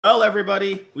Well,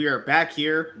 everybody, we are back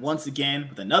here once again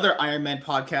with another Iron Man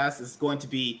podcast. This is going to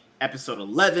be episode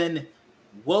 11,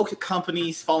 woke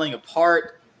companies falling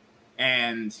apart,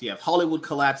 and you have Hollywood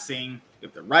collapsing, you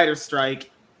have the writer's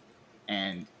strike,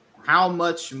 and how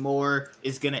much more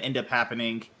is going to end up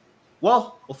happening?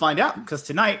 Well, we'll find out, because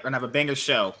tonight we're going to have a banger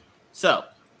show. So,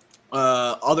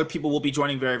 other people will be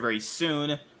joining very, very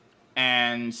soon,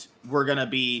 and we're going to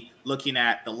be looking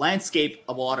at the landscape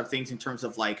of a lot of things in terms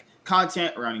of like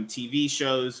content around TV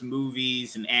shows,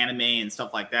 movies, and anime and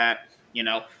stuff like that,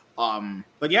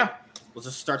 but yeah, we'll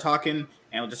just start talking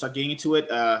and we'll just start getting into it.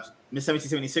 Miss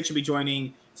 1776 should be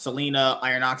joining. Selena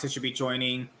Iron Oxide should be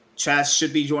joining. Chess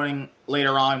should be joining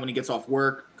later on when he gets off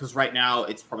work, because right now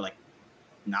it's probably like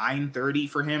 9:30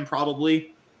 for him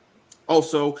probably.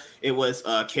 Also, it was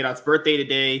K-Dot's birthday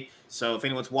today. So if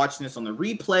anyone's watching this on the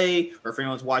replay, or if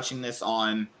anyone's watching this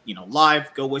on,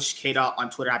 live, go wish K-Dot on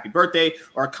Twitter happy birthday,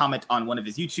 or comment on one of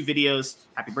his YouTube videos.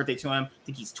 Happy birthday to him. I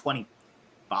think he's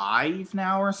 25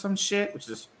 now or some shit, which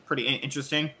is pretty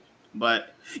interesting.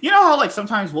 But you know how like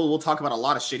sometimes we'll talk about a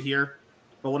lot of shit here,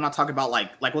 but we'll not talk about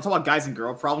like we'll talk about guys and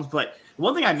girl problems. But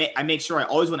one thing I make sure I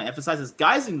always want to emphasize is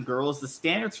guys and girls, the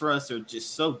standards for us are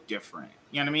just so different.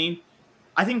 You know what I mean?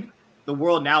 I think the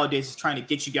world nowadays is trying to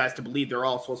get you guys to believe they're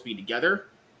all supposed to be together.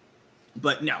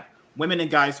 But no, women and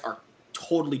guys are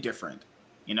totally different.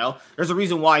 There's a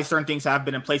reason why certain things have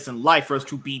been in place in life for us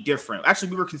to be different. Actually,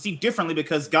 we were conceived differently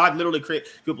because God literally created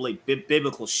people like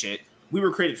biblical shit. We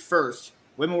were created first.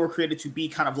 Women were created to be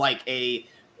kind of like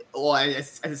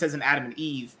as it says in Adam and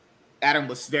Eve, Adam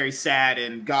was very sad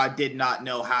and God did not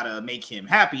know how to make him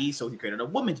happy. So he created a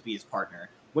woman to be his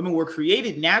partner. Women were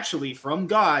created naturally from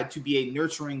God to be a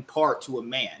nurturing part to a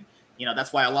man.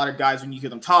 That's why a lot of guys, when you hear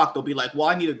them talk, they'll be like, well,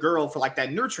 I need a girl for like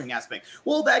that nurturing aspect.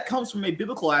 Well, that comes from a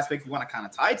biblical aspect if you want to kind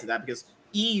of tie to that, because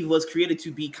Eve was created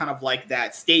to be kind of like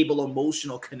that stable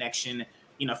emotional connection,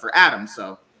 for Adam.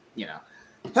 So,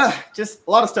 just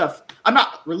a lot of stuff. I'm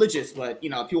not religious, but,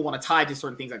 people want to tie to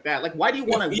certain things like that. Like, why do you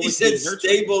want to... You said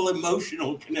stable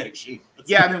emotional connection.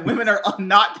 Yeah, I mean, women are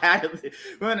not that.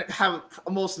 Women have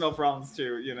emotional problems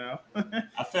too,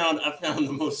 I found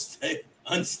the most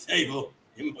unstable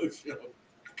emotional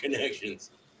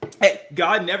connections. Hey,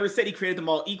 God never said he created them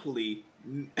all equally.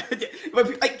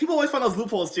 But like people always find those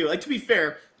loopholes too. Like, to be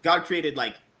fair, God created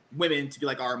like women to be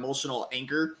like our emotional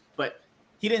anchor, but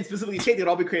he didn't specifically say they'd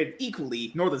all be created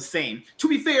equally nor the same. To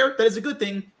be fair, that is a good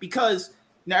thing, because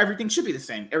now everything should be the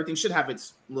same. Everything should have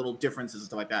its little differences and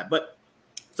stuff like that. But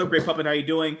so great, Puppet, how you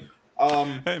doing?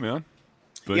 Hey man.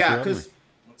 Yeah, because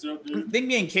What's up, I dude? think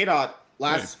me and K-Dot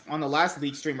on the last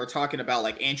league stream we're talking about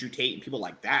like Andrew Tate and people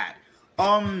like that.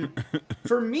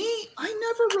 For me,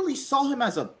 I never really saw him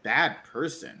as a bad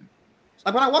person.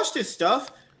 Like when I watched his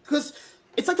stuff, because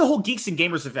it's like the whole Geeks and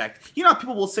Gamers effect. You know how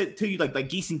people will say to you like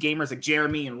Geeks and Gamers, like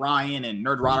Jeremy and Ryan and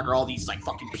Nerdrotic are all these like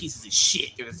fucking pieces of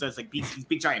shit. It's like these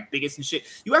big giant bigots and shit.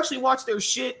 You actually watch their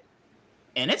shit,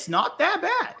 and it's not that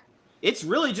bad. It's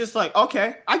really just like,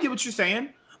 okay, I get what you're saying.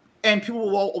 And people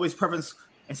will always preference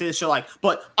and say this shit like,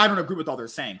 but I don't agree with all they're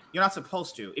saying. You're not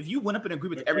supposed to. If you went up and agree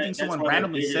with everything someone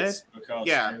randomly said,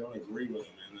 yeah. I don't agree with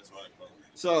them, man. That's why I call them.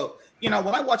 So, when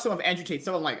I watch some of Andrew Tate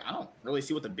stuff, I'm like, I don't really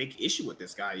see what the big issue with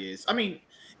this guy is. I mean,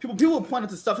 people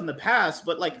pointed to stuff in the past,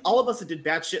 but like all of us that did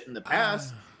bad shit in the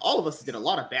past, all of us did a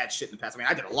lot of bad shit in the past. I mean,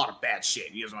 I did a lot of bad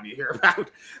shit you guys want to hear about.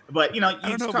 But, you I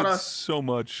don't know kind if of... it's so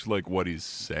much like what he's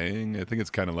saying. I think it's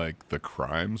kind of like the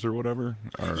crimes or whatever.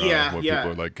 Or, what people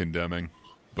are like condemning.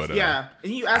 But yeah,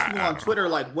 and you ask people on Twitter,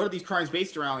 like, what are these crimes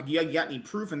based around? Like, you got any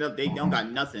proof? And they don't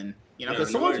got nothing.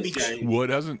 Because someone could be... Well, it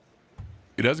hasn't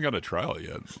got a trial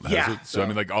yet, has it? So I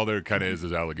mean, like, all there kind of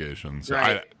is allegations.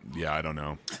 Right. I don't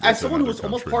know. As someone who was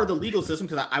almost part of the legal system,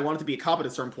 because I wanted to be a cop at a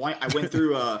certain point, I went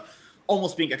through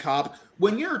almost being a cop.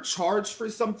 When you're charged for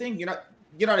something, you're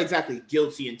not exactly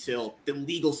guilty until the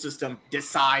legal system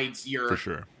decides you're for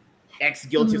sure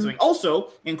ex-guilty of something.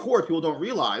 Also, in court, people don't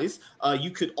realize you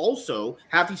could also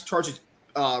have these charges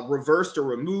reversed or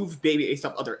removed based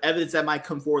off other evidence that might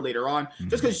come forward later on.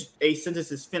 Just because a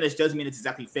sentence is finished doesn't mean it's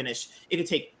exactly finished. It could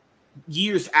take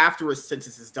years after a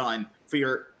sentence is done for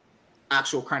your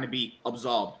actual crime to be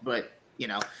absolved. But,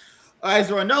 as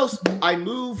everyone knows, I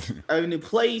moved a new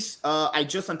place. I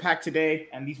just unpacked today,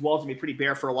 and these walls have been pretty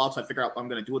bare for a while, so I figured out what I'm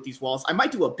going to do with these walls. I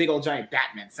might do a big old giant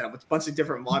Batman setup with a bunch of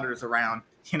different monitors around,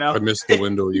 I missed the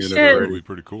window unit That'd already. be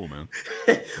pretty cool, man.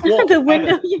 Well, The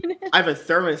window unit. I have a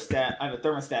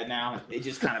thermostat now. It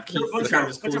just kind of keeps the Put as cool a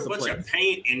as the bunch place. of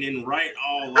paint and then write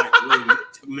all like really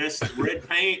messed red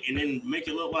paint and then make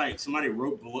it look like somebody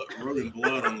wrote in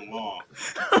blood on the wall.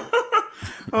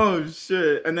 Oh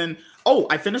shit! And then Oh,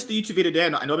 I finished the YouTube video today. I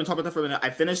know I've been talking about that for a minute. I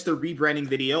finished the rebranding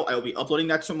video. I will be uploading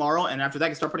that tomorrow, and after that, I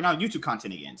can start putting out YouTube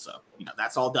content again. So,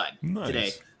 that's all done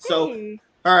today. So,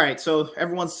 all right. So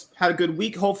everyone's had a good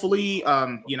week, hopefully.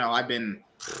 I've been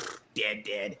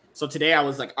dead. So today I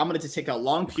was like, I'm gonna just take a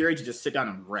long period to just sit down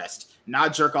and rest,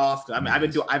 not jerk off. I mean, I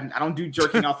don't do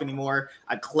jerking off anymore.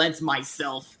 I cleanse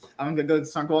myself. I'm gonna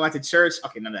start going back to church.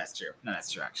 Okay, none of that's true. None of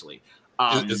that's true, actually.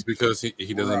 It's because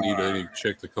he doesn't need any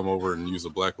chick to come over and use a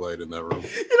black light in that room.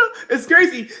 It's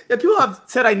crazy that people have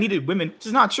said I needed women, which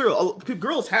is not true.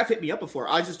 Girls have hit me up before.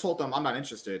 I just told them I'm not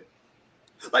interested.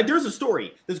 Like, there's a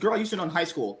story. This girl I used to know in high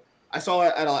school. I saw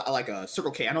her at a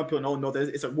Circle K. I know people know that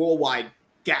it's a worldwide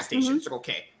gas station, Circle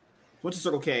K. Went to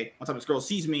Circle K. One time this girl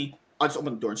sees me. I just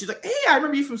opened the door and she's like, "Hey, I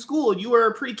remember you from school. You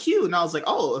were pretty cute." And I was like,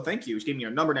 "Oh, thank you." She gave me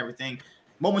her number and everything.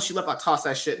 The moment she left, I tossed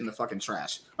that shit in the fucking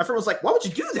trash. My friend was like, "Why would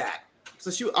you do that?" So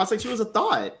I was like, she was a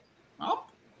thought. Well,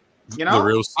 the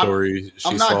real story,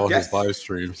 she saw his live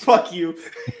streams. Fuck you.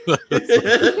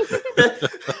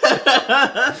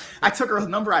 I took her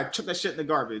number. I took that shit in the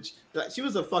garbage. She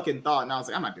was a fucking thought, and I was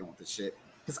like, I'm not dealing with this shit.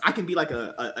 Because I can be like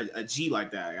a G like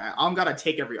that. I'm gotta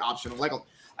take every option. Like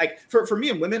for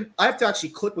me and women, I have to actually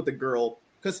click with the girl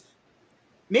because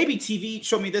maybe TV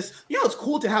showed me this. It's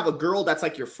cool to have a girl that's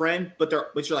like your friend, but you're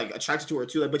like attracted to her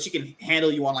too. But she can handle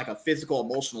you on like a physical,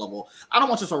 emotional level. I don't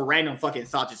want just a random fucking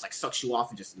thought just like sucks you off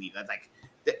and just leave. That's like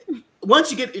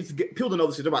once you get people to know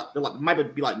this, they're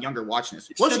might be like younger watching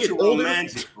this. Once you get older,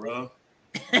 romantic, bro.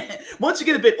 Once you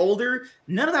get a bit older,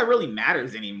 none of that really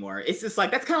matters anymore. It's just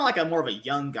like that's kind of like a more of a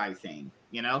young guy thing,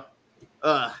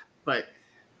 But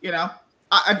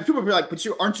people be like, "But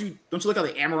don't you look at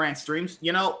the Amaranth streams?"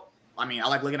 I mean, I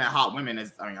like looking at hot women.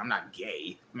 I'm not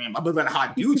gay. I mean, I'm looking at a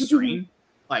hot dude stream.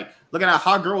 Like looking at a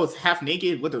hot girl with half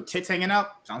naked with her tits hanging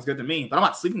out sounds good to me. But I'm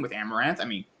not sleeping with Amaranth. I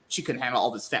mean, she couldn't handle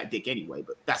all this fat dick anyway.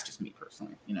 But that's just me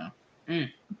personally,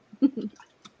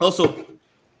 Also,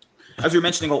 as we were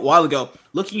mentioning a while ago,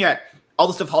 looking at all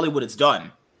the stuff Hollywood has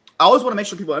done, I always want to make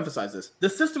sure people emphasize this. The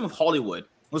system of Hollywood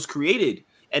was created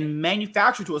and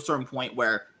manufactured to a certain point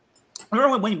where,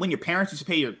 remember when your parents used to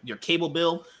pay your cable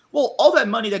bill? Well, all that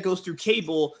money that goes through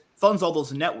cable funds all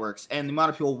those networks, and the amount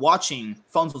of people watching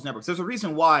funds those networks. There's a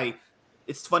reason why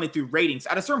it's funded through ratings.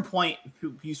 At a certain point,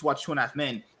 who used to watch 2.5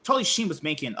 Men, Charlie Sheen was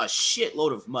making a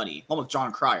shitload of money, along with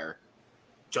John Cryer.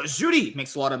 Judge Judy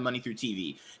makes a lot of money through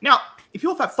TV. Now, if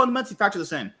people have fundamentally factor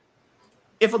this in,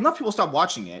 if enough people stop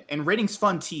watching it and ratings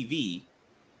fund TV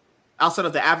outside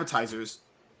of the advertisers,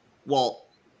 well,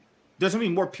 there's going to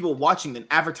be more people watching than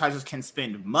advertisers can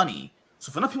spend money. So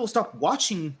if enough people stop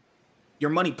watching, your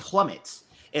money plummets.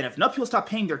 And if enough people stop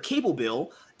paying their cable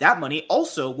bill, that money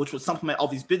also, which would supplement all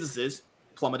these businesses,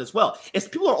 plummet as well.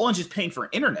 If people are only just paying for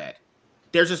internet,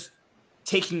 they're just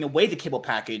taking away the cable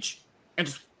package and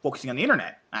just focusing on the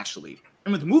internet, actually.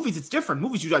 And with movies, it's different.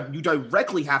 Movies, you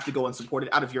directly have to go and support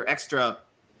it out of your extra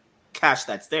cash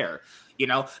that's there.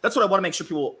 That's what I want to make sure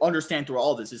people understand through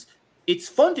all this is it's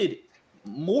funded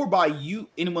more by you,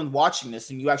 anyone watching this,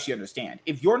 than you actually understand.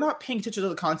 If you're not paying attention to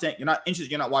the content, you're not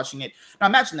interested, you're not watching it. Now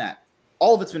imagine that.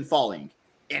 All of it's been falling.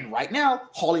 And right now,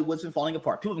 Hollywood's been falling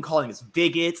apart. People have been calling us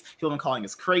bigots. People have been calling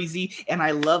us crazy. And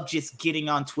I love just getting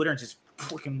on Twitter and just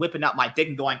freaking whipping out my dick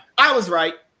and going, I was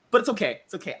right. But it's okay.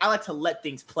 It's okay. I like to let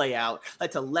things play out. I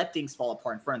like to let things fall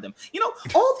apart in front of them.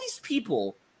 All these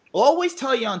people will always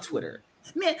tell you on Twitter,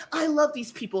 man, I love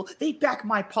these people. They back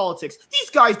my politics.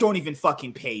 These guys don't even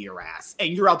fucking pay your ass.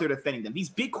 And you're out there defending them. These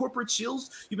big corporate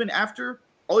chills you've been after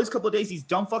all these couple of days, these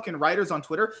dumb fucking writers on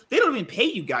Twitter, they don't even pay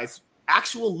you guys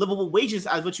actual livable wages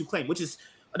as what you claim, which is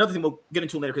another thing we'll get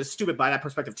into later because it's stupid by that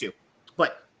perspective too.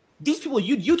 But these people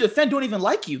you defend don't even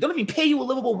like you. They don't even pay you a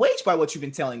livable wage by what you've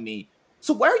been telling me.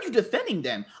 So why are you defending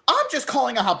them? I'm just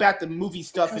calling out how bad the movie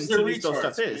stuff and TV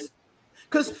stuff is.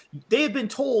 Because they have been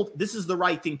told this is the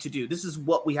right thing to do. This is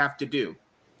what we have to do.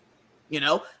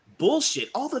 Bullshit.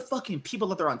 All the fucking people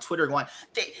that are on Twitter going,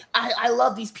 I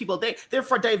love these people. They're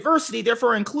for diversity. They're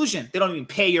for inclusion. They don't even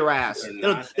pay your ass. They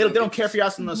don't care for your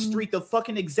ass on the street. The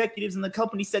fucking executives in the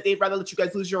company said they'd rather let you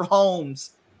guys lose your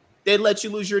homes. They'd let you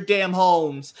lose your damn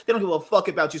homes. They don't give a fuck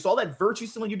about you. So all that virtue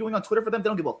signaling you're doing on Twitter for them, they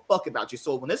don't give a fuck about you.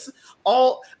 So when this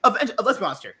all, let's be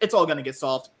honest here, it's all going to get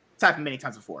solved. It's happened many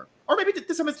times before. Or maybe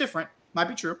this time it's different. Might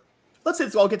be true. Let's say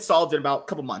it's all gets solved in about a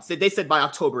couple months. They said by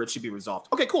October it should be resolved.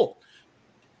 Okay, cool.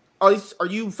 Are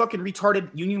you fucking retarded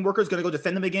union workers going to go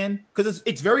defend them again? Because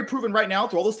it's very proven right now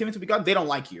through all those statements we've gotten, they don't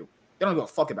like you. They don't give a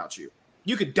fuck about you.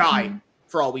 You could die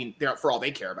for all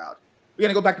they care about. We're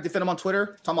going to go back and defend them on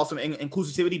Twitter, talking about some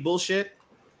inclusivity bullshit.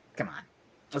 Come on.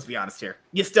 Let's be honest here.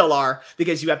 You still are,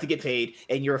 because you have to get paid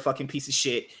and you're a fucking piece of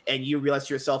shit. And you realize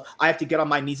to yourself, I have to get on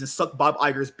my knees and suck Bob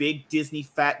Iger's big Disney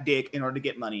fat dick in order to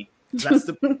get money. That's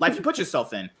the life you put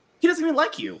yourself in. He doesn't even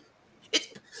like you.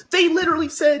 They literally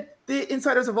said, the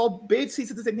insiders of all big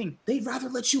seats at the same thing. They'd rather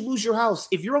let you lose your house.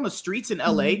 If you're on the streets in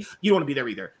LA, you don't want to be there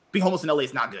either. Being homeless in LA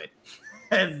is not good.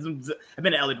 I've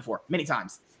been to LA before, many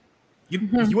times. You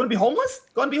want to be homeless?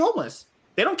 Go and be homeless.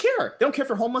 They don't care. They don't care if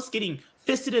you're homeless getting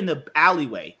fisted in the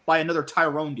alleyway by another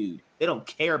Tyrone dude. They don't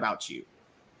care about you.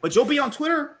 But you'll be on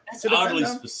Twitter. That's oddly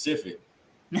specific.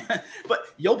 But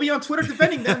you'll be on Twitter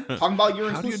defending them, talking about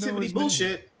your inclusivity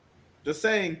bullshit. Just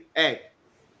saying, hey.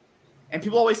 And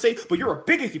people always say, but you're a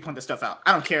bigot if you point this stuff out.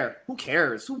 I don't care. Who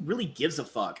cares? Who really gives a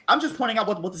fuck? I'm just pointing out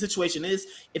what the situation is.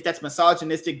 If that's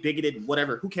misogynistic, bigoted,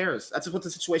 whatever, who cares? That's just what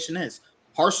the situation is.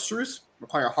 Harsh truths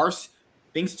require harsh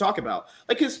things to talk about.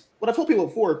 Like, because what I've told people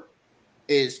before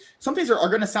is some things are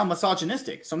going to sound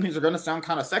misogynistic. Some things are going to sound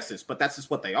kind of sexist, but that's just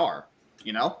what they are.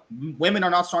 You know? Women are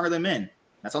not stronger than men.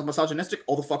 That sounds misogynistic?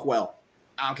 Oh, the fuck well.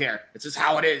 I don't care. It's just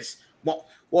how it is.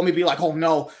 Want me to be like, oh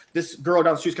no, this girl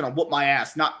down the street's gonna whoop my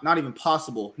ass? Not even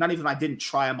possible. Not even if I didn't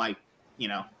try on my, you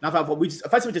know, not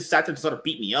if I just sat there and sort of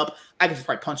beat me up, I could just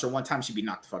probably punch her one time, she'd be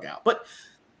knocked the fuck out. But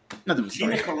nothing.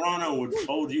 Gina Carano would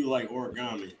fold you like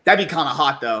origami. That'd be kind of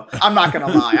hot though. I'm not gonna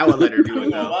lie. I would let her do it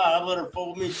though. I'd let her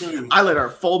fold me too. I let her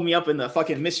fold me up in the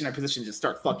fucking missionary position and just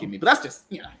start fucking me. But that's just,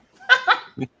 you know.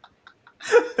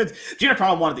 Gina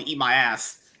Carano wanted to eat my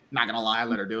ass. Not gonna lie, I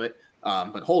let her do it.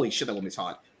 But holy shit, that woman's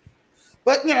hot.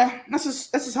 But yeah, that's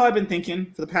just how I've been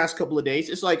thinking for the past couple of days.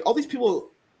 It's like all these people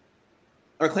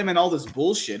are claiming all this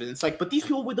bullshit, and it's like, but these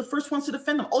people were the first ones to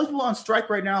defend them. All these people on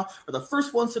strike right now are the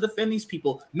first ones to defend these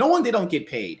people, knowing they don't get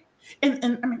paid. And I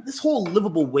mean, this whole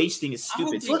livable wage thing is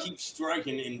stupid. I hope they keep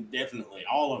striking indefinitely,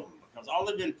 all of them, because all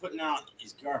they've been putting out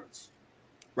is garbage.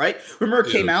 Right? Remember,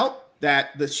 it came out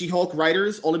that the She-Hulk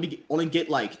writers only get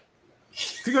like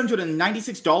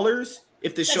 $396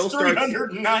 if the show starts.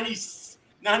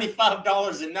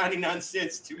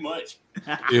 $95.99 too much.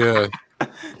 Yeah.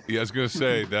 Yeah, I was gonna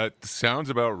say that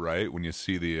sounds about right when you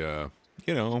see the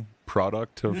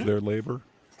product of their labor.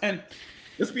 And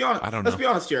let's be honest. Let's be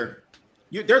honest here.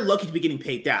 They're lucky to be getting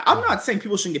paid that. I'm not saying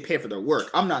people shouldn't get paid for their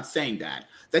work. I'm not saying that.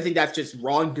 I think that's just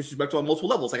wrong, disrespectful on multiple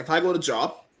levels. Like if I go to a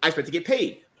job, I expect to get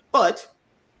paid. But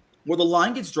where the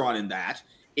line gets drawn in that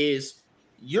is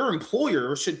your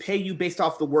employer should pay you based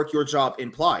off the work your job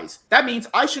implies. That means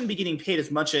I shouldn't be getting paid as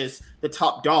much as the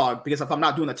top dog, because if I'm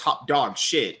not doing the top dog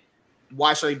shit,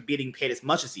 why should I be getting paid as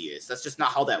much as he is? That's just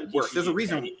not how that works. There's a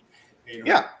reason.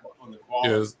 Yeah.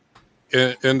 Yes.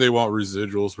 And they want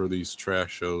residuals for these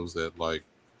trash shows that, like,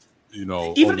 you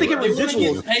know. Even if they get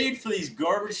residuals. Get paid for these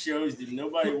garbage shows that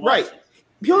nobody watches. Right.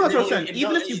 People have to understand,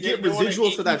 even if you get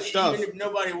residuals for that stuff. Even if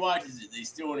nobody watches it, they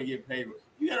still want to get paid.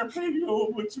 You gotta pay me a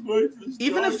whole bunch of money for this.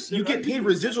 Even if you get paid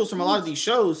residuals from a lot of these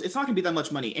shows, it's not gonna be that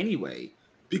much money anyway.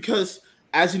 Because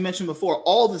as you mentioned before,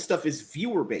 all this stuff is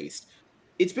viewer based.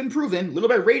 It's been proven, little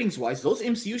bit ratings wise, those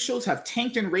MCU shows have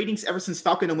tanked in ratings ever since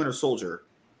Falcon and Winter Soldier.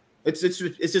 It's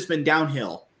just been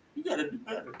downhill. You gotta do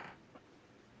better.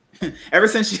 Ever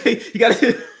since you got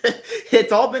to,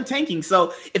 it's all been tanking.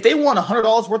 So if they want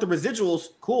 $100 worth of residuals,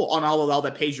 cool, on all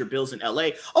that pays your bills in LA.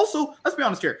 Also, let's be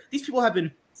honest here, these people have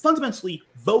been fundamentally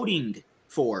voting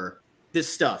for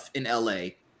this stuff in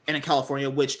LA and in California,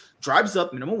 which drives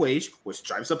up minimum wage, which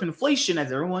drives up inflation,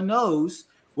 as everyone knows,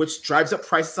 which drives up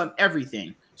prices on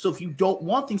everything. So if you don't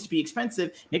want things to be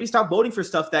expensive, maybe stop voting for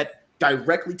stuff that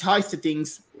directly ties to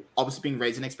things obviously being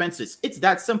raised in expenses. It's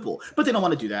that simple. But they don't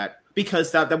want to do that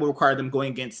because that would require them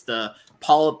going against the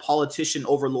politician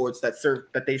overlords that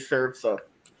they serve. So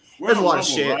there's a lot of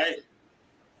shit. Right?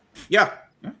 Yeah.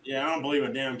 Yeah, I don't believe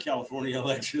a damn California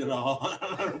election at all. I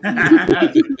don't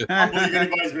believe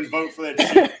anybody's been voting for that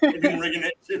shit. They've been rigging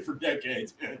that shit for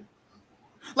decades, man.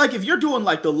 Like, if you're doing,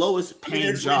 like, the lowest paying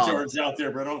there's job. There's retards out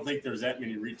there, but I don't think there's that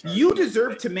many retards. You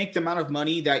deserve to make the amount of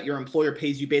money that your employer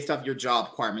pays you based off your job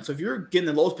requirements. So if you're getting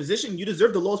the lowest position, you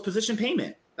deserve the lowest position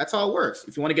payment. That's how it works.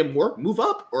 If you want to get more, move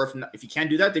up. Or if you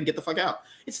can't do that, then get the fuck out.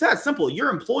 It's that simple. Your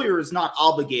employer is not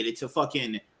obligated to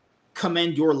fucking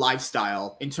commend your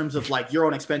lifestyle in terms of, like, your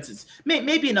own expenses.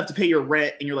 Maybe enough to pay your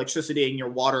rent and your electricity and your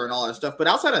water and all that stuff. But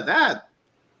outside of that,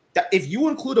 if you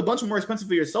include a bunch of more expenses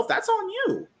for yourself, that's on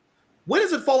you. When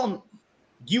does it fall on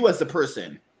you as the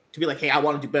person to be like, hey, I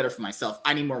want to do better for myself.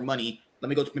 I need more money. Let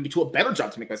me go maybe to a better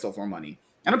job to make myself more money.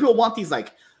 I know people want these,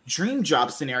 like, dream job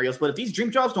scenarios, but if these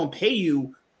dream jobs don't pay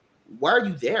you, why are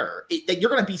you there? You're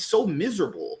going to be so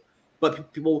miserable.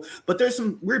 But there's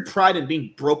some weird pride in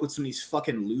being broke with some of these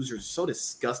fucking losers. So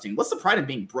disgusting. What's the pride in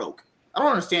being broke? I don't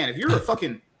understand. If you're a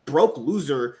fucking broke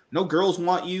loser. No girls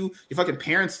want you. Your fucking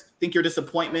parents think you're a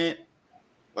disappointment.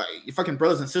 Like, your fucking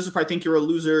brothers and sisters probably think you're a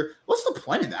loser. What's the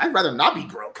point of that? I'd rather not be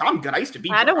broke. I'm good. I used to be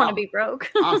broke. I don't want to be broke.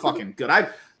 I'm fucking good.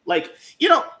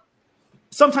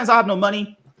 Sometimes I have no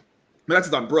money, but that's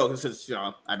because I'm broke. It's just,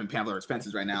 I've been paying for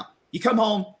expenses right now. You come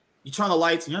home, you turn on the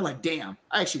lights, and you're like, damn,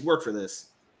 I actually work for this.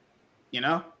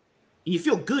 And you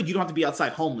feel good. You don't have to be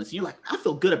outside homeless. And you're like, I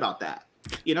feel good about that.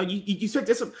 You start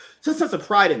to some sense of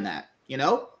pride in that,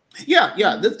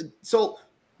 Yeah. So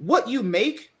what you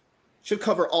make should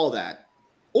cover all that.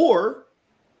 Or,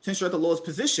 since you're at the lowest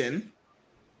position,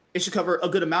 it should cover a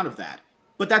good amount of that.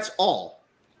 But that's all.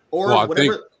 Or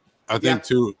whatever. I think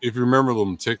too, if you remember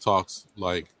them TikToks,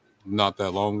 like not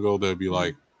that long ago, they'd be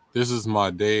like, this is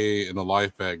my day in the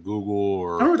life at Google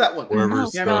or I remember that one. Wherever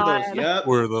Yep.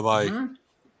 Where they're like,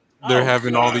 they're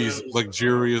having all these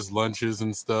luxurious lunches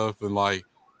and stuff. And like,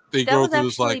 they go through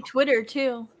this like Twitter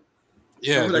too.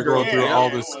 Yeah, they're going through all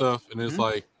this stuff. And it's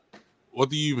like, what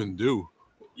do you even do?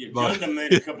 Yeah, Gundam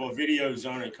made a couple of videos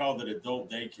on it, called it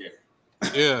adult daycare.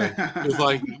 Yeah, it's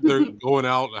like they're going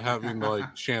out and having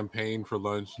like champagne for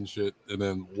lunch and shit, and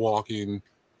then walking,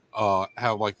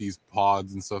 have like these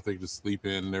pods and stuff they can just sleep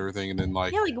in and everything, and then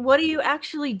like what do you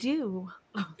actually do?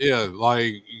 Yeah,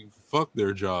 like fuck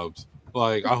their jobs.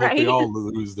 Like I hope they all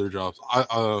lose their jobs.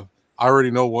 I already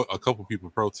know what a couple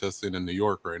people protesting in New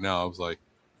York right now. I was like,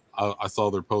 I saw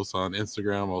their posts on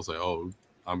Instagram. I was like, oh.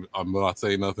 I'm not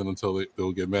saying nothing until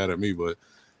they'll get mad at me, but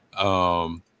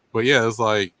yeah, it's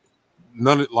like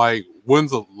I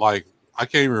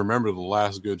can't even remember the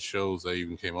last good shows that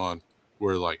even came on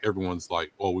where like everyone's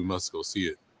like, oh, we must go see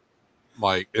it.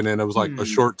 Like, and then it was like a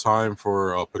short time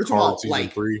for Picard season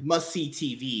 3. Must see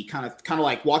TV, kind of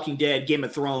like Walking Dead, Game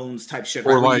of Thrones type shit.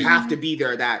 Or like you have to be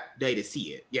there that day to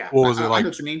see it. Yeah, what was it like? I know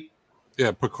what you mean.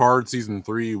 Yeah, Picard season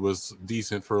 3 was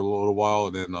decent for a little while,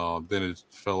 and then it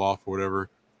fell off or whatever.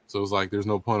 So it was like, there's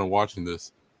no point in watching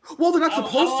this. Well, they're not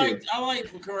supposed to. I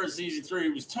like Picard season 3.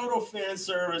 It was total fan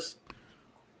service.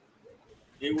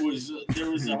 There was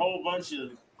a whole bunch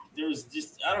of. There was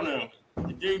just, I don't know.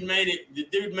 The dude made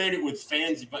it with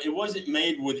fans, but it wasn't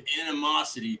made with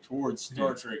animosity towards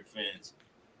Star Trek fans.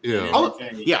 Yeah,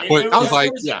 but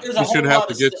you should have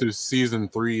to get to season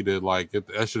 3 to like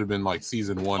that should have been like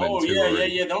season 1 and 2. Oh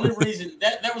yeah. The only reason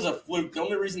that was a fluke. The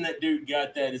only reason that dude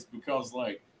got that is because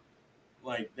like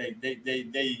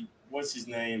they what's his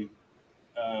name?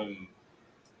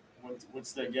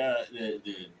 What's that guy?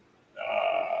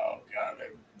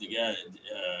 The guy.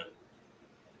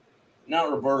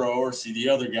 Not Roberto Orsi, the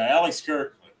other guy, Alex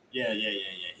Kirkland. Yeah.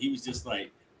 He was just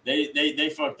like.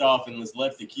 They fucked off and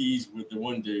left the keys with the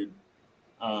one dude,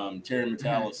 Terry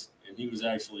Metalis, and he was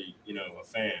actually, a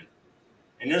fan.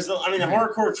 And the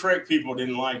hardcore Trek people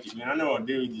didn't like it, man. I know a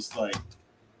dude that's like,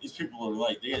 these people are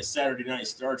like, they had a Saturday night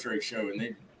Star Trek show and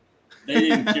they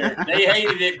didn't care. They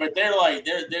hated it, but they're like,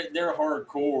 they're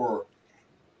hardcore,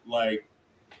 like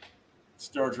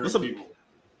Star Trek people.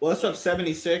 What's up,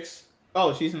 76?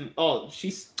 Oh, she's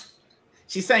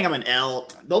saying I'm an L.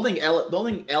 The only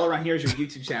L around here is your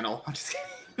YouTube channel. I'm just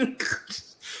kidding.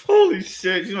 Holy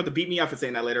shit. She's going to have to beat me up for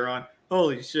saying that later on.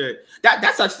 Holy shit.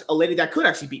 That's actually a lady that could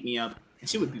actually beat me up. And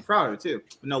she would be proud of it too.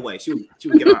 But no way. She would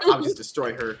get out. I would just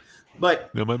destroy her.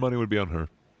 But yeah, my money would be on her.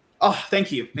 Oh,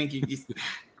 thank you.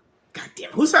 God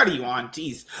damn. Whose side are you on?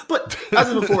 Jeez. But as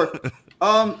of before,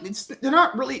 they're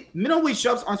not really, minimum wage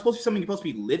jobs aren't supposed to be something you're supposed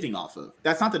to be living off of.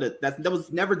 That's not that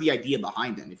was never the idea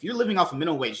behind them. If you're living off a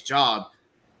minimum wage job,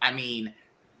 I mean,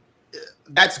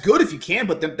 that's good if you can,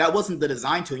 but that wasn't the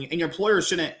design to it. And your employer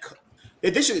shouldn't.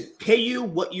 They should pay you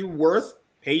what you're worth,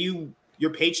 pay you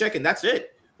your paycheck, and that's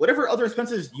it. Whatever other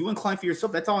expenses you incline for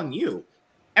yourself, that's on you.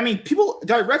 I mean, people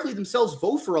directly themselves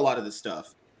vote for a lot of this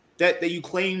stuff that you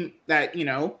claim that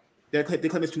they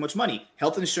claim it's too much money,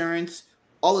 health insurance,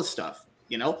 all this stuff.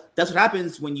 That's what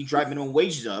happens when you drive minimum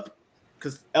wages up,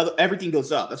 because everything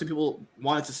goes up. That's why people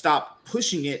wanted to stop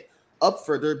pushing it up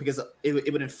further, because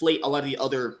it would inflate a lot of the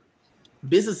other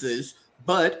businesses,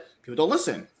 but people don't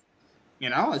listen.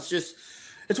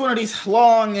 It's one of these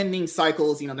long ending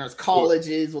cycles. There's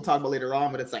colleges we'll talk about later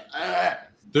on, but it's like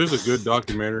there's a good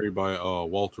documentary by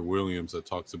Walter Williams that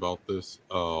talks about this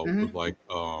with like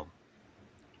I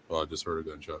just heard a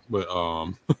gunshot, but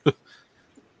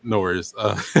no worries.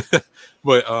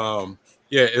 But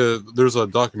there's a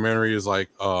documentary is like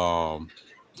I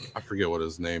forget what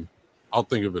his name. I'll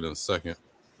think of it in a second.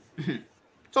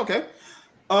 It's okay.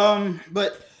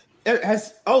 But it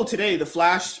has today the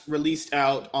Flash released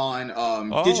out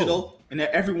on digital, and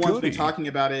everyone's been talking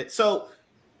about it. So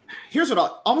here's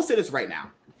what I'm gonna say this right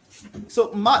now. So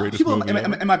people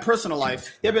in my personal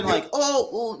life, they've been like, "Oh,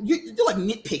 well, you're like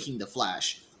nitpicking the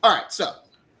Flash." All right, so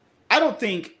I don't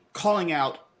think calling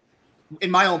out,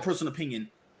 in my own personal opinion,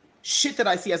 shit that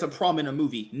I see as a problem in a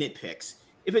movie nitpicks.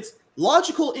 If it's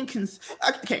logical,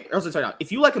 okay, I'll start out.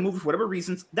 If you like a movie for whatever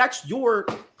reasons, that's your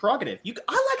prerogative.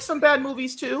 I like some bad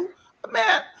movies too, but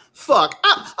man. Fuck,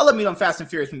 I love me on Fast and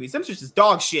Furious movies. Them just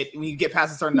dog shit when you get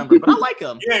past a certain number, but I like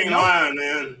them. You ain't lying,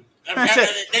 man.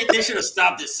 They should have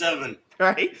stopped at 7.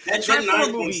 Right? That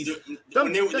Transformer movies.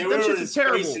 When they were in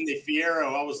space in the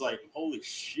Fiero, I was like, holy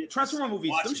shit. Transformer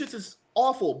movies, them shits is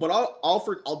awful, but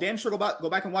I'll damn sure go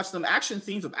back and watch some action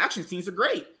scenes. The action scenes are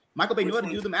great. Michael Bay knew how to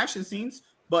do them action scenes,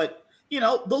 but,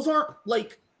 those aren't,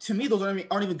 like, to me, those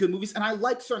aren't even good movies, and I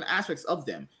like certain aspects of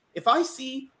them. If I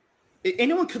see...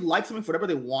 Anyone could like something for whatever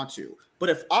they want to, but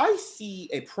if I see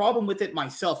a problem with it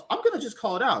myself, I'm going to just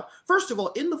call it out. First of all,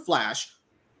 in The Flash,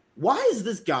 why is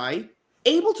this guy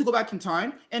able to go back in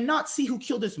time and not see who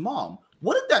killed his mom?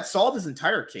 Wouldn't that solve his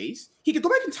entire case? He could go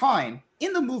back in time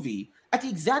in the movie at the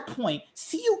exact point,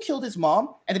 see who killed his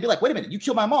mom, and then be like, wait a minute, you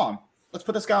killed my mom. Let's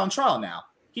put this guy on trial now.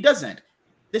 He doesn't.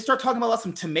 They start talking about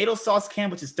some tomato sauce can,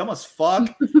 which is dumb as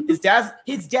fuck. His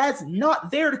dad's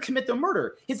not there to commit the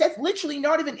murder. His dad's literally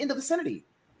not even in the vicinity.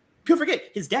 People forget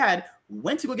his dad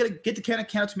went to go get the can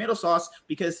of tomato sauce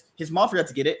because his mom forgot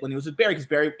to get it when he was with Barry. Because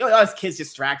Barry, his kids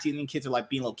distracted and kids are like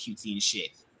being a little cutesy and shit.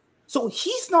 So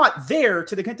he's not there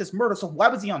to commit this murder. So why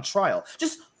was he on trial?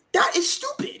 Just that is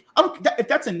stupid. If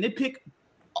that's a nitpick,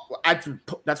 that's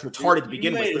retarded to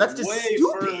begin with. But that's just way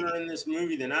stupid. Further in this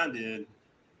movie than I did.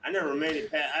 I never made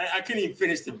it past. I couldn't even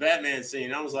finish the Batman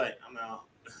scene. I was like, I'm out.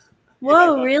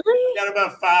 Whoa, really? Got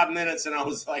about 5 minutes, and I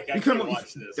was like, I can't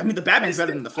watch this. I mean, the Batman's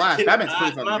better than the Flash. Batman's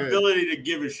pretty fucking good. My ability to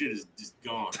give a shit is just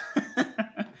gone.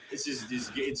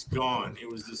 It's gone. It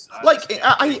was just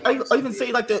I even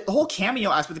say like the whole cameo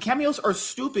aspect. The cameos are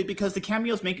stupid because the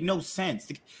cameos make no sense.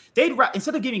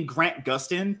 Instead of giving Grant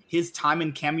Gustin his time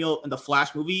in cameo in the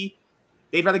Flash movie,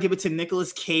 they'd rather give it to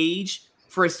Nicolas Cage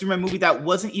for a Superman movie that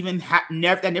wasn't even that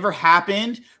never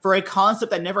happened, for a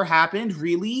concept that never happened.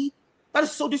 Really, that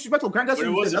is so disrespectful. Grant Gustin. It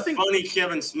was a funny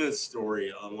Kevin Smith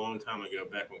story a long time ago,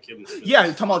 back when Kevin Smith. Yeah,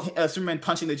 you're talking about Superman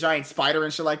punching the giant spider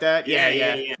and shit like that.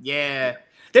 Yeah.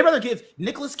 They'd rather give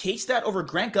Nicolas Cage that over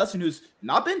Grant Gustin, who's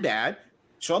not been bad.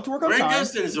 Show up to work on time. Grant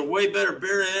Gustin is a way better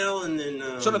Barry Allen than.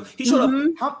 He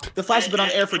showed up. The Flash has been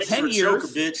on air for 10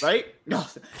 years, right? No,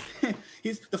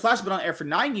 the Flash has been on air for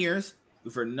 9 years.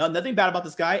 We've heard nothing bad about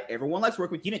this guy. Everyone likes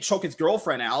working with. He didn't choke his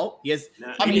girlfriend out. He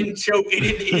didn't choke. He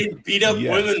didn't beat up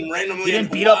women randomly. He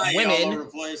didn't beat up women.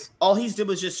 All he did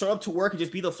was just show up to work and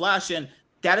just be the Flash, and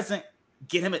that doesn't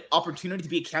get him an opportunity to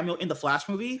be a cameo in the Flash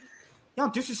movie. You know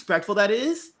how disrespectful that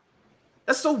is?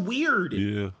 That's so weird.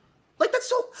 Yeah. Like, that's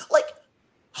so, like,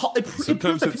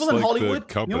 sometimes it's like Hollywood, the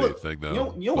company thing,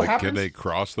 though. You know what happens? Can they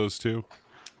cross those two?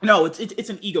 No, it's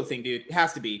an ego thing, dude. It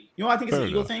has to be. You know what I think it's an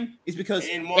ego thing? Is because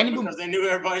because they knew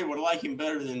everybody would like him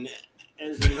better than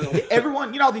Ezra Miller.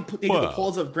 Everyone, they do the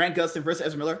polls of Grant Gustin versus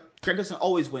Ezra Miller. Grant Gustin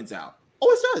always wins out.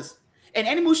 Always does. And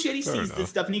Andy Muschietti sees this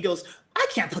stuff and he goes, I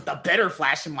can't put the better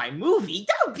Flash in my movie.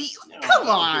 That would be, come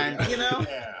on, you know?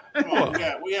 Yeah. Come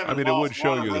on, we haven't it would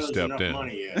show you the step in.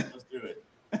 Money yet. Let's do it.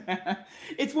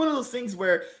 It's one of those things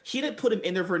where he didn't put him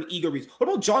in there for an ego reason. What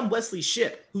about John Wesley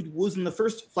Shipp, who was in the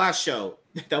first Flash show?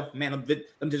 Man,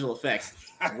 them digital effects.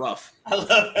 Rough. I love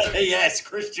how they asked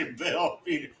Christian Bale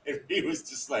if he was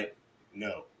just like,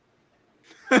 no.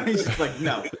 He's just like,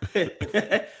 no.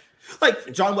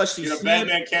 Like John Wesley Shipp.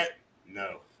 Batman can't.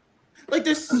 No. Like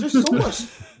there's so much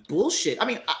bullshit. I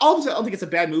mean, obviously I don't think it's a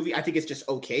bad movie. I think it's just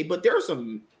okay. But there are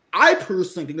some. I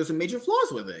personally think there's some major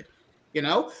flaws with it. You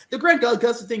know, the Grant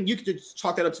Gustin thing, you could just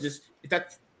chalk that up to just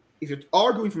if you're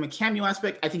arguing from a cameo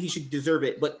aspect, I think he should deserve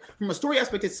it. But from a story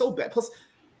aspect, it's so bad. Plus,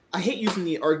 I hate using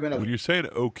the argument of when you're saying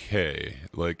okay,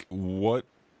 like what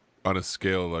on a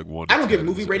scale of like 1 I don't give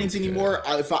movie ratings anymore.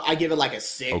 If I give it like a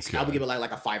 6, I would give it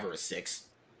like a 5 or a 6.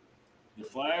 The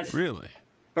Flash? Really?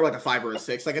 Or like a 5 or a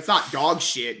 6. Like it's not dog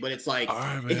shit, but it's like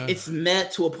it's meh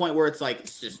to a point where it's like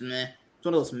it's just meh. It's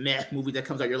one of those meh movies that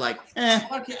comes out. You're like, eh.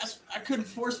 I couldn't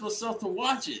force myself to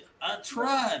watch it. I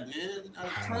tried, man.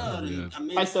 I tried. And I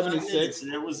made 76,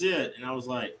 and that was it. And I was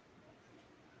like,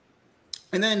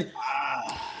 and then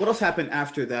what else happened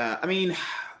after that? I mean,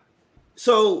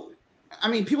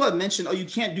 people have mentioned, you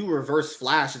can't do Reverse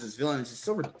Flash as his villain. It's just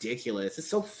so ridiculous. It's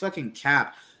so fucking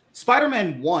cap.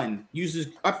 Spider-Man 1 uses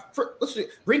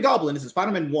Green Goblin is in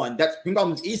Spider-Man 1. Green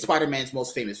Goblin is Spider-Man's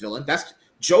most famous villain. That's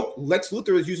joke. Lex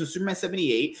Luthor is using Superman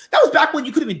 78. That was back when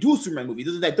you couldn't even do a Superman movie.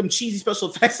 Those are like them cheesy special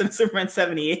effects in Superman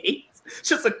 78. It's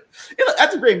just like,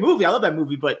 that's a great movie. I love that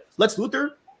movie. But Lex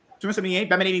Luthor, 1978,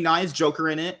 Batman 89 is Joker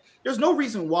in it. There's no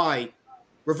reason why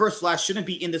Reverse Flash shouldn't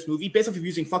be in this movie based off of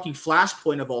using fucking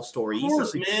Flashpoint of all stories. Of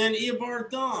course, man. Eobard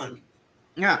Thawne.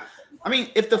 Yeah. I mean,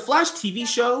 if the Flash TV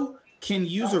show can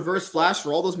use Reverse Flash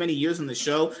for all those many years in the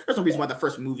show, there's no reason why the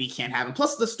first movie can't have him.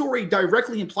 Plus, the story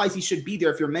directly implies he should be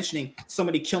there if you're mentioning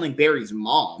somebody killing Barry's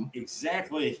mom.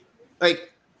 Exactly.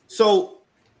 Like, so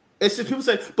it's just people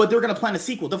say, but they're going to plan a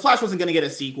sequel. The Flash wasn't going to get a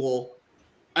sequel.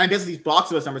 And because of these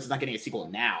box office numbers, it's not getting a sequel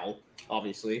now,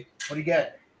 obviously. What do you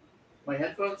get? My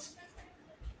headphones?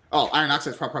 Oh, Iron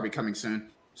Oxide is probably coming soon.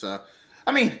 So,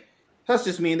 I mean, that's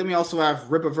just me. And then we also have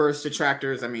Rippaverse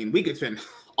detractors. I mean, we could spend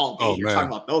all day here talking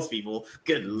about those people.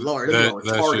 Good Lord.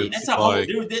 That's a whole,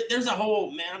 dude. There's a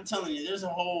whole, man, I'm telling you, there's a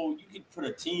whole, you could put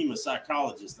a team of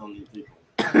psychologists on these people.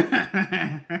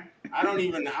 I'm not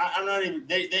even,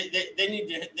 they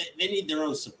need their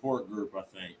own support group, I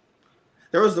think.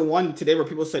 There was the one today where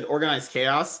people said Organized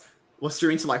Chaos was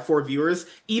streaming to like 4 viewers.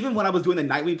 Even when I was doing the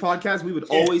Nightwing podcast, we would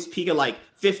always peak at like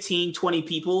 15, 20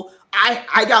 people.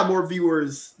 I got more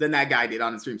viewers than that guy did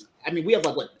on the streams. I mean, we have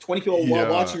like, what, 20 people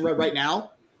watching right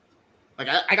now? Like,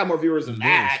 I got more viewers than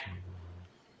that.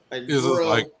 Like,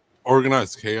 like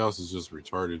Organized Chaos is just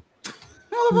retarded.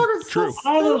 True.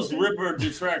 All those Ripper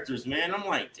detractors, man. I'm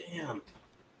like, damn.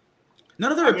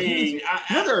 None of their opinions.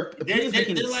 They're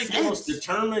like the most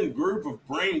determined group of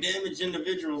brain damaged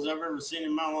individuals I've ever seen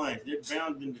in my life. They're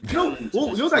bound and determined.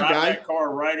 You know that guy? That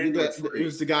car right into a tree. It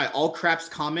was the guy, All Craps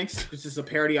Comics, which is a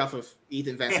parody off of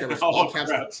Ethan Van Sciver's All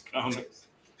Craps Comics.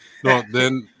 No,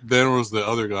 then was the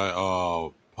other guy,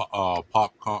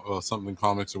 something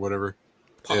comics or whatever.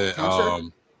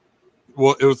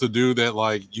 Well, it was the dude that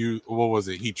what was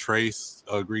it? He traced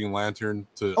a Green Lantern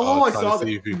to I saw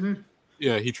that.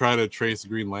 Yeah, he tried to trace the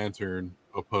Green Lantern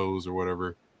pose or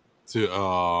whatever to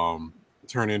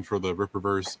turn in for the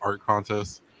Rippaverse art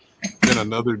contest. Then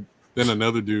another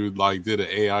dude did an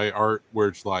AI art where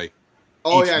it's like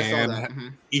I saw that.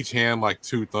 Each hand like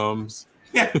 2 thumbs.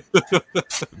 Yeah.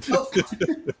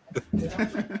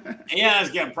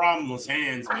 AI's got problems with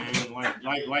hands, man.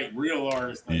 Like real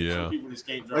artists. Some people just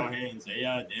can't draw hands.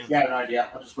 AI, damn. Yeah, no idea.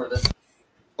 I'll just wear this.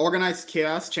 Organized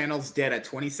Chaos channel's dead at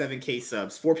 27K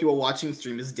subs. 4 people watching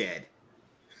stream is dead.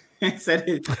 They said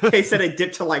it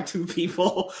dipped to like 2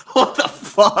 people. What the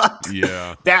fuck?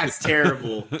 Yeah. That's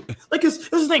terrible. Like, this is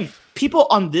the thing. People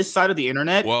on this side of the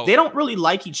internet, they don't really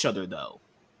like each other, though.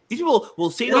 These people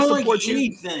will say they'll support you.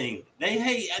 Anything.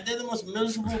 They're the most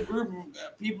miserable group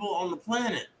of people on the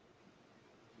planet.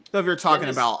 So if you're talking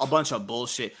about a bunch of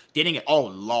bullshit, dating it, oh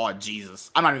Lord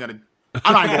Jesus. I'm not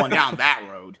going down that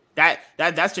road.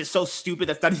 That's just so stupid.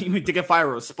 That's not even dignify a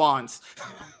response.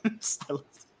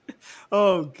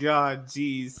 Oh God,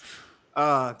 jeez.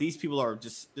 These people are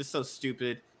just so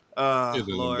stupid.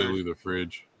 Lord. Billy the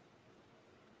Fridge.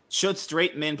 Should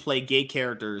straight men play gay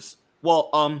characters?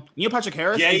 Well, Neil Patrick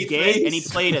Harris is gay, face. and he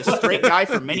played a straight guy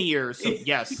for many years. So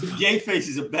yes, Gay Face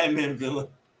is a Batman villain.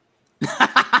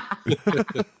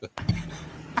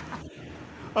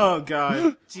 Oh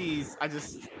God, jeez,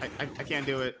 I can't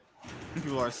do it.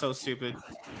 People are so stupid.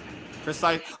 Just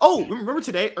like, remember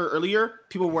today or earlier,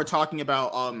 people were talking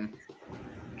about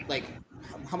like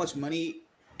how much money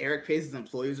Eric pays his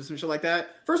employees or some shit like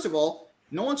that. First of all,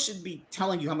 no one should be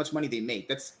telling you how much money they make.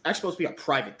 That's actually supposed to be a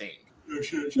private thing.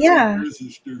 Yeah.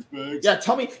 Yeah,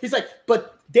 tell me. He's like,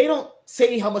 but they don't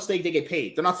say how much they get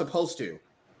paid. They're not supposed to.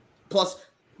 Plus,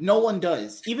 no one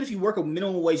does. Even if you work a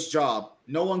minimum wage job,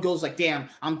 no one goes like, damn,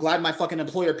 I'm glad my fucking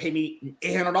employer paid me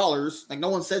 $800. Like, no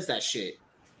one says that shit.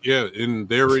 Yeah, and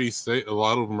they already say, a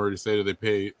lot of them already say that they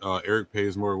pay, Eric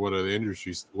pays more what the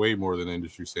industry, way more than the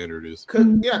industry standard is.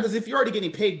 Because if you're already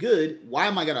getting paid good, why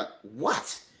am I gonna,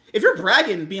 what? If you're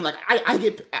bragging, being like, I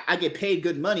get paid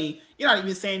good money, you're not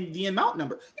even saying the amount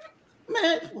number.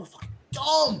 Man, people are fucking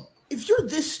dumb. If you're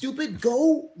this stupid,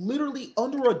 go literally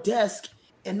under a desk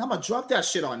and I'm gonna drop that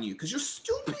shit on you because you're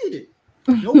stupid.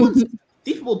 No one's,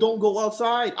 these people don't go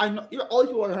outside. I know all these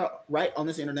people are right on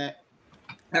this internet.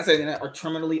 That's the internet are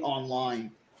terminally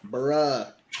online.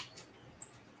 Bruh.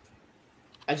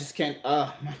 I just can't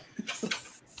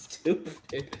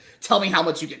stupid. Tell me how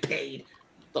much you get paid.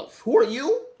 Who are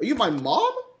you? Are you my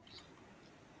mom?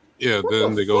 Yeah,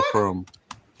 then they go from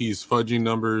he's fudging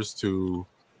numbers to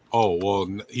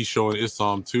he's showing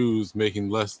Islam 2's making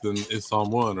less than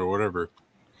Islam 1 or whatever.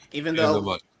 Even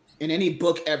though in any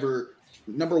book ever,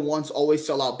 number 1s always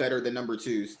sell out better than number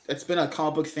 2s. That's been a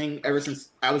comic book thing ever since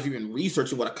I was even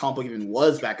researching what a comic book even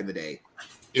was back in the day.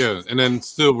 Yeah, and then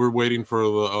still we're waiting for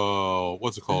the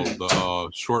what's it called? The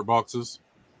short boxes.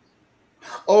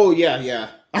 Oh yeah.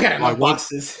 I got enough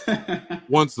boxes.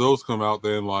 Once those come out,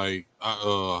 then like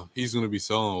he's gonna be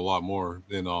selling a lot more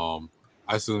than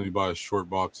I still need to buy a short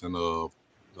box and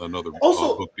another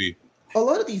book B. A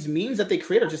lot of these memes that they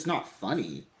create are just not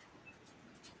funny.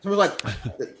 So we're like,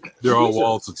 they're all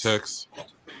walls of text.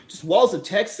 Just walls of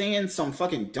text saying some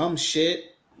fucking dumb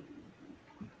shit.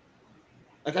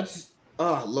 Like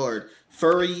oh Lord,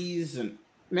 furries and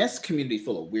this community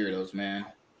full of weirdos, man.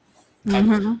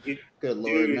 Mm-hmm. Good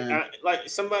Lord, man. Like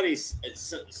somebody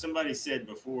said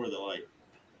before that, like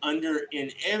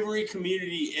in every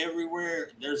community everywhere,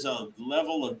 there's a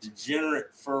level of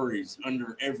degenerate furries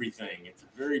under everything. At the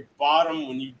very bottom,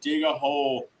 when you dig a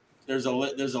hole, there's a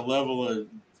level of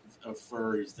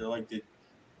furries. They're like the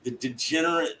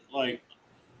degenerate, like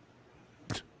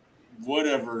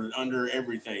whatever under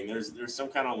everything. There's some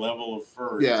kind of level of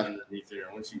furries underneath there.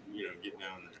 Once you get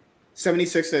down there.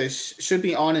 76 says should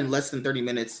be on in less than 30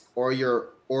 minutes or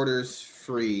your order's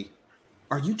free.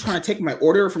 Are you trying to take my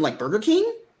order from like Burger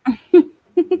King?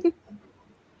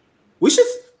 We should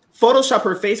Photoshop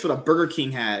her face with a Burger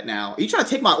King hat now. Are you trying to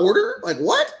take my order? Like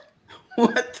what?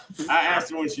 What the I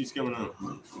asked her when she's coming up.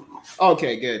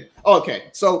 Okay, good. Okay,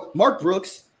 so Mark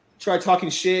Brooks tried talking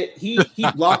shit. He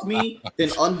blocked me, then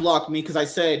unblocked me because I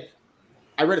said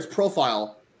I read his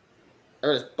profile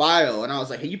or his bio, and I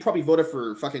was like, hey, you probably voted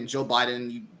for fucking Joe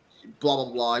Biden, you blah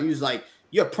blah blah. He was like,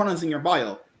 you have pronouns in your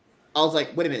bio. I was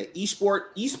like, wait a minute,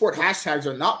 esport hashtags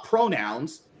are not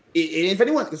pronouns. If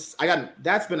anyone,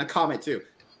 that's been a comment too.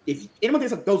 If anyone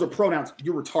thinks that those are pronouns,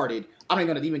 you're retarded. I'm not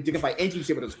gonna even dignify anything you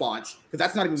say with a response because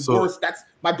that's not even worse. That's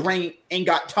my brain ain't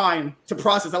got time to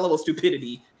process that level of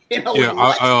stupidity. I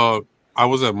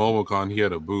was at MomoCon. He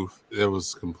had a booth that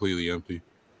was completely empty.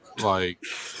 Like,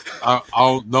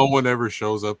 no one ever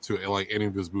shows up to like any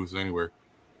of his booths anywhere.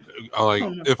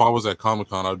 If I was at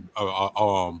Comic-Con,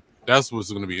 that's what's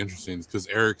going to be interesting because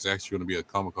Eric's actually going to be at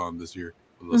Comic-Con this year,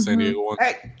 the San Diego one.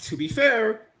 Hey, to be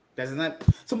fair, doesn't that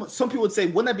some people would say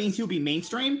wouldn't that mean he'll be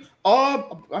mainstream? I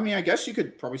mean, I guess you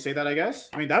could probably say that.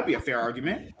 I mean, that'd be a fair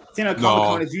argument. San Diego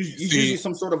Comic-Con is usually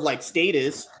some sort of like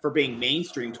status for being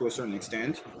mainstream to a certain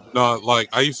extent. No, like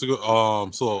I used to go.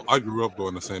 So I grew up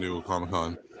going to San Diego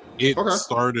Comic-Con. It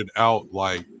started out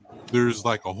like there's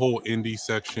like a whole indie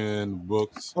section,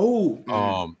 books.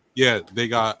 Yeah, they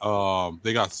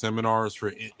got seminars for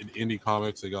indie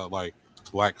comics. They got like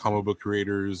Black comic book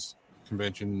creators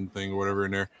convention thing or whatever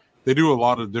in there. They do a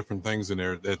lot of different things in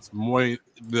there. That's more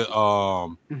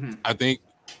I think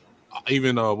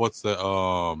even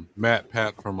Matt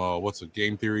Pat from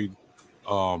Game Theory.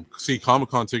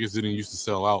 Comic-Con tickets didn't used to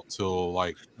sell out till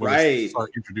like when they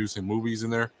start introducing movies in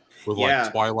there. With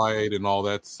like Twilight and all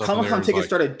that stuff. Comic-Con tickets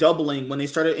started doubling when they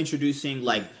started introducing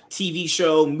like TV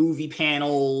show, movie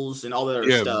panels, and all that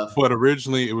other stuff. But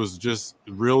originally it was just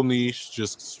real niche,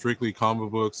 just strictly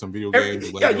comic books and video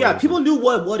games. People knew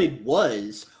what it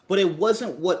was, but it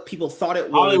wasn't what people thought it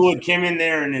was. Hollywood came in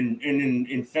there and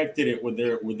infected it with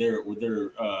their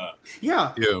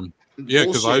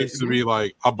because I used to be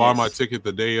like, I buy my ticket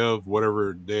the day of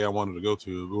whatever day I wanted to go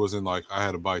to. It wasn't like I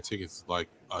had to buy tickets like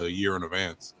a year in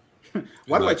advance.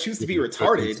 Why do I choose to be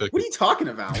retarded? What are you talking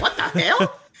about? What the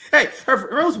hell? Hey, if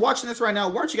everyone's watching this right now,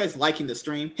 why aren't you guys liking the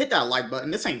stream? Hit that like button.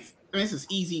 This is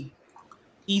easy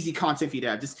content for you to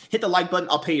have. Just hit the like button.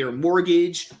 I'll pay your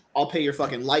mortgage. I'll pay your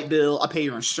fucking light bill. I'll pay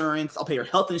your insurance. I'll pay your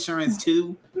health insurance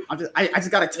too. I just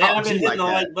got to talk I've been hitting the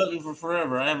like button for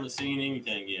forever. I haven't seen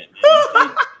anything yet.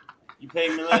 You pay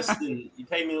me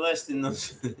less than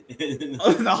those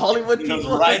the Hollywood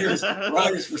people. Those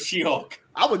writers for She-Hulk.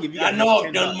 I would give you. I know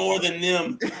I've done more than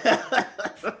them.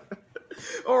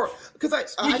 Or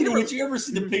because speaking of which, you ever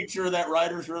see the picture of that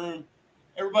writer's room?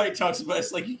 Everybody talks about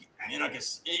it's like it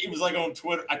was like on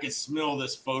Twitter. I could smell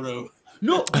this photo.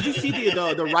 No, did you see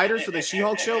the writers for the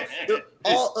She-Hulk show? They're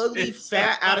all ugly,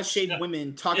 fat, out of shape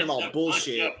women talking about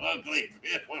bullshit.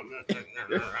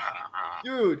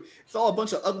 Dude, it's all a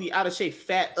bunch of ugly, out of shape,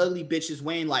 fat, ugly bitches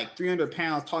weighing like 300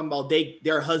 pounds talking about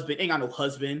their husband ain't got no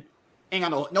husband, ain't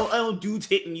got no dudes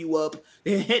hitting you up.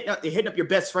 They're hitting up your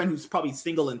best friend who's probably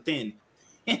single and thin.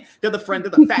 They're the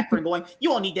fat friend going, you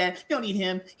don't need that, you don't need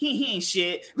him, he ain't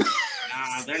shit.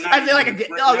 They're not. I feel like you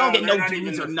don't get no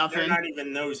dudes or nothing. They're not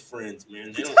even those friends,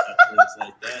 man. They don't have friends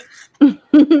like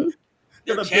that.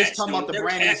 They're the bitch talking about the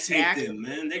brand new snack. Them,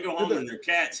 man. They go home and their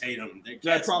cats hate them.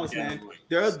 I promise, man.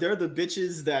 They're the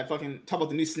bitches that fucking talk about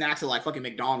the new snacks at like fucking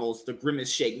McDonald's, the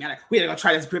Grimace shake. Man, we gotta go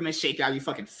try this Grimace shake out, you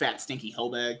fucking fat stinky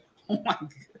hoe bag. Oh my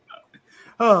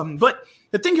god. But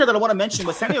the thing here that I want to mention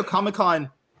was San Diego Comic-Con.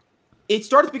 It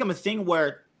started to become a thing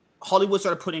where Hollywood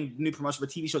started putting new promotion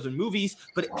for TV shows and movies,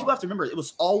 but people have to remember it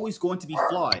was always going to be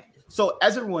flawed. So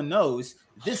as everyone knows,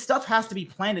 this stuff has to be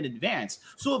planned in advance.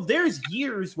 So if there's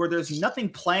years where there's nothing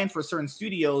planned for certain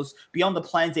studios beyond the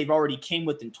plans they've already came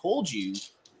with and told you,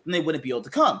 then they wouldn't be able to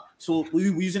come. So we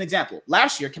use an example.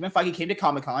 Last year, Kevin Feige came to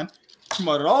Comic-Con,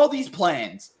 promoted all these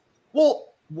plans.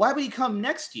 Well, why would he come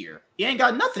next year? He ain't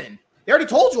got nothing. They already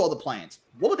told you all the plans.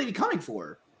 What would they be coming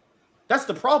for? That's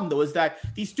the problem, though, is that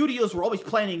these studios were always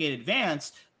planning in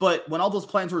advance, but when all those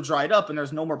plans were dried up and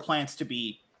there's no more plans to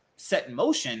be set in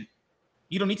motion,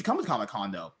 you don't need to come to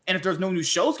Comic-Con, though. And if there's no new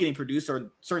shows getting produced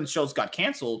or certain shows got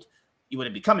canceled, you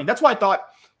wouldn't be coming. That's why I thought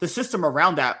the system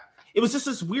around that, it was just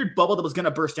this weird bubble that was going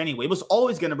to burst anyway. It was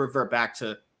always going to revert back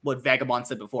to what Vagabond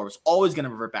said before. It was always going to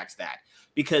revert back to that.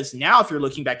 Because now, if you're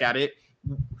looking back at it,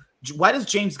 why does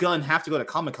James Gunn have to go to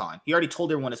Comic-Con? He already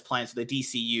told everyone his plans for the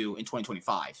DCU in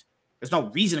 2025. There's no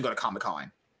reason to go to Comic-Con.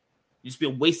 It'd just be a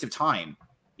waste of time,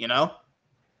 you know?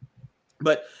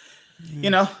 But, you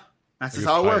know, that's just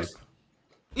how it works.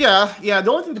 Yeah. The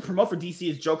only thing to promote for DC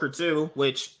is Joker 2,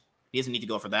 which he doesn't need to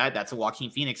go for that. That's a Joaquin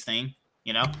Phoenix thing,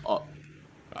 you know? Oh.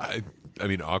 I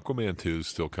mean, Aquaman 2 is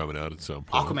still coming out at some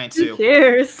point. Aquaman 2.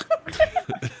 Cheers.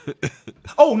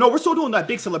 Oh, no, we're still doing that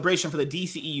big celebration for the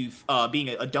DCEU being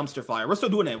a dumpster fire. We're still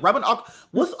doing it. Right when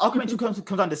Aquaman 2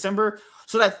 comes out in December,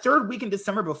 so that third week in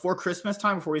December before Christmas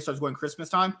time, before we start going Christmas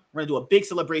time, we're going to do a big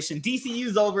celebration.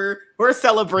 DCU's over. We're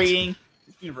celebrating.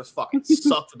 This universe fucking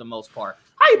sucked for the most part.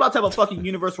 How you about to have a fucking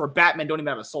universe where Batman don't even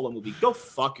have a solo movie? Go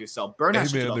fuck yourself. Burn that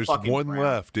shit to the fucking there's one ground.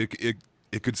 left.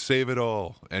 It could save it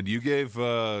all. And you gave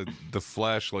The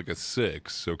Flash like a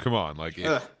 6. So come on. Like,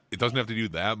 it doesn't have to do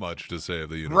that much to save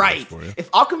the universe for you. If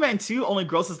Aquaman 2 only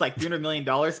grosses like $300 million,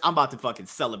 I'm about to fucking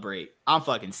celebrate. I'm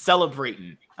fucking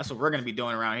celebrating. That's what we're going to be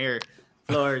doing around here.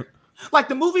 Lord. Like,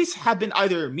 the movies have been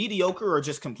either mediocre or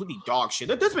just completely dog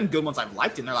shit. There's been good ones I've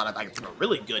liked, and they're not like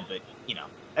really good, but, you know,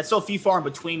 that's so few far in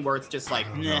between where it's just like,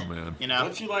 nah, man. You know?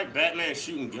 Don't you like Batman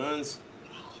shooting guns?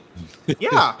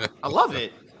 Yeah, I love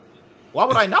it. Why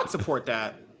would I not support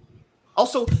that?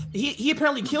 Also, he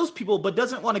apparently kills people, but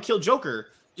doesn't want to kill Joker.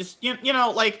 Just you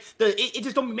know, like it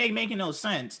just don't making no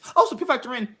sense. Also, people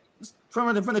factor in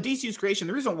from the DC's creation.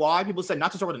 The reason why people said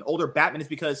not to start with an older Batman is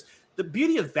because the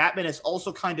beauty of Batman is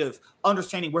also kind of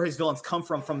understanding where his villains come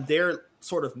from their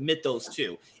sort of mythos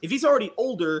too. If he's already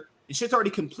older and shit's already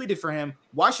completed for him,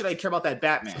 why should I care about that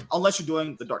Batman? Unless you're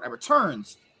doing the Dark Knight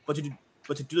Returns, but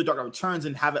to do the Dark Knight Returns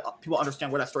and have people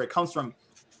understand where that story comes from.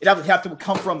 It have to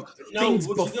come from things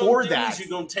before that. You're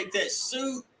going to take that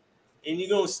suit and you're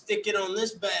going to stick it on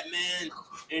this Batman,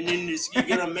 and then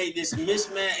you're going to make this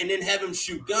mismatch, and then have him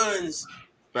shoot guns.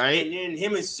 Right. And then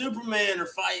him and Superman are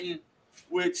fighting,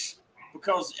 which,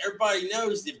 because everybody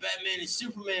knows that Batman and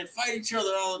Superman fight each other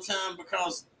all the time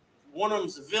because one of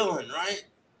them's a villain, right?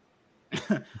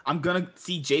 I'm gonna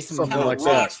see Jason like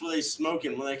rocks were they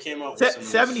smoking when they came out with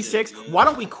 76. Shit, why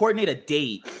don't we coordinate a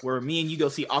date where me and you go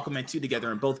see Aquaman 2 together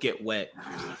and both get wet?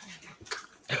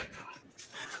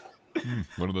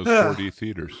 One of those 4D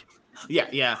theaters.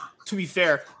 Yeah. To be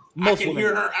fair, I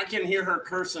can hear her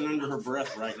cursing under her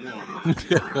breath right now.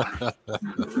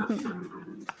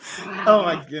 Oh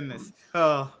my goodness.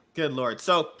 Oh, good Lord.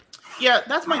 So, yeah,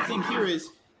 that's my thing here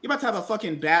is you're about to have a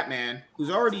fucking Batman who's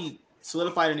already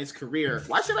solidified in his career.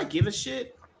 Why should I give a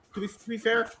shit? To be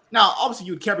fair, now obviously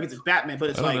you would care because it's Batman, but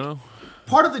it's like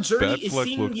part of the journey is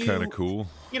seeing you. Kind of cool,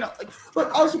 you know. But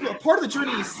also part of the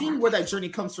journey is seeing where that journey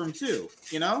comes from too.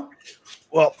 You know.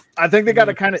 Well, I think they got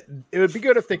to kind of. It would be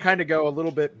good if they kind of go a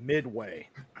little bit midway.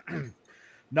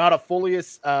 Not a fully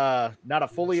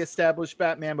established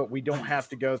Batman, but we don't have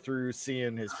to go through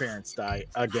seeing his parents die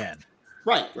again.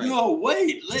 Right. No,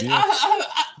 wait.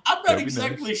 I'm not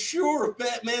exactly sure of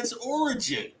Batman's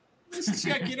origin. Let's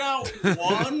check it out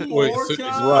one more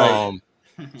time.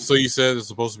 So you said it's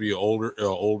supposed to be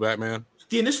old Batman?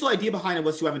 The initial idea behind it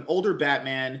was to have an older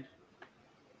Batman,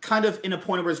 kind of in a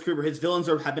point of his career where his villains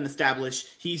have been established.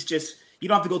 He's just, you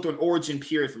don't have to go through an origin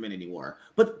period from it anymore.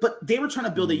 But they were trying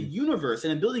to build a universe,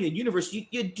 and in building a universe,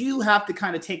 you do have to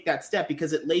kind of take that step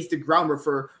because it lays the groundwork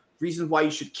for reasons why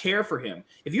you should care for him.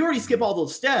 If you already skip all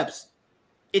those steps,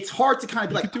 it's hard to kind of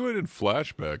be like, do it in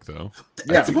flashback though.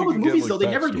 That's the problem with movies though. They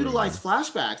never utilize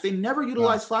flashbacks. They never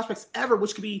utilize flashbacks ever,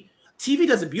 which could be TV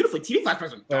does it beautifully. TV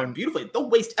flashbacks are done beautifully. They'll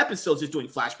waste episodes just doing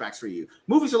flashbacks for you.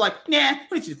 Movies are like, nah,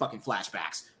 we need to do fucking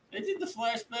flashbacks. They did the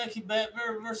flashback in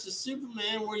Batman versus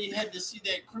Superman where you had to see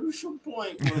that crucial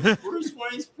point where Bruce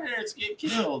Wayne's parents get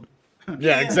killed.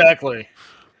 Yeah, exactly.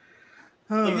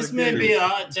 This may be a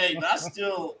hot take, but I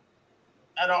still,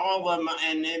 out of all of them,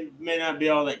 and it may not be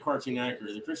all that cartoon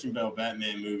accurate, the Christian Bale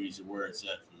Batman movies are where it's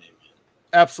at for me, man.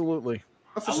 Absolutely.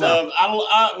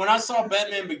 When I saw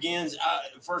Batman Begins,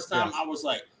 first time, I was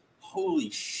like, holy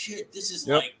shit, this is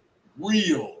Yep. like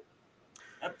real.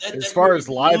 As far as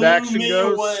live blew action me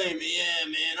goes, away. Yeah,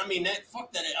 man. I mean,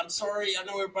 fuck that. I'm sorry. I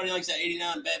know everybody likes that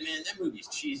 '89 Batman. That movie's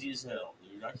cheesy as hell,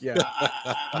 dude. Yeah.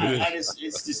 It's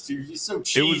just, dude, it's so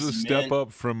cheesy. It was a step man.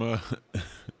 up from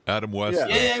Adam West. Yeah.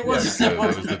 Yeah, it was a step that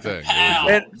up. was the thing. Pow,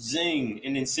 And- zing,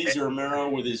 and then Cesar Romero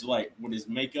with his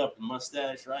makeup and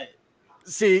mustache, right?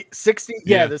 See,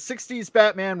 Yeah. the 60s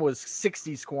Batman was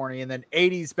 60s corny, and then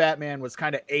 80s Batman was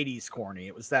kind of 80s corny.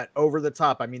 It was that over the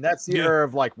top. I mean, that's the Yeah. era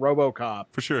of like RoboCop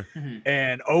For sure.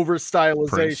 and over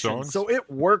stylization. songs. So it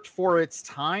worked for its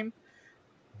time.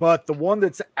 But the one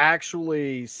that's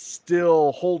actually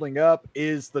still holding up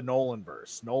is the Nolan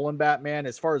verse. Nolan Batman,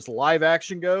 as far as live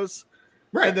action goes.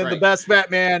 Right. And then right. the best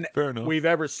Batman Fair enough. we've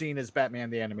ever seen is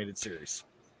Batman the Animated Series.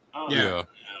 Oh, Yeah.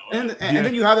 And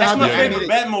then you have That's my the favorite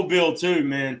animated, Batmobile too,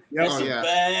 man. Yep. That's Oh, a yeah.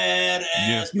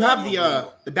 badass. you have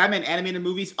Batmobile. the Batman animated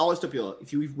movies. Always appeal.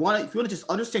 If you want to just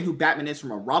understand who Batman is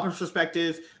from a Robin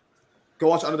perspective, go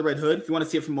watch Under the Red Hood. If you want to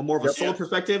see it from a more of a Yep. solo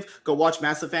perspective, go watch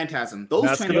Massive Phantasm. Those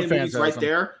Mask two of the animated movies right Phantasm.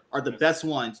 there are the best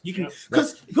ones. You can Yep.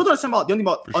 because people don't understand about the only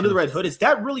about For Under the sure. Red Hood is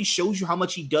that really shows you how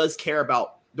much he does care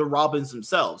about the Robins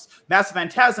themselves. Massive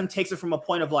Phantasm takes it from a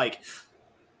point of like,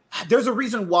 there's a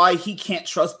reason why he can't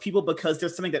trust people because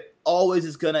there's something that always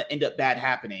is gonna end up bad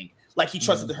happening. Like he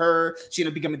trusted her, she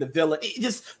ended up becoming the villain. It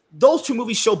just those two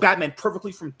movies show Batman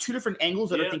perfectly from two different angles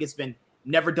that I Yeah. think it's been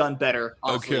never done better.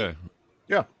 Honestly. Okay.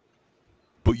 Yeah.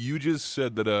 But you just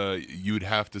said that you'd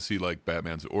have to see like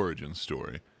Batman's origin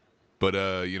story. But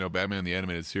Batman the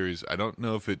Animated Series, I don't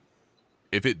know if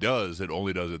it does, it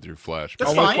only does it through flashbacks.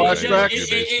 That's Only fine. flashbacks. You're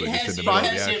basically just in the middle of the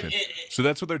action. So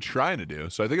that's what they're trying to do.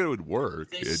 So I think it would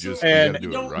work. They It so- just And- you gotta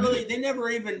do don't it right.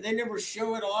 really. They never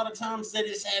show it. A lot of times they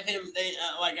just have him.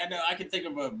 I know I can think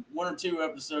of one or two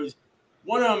episodes.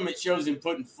 One of them it shows him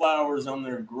putting flowers on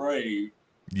their grave.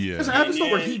 There's an Yeah.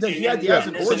 episode where he had there's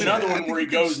an there's origin. another one where he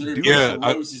goes to their Yeah,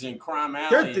 I- roses in Crime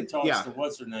There- Alley and talks yeah. to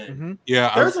what's her name. Mhm.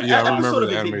 Yeah, There's an I episode remember of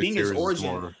the it animated being his series is origin.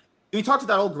 more. We talked to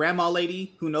that old grandma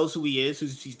lady who knows who he is,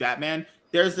 she's Batman.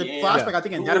 There's the Yeah. flashback, I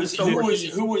think, in that episode where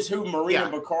he's who Marina Yeah.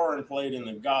 Baccarin played in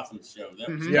the Gotham show. That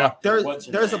was Mhm. Yeah. what's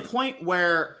her There's a name? point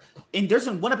where there's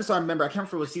in one episode I remember, I can't remember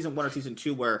if it was season 1 or season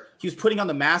 2, where he was putting on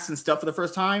the mask and stuff for the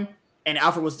first time, and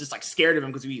Alfred was just like scared of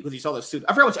him because he saw the suit.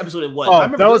 I forgot which episode it was. I Oh,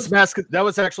 remember that was this- That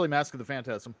was actually Mask of the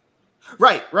Phantasm.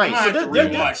 right. I might have to there-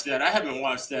 rewatch that. I haven't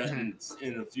watched that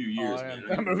in a few years, Oh, man.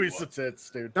 that movie's the tits,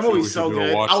 dude. that So we movie's should so do a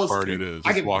good. watch I was party. It is. I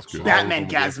Just get watch it. Batman All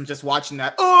of them gasm just watching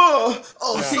that. Oh,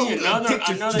 so See, good. another, Dick I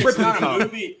just know that's dripping not a cum.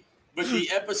 movie, but the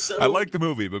episode. I like the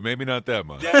movie, but maybe not that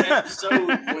much. that episode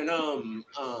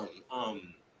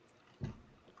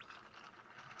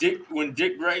when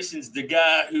Dick Grayson's the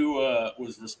guy who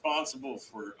was responsible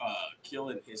for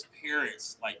killing his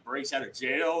parents, like breaks out of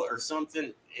jail or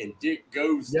something, and Dick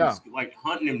goes Yeah. like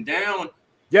hunting him down.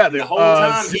 Yeah, The whole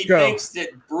time he Zuko. thinks that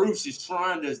Bruce is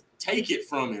trying to take it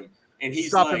from him, and he's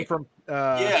Stop like, him from.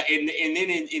 yeah, and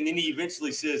then he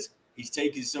eventually says he's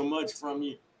taking so much from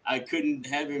you, I couldn't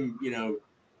have him,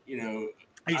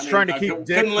 He's trying to keep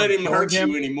Dick couldn't let from him killing hurt him,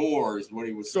 you anymore, is what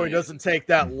he was so saying. he doesn't take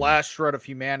that last shred of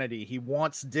humanity. He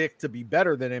wants Dick to be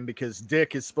better than him because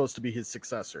Dick is supposed to be his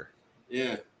successor.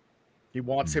 Yeah, He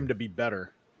wants him to be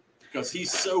better. because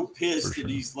he's so pissed For sure.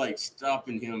 that he's like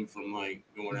stopping him from like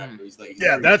going after. He's like, he's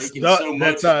Yeah, already that's taken so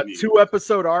that's much a from you.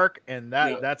 2-episode arc, and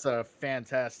Yeah. that's a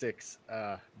fantastic.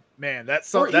 Man,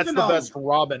 that's Or that's even, the best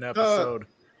Robin episode.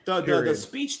 The Period.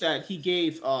 speech that he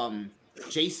gave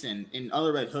Jason in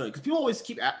Under Red Hood, because people always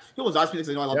ask me this,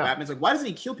 I know I love Yeah. Batman. It's like, why doesn't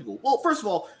he kill people? Well, first of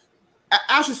all,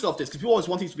 ask yourself this, because people always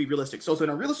want things to be realistic. So in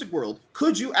a realistic world,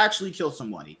 could you actually kill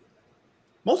somebody?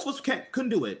 Most of us couldn't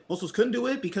do it. Most of us couldn't do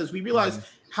it because we realized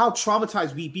how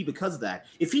traumatized we'd be because of that.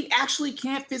 If he actually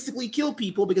can't physically kill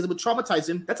people because it would traumatize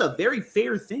him, that's a very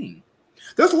fair thing.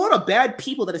 There's a lot of bad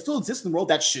people that still exist in the world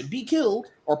that should be killed,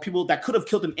 or people that could have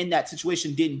killed them in that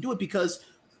situation didn't do it because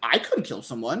I couldn't kill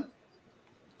someone.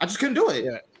 I just couldn't do it.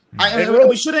 Yeah. And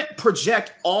we shouldn't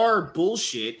project our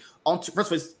bullshit onto.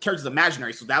 First of all, his character's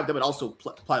imaginary, so that would also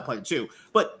apply too.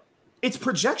 But it's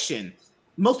projection.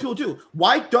 Most people do.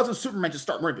 Why doesn't Superman just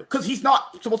start murdering people? Because he's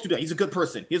not supposed to do that. He's a good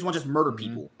person. He doesn't want to just murder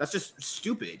people. That's just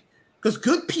stupid. Because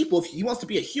good people, if he wants to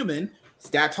be a human,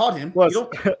 his dad taught him. Plus, You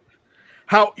don't,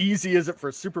 how easy is it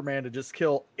for Superman to just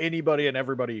kill anybody and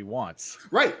everybody he wants?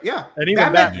 right? Yeah. And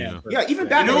even Batman. Yeah, even You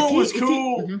Batman. know if what was if he-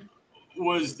 cool Mhm.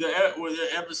 was the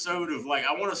episode of like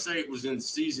I want to say it was in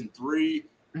season 3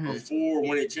 Mhm. or 4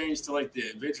 when it changed to like the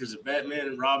Adventures of Batman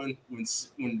and Robin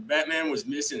when Batman was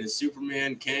missing and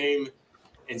Superman came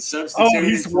and substituted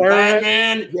he's for wearing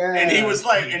Batman. Yeah. And he was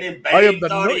like, and then I am Bane the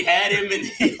thought he Knight. had him, and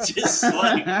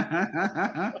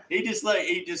he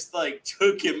just like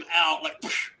took him out like.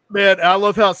 Man, I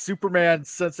love how Superman's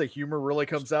sense of humor really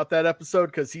comes out that episode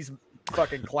because he's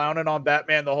fucking clowning on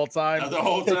Batman the whole time. The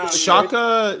whole time.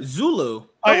 Shaka Zulu.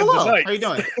 I am the hello. Knight. How you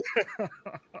doing?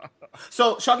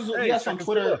 So Shaka Zulu, Hey, yes, on Shaka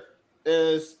Twitter Zulu.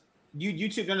 is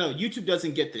YouTube. No, YouTube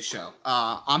doesn't get this show.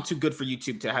 I'm too good for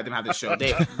YouTube to have them have this show.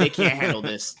 They can't handle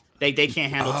this. They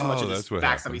can't handle too much of this that's what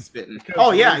facts that happened. he's spitting.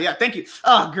 Oh yeah, thank you.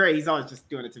 Oh great, he's always just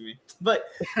doing it to me. But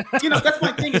that's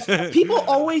my thing. Is people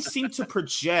always seem to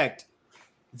project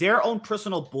their own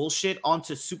personal bullshit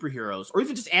onto superheroes or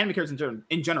even just anime characters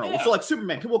in general. Yeah. So like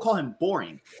Superman, people call him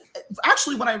boring.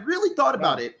 Actually, when I really thought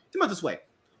about it, think about it this way.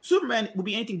 Superman would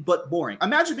be anything but boring.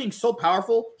 Imagine being so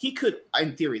powerful, he could,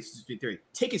 in theory, this is theory,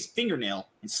 take his fingernail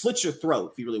and slit your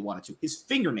throat if he really wanted to. His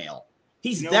fingernail.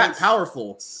 He's that what's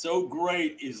powerful. So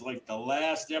great is like the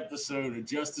last episode of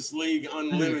Justice League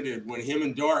Unlimited when him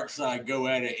and Darkseid go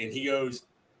at it, and he goes,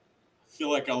 "I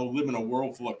feel like I live in a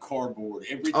world full of cardboard.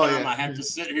 Every time I have to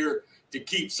sit here to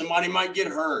keep somebody might get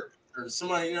hurt or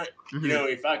somebody,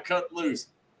 if I cut loose."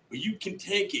 Well, you can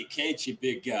take it, can't you,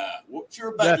 big guy? What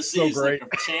you're about to see is like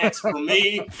a chance for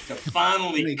me to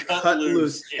finally cut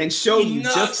loose and show you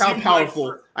just how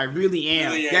powerful I really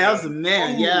am. Really that was the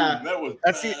man. Ooh, yeah, that was.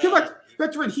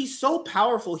 Veteran, he's so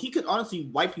powerful, he could honestly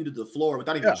wipe you to the floor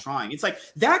without even trying. It's like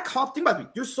that cop. Think about it.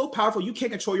 You're so powerful, you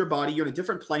can't control your body. You're in a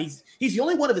different plane. He's the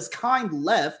only one of his kind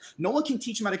left. No one can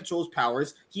teach him how to control his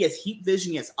powers. He has heat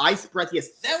vision. He has ice breath. He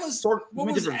has what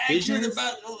was different accurate visions.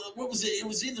 about what was it? It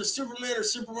was either Superman or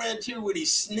Superman 2 when he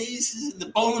sneezes and the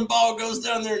bowling ball goes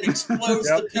down there and explodes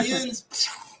the pins.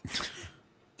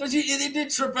 They did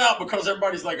trip out because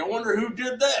everybody's like, I wonder who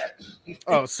did that.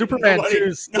 Oh, Superman 2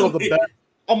 is still the best.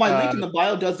 Oh, my link in the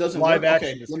bio doesn't live work. action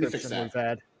Okay, let me fix description that. we've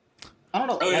had. I don't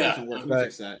know. Oh, Why yeah. doesn't work. Let me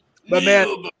fix that. But man,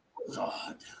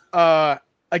 God.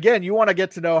 Again, you want to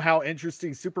get to know how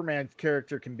interesting Superman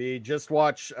character can be, just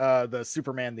watch the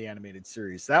Superman the Animated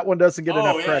Series. That one doesn't get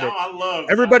enough credit. I love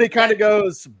Everybody kind of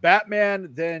goes Batman,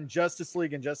 then Justice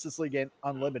League, and Justice League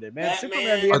Unlimited. Man, Batman, Superman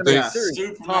the I Animated think Series,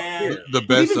 Superman- top tier. The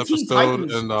best Even Teen episode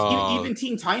Titans, and even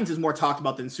Teen Titans is more talked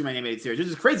about than Superman Animated Series, which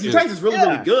is crazy. Teen Titans is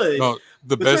really good. no,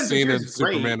 the But best Superman scene in Series is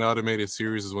great. Superman Animated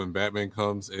Series is when Batman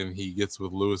comes and he gets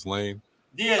with Lois Lane.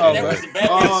 Yeah, Oh, that was the Batman.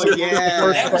 Oh, Superman. yeah.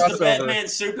 That was the Crossover. Batman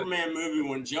Superman movie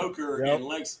when Joker and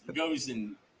Lex goes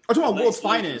and. I'm talking about Lex World's Luthor's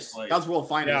Finest. like- That was World's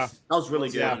Finest. Yeah. That was really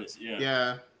good. Finest,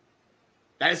 Yeah.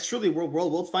 That is truly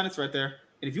World's Finest right there.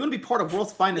 And if you want to be part of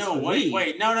World's Finest, No, for me,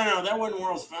 wait, no, that wasn't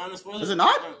World's Finest, was it? Was it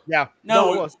not? Yeah.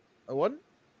 No, it was. It wasn't?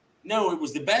 No, it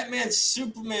was the Batman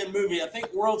Superman movie. I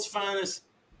think World's Finest.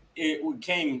 It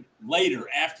came later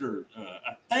after.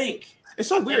 I think. It's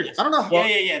so weird. I don't know.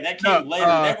 Yeah. That came later.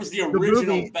 That was the original.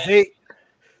 The movie,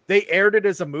 they aired it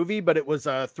as a movie, but it was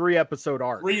a 3-episode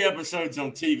arc. 3 episodes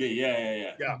on TV.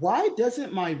 Yeah. Why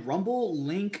doesn't my Rumble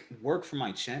link work for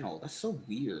my channel? That's so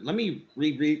weird. Let me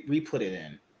re-put it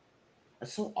in.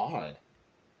 That's so odd.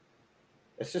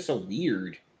 That's just so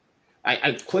weird.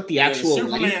 I clicked the actual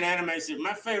Superman link. animated.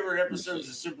 My favorite episodes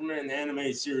of Superman the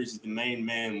animated series is the main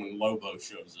man when Lobo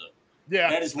shows up. Yeah.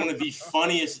 That is one of the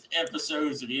funniest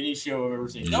episodes of any show I've ever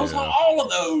seen. Those Yeah. all of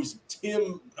those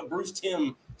Bruce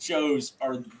Timm shows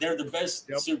they're the best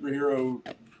superhero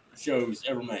shows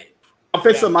ever made. I'll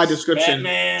fix up my description.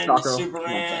 Batman, Taco.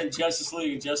 Superman, Justice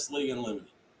League, and Justice League Unlimited.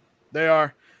 They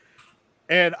are.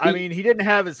 And I mean, he didn't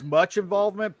have as much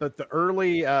involvement, but the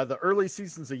early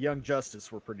seasons of Young Justice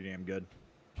were pretty damn good.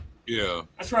 Yeah,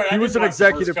 That's right. He I was did an watch the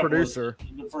first executive couple producer.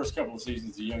 The first couple of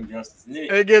seasons of Young Justice. And then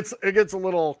It gets a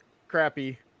little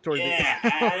crappy towards yeah,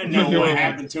 I didn't know what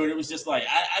happened to it. It was just like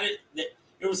I didn't.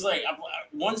 It was like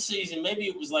one season. Maybe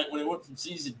it was like when it went from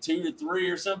season 2 to 3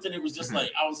 or something. It was just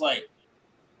like I was like,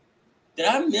 did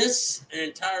I miss an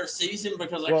entire season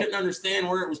because I couldn't understand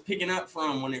where it was picking up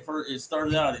from when it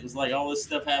started out? It was like all this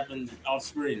stuff happened off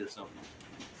screen or something.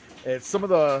 It's some of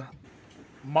the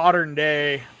modern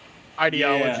day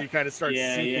ideology kind of starts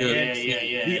seeping in.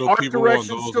 Yeah. The So art people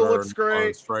direction on those still are looks great.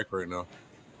 on strike right now.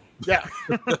 Yeah,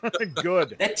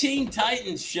 good. That Teen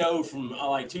Titans show from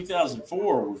like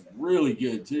 2004 was really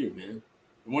good too, man.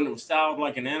 The one that was styled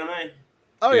like an anime.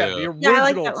 Oh yeah, Yeah. the Yeah, I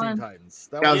like original that Teen one. Titans.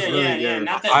 That That was was really really good.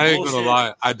 Not that I ain't bullshit. gonna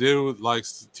lie, I do like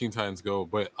Teen Titans Go,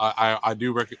 but I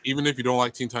do even if you don't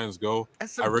like Teen Titans Go,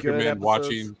 That's I some good recommend episodes.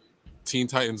 watching Teen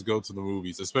Titans Go to the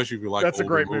movies, especially if you like That's a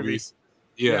older great movie. movies.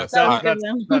 Yeah, That was that's,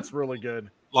 good. that's really good.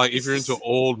 like if you're into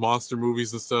old monster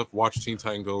movies and stuff, watch Teen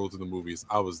Titan Go to the movies.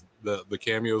 The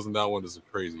cameos in that one is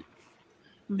crazy.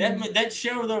 That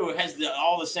show though has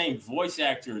all the same voice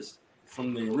actors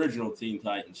from the original Teen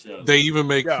Titans show. They even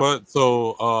make Yeah. fun.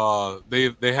 So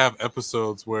they have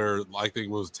episodes where I think it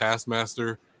was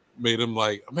Taskmaster made him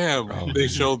like, man, they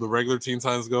showed the regular Teen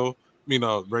Titans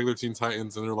regular Teen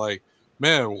Titans, and they're like,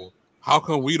 man, how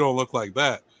come we don't look like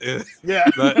that? Yeah.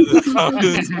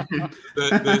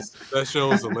 That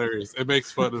show is hilarious. It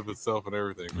makes fun of itself and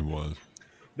everything. It was.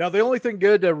 Now, the only thing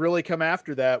good to really come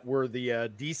after that were the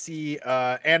DC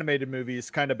animated movies,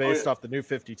 kind of based off the New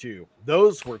 52.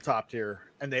 Those were top tier,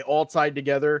 and they all tied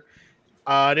together.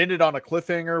 It ended on a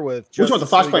cliffhanger with Which one, the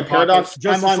Flashpoint Paradox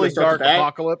Justice timeline League that starts Dark with that?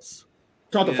 Apocalypse.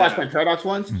 Talking about the Flashpoint Paradox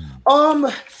ones.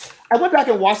 I went back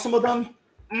and watched some of them.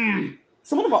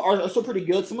 Some of them are still pretty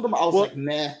good. Some of them I was like,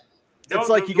 meh. It's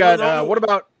like you got what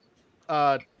about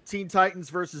Teen Titans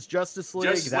versus Justice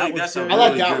League? That was good. I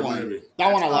like that one. Movie.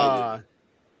 That one I like.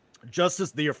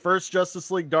 The first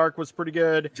Justice League Dark was pretty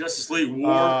good. Justice League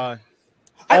War.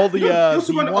 All the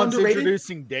one ones underrated?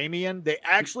 Introducing Damian, they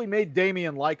actually made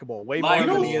Damian likable way more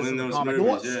Likeable than he is in in the those comic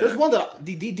movies, books. yeah. There's one that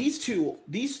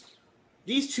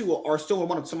these two are still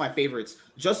one of some of my favorites.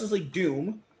 Justice League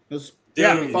Doom. Those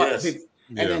Doom, fought- yes.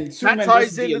 And then That Superman ties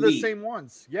versus the into the Elite. same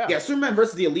ones. Yeah. Yeah, Superman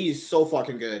versus the Elite is so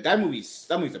fucking good. That movie's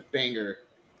a banger.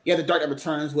 Yeah, the Dark Knight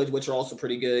Returns, which are also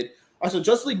pretty good. Also,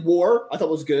 Justice League War, I thought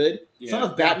was good. Yeah. Son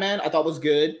of Batman, I thought was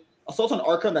good. Assault on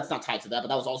Arkham, that's not tied to that, but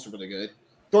that was also really good.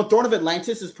 Throne of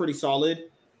Atlantis is pretty solid.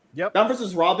 Yep. Batman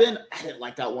versus Robin, I didn't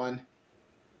like that one.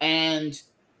 And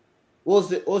what was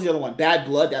the other one? Bad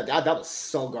Blood. That was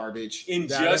so garbage.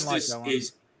 Injustice that one.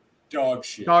 is dog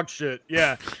shit. Dog shit.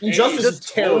 Yeah. Injustice is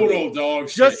terrible. Total dog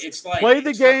shit. Just It's like play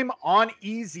the game on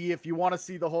easy if you want to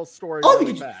see the whole story Oh,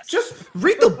 really you fast. just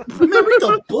read the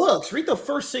books. Read the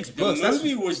first 6 The books.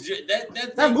 movie was just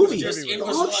that That movie was just was it dog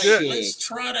was like shit.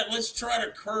 let's try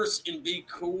to curse and be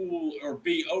cool or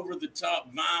be over the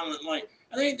top violent. Like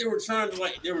I think they were trying to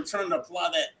apply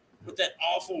that with that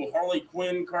awful Harley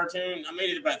Quinn cartoon. I made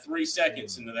it about 3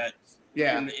 seconds into that.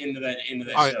 Yeah. Into that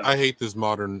show. I hate this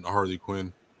modern Harley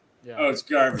Quinn. Yeah. Oh, it's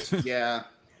garbage. Yeah.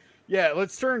 Yeah,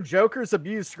 let's turn Joker's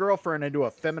abused girlfriend into a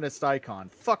feminist icon.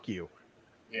 Fuck you.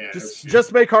 Yeah.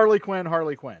 Just make Harley Quinn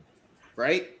Harley Quinn.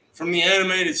 Right? from the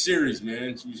animated series,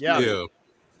 man. Yeah.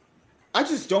 I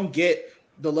just don't get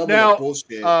the level Now, of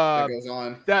bullshit that goes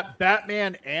on. That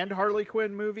Batman and Harley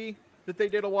Quinn movie that they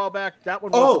did a while back, that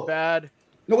one wasn't bad.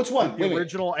 No, which one? Like the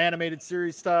original animated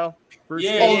series style.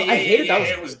 version. I hated that.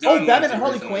 It was Oh, done Batman and with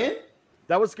Harley the Quinn?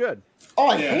 That was good. Oh,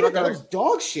 I Yeah. hated that. That was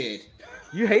dog shit.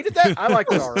 You hated that? I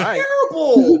liked it all right.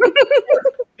 Terrible.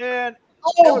 Man,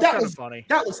 Oh, that kinda was funny.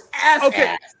 That was ass. Okay.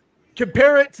 ass.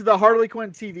 Compare it to the Harley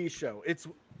Quinn TV show. It's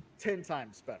 10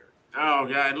 times better. Oh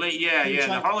god, yeah.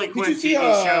 The Harley Did Quinn you see,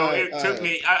 TV show. It took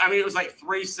me. I mean, it was like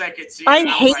 3 seconds. I and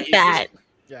was hate like, it's that. just-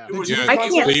 Yeah. It was Yeah, just I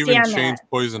like- can't they even stand changed that.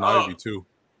 Poison Oh. Ivy too.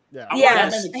 Yeah. I Yes,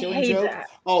 Batman, the I Killing hate Joke. that.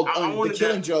 Oh, I the wanted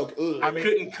Killing that. Joke. Ugh. I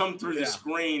couldn't come through the Yeah.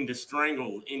 screen to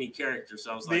strangle any character,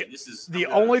 so I was like, "This is The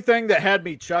only thing that had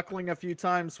me chuckling a few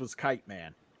times was Kite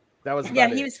Man. That was Yeah,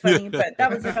 about he it. was funny, but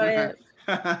that was about it.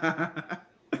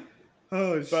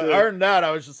 Oh But shit! other than that,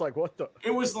 I was just like, what the?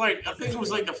 It was like I think it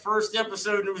was like the first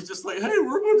episode, and it was just like, "Hey,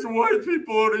 we're a bunch of white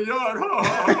people in a yard." Ha, ha,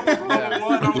 ha, blah, blah,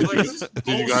 blah. And I was like, "Is this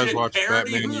Did you guys bullshit watch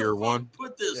parody? Batman Who the Year fuck One?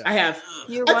 Put this. I have.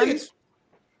 Year I one. think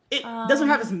it doesn't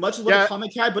have as much as what Yeah. the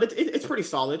comic had, but it's pretty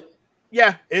solid.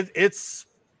 Yeah, it's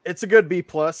a good B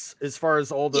plus as far as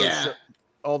all those Yeah.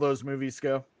 all those movies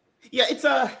go. Yeah, it's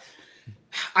I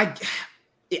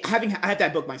had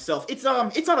that book myself. It's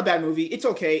not a bad movie. It's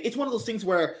okay. It's one of those things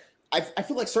where I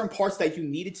feel like certain parts that you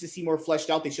needed to see more fleshed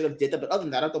out, they should have did that. But other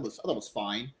than that, I thought it was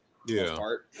fine. for the most Yeah.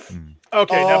 part.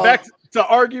 Okay, now back to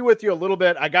argue with you a little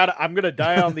bit. I'm gonna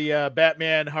die on the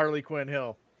Batman Harley Quinn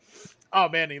hill. Oh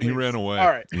man, he leaves. ran away. All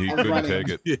right, He I'm couldn't running.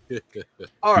 take it.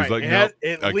 all right. He's like, it no, had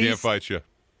at I can't least fight you.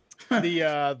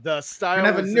 the style Gonna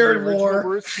have a was in the nerd original war.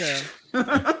 Bruce Timm.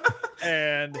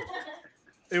 And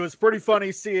it was pretty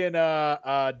funny seeing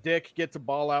Dick get to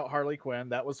ball out Harley Quinn.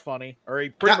 That was funny. Or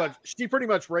she pretty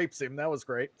much rapes him. That was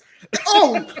great.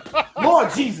 Oh,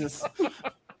 Lord Jesus.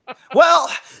 Well,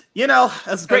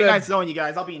 it's a great And then- night knowing you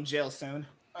guys. I'll be in jail soon.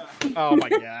 Oh my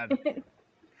god,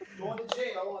 Going to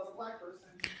jail as a black person.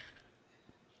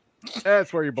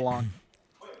 that's where you belong.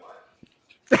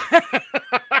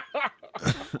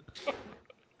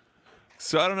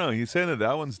 So I don't know. He's saying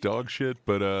that one's dog shit,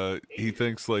 but he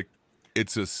thinks like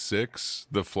it's a 6,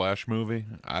 the Flash movie.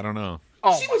 I don't know.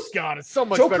 Oh She my was god, it's so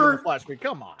much better Joker- than Flash.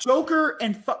 Come on. Joker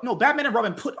and Batman and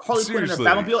Robin put Harley Quinn in Seriously.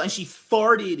 their Batmobile, and she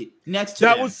farted next to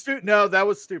That them. was stupid. No, that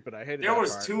was stupid. I hated There that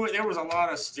was part. there was a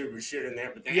lot of stupid shit in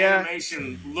there, but the Yeah.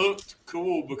 animation looked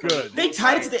cool because Good. it They looked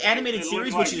tied it like- to the animated it looked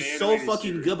series, like which the is so animated fucking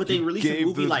series. good. But they You released a gave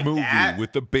movie the like movie that.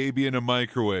 with the baby in a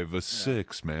microwave a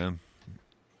 6, man.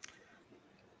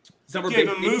 Some Give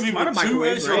a babies movie come out of with two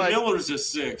microwaves, Ezra right? Millers a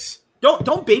 6.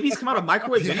 Don't babies come out of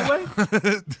microwaves anyway?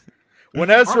 When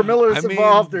Ezra Miller is I mean-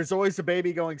 involved, there's always a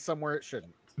baby going somewhere it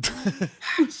shouldn't.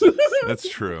 That's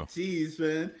true. Jeez,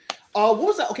 man. What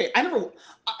was that? Okay, I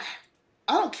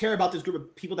don't care about this group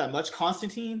of people that much.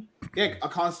 Constantine, yeah, a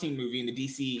Constantine movie in the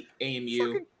DC AMU.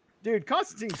 Fucking- dude,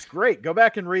 Constantine's great. Go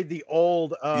back and read the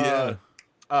old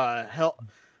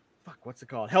what's it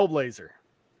called? Hellblazer.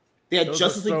 They had Those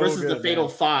Justice are League so versus the good, Fatal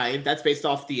man. Five. That's based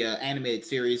off the animated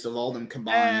series of all of them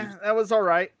combined. That was all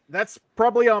right. That's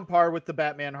probably on par with the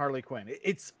Batman Harley Quinn.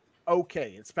 It's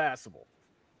okay. It's passable.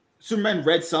 Superman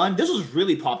Red Sun. This was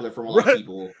really popular for a lot of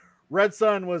people. Red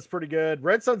Sun was pretty good.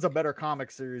 Red Sun's a better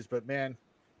comic series, but man,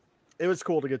 it was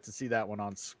cool to get to see that one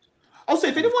on. I'll say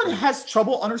if anyone has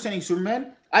trouble understanding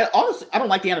Superman, I don't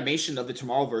like the animation of the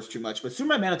Tomorrowverse too much, but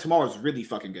Superman Man of Tomorrow is really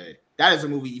fucking good. That is a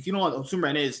movie. If you know what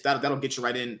Superman is, that'll get you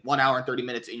right in 1 hour and 30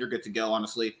 minutes, and you're good to go.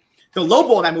 Honestly, the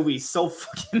Lobo in that movie is so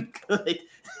fucking good.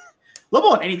 Lobo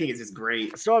on anything is just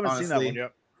great. I still haven't seen that honestly. one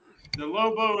yet. The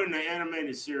Lobo in the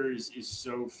animated series is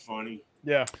so funny.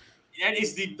 Yeah.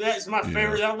 That's my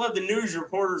favorite. I love the news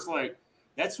reporters like,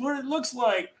 that's what it looks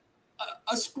like.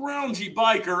 A scroungy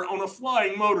biker on a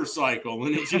flying motorcycle,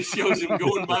 and it just shows him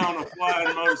going by on a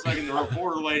flying motorcycle. And the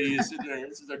reporter lady is sitting there.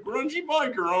 This is a grungy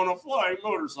biker on a flying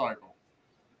motorcycle.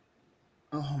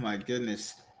 Oh my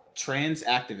goodness, trans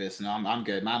activists. No, I'm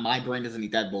good. My brain doesn't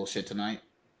need that bullshit tonight.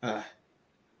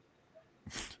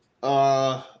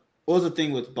 What was the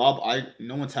thing with Bob?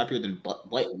 No one's happier than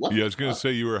what? Yeah, I was gonna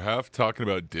say you were half talking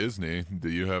about Disney. Do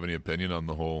you have any opinion on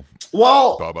the whole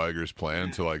Well, Bob Iger's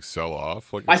plan to like sell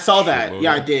off? Like I saw that. shitload?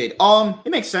 Yeah, I did. It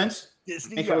makes sense.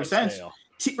 Disney Makes perfect yard sense. sale.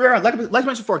 Like I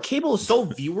mentioned before, cable is so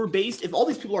viewer based. If all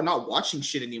these people are not watching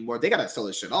shit anymore, they gotta sell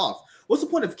this shit off. What's the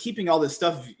point of keeping all this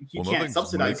stuff? You Well, can't nothing's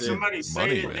subsidize makes it. Somebody say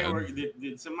money, that they man. were.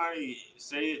 Did somebody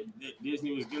say that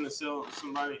Disney was going to sell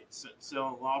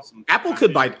off some? Apple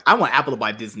could buy. I want Apple to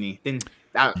buy Disney. Then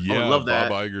I would Yeah, love that.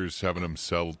 Bob Iger's having him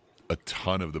sell a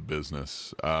ton of the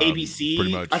business. ABC,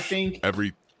 pretty much. I think.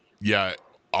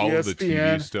 All of the TV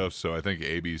ESPN. stuff. So I think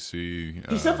ABC.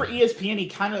 Except for ESPN, he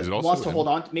kind is of it also wants to in- hold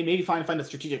on. Maybe find a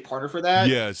strategic partner for that.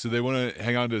 Yeah, so they want to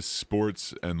hang on to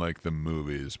sports and like the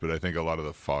movies, but I think a lot of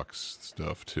the Fox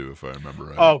stuff too, if I remember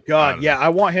right. Oh I God, don't yeah. know. I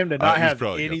want him to not He's have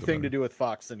probably got the anything money. to do with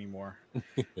Fox anymore.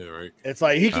 Yeah, right. It's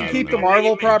like he I can don't keep know. the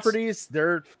Marvel Remix. properties.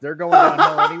 They're going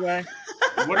downhill anyway.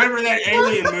 Whatever that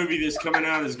alien movie that's coming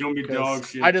out is going to be dog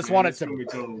shit. I just man. want it It's to gonna be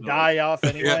total dog Die off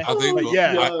anyway. Yeah, I think. But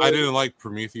yeah, I didn't like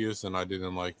Prometheus, and I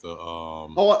didn't like the.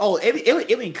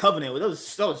 Alien Covenant.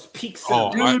 Those peak.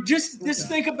 Oh, cinema. Dude, just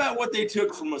think about what they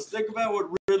took from us. Think about what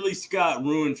Ridley Scott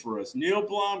ruined for us. Neil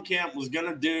Blomkamp was going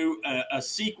to do a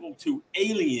sequel to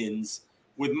Aliens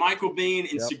with Michael Biehn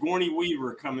and Yep. Sigourney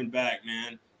Weaver coming back,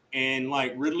 man. And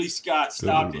like Ridley Scott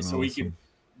stopped it so he could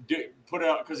put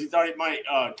out because he thought it might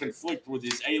conflict with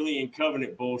his Alien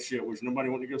Covenant bullshit, which nobody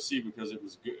wanted to go see because it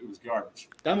was garbage.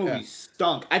 That movie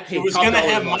stunk. I paid. It was top going to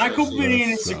dollar have watch that Michael shit. Biehn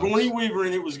and Sucks. Sigourney Weaver,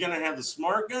 and it was going to have the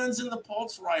smart guns and the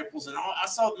pulse rifles, and all. I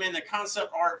saw, man, the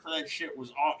concept art for that shit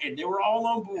was all, and they were all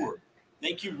on board.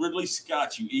 Thank you, Ridley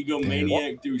Scott, you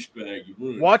egomaniac douchebag. You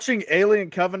ruined it. watching Alien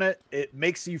Covenant, it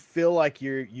makes you feel like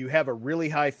you have a really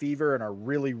high fever and are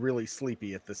really really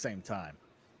sleepy at the same time.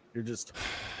 You're just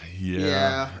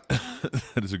Yeah.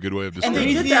 That is a good way of And they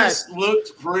describing did it. that- Prometheus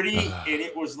looked pretty, and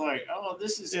it was like, oh,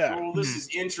 this is Yeah. cool, this is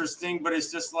interesting, but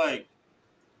it's just like,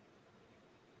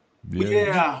 Yeah.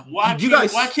 yeah, why You can't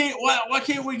guys- why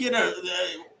can't we get a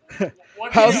why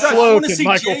How can't, I slow want to can see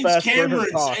Michael James Fassbender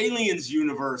Cameron's talk? Aliens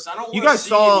universe. I don't. You wanna guys see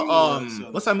saw any more,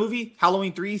 so- what's that movie?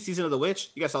 Halloween 3: Season of the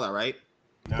Witch. You guys saw that, right?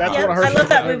 That's Yeah, what I heard I love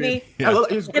that about movie. Yeah. I love-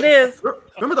 it was It is.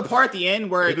 Remember the part at the end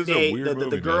where It is a weird the movie,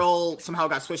 man. girl somehow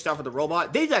got switched out for the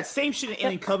robot? They did that same shit in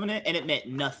Alien Covenant, and it meant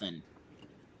nothing.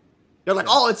 They're like,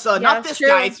 oh, it's not Yeah, this true.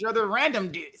 guy, it's the other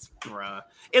random dudes. Bruh.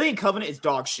 Alien Covenant is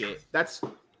dog shit. That's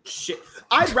shit.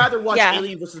 I'd rather watch Yeah.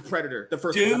 Alien versus Predator, the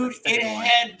first one. than Dude, the second it one.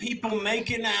 had people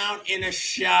making out in a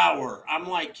shower. I'm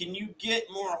like, can you get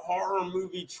more horror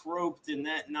movie trope than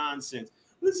that nonsense?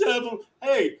 Let's have them.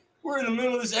 Hey, we're in the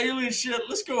middle of this alien shit.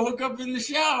 Let's go hook up in the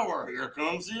shower. Here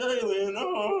comes the alien.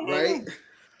 Oh. Right?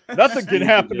 nothing can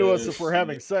happen to us Yes. if we're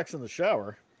having sex in the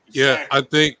shower. Yeah, Exactly. I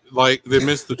think like they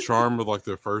missed the charm of like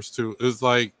the first two. It's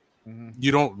like We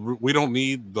don't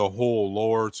need the whole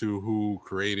lore to who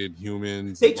created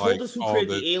humans. They told like, us who all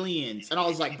created that. the aliens, and I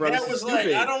was like, bro, this That is was like,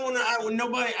 stupid. I don't want to.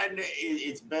 Nobody.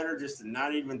 It's better just to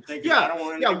not even think. Yeah, I don't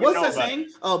want to. yeah. What's know that about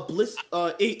saying? Bliss.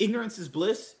 Ignorance is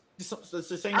bliss. It's the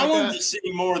saying I like wanted that. to see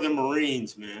more of the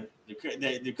Marines, man. The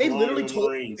literally Colonial told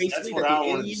Marines. basically That's what that I the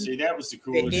wanted to alien- see. That was the The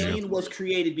coolest. alien was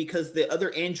created because the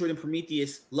other android in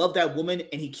Prometheus loved that woman,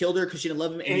 and he killed her because she didn't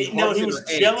love him. And And he harvested was her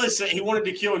eggs. jealous. He wanted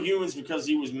to kill humans because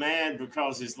he was mad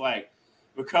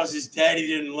because his daddy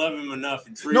didn't love him enough.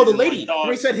 And treated No, the him like lady. dogs.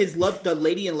 Remember he said his love. The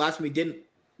lady in last movie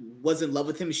was in love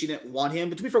with him, and she didn't want him.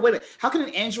 But to be fair, wait a minute. How can an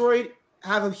android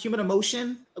have a human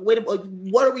emotion? What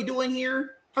are we doing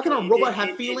here? How can a robot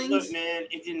have feelings? Look, man,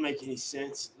 it didn't make any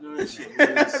sense. No, that shit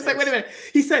It's like, wait a minute.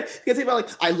 He said, because he about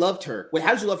like, I loved her. Wait,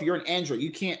 how did you love her? You're an android.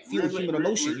 You can't feel human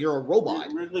emotion. You're a robot.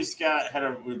 Ridley Scott had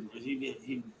it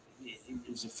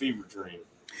was a fever dream.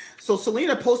 So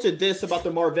Selena posted this about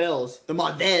the Marvels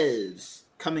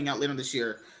coming out later this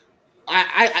year.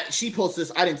 She posted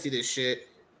this. I didn't see this shit.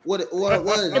 What is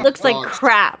It looks like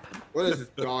crap. What is this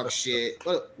dog shit?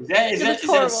 What? Is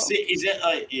that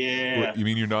like What, you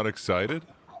mean you're not excited?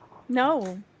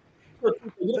 No,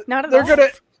 not at They're all. gonna,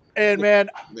 and man,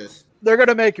 This. they're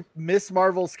gonna make Miss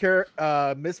Marvel's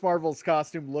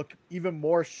costume look even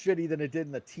more shitty than it did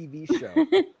in the TV show.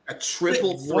 A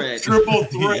triple threat. Triple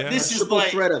threat. Yeah. This is Triple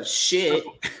like threat of shit.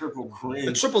 triple The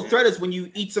cringe. triple threat is when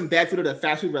you eat some bad food at a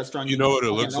fast food restaurant. You know what it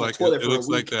fucking looks on the like? toilet It for a looks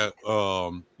like week. that.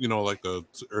 Like the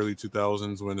early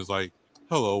 2000s when it's like,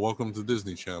 "Hello, welcome to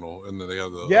Disney Channel," and then they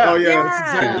have the Yeah, Oh, yeah,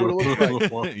 that's exactly what it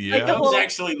looks like. Yeah. the Those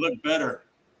actually look better.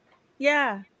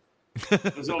 Yeah,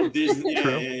 Those old Disney.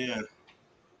 True. Yeah.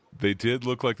 They did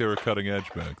look like they were cutting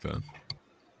edge back then.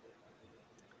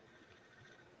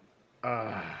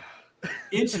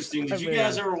 Interesting. Did I you mean,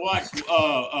 guys ever watch?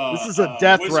 This is a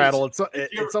death Wizards? rattle. Did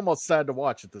you It's almost sad to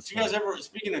watch at this Did you guys point. ever?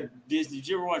 Speaking of Disney, did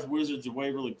you ever watch Wizards of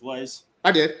Waverly Place?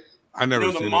 I did. I never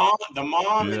You know, seen the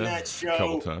mom in Yeah, that a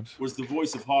couple show times. was the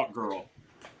voice of Hawk Girl.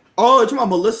 Oh, you're talking about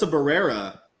Melissa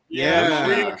Barrera. Yeah, Yeah.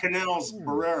 Maria Canals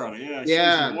Barrera. Yeah, she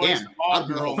Yeah, was the voice damn. of Hawk I'd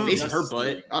Girl. be facing her Justice butt.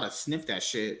 League. I'd have sniffed that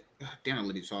shit. God, damn, I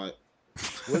literally saw it.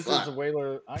 Wizards of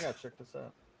Whaler. I gotta check this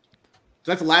out. It's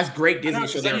like the last great I Disney know,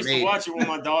 show 'cause they I ever used to made. watch it with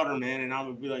my daughter, man, and I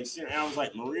would be like, and I was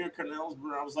like, Maria Canals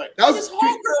Barrera. I was like, That was this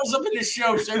Hawk Girl's up in this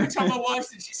show. So every time I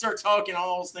watched it, she started talking.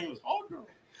 All I was thinking was Hawk Girl.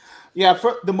 Yeah,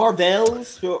 for the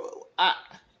Marvels,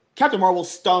 Captain Marvel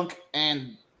stunk,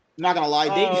 and not gonna lie,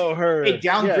 they her. they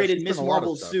downgraded she's Miss done a lot of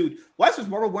Marvel's stuff. suit. Why is Miss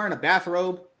Marvel wearing a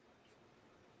bathrobe?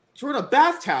 She's wearing a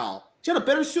bath towel. She had a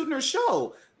better suit in her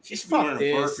show. She's Fuck wearing a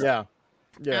this. burqa. Yeah,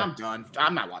 yeah. I'm done.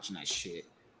 I'm not watching that shit.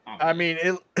 I mean,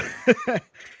 it.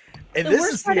 And the this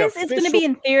worst is part the is it's going to be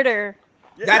in theater.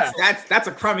 That's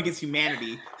a crime against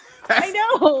humanity. I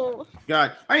know.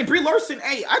 God, I mean Brie Larson.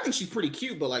 Hey, I think she's pretty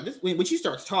cute, but like this, when she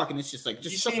starts talking, it's just like Did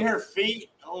just you shut seen the- her feet?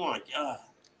 Oh my god,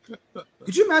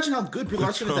 Could you imagine how good Brie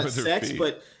Larson is wrong at with her sex? feet?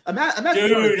 But imagine how good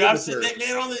dude! I've with seen her. that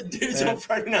man on the dudes Yeah. on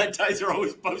Friday Night Tights are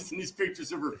always posting these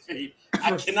pictures of her feet.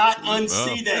 I cannot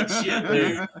unsee that shit,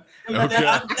 dude. Okay.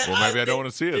 Well, maybe I don't want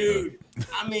to see it. Dude,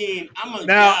 I mean, I'm a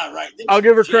Now, guy, right? Them I'll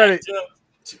give her jacked credit. up.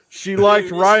 She liked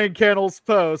Dude, Ryan Kennel's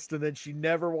post, and then she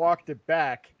never walked it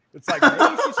back. It's like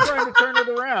maybe she's trying to turn it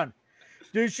around.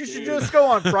 Dude, she should Dude. just go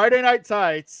on Friday Night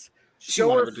Tights, She show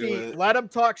won't her ever do feet, it. let them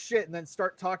talk shit, and then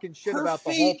start talking shit Her about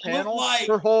the whole feet look panel. like-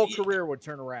 Her whole career would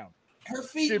turn around. Her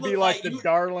feet She'd look be like the you,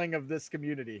 darling of this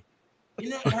community. you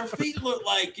know, her feet look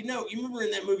like, you remember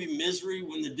in that movie Misery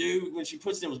when when she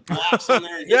puts those blocks on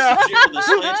there and hits Yeah. the chick with a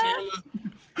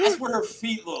sledgehammer? That's what her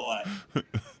feet look like.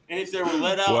 And if they were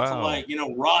let out to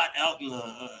Wow. rot out in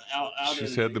the out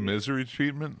She's in had the misery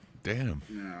treatment. Damn.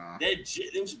 Yeah. man, she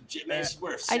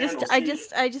wears I sandals,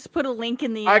 too. just put a link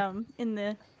in the I- in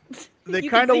the. They You can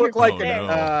kind of see look her like feet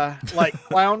there. like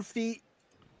clown feet,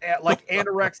 like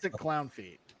anorexic clown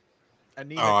feet.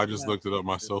 I just looked it up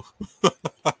myself.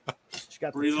 She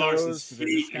got Brie the Larson's toes. They're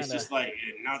feet. just It's kinda- just like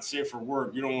not safe for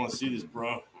work. You don't want to see this,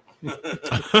 bro.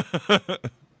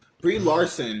 Brie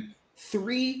Larson,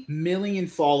 3 million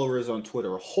followers on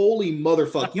Twitter. Holy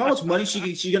motherfucker! You know how much money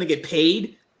she's gonna get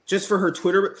paid just for her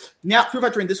Twitter? Now, Proof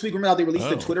Factor this week, remember how they released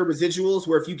the Oh. Twitter residuals,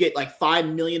 where if you get like 5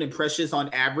 million impressions on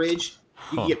average,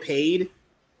 you can get paid.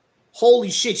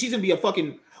 Holy shit, she's gonna be a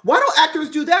fucking. Why don't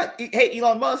actors do that? Hey,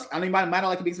 Elon Musk, I mean, might not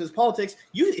like it because of his politics.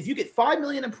 If you get 5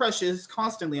 million impressions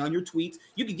constantly on your tweets,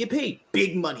 you can get paid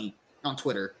big money on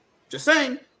Twitter. Just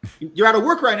saying. You're out of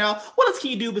work right now. What else can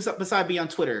you do besides be on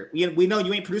Twitter? We know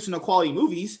you ain't producing no quality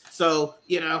movies. So,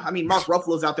 I mean, Mark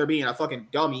Ruffalo's out there being a fucking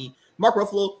dummy. Mark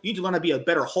Ruffalo, you need to learn how to be a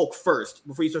better Hulk first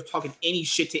before you start talking any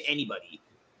shit to anybody.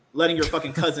 letting your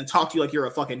fucking cousin talk to you like you're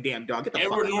a fucking damn dog. Get the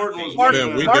Edward fuck out of Norton my was face. Mark-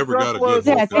 Man, we Mark never got a Ruffalo's good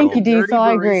Yeah, look thank at you, him. D. Dirty So I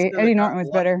barista agree. that Eddie got Norton was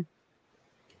what? better.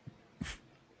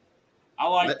 I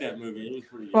like that movie. It was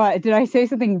pretty good. What? Did I say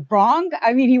something wrong?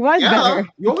 I mean, he was Yeah, better.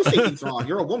 you always say things wrong.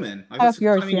 You're a woman. Like, Oh, that's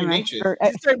you're a kind of in your CMS. nature. Or,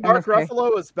 Did you say Mark MSK.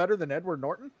 Ruffalo is better than Edward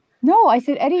Norton? No, I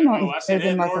said Eddie Norton No, I was said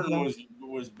better than Ed Mark Norton Ruffalo.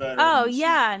 was better. Oh than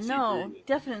yeah, C. no, Green.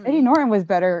 definitely. Eddie Norton was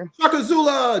better. Shaka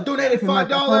Zula donated Mark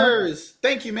 $5.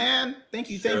 Thank you, man. Thank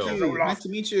you. Shaka you. Zula. Nice to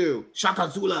meet you.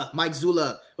 Shaka Zula, Mike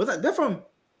Zula. What's that? They're from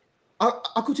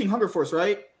Akuting Hunger Force,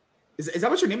 right? Is that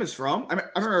what your name is from? I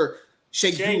remember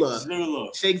Sheikh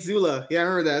Zula. Sheikh Zula. Yeah, I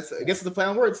remember that. So I guess it's the play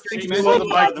on words. Thank you, man. Zula, The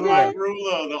Mike Mike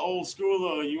Rula, the old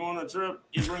schooler. You want a trip?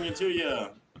 You bring it to you.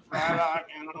 Fried rock,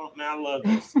 and I love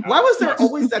this. Why was there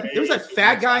always that? There was that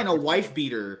fat guy and a wife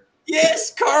beater.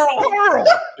 Yes, Carl. Carl!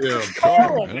 Yeah.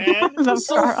 Carl, man. It was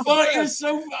so Carl. fun. It was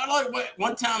so fun. Like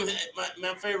one time,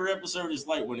 my favorite episode is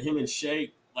like when him and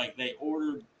Shake, like they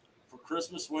ordered for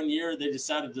Christmas one year. They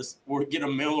decided to get a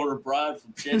mail order bride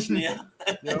from Chechnya,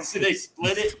 Yep. so they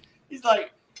split it. He's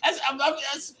like,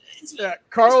 Yeah,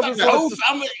 Carl it's just my wants to-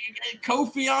 I'm a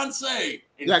co-fiance.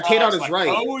 And Yeah, Carl's K-Dot is like, right.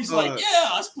 Oh, he's like, yeah,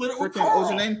 I split it with Freaking, what was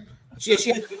Carl. her name? She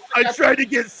I tried to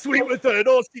get sweet with her, and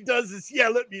all she does is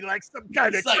yell at me like some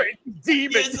kind of It's like- crazy Yeah,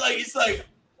 demon. it's like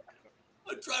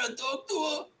I try to talk to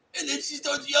her, and then she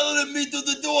starts yelling at me through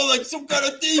the door like some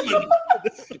kind of demon.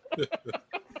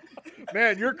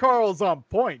 Man, your Carl's on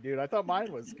point, dude. I thought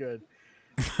mine was good.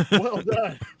 Well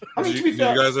done. I mean, Did to be you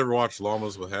fair, guys ever watch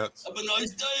Llamas with Hats? Have a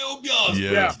nice day, hope y'all.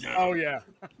 Yeah. Yeah. Oh yeah.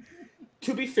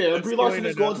 to be fair, Let's Brie go Larson into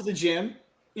is going that. to the gym.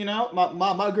 You know,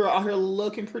 my girl out here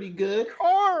looking pretty good.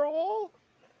 Carl.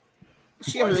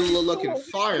 She out here looking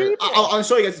fire. people. I'll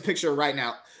show you guys a picture right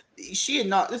now. She is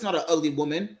not. This is not an ugly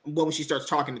woman. But when she starts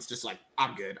talking, it's just like,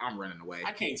 I'm good. I'm running away.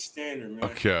 I can't stand her, man. The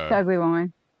Okay. ugly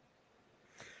woman.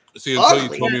 See, until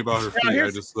Ugly. you told me about her Now, feet, I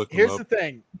here's- just looked them Here's the up.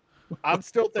 thing. I'm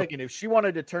still thinking if she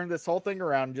wanted to turn this whole thing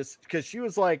around, just because she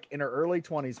was like in her early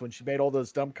 20s when she made all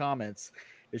those dumb comments,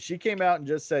 if she came out and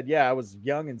just said, "Yeah, I was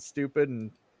young and stupid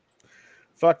and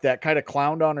fuck that," kind of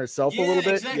clowned on herself a Yeah, little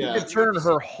bit, exactly. it could turn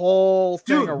her whole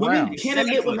thing Dude, women around. can't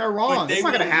admit when they're wrong. But they That's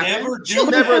not gonna will happen. never do She'll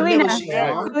that. never admit when Selena. she's Yeah.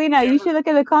 wrong. Selena, you should look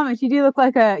at the comments.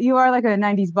 You are like a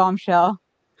 90s bombshell.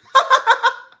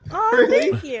 Oh,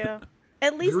 Really? thank you.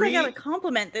 At least I got a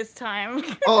compliment this time.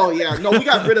 Oh yeah, no, we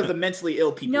got rid of the mentally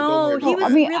ill people. No, Don't worry he about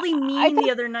was I mean, really I mean thought-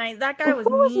 the other night. That guy was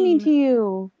Who was mean to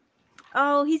you?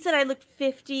 Oh, he said I looked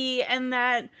 50 and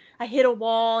that I hit a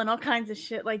wall and all kinds of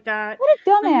shit like that. What a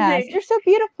dumbass. like- You're so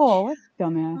beautiful. What a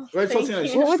dumbass. Oh, Right, so thank Selena, you.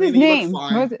 she- What was his Selena, you look name?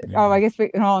 fine. What was it? Oh, I guess we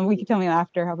can tell me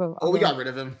after. Oh, we got rid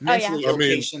of him. yeah. Mentally ill I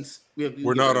mean, patients. We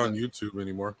We're not rid of on him. YouTube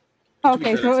anymore. Okay,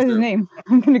 fair, so what was that's his true. name?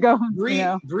 I'm gonna go. Bree, You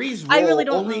know. Bree's role I really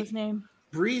don't know only his name.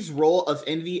 Bree's role of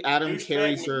Envy Adam Douchebag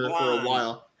carries her for a McBlonde.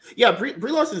 while. Yeah, Brie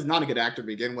Larson is not a good actor to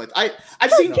begin with. I've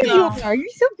seen Cute No. you are. You're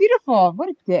so beautiful. What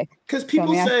a dick. because people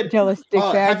Tell me, I'm said, jealous dick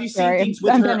bag. have you seen Sorry, things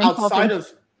with I'm her done outside insulting.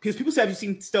 of? Because people say, have you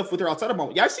seen stuff with her outside of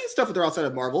Marvel? Yeah, I've seen stuff with her outside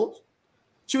of Marvel.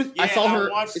 She was. Yeah, I saw her.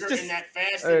 watched It's her just. in that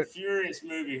Fast Uh, and Furious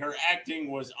movie. Her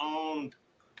acting was on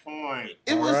point.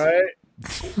 It All was. right.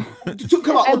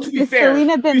 Come on. And To be fair,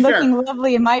 Selena to been be fair. looking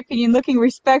lovely, in my opinion, looking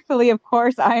respectfully, of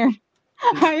course, iron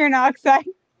oxide.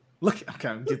 Look,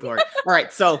 okay, good lord. All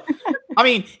right, so I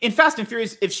mean, in Fast and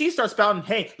Furious, if she starts spouting,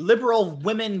 "Hey, liberal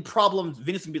women problems,"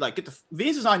 Venus would be like,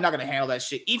 Venus is not going to handle that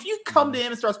shit. If you come to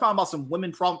him and start spouting about some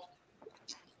women problems,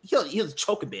 he'll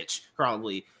choke a bitch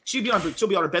probably. She'll be on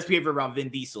her best behavior around Vin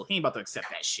Diesel. He ain't about to accept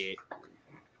that shit.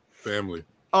 Family.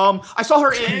 I saw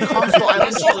her in Constable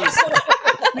Island. She was-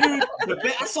 Dude,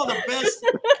 I saw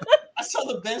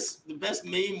the best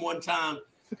meme one time.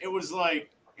 It was Dog.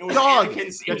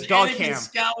 Anakin Dog Anakin cam.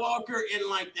 Skywalker in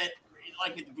like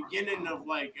at the beginning of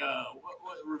what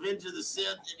Revenge of the Sith,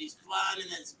 and he's flying in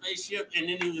that spaceship, and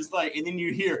then he was like, and then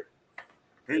you hear,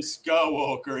 "Hey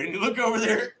Skywalker," and you look over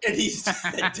there, and he's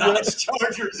at Dodge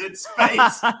Chargers in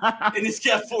space, and it's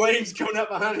got flames coming up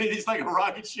behind it. He's like a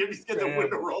rocket ship. He's got the Damn.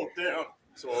 window rolled down.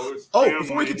 So it's Oh, family.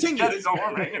 before we He's continue. got his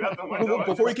arm hanging out the window.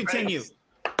 Before we in continue, space.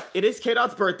 it is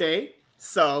K-Dot's birthday.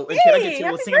 So when Hey, K-Dot gets here,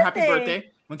 we'll happy sing him happy birthday.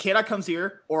 birthday. When K-Dot comes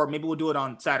here, or maybe we'll do it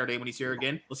on Saturday when he's here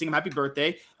again, we'll sing him happy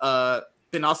birthday.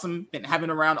 Been awesome. Been having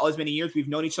him around all these many years. We've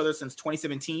known each other since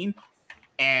 2017.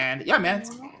 And yeah, man.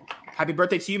 Happy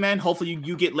birthday to you, man. Hopefully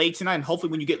you get laid tonight. And hopefully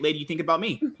when you get laid, you think about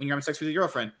me when you're having sex with your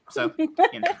girlfriend. So, you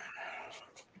know.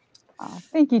 Oh,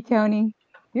 thank you, Tony.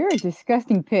 You're a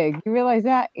disgusting pig. You realize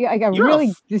that? Yeah, like a You're a really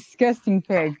f- disgusting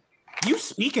pig. You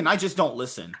speak and I just don't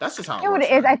listen. That's just how You know what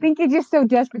works, it is? man. I think you're just so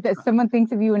desperate that someone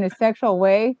thinks of you in a sexual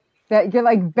way that you're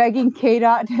like begging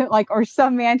K-Dot to or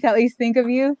some man to at least think of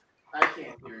you. I can't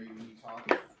hear you when you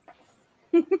talk.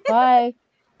 Bye.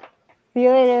 See you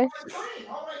later.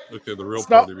 Okay, the real It's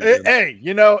not, party begins. hey,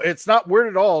 you know, it's not weird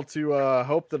at all to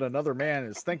hope that another man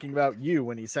is thinking about you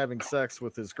when he's having sex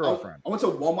with his girlfriend. I went to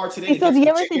Walmart today. Hey, to so get do you some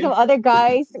ever think chicken. of other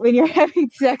guys when you're having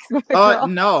sex with a girl?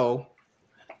 No.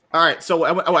 All right, so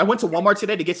I went to Walmart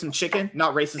today to get some chicken.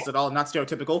 Not racist at all, not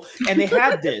stereotypical. And they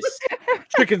had this.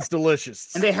 Chicken's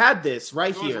delicious. And they had this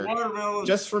right here,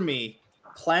 just for me.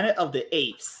 Planet of the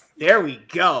Apes. There we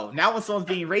go. Now when someone's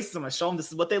being racist, I'm gonna show them this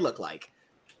is what they look like.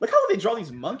 Look how they draw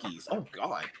these monkeys. Oh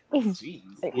God. Jeez.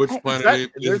 Which Planet that-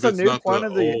 Ape? there's Is a this new not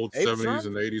Planet of the the old Apes 70s one?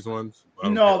 and 80s ones? I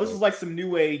don't No, know. this is like some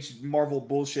new age Marvel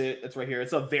bullshit. It's right here.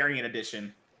 It's a variant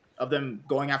edition of them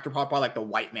going after Popeye like the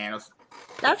white man.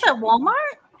 That's at Walmart?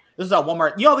 This is at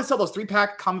Walmart. You know they sell those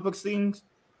 3-pack comic books things?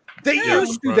 They Yeah.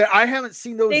 used to that. I haven't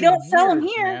seen those. They in don't sell 'em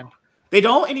years, here. man. They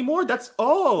don't anymore? That's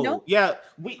Nope. yeah.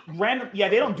 They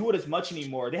don't do it as much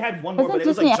anymore. They had one more, Doesn't but it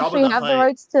was Disney like Jabba actually the have the Hutt.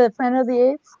 rights to Planet of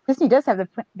the Apes? Disney does have they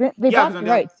Yeah, bought the they-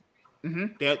 rights.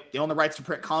 They own the rights to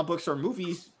print comic books or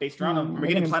movies based around them. I We're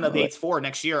getting didn't Planet of the know it. Apes 4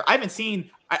 next year. I haven't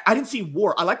seen. I didn't see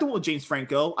War. I like the one with James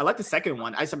Franco. I like the second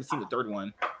one. I just haven't seen the third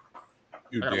one.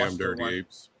 You I gotta watch damn the dirty one.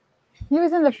 apes. He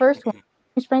was in the first one.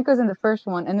 James Franco's in the first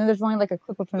one, and then there's only like a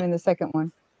clip of him in the second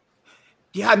one.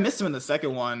 Yeah, I missed him in the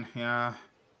second one. Yeah.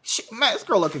 Shit, man, this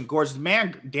girl looking gorgeous,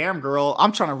 man. Damn, girl,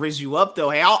 I'm trying to riz you up though.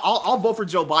 Hey, I'll vote for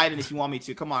Joe Biden if you want me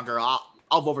to. Come on, girl.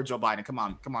 I'll vote for Joe Biden. Come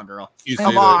on, girl. You say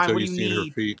Come that on, until what you do you seen her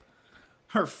need? feet.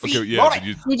 Her feet. Okay, yeah. What?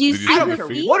 Did you I see don't her care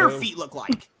feet? what her feet look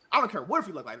like. I don't care what her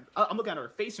feet look like. I'm looking at her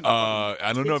face. And her fucking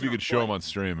I don't know if tits you and could her show them butt. on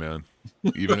stream, man.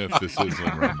 Even if this is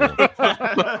on Rumble.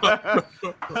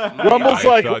 Rumble's I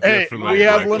like, thought hey, differently, we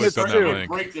but have I limits clicked on that too.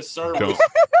 link. Break the service.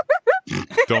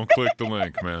 Don't click the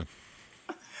link, man.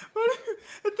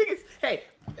 The thing is, hey,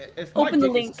 if my Open the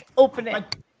dick is- link. Open it. you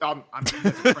guys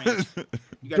are cringe.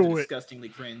 You guys Do are it. disgustingly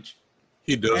cringe.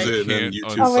 He does I it, and then can't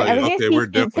YouTube's Oh, wait, like, are we gonna okay, see we're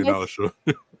feet definitely not pics? sure.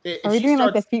 If Are we she doing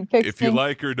like the starts- feet pics If you thing?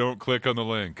 like her, don't click on the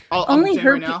link. I'm Only saying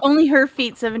her, right now, only her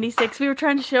feet. 76. We were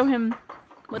trying to show him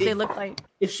what they look like.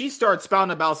 if she starts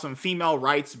spouting about some female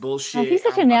rights bullshit, Oh, he's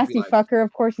such a I'll be nasty like, fucker.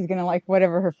 Of course, he's gonna like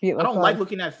whatever her feet I look don't like. like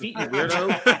looking at feet, you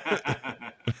weirdo.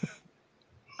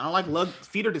 I don't like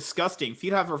feet are disgusting.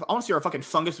 Feet have I want to see her fucking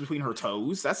fungus between her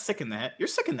toes. That's sick in the head. You're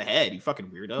sick in the head, you fucking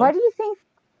weirdo. Why do you think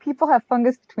people have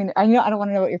fungus between their? I don't want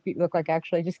to know what your feet look like.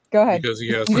 Actually, just go ahead. Because he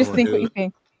has You just someone think what who- you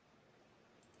think.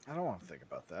 I don't want to think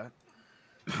about that.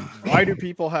 Why do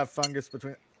people have fungus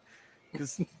between?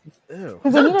 Because ew.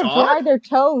 Because they that need a to dog? dry their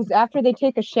toes after they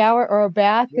take a shower or a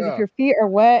bath. Because Yeah. if your feet are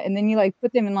wet and then you like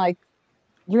put them in like,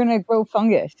 you're gonna grow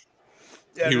fungus.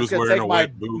 Yeah, He I'm was just gonna wearing take a my,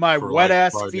 wet boot my for, wet like,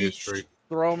 ass 5 days feet, straight.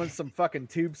 throw them in some fucking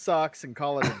tube socks, and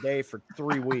call it a day for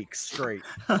 3 weeks straight.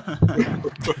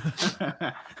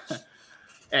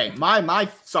 Hey, my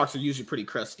socks are usually pretty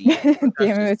crusty. Damn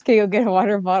it, okay, you'll get a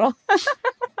water bottle.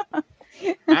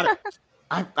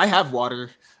 I have water.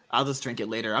 I'll just drink it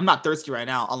later. I'm not thirsty right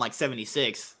now. On like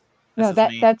 76. No, This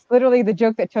is me. that's literally the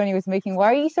joke that Tony was making. Why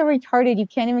are you so retarded? You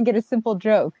can't even get a simple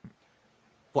joke.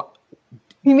 What?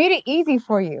 He made it easy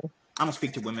for you. I don't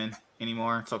speak to women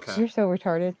anymore. It's okay. You're so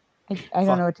retarded. I Fuck.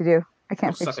 don't know what to do. I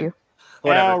can't Go fix suck it. you.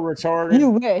 Whatever. How retarded You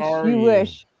wish. are You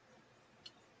wish.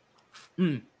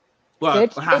 Well, Bitch,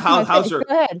 it's my how's face. your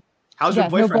Go ahead. how's Yeah,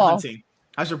 your no boyfriend balls. hunting?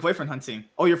 How's your boyfriend hunting?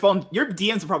 Oh, your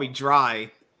DMs are probably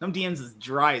dry. Them DMs is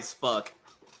dry as fuck.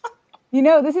 You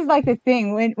know, this is like the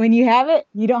thing. When you have it,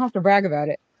 you don't have to brag about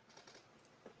it.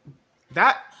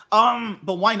 That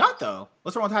but why not though?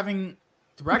 What's wrong with having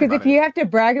to brag Because about if it? you have to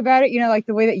brag about it, you know, like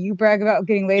the way that you brag about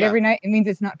getting laid Yeah. every night, it means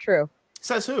it's not true.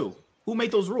 Says who? Who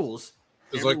made those rules?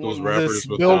 It's like those Everyone- rappers This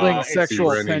with building it's sexual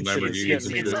branding tension is Lamborghinis getting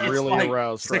and me shit. really like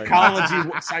aroused right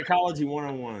now. psychology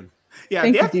 101. Yeah,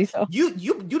 Thank they you, have- Diesel.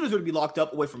 you deserve to be locked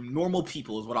up away from normal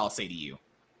people is what I'll say to you.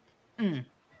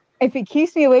 If it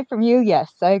keeps me away from you,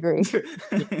 yes, I agree.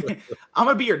 I'm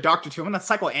gonna be your doctor too. I'm gonna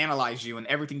psychoanalyze you and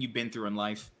everything you've been through in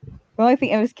life. The only thing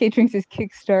MSK drinks is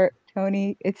Kickstart.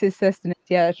 Tony, it's his sustenance.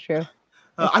 Yeah, that's true.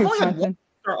 That's I've true, only had one Jonathan.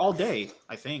 star all day,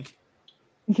 I think.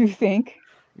 You think?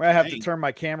 I might have to Dang. turn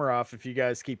my camera off if you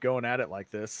guys keep going at it like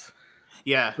this.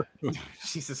 Yeah.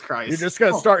 Jesus Christ. You're just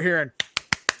gonna start hearing.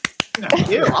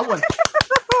 Ew, I want.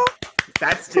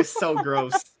 That's just so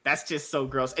gross. That's just so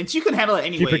gross. And she can handle it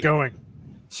anyway. Keep it going.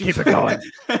 She- Keep it going.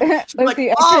 She'd be Let's like,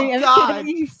 see. oh MSK, God.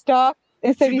 you stop.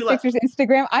 And She'd be like- 76ers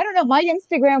Instagram. I don't know. My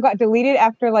Instagram got deleted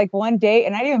after like one day,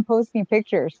 and I didn't even post any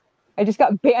pictures. I just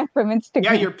got banned from Instagram.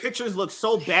 Yeah, your pictures look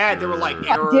so bad. They were like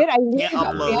Sure. error. I did. I literally can't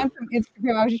got upload. banned from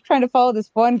Instagram. I was just trying to follow this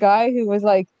one guy who was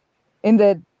like in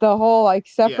the the whole like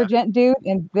suffragette dude,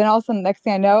 and then all of a sudden, next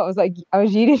thing I know, it was like I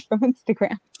was yeeted from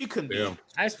Instagram. You couldn't be. Damn.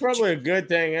 That's probably a good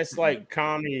thing. That's like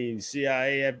comedy,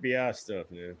 CIA, FBI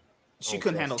stuff, man. She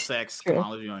couldn't handle sex. True. Come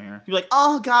on, let's be on here. You're like,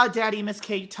 oh God, Daddy, Miss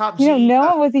K, top G. You know, no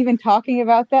one was even talking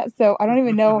about that, so I don't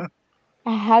even know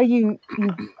how you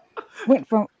went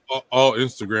from. All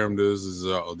Instagram does is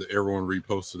everyone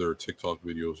reposted their TikTok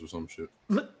videos or some shit.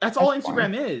 That's all That's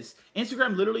Instagram is.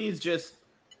 Instagram literally is just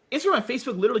Instagram and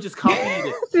Facebook literally just copy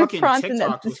the This fucking Bronson,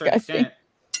 TikTok to a that's certain disgusting. extent.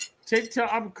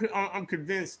 TikTok. I'm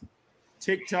convinced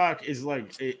TikTok is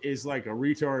like a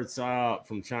retard psyop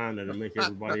from China to make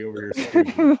everybody over here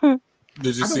stupid.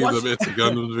 Did you I've been see the watching- It's a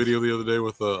Gundam video the other day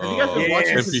with the Have you guys been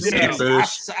watching NPC Yes,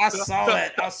 fish? I saw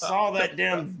that. I saw that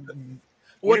damn.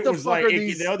 What it the was fuck like are it-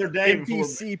 these the other day before.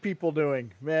 NPC people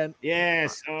doing, man?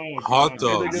 Yes. Oh, Hot God.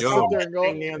 dog, They just yo. sit there and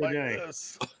go The other like day.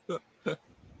 this.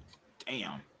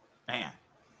 Damn. What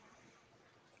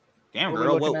Damn, are we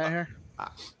girl. looking Well, at here?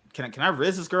 can I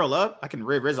riz this girl up? I can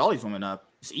riz all these women up.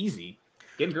 It's easy.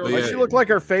 Getting girls. But Why yeah. she look like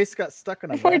her face got stuck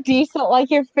in a For neck? Diesel, like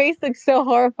your face looks so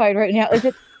horrified right now. Is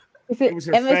it It was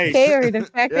her MSK face. or the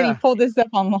fact that he Yeah. pulled this up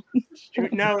online?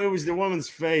 No, it was the woman's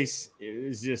face. It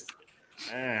was just.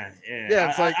 Yeah,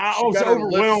 it's like I she was got her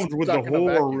lips overwhelmed with the stuck in a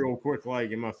horror vacuum. real quick,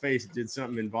 like, and my face did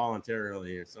something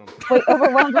involuntarily or something. Wait,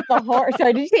 overwhelmed with the horror.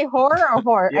 Sorry, did you say horror or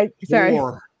horror? Yeah, Sorry.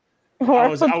 horror. Horror. I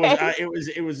was, okay.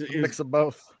 it was Mix of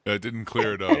both. It didn't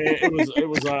clear it up. it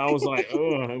was I was like,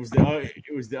 oh,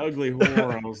 it was the ugly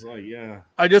horror. I was like, yeah,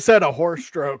 I just had a horse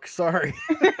stroke. Sorry.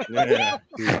 yeah.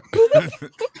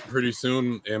 Pretty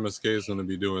soon, MSK is going to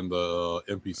be doing the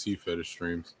NPC fetish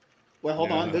streams. Wait,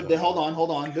 hold on. Hold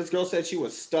on. This girl said she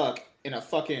was stuck in a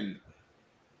fucking.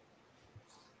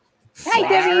 Hi,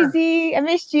 Fryer. WZ. I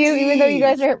missed you, even though you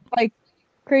guys are like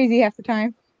crazy half the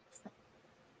time.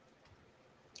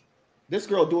 This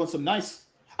girl doing some nice.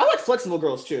 I like flexible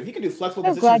girls too. If you can do flexible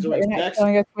I'm glad positions that doing you're not sex,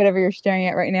 showing us whatever you're staring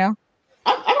at right now.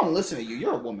 I don't listen to you.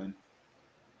 You're a woman.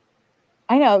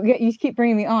 I know you keep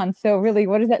bringing me on. So really,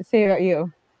 what does that say about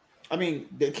you? I mean,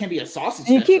 there can be a sausage.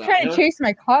 And you fest keep out trying to there. chase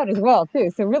my cloud as well, too.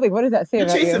 So really, what does that say You're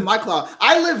about chasing you? my cloud.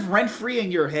 I live rent free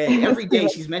in your head every day.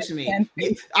 She's mentioned me.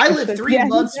 And- I live 3 Yeah,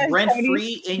 months that's rent funny.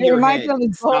 free in It your reminds head. me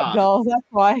of the bullet Stop. dolls. That's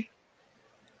why.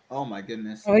 Oh my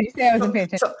goodness. What did you say? I wasn't paying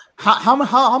attention. So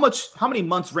how many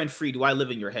months rent free do I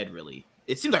live in your head? Really?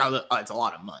 It seems like it's a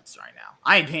lot of months right now.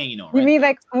 I ain't paying you no rent. You mean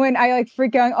like when I like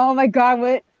freak out? Oh my god,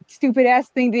 what stupid ass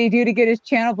thing did he do to get his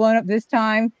channel blown up this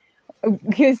time?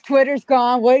 His Twitter's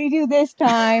gone. What did he do this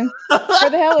time? Where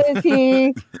the hell is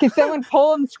he? Can someone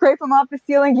pull him, scrape him off the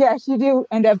ceiling? Yes, you do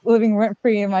end up living rent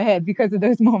free in my head because of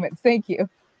those moments. Thank you.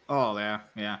 Oh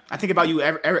yeah. I think about you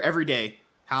every day.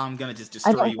 How I'm gonna just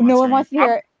I destroy don't, you. no on one stream.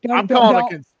 wants to hear it. I'm Don't- calling a don't-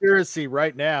 conspiracy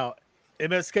right now.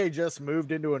 MSK just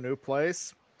moved into a new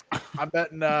place. I'm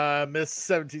betting Miss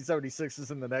 1776 is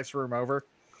in the next room over.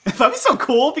 That'd be so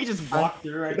cool if he just walked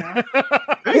through right now.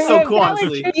 That'd be Yeah, so cool, that would-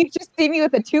 honestly. You just see me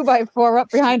with a 2x4 up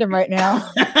behind him right now.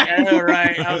 Yeah,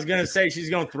 right. I was gonna say she's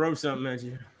gonna throw something at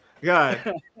you. God.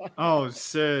 Oh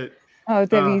shit. Oh,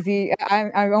 WZ,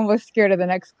 I'm almost scared of the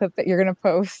next clip that you're gonna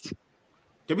post.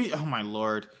 Oh my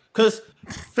lord. Because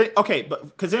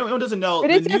anyone doesn't know. But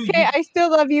the it's new okay. I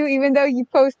still love you, even though you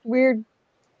post weird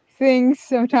things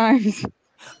sometimes.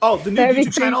 the new That'd be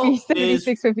YouTube channel creepy. is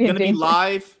 76 would be gonna be endangered.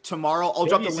 live tomorrow. I'll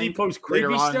drop the WZ link posts later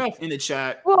creepy on stuff? in the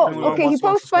chat. Well, Anyone okay, he wants to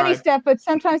posts funny subscribe. stuff, but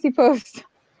sometimes he posts. was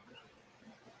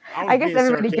I guess being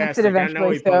everybody gets it sarcastic. I know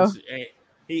eventually, he so- posts-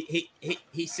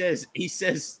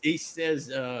 he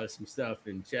says some stuff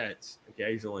in chats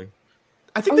occasionally.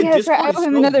 I think Oh, the yeah, that's right. Discord I is owe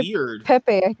him so another weird.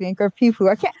 Pepe, I think, or Pipu.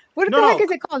 I can't. What the No. heck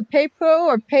is it called? Pepo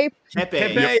or Pape? Pepe.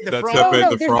 Pepe, Yep, the that's frog. Oh Pepe no,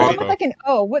 the there's frog. one with like an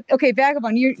O. What? Okay,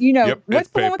 Vagabond. You know Yep, what's it's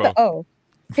the one with the Pepo. O?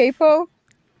 Pepo.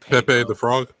 Pepe the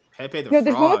frog. Pepe the No,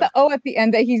 there's one with frog. the O at the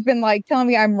end that he's been like telling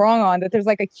me I'm wrong on. That there's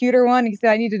like a cuter one. He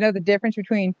said I need to know the difference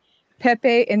between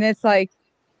Pepe and it's like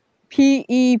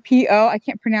Pepo. I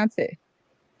can't pronounce it.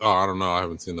 Oh, I don't know. I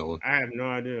haven't seen that one. I have no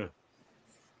idea.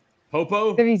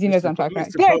 Popo? WZ knows Mr. what I'm talking about.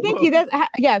 Mr. Yeah, Popo? thank you. That's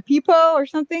yeah, Pepo or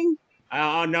something.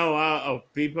 No.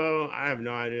 Peepo? I have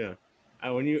no idea.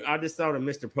 I just thought of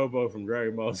Mr. Popo from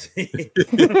Dragon Ball Z.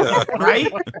 Right?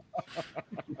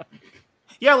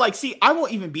 Yeah, like, see, I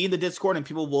won't even be in the Discord, and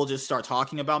people will just start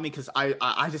talking about me because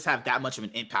I just have that much of an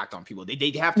impact on people.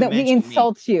 They have to No, we mention me.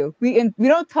 insult you. We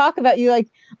don't talk about you like,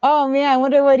 oh man, I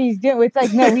wonder what he's doing. It's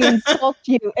like, no, we insult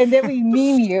you and then we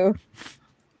meme you.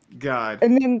 God.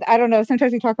 And then I don't know,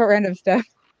 sometimes we talk about random stuff.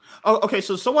 Oh, okay.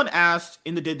 So someone asked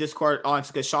in the Discord,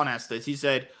 because Sean asked this. He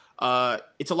said,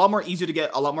 it's a lot more easier to get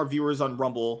a lot more viewers on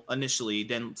Rumble initially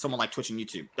than someone like Twitch and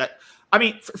YouTube. That, I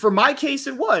mean, for my case,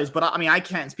 it was, but I mean, I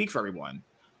can't speak for everyone.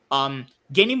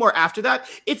 Gaining more after that,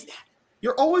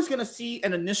 you're always going to see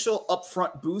an initial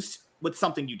upfront boost with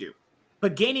something you do,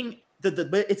 but gaining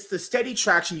it's the steady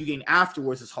traction you gain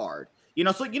afterwards is hard.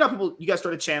 So people, you guys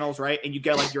started channels, right? And you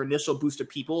get like your initial boost of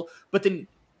people, but then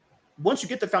once you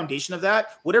get the foundation of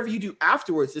that, whatever you do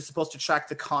afterwards is supposed to track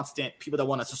the constant people that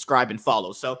want to subscribe and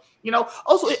follow. So,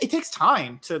 also it takes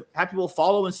time to have people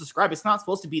follow and subscribe. It's not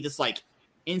supposed to be this like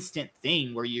instant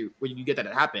thing where you get that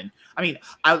to happen. I mean,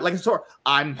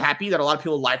 I'm happy that a lot of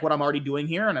people like what I'm already doing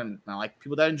here, and I like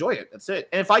people that enjoy it. That's it.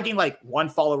 And if I gain like 1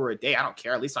 follower a day, I don't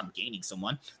care. At least I'm gaining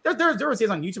someone. There were days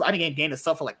on YouTube I didn't gain a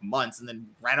sub for like months, and then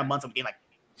random months I'm gaining like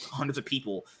hundreds of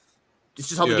people. It's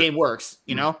just how the game works,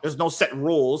 There's no set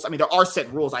rules. I mean, there are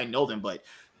set rules. I know them, but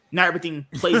not everything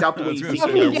plays out the way you think.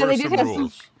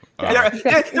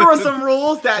 There were some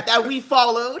rules that we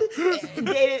followed,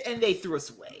 and they threw us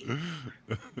away.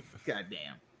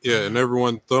 Goddamn. Yeah, and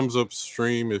everyone, thumbs up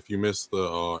stream if you missed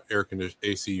the air conditioned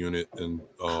AC unit and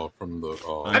from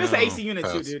the. I missed the AC unit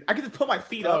too, dude. I could just put my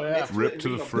feet up. Yeah. Rip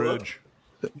to the fridge.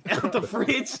 The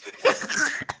fridge.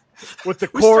 With the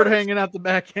cord hanging out the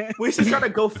back end. We should start a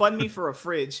GoFundMe for a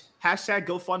fridge. Hashtag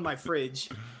GoFund my fridge.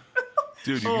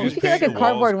 Dude, you can just paint paint like a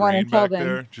cardboard one green until back then.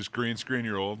 there. Just green screen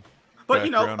your old. But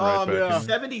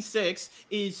 76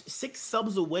 is 6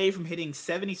 subs away from hitting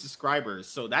 70 subscribers.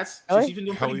 So she's been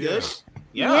doing Hell pretty yeah. good.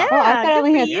 Yeah. Oh, I thought I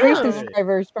only had 3 you.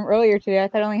 subscribers from earlier today. I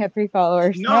thought I only had 3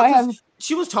 followers. No, Now I have.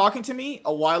 She was talking to me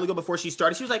a while ago before she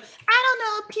started. She was like, I don't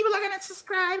know if people are going to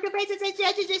subscribe to places and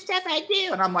judges and stuff I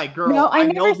do. And I'm like, girl, No, I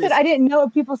never know said this. I didn't know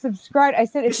if people subscribed. I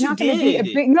said it's Yes, not you going to be a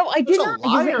did. big. No, I did You're a not.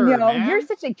 Because liar, man. you're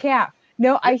such a cap.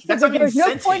 No, I said That's that not there was no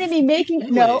incentive. point in me making.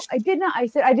 No, English. I did not. I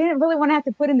said I didn't really want to have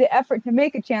to put in the effort to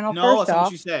make a channel. No, first that's off,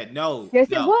 what you said. No. yes,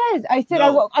 no. it was. I said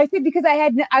No. I said because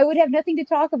I would have nothing to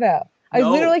talk about. I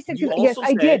No, literally said you yes, also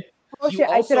I did. said- Bullshit.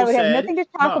 I said I also would have said- nothing to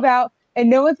talk no. about, and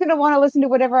no one's gonna want to listen to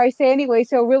whatever I say anyway.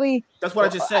 So really, That's what I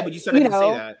just said, but you said I you didn't say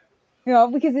know, that.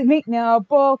 because it make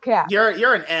bull cap. You're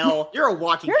an L. You're a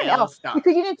walking You're an L. L Stop.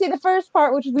 because you didn't say the first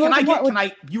part, which is the most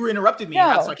important. You interrupted me,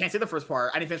 No. so I can't say the first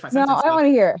part. I didn't finish my No, sentence. I want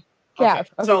to hear. Cap.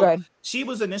 Okay, so good. she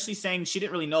was initially saying she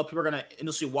didn't really know if people were gonna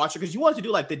initially watch her because you wanted to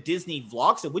do like the Disney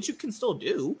vlogs, which you can still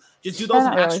do. Just do those in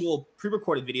Not really. actual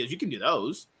pre-recorded videos. You can do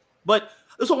those. But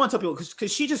this is what I want to tell people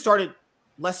because she just started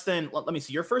less than. Let me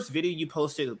see. Your first video you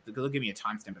posted. They'll give me a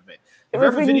timestamp of it. It Your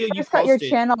was when you first got your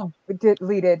channel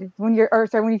deleted. When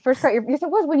you first got your yes, it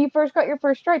was when you first got your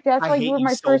first strike. That's I why hate you were you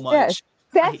my so first much. guest.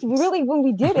 I That's hate you really when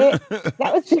we did it.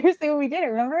 That was seriously when we did it.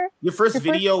 Remember? Your first Your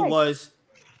first video strike. was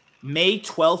May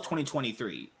 12th,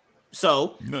 2023.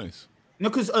 So nice. No,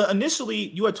 because initially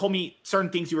you had told me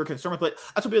certain things you were concerned with, but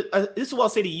I told you, this is what I'll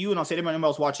say to you, and I'll say to anyone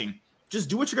else watching. Just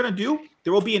do what you're gonna do.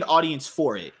 There will be an audience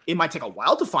for it. It might take a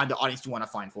while to find the audience you want to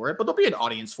find for it, but there'll be an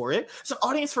audience for it. It's an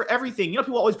audience for everything.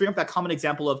 People always bring up that common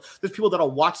example of there's people that'll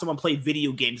watch someone play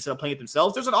video games instead of playing it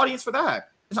themselves. There's an audience for that.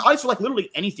 There's an audience for like literally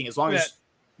anything as long as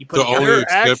you put The it together. only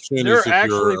exception is if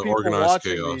you're people organized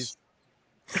watching chaos.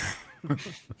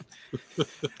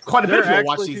 Quite a bit of There are people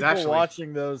watch actually these people actually.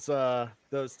 watching those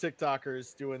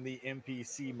TikTokers doing the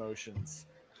NPC motions.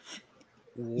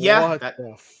 Yeah, what that-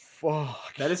 the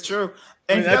fuck? That is true.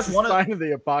 I And mean, if you that's guys a want to, sign of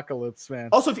the apocalypse, man.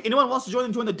 also, if anyone wants to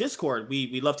join the Discord,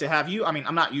 we love to have you. I mean,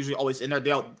 I'm not usually always in there.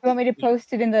 You want me to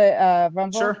post it in the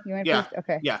Rumble? Sure. You want me to Yeah. post?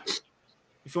 Okay. Yeah.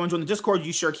 If you want to join the Discord,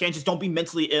 you sure can. Just don't be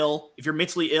mentally ill. If you're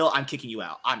mentally ill, I'm kicking you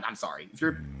out. I'm sorry. If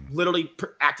you're literally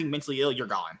acting mentally ill, you're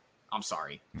gone. I'm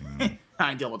sorry. I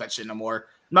ain't dealing with that shit no more.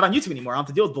 I'm not on YouTube anymore. I don't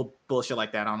have to deal with bullshit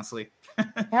like that, honestly.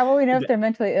 How will we know if they're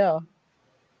mentally ill?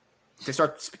 If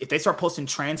they start posting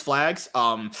trans flags,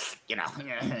 get them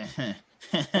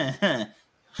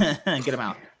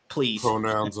out, please.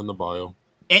 Pronouns in the bio.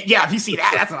 And yeah, if you see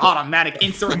that, that's an automatic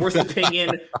insert worst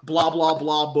opinion, blah blah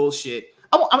blah bullshit.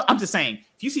 I'm just saying,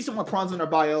 if you see someone with prawns in their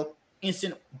bio,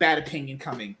 instant bad opinion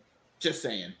coming. Just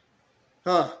saying.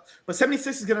 But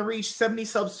 76 is gonna reach 70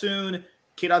 subs soon.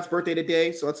 K-Dot's birthday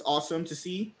today, so that's awesome to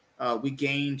see. We're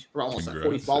almost at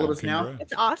 40 followers now.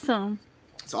 It's awesome.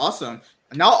 It's awesome.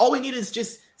 And now all we need is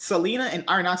just Selena and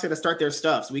Iron Oxide to start their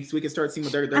stuff, so we can start seeing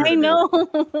what they're I gonna do. know.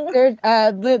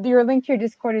 Your link to your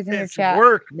Discord is in your It's chat.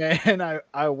 work, man.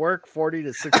 I work 40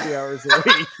 to 60 hours a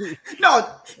week. No,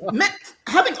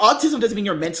 having autism doesn't mean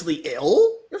you're mentally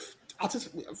ill.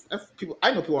 People,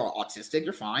 I know people are autistic.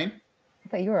 You're fine. I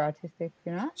thought you were autistic.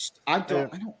 You're not? I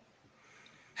don't.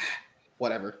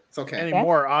 Whatever. It's okay.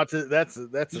 Anymore, that's You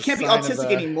a can't be sign of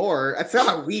autistic anymore. That's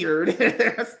not weird.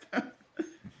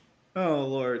 Oh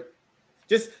Lord.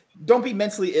 Just don't be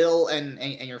mentally ill and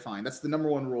you're fine. That's the number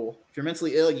one rule. If you're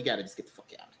mentally ill, you gotta just get the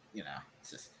fuck out. It's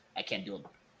just I can't do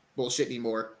bullshit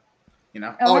anymore.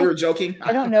 Oh, you're joking.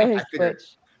 I don't know his figured.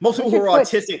 Twitch. Most people What's who your are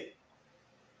Twitch? autistic.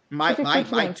 What's your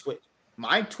Twitch link?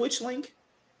 My Twitch link.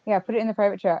 Yeah, put it in the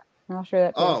private chat, and I'll share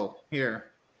that. Oh, here.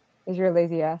 Is your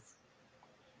lazy ass?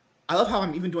 I love how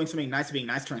I'm even doing something nice, being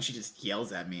nice to her, and she just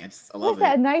yells at me. I What's love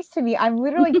that it. nice to me? I'm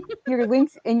literally your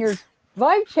links in your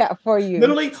live chat for you.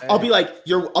 Literally, I'll be like,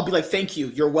 thank you,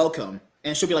 you're welcome,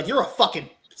 and she'll be like, you're a fucking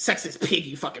sexist pig,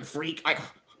 you fucking freak. Like,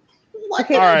 what?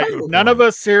 Okay, All right, none of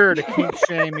us here to kink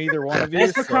shame either one of you.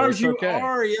 That's so because it's you okay.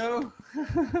 are, yo.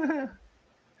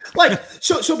 Like,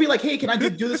 she'll be like, hey, can I do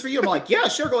this for you? I'm like, yeah,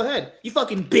 sure, go ahead. You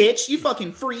fucking bitch, you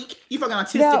fucking freak, you fucking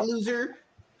autistic loser.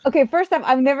 Okay, first off,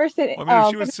 I've never said. I mean, if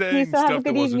she was you saying still have a stuff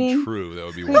that good wasn't evening. true, that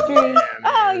would be Sweet weird. dreams. Yeah,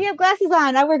 Oh, man. you have glasses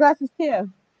on. I wear glasses too.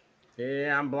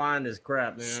 Yeah, I'm blind as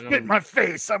crap, man. Spit in my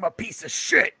face. I'm a piece of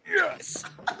shit. Yes.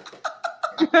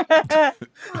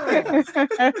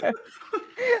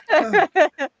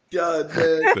 God,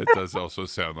 man. That does also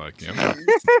sound like him.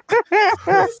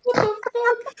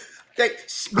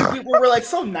 Like, we're like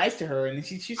so nice to her, and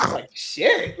she's just like,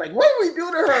 shit. Like, what do we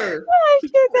do to her? Oh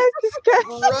shit, that's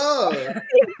disgusting.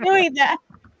 Bro. Doing that.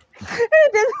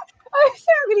 I'm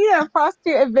so gonna get a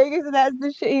prostitute in Vegas, and that's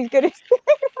the shit he's gonna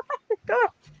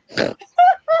say.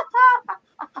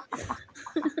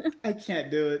 I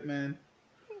can't do it, man.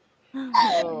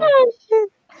 Oh shit.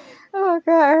 Oh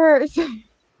god, it hurts.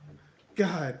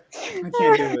 God, I can't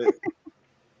do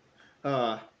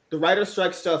it. The writer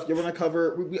strike stuff, you're gonna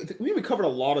cover. We covered a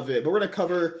lot of it, but we're gonna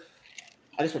cover.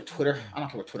 I just what Twitter. I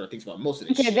don't know what Twitter thinks about most of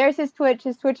this. Okay, shit. there's his Twitch.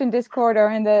 His Twitch and Discord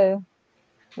are in the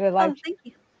live. Oh, thank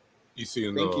you. You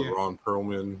seeing Thank the you. Ron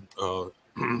Perlman?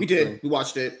 We did. We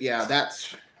watched it. Yeah,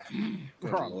 that's.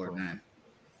 Oh, Lord, man.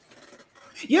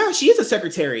 Yeah, she is a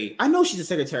secretary. I know she's a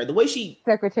secretary. The way she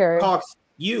Secretary. talks,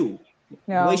 the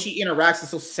No. way she interacts is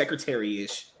so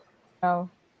secretary-ish. No.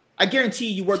 I guarantee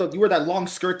you wear that long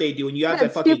skirt they do, and you have That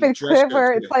that fucking stupid dress clip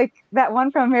where shirt, it's too. like that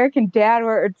one from American Dad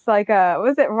where it's like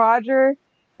was it Roger?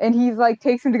 And he's like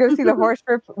takes him to go see the horse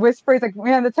whisperer. He's like,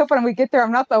 man, let's hope when we get there,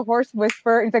 I'm not the horse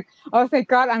whisperer. He's like, oh, thank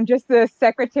God, I'm just the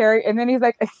secretary. And then he's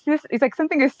like, he's like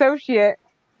something associate.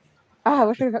 Ah, I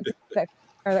wish we got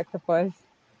that clip was.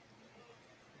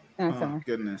 Oh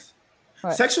goodness.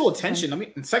 What? Sexual attention. I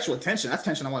mean, sexual attention. That's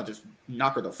tension. I want to just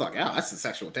knock her the fuck out. That's the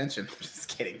sexual attention. I'm just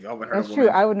kidding. I That's true.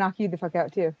 I would knock you the fuck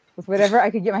out too with whatever I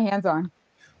could get my hands on.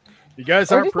 You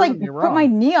guys Or aren't just like proving me put wrong. my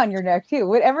knee on your neck too.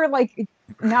 Whatever like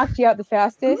knocked you out the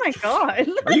fastest. Oh my god.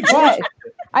 Are you What?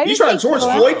 I You didn't trying to say George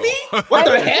so. Floyd me? What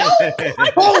the hell?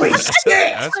 Holy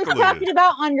shit! I was talking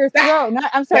about on your throat. Not,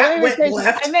 I'm sorry. That let me went rephrase.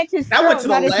 left. I meant his That throat, went to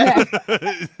the not his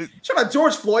left. neck. Trying to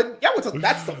George Floyd?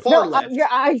 That's the far No, left. yeah,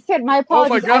 I said my Oh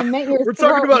my apologies. I god, meant your we're throat,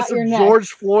 talking about not your some neck. George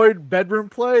Floyd bedroom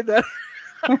play. That's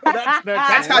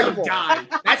That's how you level. die.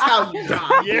 That's how you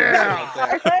die.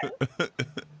 Yeah.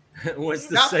 What's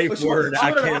the Now- safe she word?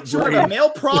 I wanted can't she wanted a breathe. male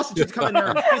prostitute to come in there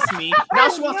and kiss me. Now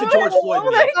she wants to George Floyd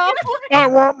me. I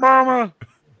want mama.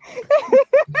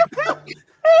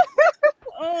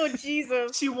 Oh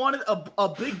Jesus. She wanted a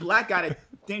big black guy to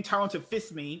named Tyrone to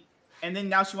fist me, and then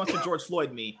now she wants to George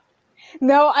Floyd me.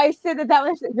 No, I said that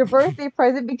was your birthday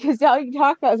present because all you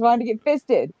talked about was wanting to get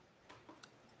fisted.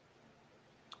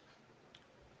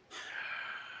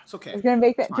 It's okay. I was gonna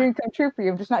make that It's dream come true for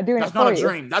you. I'm just not doing That's it for not a you.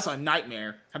 dream. That's a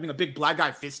nightmare. Having a big black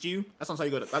guy fist you. That's not how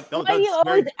you go to. Why do you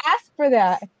always ask for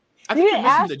that? I If think you you're didn't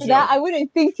missing ask the for that, joke. I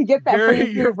wouldn't think to get that for you Gary,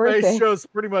 for your your birthday. face shows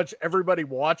pretty much everybody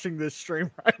watching this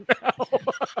stream right now.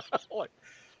 Like,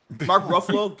 Mark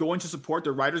Ruffalo going to support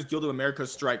the Writers Guild of America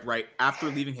strike right after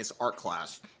leaving his art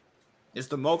class. It's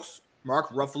the most Mark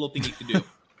Ruffalo thing he can do. When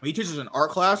he teaches an art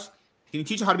class, can he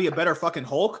teach you how to be a better fucking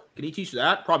Hulk? Can he teach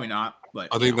that? Probably not. But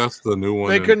I think that's the new one.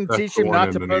 they in- couldn't that's teach the him one not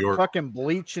in to the put New York. fucking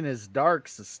bleach in his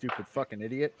darks, a stupid fucking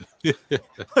idiot. look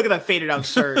at that faded out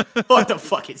shirt. What the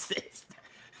fuck is this?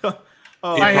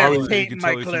 Oh, He I have probably- paint you in can my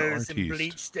tell he's an clothes and artiste.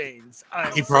 bleach stains.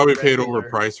 He probably paid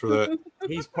overpriced for that.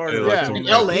 He's part Yeah, of like the in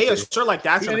Yeah. LA, a shirt like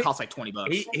that's gonna Yeah. cost like $20.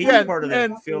 He's Yeah, part of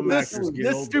and the Film this, Actors this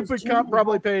Guild. stupid cop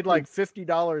probably paid like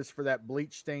 $50 for that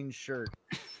bleach stained shirt.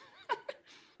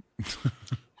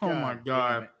 Oh my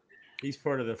god. He's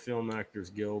part of the Film Actors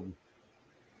Guild.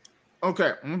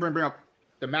 Okay, I'm gonna bring up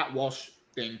the Matt Walsh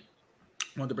thing.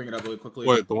 I wanted to bring it up really quickly.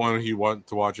 What, the one he wanted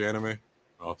to watch anime?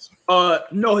 Oh,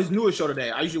 No, his newest show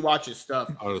today. I usually watch his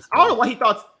stuff. I was- I don't know what he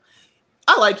thought.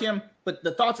 I like him, but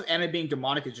the thoughts of anime being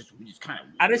demonic is just kind of.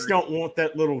 I just don't want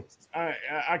that little.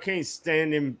 I can't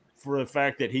stand him for the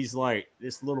fact that he's like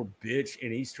this little bitch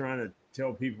and he's trying to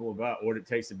tell people about what it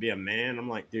takes to be a man. I'm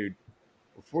like, dude,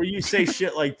 before you say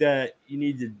shit like that, you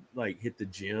need to like hit the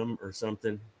gym or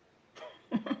something.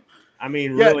 I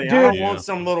mean, Yeah, really, I dude. don't Yeah. want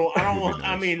some little. I don't want.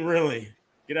 I mean, really,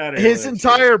 Get out of here. His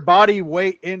entire body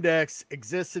weight index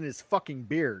exists in his fucking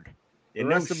beard. The No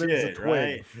rest of him is a shit,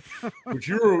 twig. right? But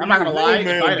you're I'm not gonna lie,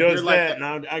 man if I had a does beard like that. that-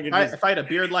 Now I can If I had a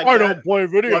beard like I that, don't play a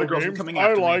lot video of girls are games. coming I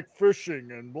after me. like fishing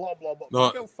and blah blah blah.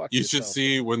 No, Go fuck you should yourself.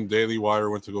 see when Daily Wire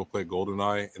went to go play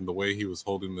GoldenEye and the way he was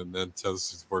holding the Nintendo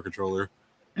 64 controller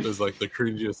is like the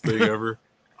cringiest thing ever.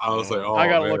 I was like, oh, I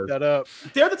gotta man. look that up.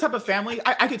 they're the type of family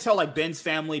I could tell, like Ben's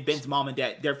family, Ben's mom and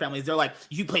dad, their families. They're like,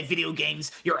 you play video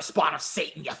games, you're a spawn of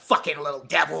Satan, you fucking little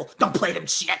devil. Don't play them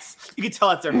shits. You can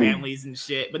tell it's their families and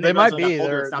shit. But They then might once they be. got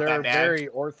older, They're it's not they're that bad. very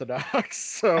orthodox,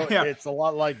 so Yeah. it's a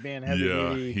lot like being heavy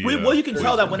Yeah, duty. Well, you can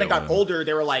tell that when they got Villain. older,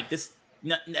 they were like, "This,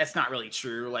 that's not really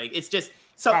true." Like, it's just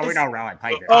so. we it's- don't really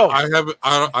play that. Oh,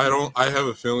 I have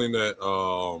a feeling that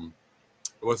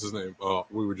what's his name?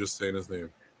 We were just saying his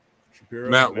name. Shapiro,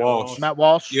 Matt Walsh. Matt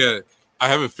Walsh. Yeah, I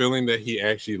have a feeling that he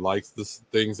actually likes the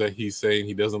things that he's saying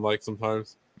he doesn't like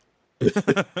sometimes.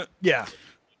 Yeah.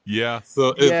 Yeah, So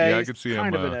it, I he's could see him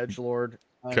kind of an edgelord.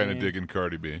 kind of digging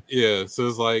Cardi B. yeah, so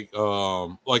it's like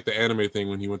the anime thing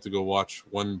when he went to go watch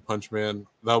One Punch Man.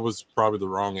 That was probably the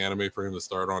wrong anime for him to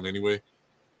start on anyway.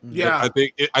 yeah,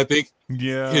 I think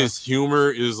Yeah, his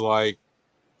humor is like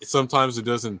sometimes it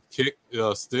doesn't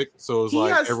stick, so it's He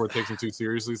like has- everyone takes him too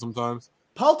seriously sometimes.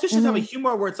 politicians have a Mhm.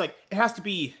 humor where it's like it has to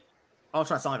be. I'm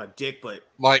trying to sound like a dick, but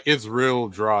Like it's real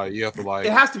dry. You have to like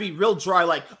it has to be real dry.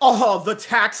 Like, oh, the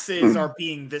taxes are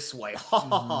being this way.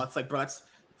 It's like, bro, that's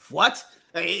what?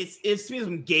 Like, it's to me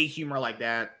some gay humor like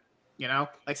that. You know,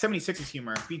 like 76's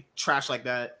humor. Be trash like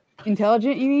that.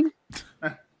 Intelligent, you mean?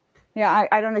 Yeah,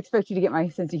 I don't expect you to get my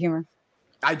sense of humor.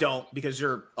 I don't because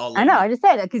you're all. I know. I just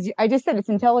said that because I just said it's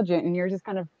intelligent, and you're just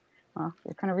kind of, well,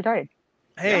 you're kind of retarded.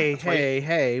 Hey, that's why-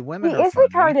 hey! He Women are is funny.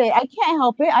 retarded. I can't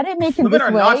help it. I didn't make him Women this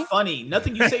are way. not funny.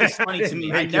 Nothing you say is funny to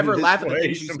me. I Make him never this laugh at the way,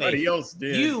 things you somebody say. else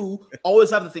did. You always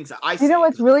have the things that I say. You know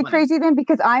what's because really it's funny. crazy then?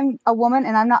 Because I'm a woman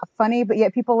and I'm not funny, but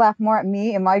yet people laugh more at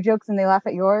me and my jokes than they laugh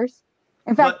at yours.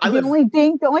 In fact, But I the live-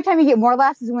 only time you get more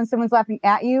laughs is when someone's laughing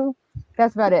at you.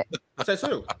 That's about it. That's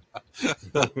true.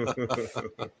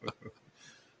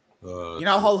 uh, You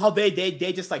know how they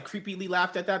just like creepily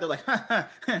laughed at that. They're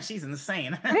like, she's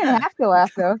insane. You didn't have to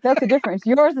laugh though. That's the difference.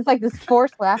 Yours is like this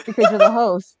forced laugh because you're the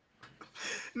host.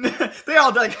 They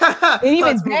all like, And even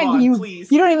let's move then, on, you please.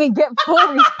 don't even get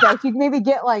full respect. You maybe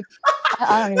get like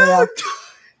I don't even know.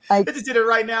 I Like just did it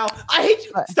right now. I hate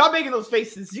you. What? Stop making those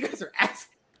faces. You guys are assholes.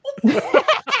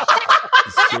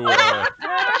 So,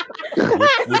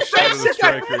 which side of the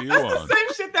strike are you That's on? the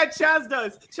same shit that Chaz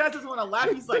does. Chaz doesn't want to laugh.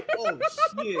 He's like, oh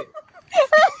shit.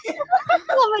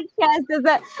 oh my Chaz does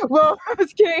that. Well, I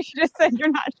was kidding. She just said you're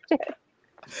not shit.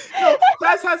 No,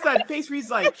 Chaz has that face where he's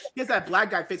like, he has that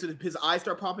black guy face with his eyes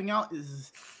start popping out.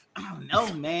 I don't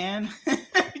know, man.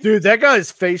 Dude, that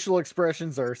guy's facial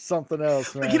expressions are something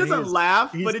else, man. Like, he doesn't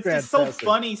laugh, he's but it's just so fantastic.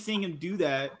 funny seeing him do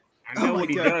that. I know Oh my what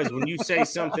he God. does when you say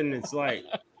something. It's like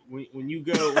when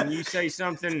you say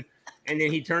something, and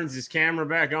then he turns his camera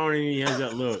back on and he has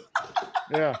that look.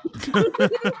 Yeah.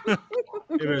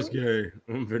 MSK,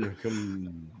 I'm gonna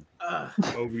come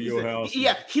over your house.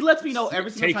 Yeah, he lets me know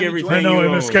every single Take time everything I he know you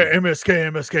own.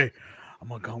 MSK. I'm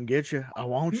gonna come get you. I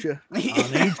want you. I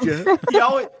need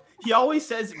you. He always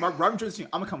says, Robin Johnson,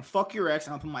 I'm gonna come fuck your ex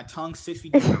and I'll put my tongue 6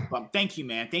 feet in your bum. Thank you,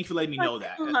 man. Thank you for letting me know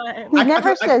that. He I- never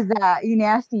I- says that. You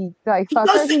nasty like fucker.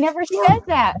 doesn't. He never says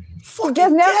that. He Fucking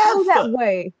does never go death. that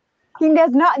way. He does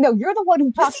not. No, you're the one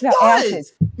who talks Yes, he about does.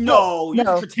 asses. No, you're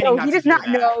No, pretending not he to does hear not.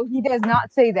 that. No, he does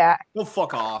not say that. Go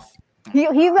fuck off. He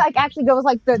like actually goes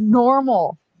like the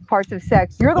normal parts of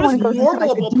sex. You're the What one is who goes into normal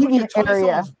like the about putting your deviant tongue in area.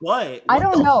 someone's butt? I What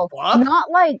don't the know. Fuck? Not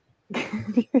like.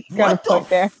 You got a What the point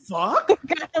there. fuck?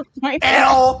 Got a point there.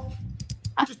 L.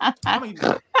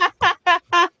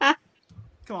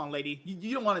 Come on, lady.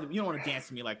 You don't want to dance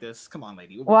to me like this. Come on,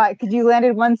 lady. What? Could you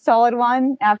landed one solid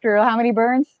one after how many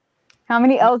burns? How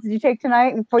many L's did you take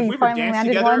tonight before If you we were finally dancing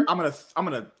landed together, one? I'm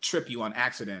gonna trip you on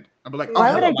accident. I'll be like,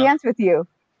 Why oh, would hello, I dance with you?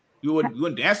 You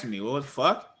wouldn't dance with me. What the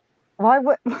fuck? Why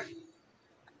would?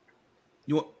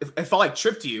 If I like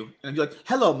tripped you and I'd be like,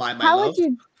 hello, my How love. would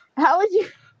you? How would you?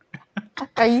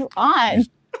 Are you on?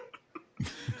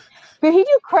 Did he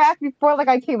do crack before like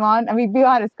I came on? I mean, be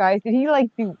honest, guys. Did he like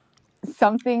do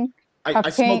something? I have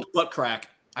smoked paint? butt crack.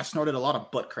 I snorted a lot of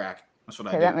butt crack. That's what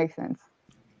Okay, I that did. makes sense.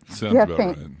 Sounds Yeah, about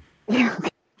thank- right.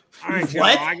 All right, y'all.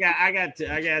 What? I got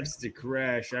to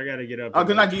crash. I got to get up. Oh, and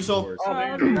good go night, to Diesel. work. Oh,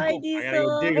 I bye, gotta go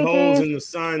Diesel. dig Hey, holes Keith. in the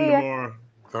sun See ya. tomorrow.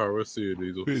 all right, we'll see you,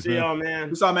 Diesel. Peace, See man. y'all, man.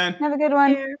 What's up, man? Have a good one.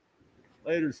 Here.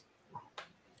 Later.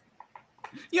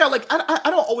 Yeah, like I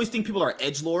don't always think people are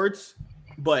edgelords,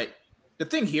 but the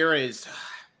thing here is,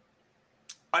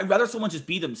 I'd rather someone just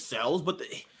be themselves. But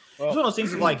It's one of those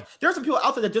things of like there are some people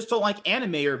out there that just don't like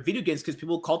anime or video games because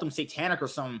people call them satanic or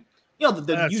some,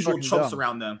 the usual tropes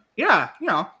around them. Yeah,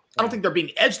 I don't think they're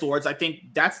being edgelords. I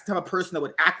think that's the type of person that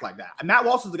would act like that. And Matt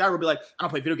Walsh is the guy who would be like, I don't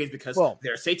play video games because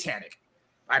they're satanic.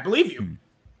 I believe you.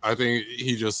 I think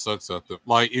he just sucks at them.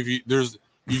 Like you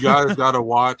guys got to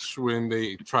watch when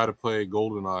they try to play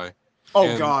GoldenEye.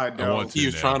 Oh God, no! He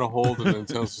was trying to hold a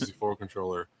Nintendo 64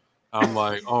 controller. I'm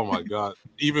like, oh my God!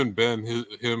 Even Ben,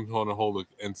 him want to hold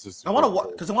an N64. I want to watch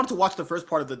because I wanted to watch the first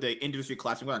part of the industry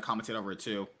collapse. I'm going to commentate over it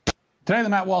too. Today, the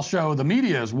Matt Walsh Show. The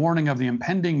media is warning of the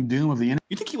impending doom of the.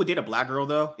 You think he would date a black girl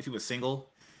though if he was single?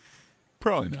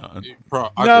 Probably not.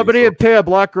 No, but he'd pay a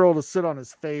black girl to sit on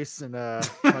his face and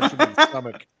punch him in the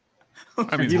stomach.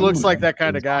 I mean, he looks like that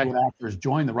kind of guy. Actors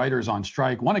join the writers on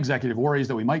strike. One executive worries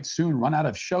that we might soon run out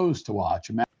of shows to watch.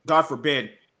 God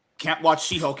forbid. Can't watch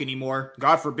She-Hulk anymore.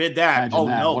 God forbid that. Imagine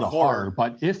that. No, what the a horror.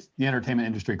 But if the entertainment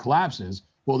industry collapses,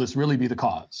 will this really be the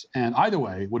cause? And either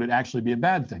way, would it actually be a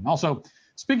bad thing? Also,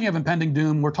 speaking of impending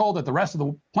doom, we're told that the rest of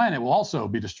the planet will also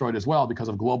be destroyed as well because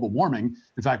of global warming.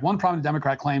 In fact, one prominent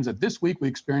Democrat claims that this week we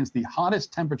experienced the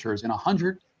hottest temperatures in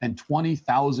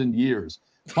 120,000 years.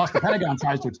 Plus, the Pentagon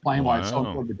tries to explain why it's so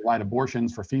important to provide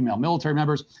abortions for female military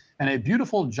members. And a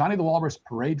beautiful Johnny the Walrus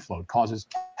parade float causes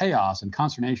chaos and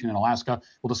consternation in Alaska.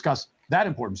 We'll discuss that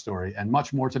important story and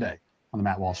much more today on the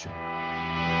Matt Walsh Show.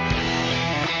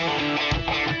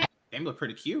 They look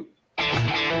pretty cute.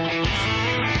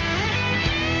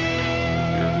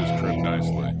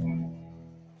 Nicely.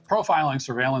 Profiling,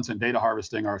 surveillance, and data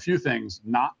harvesting are a few things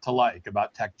not to like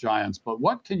about tech giants, but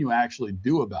what can you actually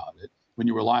do about it when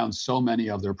you rely on so many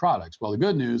of their products? Well, the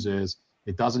good news is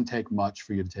it doesn't take much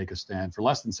for you to take a stand. For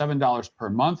less than $7 per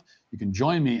month, you can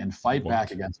join me and fight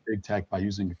back against big tech by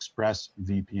using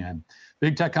ExpressVPN.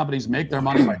 Big tech companies make their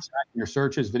money by tracking your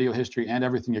searches, video history, and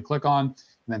everything you click on, and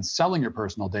then selling your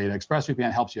personal data.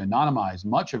 ExpressVPN helps you anonymize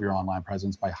much of your online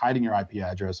presence by hiding your IP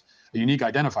address, a unique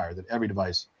identifier that every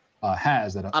device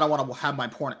has. That I don't want to have my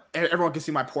porn. Everyone can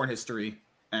see my porn history.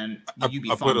 And I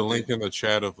put a link in the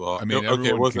chat of. I mean,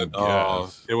 it wasn't.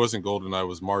 It wasn't GoldenEye. It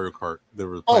was Mario Kart. They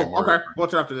were playing Mario Kart.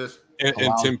 Watch it after this. And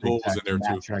Tim Pool was in there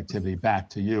too. Your activity back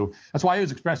to you. That's why I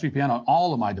use ExpressVPN on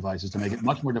all of my devices to make it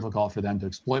much more difficult for them to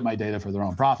exploit my data for their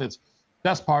own profits.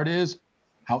 Best part is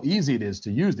how easy it is to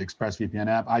use the ExpressVPN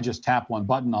app. I just tap one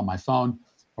button on my phone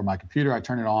or my computer. I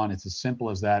turn it on. It's as simple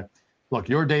as that. Look,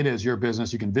 your data is your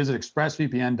business. You can visit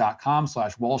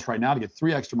expressvpn.com/Walsh right now to get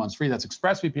 3 extra months free. That's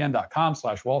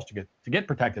expressvpn.com/Walsh to get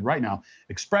protected right now.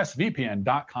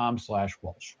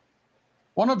 expressvpn.com/Walsh.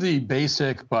 One of the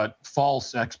basic but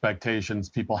false expectations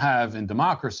people have in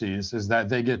democracies is that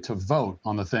they get to vote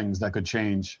on the things that could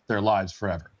change their lives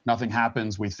forever. Nothing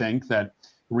happens, we think, that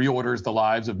reorders the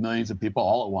lives of millions of people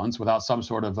all at once without some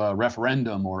sort of a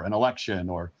referendum or an election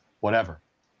or whatever.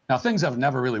 Now, things have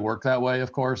never really worked that way,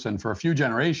 of course, and for a few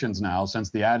generations now, since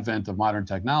the advent of modern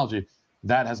technology,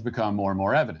 that has become more and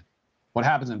more evident. What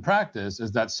happens in practice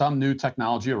is that some new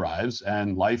technology arrives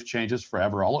and life changes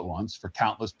forever all at once for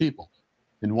countless people.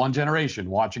 In one generation,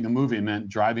 watching a movie meant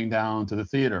driving down to the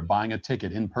theater, buying a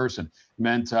ticket in person,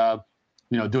 meant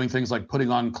doing things like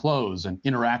putting on clothes and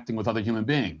interacting with other human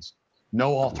beings.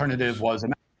 No alternative was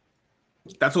enough.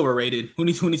 That's overrated. Who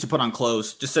needs to put on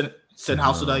clothes? Just sit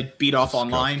house to die, beat off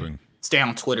online, stay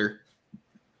on Twitter.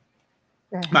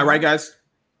 Am I right, guys?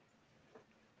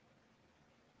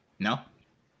 No?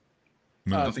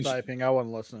 I was typing. I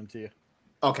wasn't listening to you.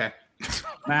 Okay.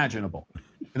 Imaginable.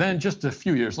 And then just a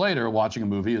few years later, watching a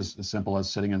movie is as simple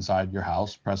as sitting inside your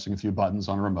house, pressing a few buttons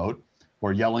on a remote,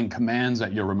 or yelling commands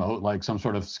at your remote like some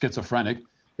sort of schizophrenic.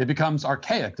 It becomes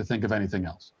archaic to think of anything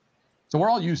else. So we're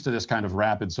all used to this kind of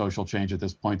rapid social change at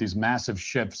this point. These massive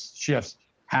shifts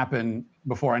happen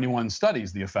before anyone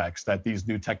studies the effects that these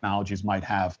new technologies might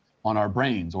have on our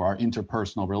brains or our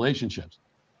interpersonal relationships.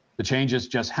 The changes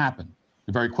just happen.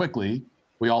 And very quickly,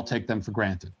 we all take them for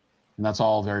granted. And that's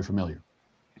all very familiar.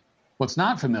 What's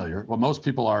not familiar, what most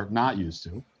people are not used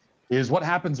to, is what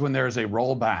happens when there's a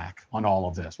rollback on all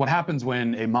of this. What happens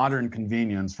when a modern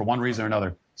convenience, for one reason or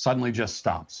another, suddenly just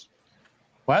stops?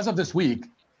 Well, as of this week,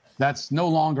 that's no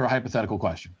longer a hypothetical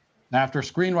question. After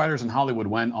screenwriters in Hollywood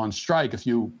went on strike a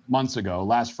few months ago,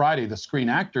 last Friday, the Screen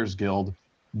Actors Guild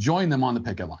joined them on the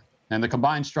picket line. And the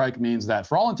combined strike means that,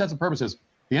 for all intents and purposes,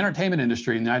 the entertainment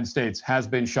industry in the United States has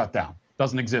been shut down.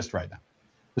 Doesn't exist right now.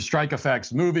 The strike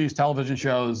affects movies, television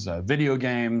shows, video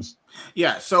games.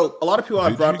 Yeah, so a lot of people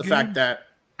have brought up the fact that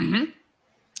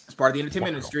it's part of the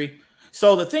entertainment industry.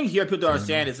 So the thing here people don't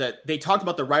understand is that they talked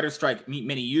about the writer's strike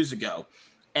many years ago,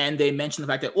 and they mentioned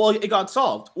the fact that, well, it got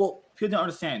solved. Well, people don't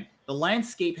understand. The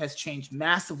landscape has changed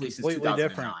massively since 2009.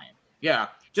 Different. Yeah,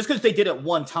 Just because they did it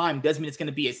one time doesn't mean it's going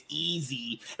to be as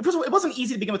easy. And first of all, it wasn't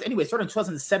easy to begin with anyway. It started in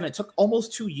 2007. It took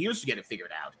almost 2 years to get it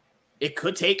figured out. It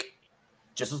could take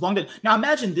just as long to. Now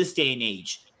imagine this day and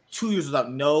age, 2 years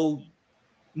without no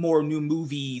more new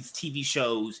movies, TV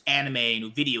shows, anime,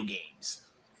 new video games.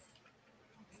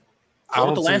 I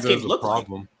don't think there's a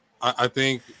problem. I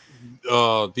think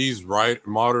these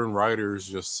modern writers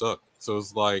just suck. So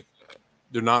it's like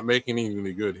they're not making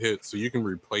any good hits. So you can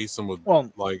replace them with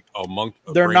like a monk.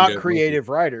 They're not creative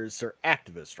writers; they're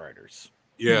activist writers.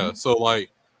 Yeah. So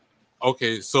like,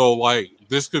 okay, so like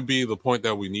this could be the point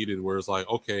that we needed, where it's like,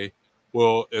 okay,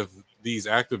 well, if these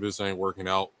activists ain't working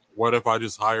out, what if I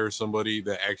just hire somebody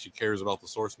that actually cares about the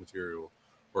source material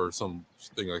or something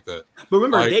like that? But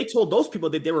remember, like, they told those people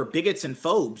that they were bigots and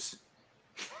phobes.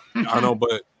 I know,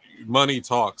 but money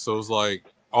talks. So it's like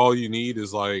all you need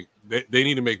is like they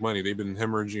need to make money. They've been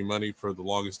hemorrhaging money for the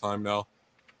longest time now.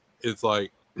 It's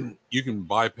like you can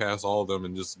bypass all of them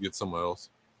and just get someone else.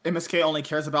 MSK only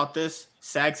cares about this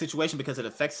SAG situation because it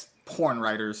affects porn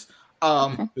writers.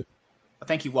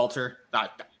 Thank you, Walter.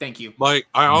 Thank you. Like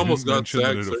I almost got SAG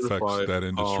SAG it certified. affects that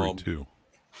industry too.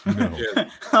 No. Yeah.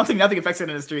 I don't think nothing affects that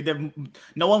industry.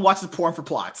 No one watches porn for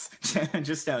plots.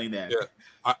 Just telling you that. Yeah.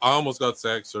 I almost got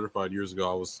SAG certified years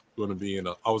ago. I was going to be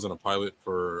I was in a pilot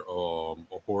for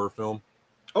a horror film.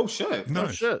 Oh shit! Nice.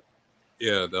 Oh shit!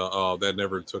 Yeah, that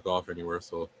never took off anywhere.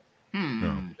 So,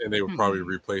 and they would probably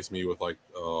replace me with like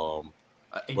your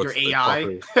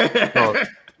AI.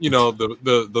 You know,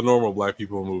 the normal black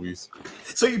people in movies.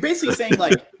 So you're basically saying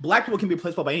like black people can be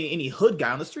replaced by any hood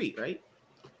guy on the street, right?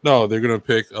 No, they're gonna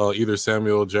pick either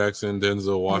Samuel Jackson,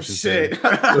 Denzel Washington,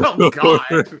 oh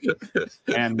god,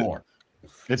 and more.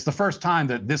 It's the first time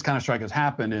that this kind of strike has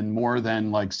happened in more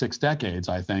than like 6 decades,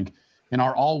 I think. In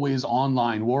our always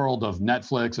online world of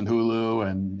Netflix and Hulu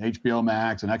and HBO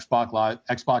Max and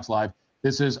Xbox Live,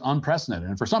 this is unprecedented.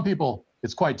 And for some people,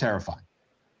 it's quite terrifying.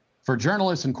 For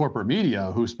journalists and corporate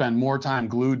media who spend more time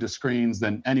glued to screens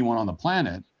than anyone on the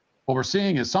planet, what we're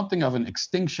seeing is something of an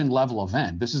extinction level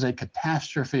event. This is a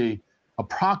catastrophe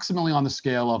approximately on the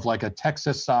scale of like a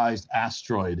Texas-sized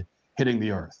asteroid hitting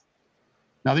the Earth.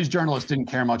 Now, these journalists didn't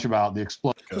care much about the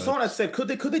explosion. So someone has said, could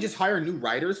they just hire new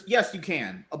writers? Yes, you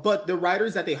can. But the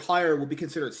writers that they hire will be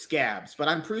considered scabs. But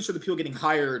I'm pretty sure the people getting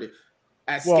hired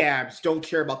as scabs don't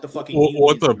care about the fucking.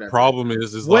 What the problem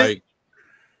is like.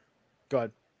 Go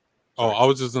ahead. Oh, I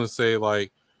was just gonna say,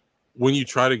 like, when you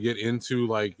try to get into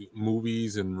like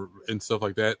movies and stuff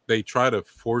like that, they try to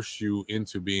force you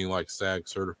into being like SAG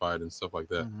certified and stuff like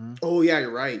that. Mm-hmm. Oh yeah,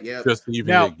 you're right. Yeah, just to even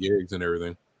get gigs and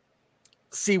everything.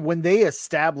 See, when they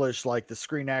established like the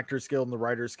Screen Actors Guild and the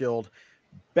Writers Guild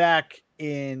back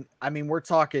in, I mean, we're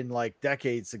talking like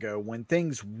decades ago when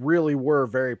things really were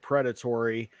very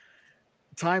predatory.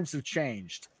 Times have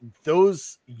changed.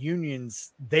 Those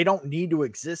unions, they don't need to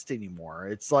exist anymore.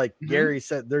 It's like Gary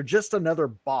said, they're just another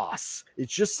boss.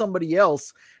 It's just somebody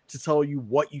else to tell you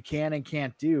what you can and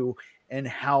can't do and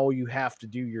how you have to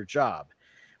do your job.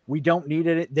 We don't need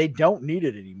it. They don't need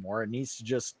it anymore. It needs to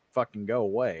just fucking go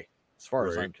away. As far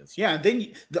as I'm concerned. Yeah,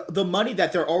 then the money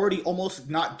that they're already almost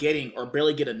not getting or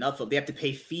barely get enough of, they have to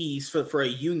pay fees for a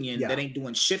union that ain't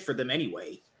doing shit for them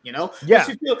anyway. You know? Yeah.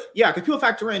 Because people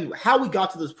factor in how we got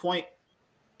to this point,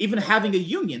 even having a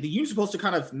union. The union's supposed to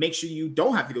kind of make sure you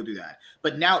don't have to go do that.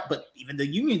 But even the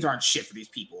unions aren't shit for these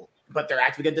people. But they're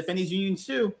actively going to defend these unions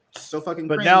too. So fucking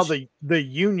But cringe. now the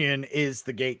union is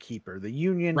the gatekeeper. The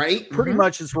union pretty Mhm.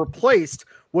 much has replaced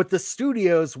what the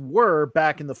studios were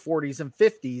back in the 40s and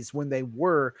 50s when they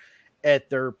were at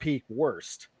their peak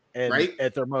worst and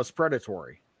at their most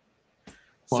predatory.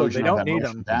 So they don't need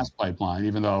them. Gas pipeline,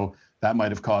 even though that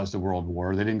might have caused a world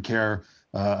war. They didn't care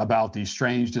about the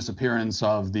strange disappearance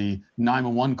of the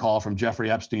 911 call from Jeffrey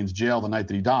Epstein's jail the night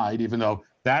that he died, even though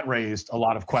that raised a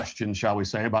lot of questions, shall we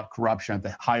say, about corruption at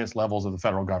the highest levels of the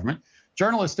federal government.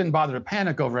 Journalists didn't bother to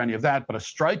panic over any of that, but a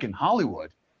strike in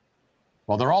Hollywood,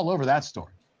 well, they're all over that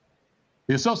story.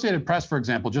 The Associated Press, for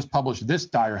example, just published this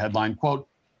dire headline, quote,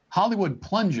 Hollywood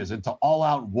plunges into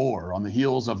all-out war on the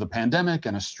heels of the pandemic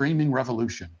and a streaming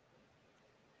revolution.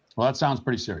 Well, that sounds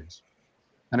pretty serious.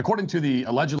 And according to the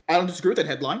allegedly... I don't disagree with that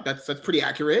headline. That's pretty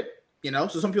accurate. You know,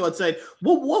 so some people had said,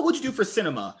 well, what would you do for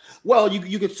cinema? Well,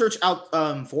 you could search out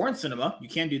foreign cinema. You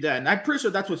can do that. And I'm pretty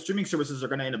sure that's what streaming services are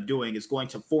going to end up doing, is going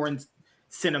to foreign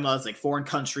cinemas, like foreign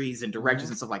countries and directors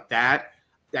and stuff like that.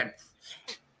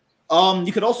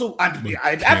 You could also,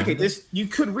 I'd advocate this. You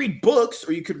could read books,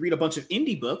 or you could read a bunch of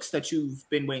indie books that you've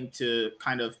been waiting to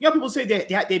kind of, people say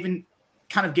they've been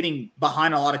kind of getting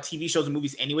behind a lot of TV shows and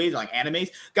movies anyways, like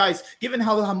animes. Guys, given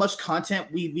how much content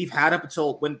we've had up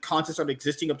until when content started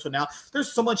existing up till now,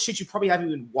 there's so much shit you probably haven't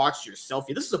even watched yourself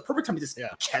yet. This is a perfect time to just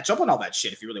catch up on all that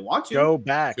shit if you really want to. Go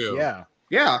back.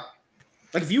 Yeah.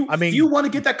 Like if you want to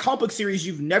get that comic book series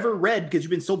you've never read because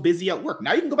you've been so busy at work,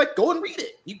 now you can go and read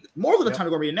it. More than the time to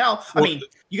go read it now. I mean,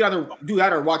 you can either do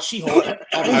that or watch She-Hulk.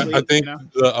 I think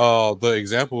the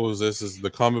example is this is the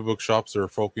comic book shops are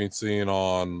focusing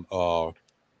on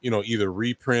either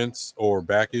reprints or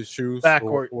back issues. Back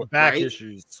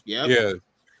issues. Yeah.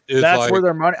 That's where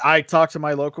their money. I talk to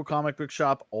my local comic book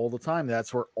shop all the time.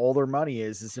 That's where all their money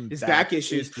is in back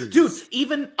issues. Dude,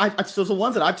 even so the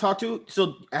ones that I've talked to,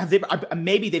 so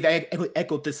maybe they've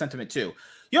echoed this sentiment too.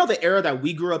 You know, the era that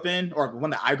we grew up in, or one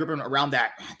that I grew up in, around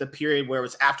the period where it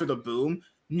was after the boom.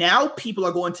 Now people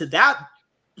are going to that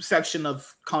section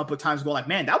of comic book times going like,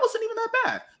 man, that wasn't even that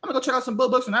bad. I'm gonna go check out some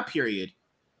books from that period.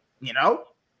 You know?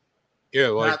 Yeah,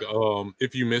 like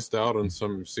if you missed out on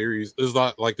some series, it's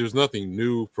not like there's nothing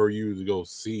new for you to go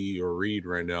see or read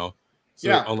right now.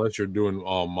 So unless you're doing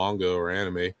manga or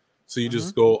anime. So you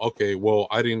just go, okay, well,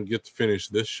 I didn't get to finish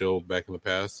this show back in the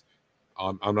past.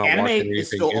 I'm not anime watching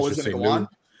anything interesting new.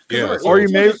 Yeah,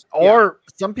 or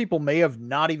some people may have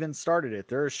not even started it.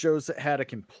 There are shows that had a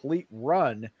complete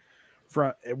run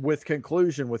with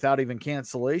conclusion without even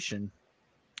cancellation.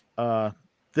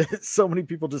 That so many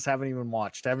people just haven't even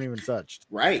watched, haven't even touched.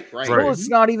 Right. Well, it's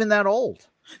not even that old.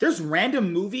 There's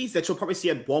random movies that you'll probably see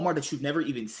at Walmart that you've never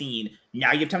even seen.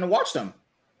 Now you have time to watch them.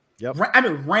 Yep. I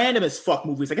mean, random as fuck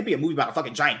movies. Like, it could be a movie about a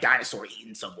fucking giant dinosaur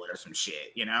eating someone or some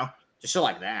shit, you know? Just shit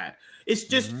like that. It's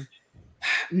just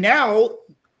now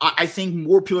I think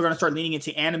more people are going to start leaning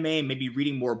into anime and maybe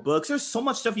reading more books. There's so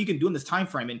much stuff you can do in this time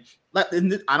frame. And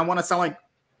I don't want to sound like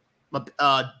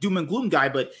doom and gloom guy,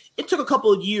 but it took a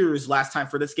couple of years last time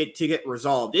for this to get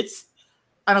resolved.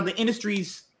 I know the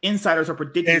industry's insiders are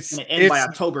predicting it's going to end by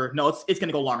October. No, it's going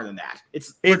to go longer than that.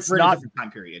 It's not a different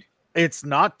time period. It's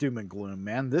not doom and gloom,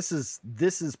 man. This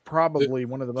is probably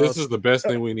one of the most. This is the best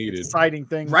thing we needed. Exciting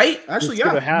thing, right? Actually,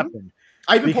 going to happen.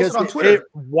 I even posted on Twitter. It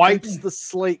wipes the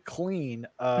slate clean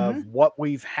of what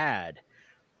we've had.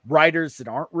 Writers that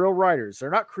aren't real writers. They're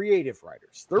not creative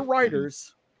writers. They're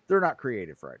writers. They're not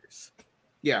creative writers.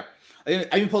 Yeah. I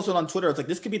even posted on Twitter. It's like,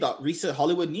 this could be the reset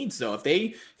Hollywood needs, though. If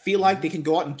they feel like they can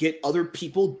go out and get other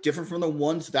people different from the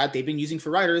ones that they've been using for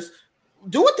writers,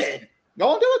 do it then.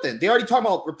 Go and do it then. They already talking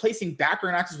about replacing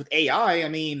background actors with AI. I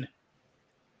mean,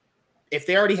 if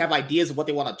they already have ideas of what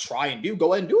they want to try and do,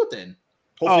 go ahead and do it then.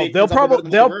 Hopefully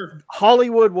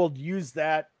Hollywood will use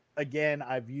that. Again,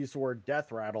 I've used the word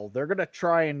death rattle. They're going to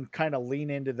try and kind of lean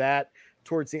into that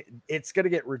towards it's going to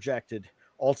get rejected.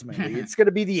 Ultimately, it's going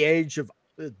to be the age of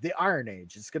the Iron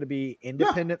Age. It's going to be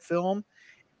independent film,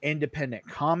 independent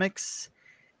comics,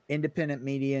 independent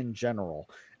media in general.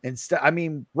 Instead, I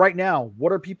mean, right now,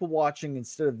 what are people watching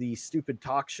instead of these stupid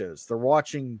talk shows? They're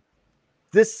watching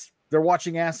this. They're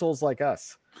watching assholes like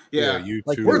us. Yeah, YouTube,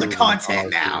 like we're the content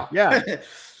now. Yeah.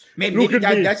 maybe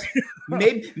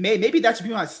that's be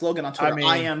my slogan on Twitter.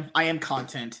 I am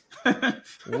content.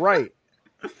 Right.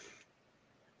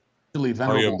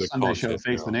 Venerable Sunday show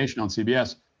Face the Nation on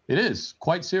CBS. It is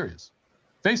quite serious.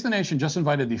 Face the Nation just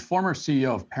invited the former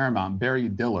CEO of Paramount, Barry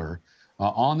Diller,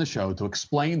 on the show to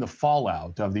explain the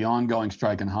fallout of the ongoing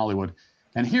strike in Hollywood.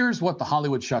 And here's what the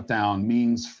Hollywood shutdown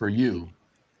means for you.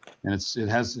 And it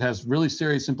has really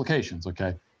serious implications,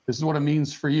 okay? This is what it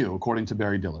means for you, according to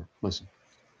Barry Diller. Listen.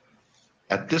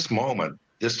 At this moment,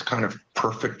 this kind of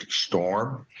perfect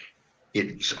storm,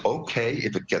 it's okay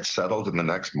if it gets settled in the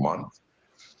next month,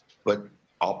 but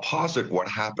I'll posit what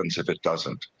happens if it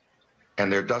doesn't.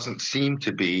 And there doesn't seem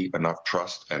to be enough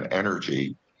trust and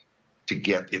energy to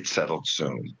get it settled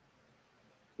soon.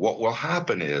 What will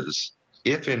happen is,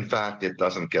 if in fact it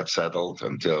doesn't get settled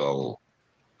until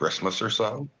Christmas or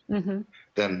so,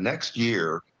 then next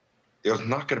year, there's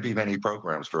not going to be many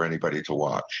programs for anybody to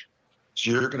watch.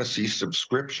 So you're going to see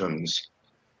subscriptions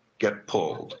get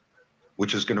pulled,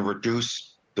 which is going to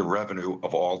reduce the revenue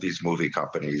of all these movie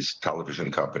companies,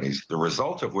 television companies, the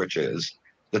result of which is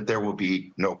that there will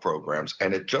be no programs.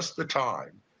 And at just the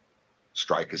time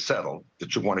strike is settled,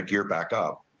 that you want to gear back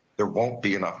up, there won't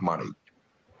be enough money.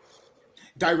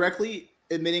 Directly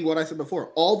admitting what I said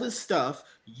before, all this stuff,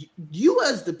 you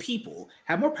as the people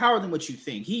have more power than what you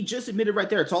think. He just admitted right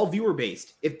there, it's all viewer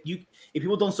based. If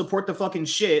people don't support the fucking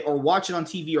shit or watch it on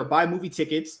TV or buy movie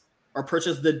tickets or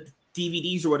purchase the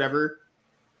DVDs or whatever,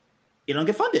 you don't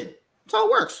get funded. That's how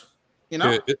it works. You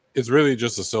know, it's really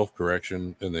just a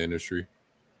self-correction in the industry.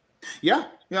 Yeah.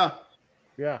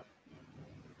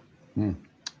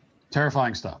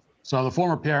 Terrifying stuff. So the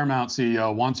former Paramount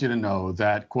CEO wants you to know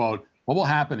that, quote, what will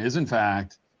happen is, in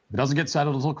fact, if it doesn't get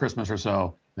settled until Christmas or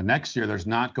so, the next year there's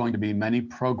not going to be many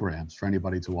programs for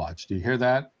anybody to watch. Do you hear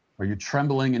that? Are you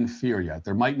trembling in fear yet?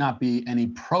 There might not be any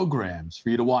programs for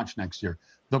you to watch next year.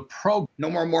 No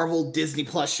more Marvel Disney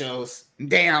Plus shows.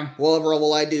 Damn, whatever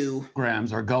will I do?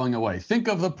 Programs are going away. Think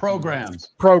of the programs.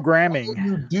 Programming. What would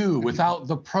you do without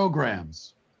the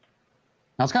programs?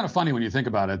 Now, it's kind of funny when you think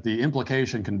about it. The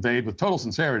implication conveyed with total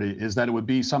sincerity is that it would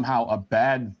be somehow a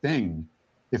bad thing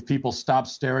if people stopped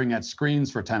staring at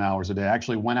screens for 10 hours a day,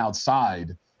 actually went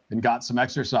outside and got some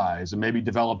exercise and maybe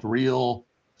developed real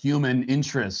human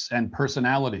interests and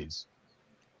personalities.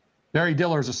 Barry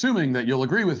Diller is assuming that you'll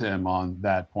agree with him on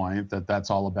that point, that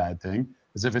that's all a bad thing,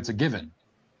 as if it's a given.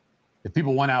 If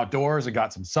people went outdoors and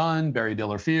got some sun, Barry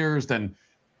Diller fears, then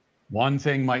one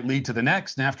thing might lead to the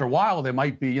next. And after a while, they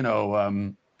might be,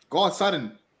 go outside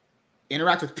and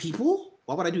interact with people?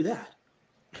 Why would I do that?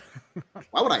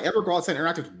 Why would I ever go outside and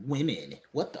interact with women?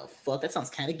 What the fuck? That sounds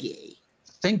kind of gay.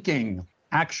 Thinking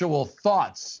actual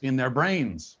thoughts in their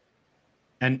brains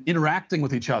and interacting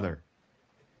with each other.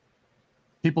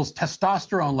 People's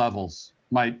testosterone levels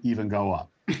might even go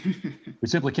up. We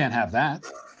simply can't have that.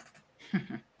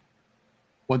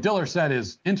 What Diller said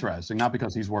is interesting, not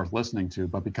because he's worth listening to,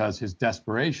 but because his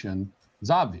desperation is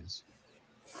obvious.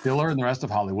 Diller and the rest of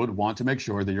Hollywood want to make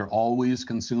sure that you're always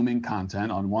consuming content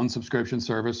on one subscription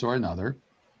service or another.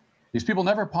 These people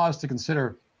never pause to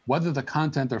consider whether the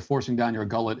content they're forcing down your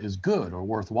gullet is good or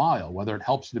worthwhile, whether it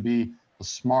helps you to be a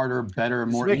smarter, better,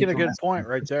 more... He's making a good point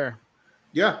right there.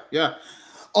 Yeah.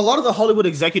 A lot of the Hollywood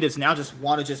executives now just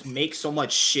want to just make so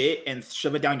much shit and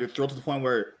shove it down your throat to the point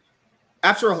where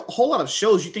after a whole lot of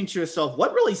shows, you think to yourself,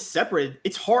 what really separated?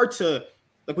 It's hard to,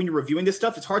 like when you're reviewing this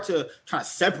stuff, it's hard to try to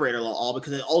separate it all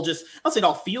because it all just, I'll say it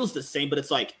all feels the same, but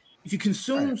it's like, if you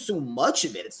consume so much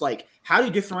of it, it's like, how do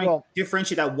you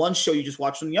differentiate that one show you just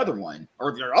watched from the other one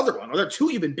or the other one, or there are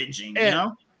two you've been binging, you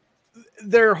know?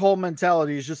 Their whole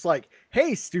mentality is just like,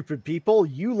 hey, stupid people,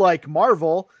 you like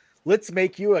Marvel. Let's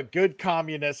make you a good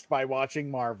communist by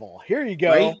watching Marvel. Here you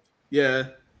go. Right? Yeah.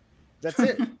 That's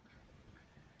it.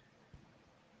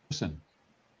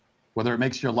 Whether it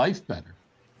makes your life better.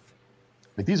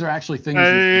 Like these are actually things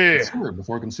you consider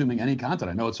before consuming any content.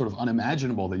 I know it's sort of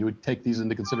unimaginable that you would take these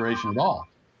into consideration at all.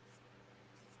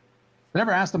 They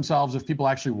never ask themselves if people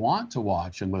actually want to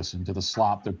watch and listen to the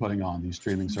slop they're putting on these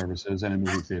streaming services and in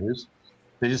movie theaters.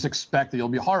 They just expect that you'll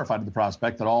be horrified at the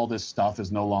prospect that all this stuff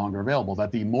is no longer available,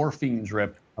 that the morphine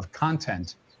drip of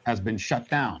content has been shut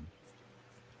down.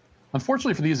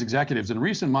 Unfortunately for these executives, in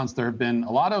recent months, there have been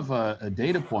a lot of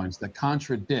data points that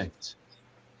contradict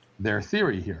their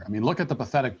theory here. I mean, look at the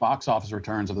pathetic box office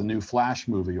returns of the new Flash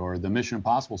movie or the Mission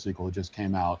Impossible sequel that just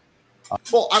came out.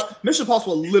 Mission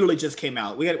Impossible literally just came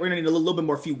out. We're going to need a little bit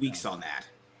more few weeks on that.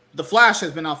 The Flash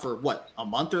has been out for, what, a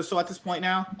month or so at this point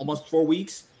now? Almost 4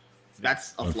 weeks?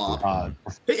 That's a flop.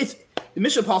 The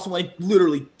Mission Impossible one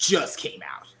literally just came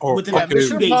out. Within that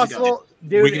Mission Impossible,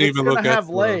 dude, we can even look have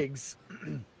legs.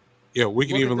 Yeah, we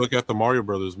can even look at the Mario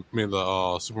Brothers,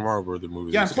 the Super Mario Brothers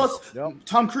movies. Yeah, plus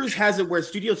Tom Cruise has it where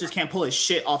studios just can't pull his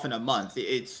shit off in a month.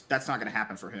 That's not going to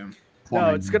happen for him.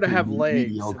 No, it's going to have legs.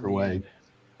 Mediocre way,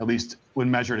 at least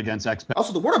when measured against expectations.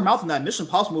 Also, the word of mouth in that Mission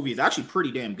Impossible movie is actually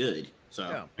pretty damn good.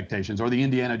 So expectations, or the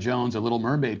Indiana Jones or Little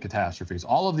Mermaid catastrophes.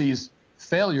 All of these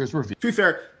failures were. To be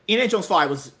fair, Indiana Jones 5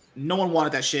 was. No one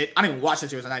wanted that shit. I didn't even watch that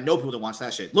series, and I know people that watch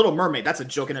that shit. Little Mermaid, that's a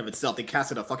joke in and of itself. They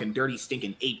casted a fucking dirty,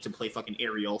 stinking ape to play fucking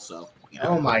Ariel, so. You know.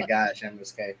 Oh my gosh,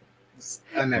 MSK.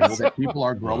 Unnecessary. People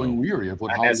are growing weary of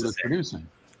what Hollywood is producing.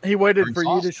 He waited for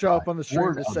you to show up on the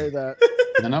stream to say that.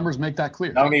 The numbers make that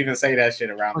clear. Don't even say that shit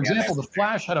around me. For example, The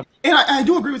Flash had a... And I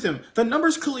do agree with him. The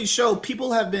numbers clearly show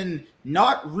people have been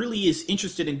not really as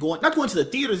interested in not going to the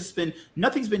theaters.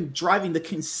 Nothing's been driving the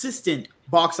consistent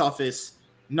box office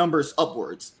numbers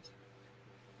upwards.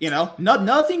 You know,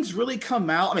 nothing's really come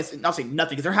out. I mean, I'll say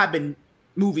nothing because there have been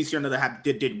movies here and there that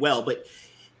did well, but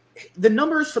the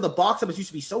numbers for the box office used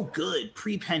to be so good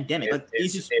pre-pandemic. Like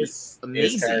it's just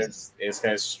amazing. It's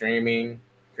because streaming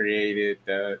created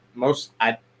the most.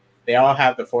 They all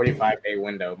have the 45-day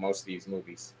window. Most of these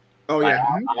movies. Oh yeah.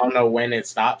 I don't know when it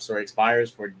stops or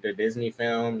expires for the Disney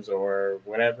films or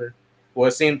whatever. Well,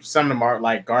 it seems some of them are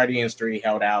like Guardians 3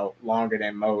 held out longer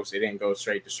than most. It didn't go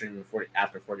straight to streaming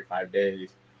after 45 days.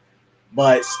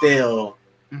 But still,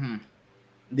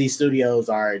 these studios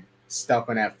are stuck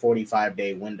on that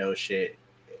 45-day window shit.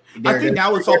 I think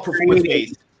now it's all performance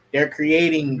based. they're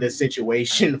creating the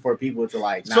situation for people to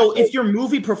like. So if your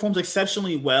movie performs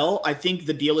exceptionally well, I think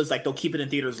the deal is like they'll keep it in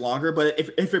theaters longer. But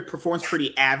if it performs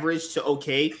pretty average to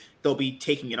okay, they'll be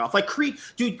taking it off. Like Creed,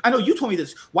 dude, I know you told me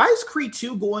this. Why is Creed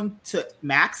 2 going to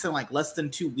Max in like less than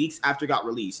 2 weeks after it got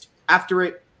released? After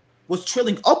it was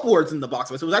trailing upwards in the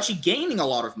box office, it was actually gaining a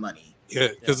lot of money. Yeah,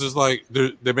 because it's like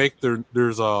they make there's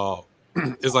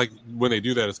it's like when they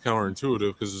do that, it's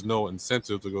counterintuitive because there's no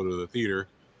incentive to go to the theater.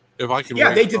 If I can,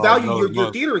 they devalue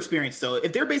your theater experience. So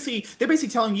if they're basically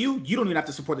telling you don't even have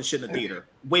to support the shit in the theater.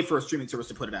 Wait for a streaming service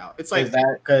to put it out. It's like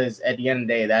that because at the end of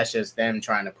the day, that's just them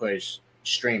trying to push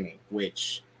streaming.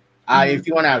 Which, if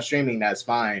you want to have streaming, that's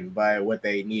fine. But what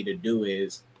they need to do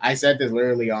is, I said this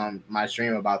literally on my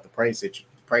stream about the Prey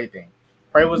thing.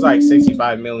 Prey was like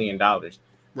 $65 million.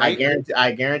 Right.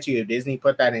 I guarantee you, if Disney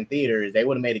put that in theaters, they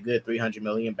would have made a good $300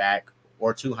 million back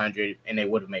or $200, and they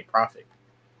would have made profit.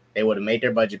 They would have made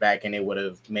their budget back, and they would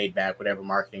have made back whatever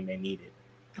marketing they needed.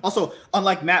 Also,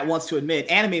 unlike Matt wants to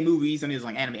admit, anime movies, and he's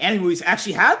like anime movies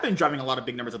actually have been driving a lot of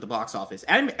big numbers at the box office.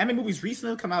 Anime movies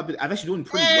recently come out, but I've actually doing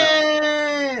pretty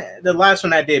well. The last one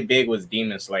that did big was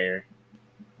Demon Slayer.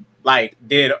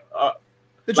 The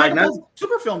Dragon Ball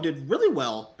Super film did really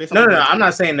well. No, I'm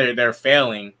not saying they're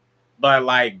failing. But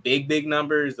like big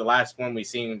numbers, the last one we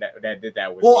seen that did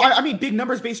that was. Well, I mean, big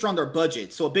numbers based around their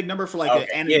budget. So a big number for like an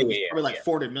anime is probably like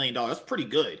 $400 million. That's pretty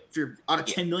good if you're on a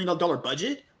 $10 million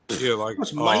budget. Yeah, like how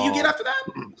much money you get after that?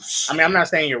 I mean, I'm not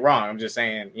saying you're wrong. I'm just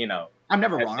saying, I'm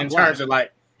never wrong. In terms of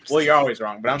like, well, you're always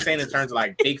wrong. But I'm saying in terms of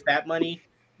like big fat money,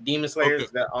 Demon Slayer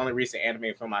is the only recent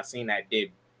anime film I've seen that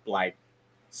did like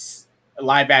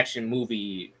live action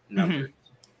movie numbers.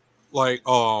 Like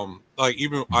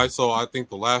even I think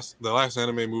the last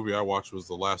anime movie I watched was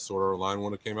the last Sword Art Online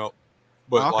one that came out,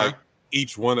 but like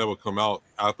each one that would come out,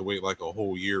 I have to wait like a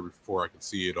whole year before I could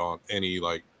see it on any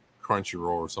like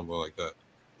Crunchyroll or something like that.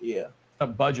 Yeah, a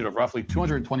budget of roughly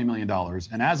 $220 million,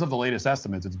 and as of the latest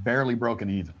estimates, it's barely broken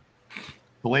even.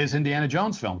 The latest Indiana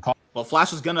Jones film called. Well,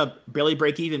 Flash was gonna barely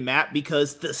break even, Matt,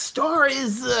 because the star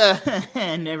is a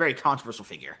very controversial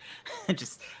figure.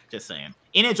 just saying.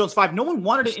 Indiana Jones 5. No one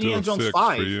wanted an Indiana Jones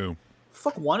 5. For you.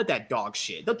 Fuck wanted that dog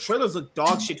shit. The trailers look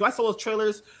dog shit. Do I saw those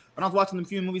trailers when I was watching the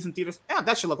few movies in theaters? Yeah,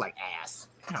 that shit look like ass.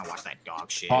 I don't watch that dog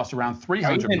shit. Cost around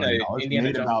 $300 million.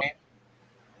 Indiana Jones fan?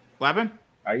 What happened?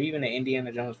 Are you even an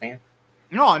Indiana Jones fan?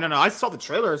 No. I saw the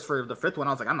trailers for the 5th one.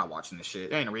 I was like, I'm not watching this shit.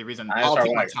 There ain't no reason. I'll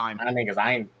take my time. I mean, because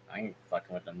I ain't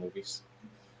fucking with the movies.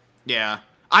 Yeah.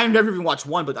 I've never even watched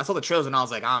one, but I saw the trailers and I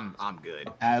was like, I'm good.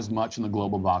 As much in the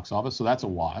global box office, so that's a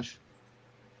wash.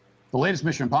 The latest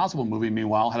Mission Impossible movie,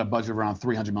 meanwhile, had a budget of around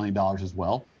 $300 million as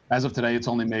well. As of today, it's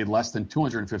only made less than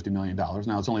 $250 million.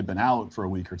 Now, it's only been out for a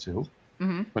week or two.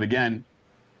 Mm-hmm. But again,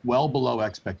 well below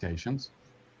expectations.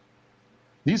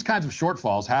 These kinds of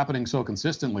shortfalls happening so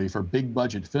consistently for big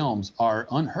budget films are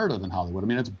unheard of in Hollywood. I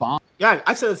mean, it's bomb. Yeah,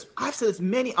 I've said this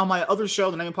many on my other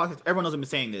show, the Name Podcast. Everyone knows I've been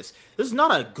saying this. This is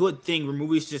not a good thing where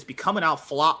movies just be coming out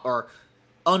flop or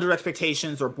under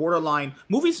expectations or borderline.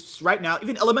 Movies right now,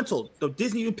 even Elemental, the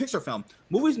Disney and Pixar film,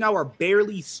 movies now are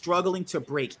barely struggling to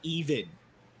break even.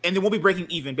 And they won't be breaking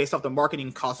even based off the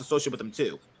marketing costs associated with them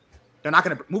too. They're not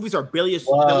going to. Movies are barely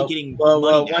getting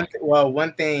money.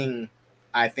 One thing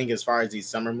I think as far as these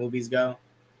summer movies go,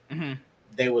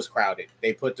 they was crowded.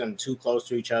 They put them too close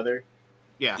to each other.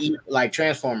 Yeah. Like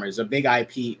Transformers, a big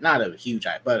IP, not a huge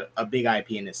IP, but a big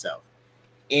IP in itself.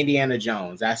 Indiana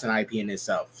Jones, that's an IP in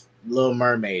itself. Little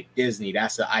Mermaid, Disney,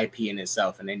 that's an IP in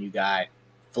itself. And then you got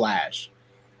Flash.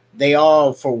 They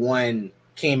all, for one,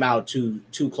 came out too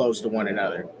close to one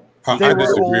another. I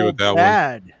disagree with that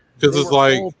one. Because it's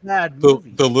like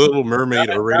the Little Mermaid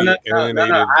already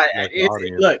alienated the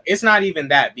audience. Look, it's not even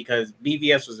that because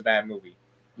BVS was a bad movie.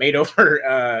 Made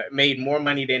more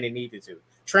money than it needed to.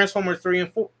 Transformers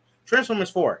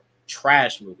 4,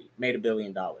 trash movie, made $1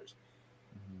 billion.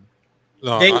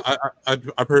 No,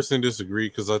 I personally disagree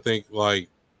because I think like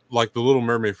the Little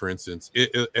Mermaid, for instance,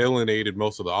 it alienated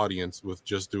most of the audience with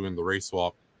just doing the race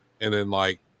swap, and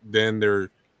then they're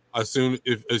assume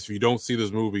if you don't see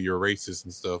this movie, you're racist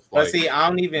and stuff. But see, I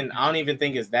don't even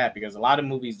think it's that because a lot of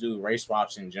movies do race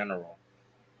swaps in general.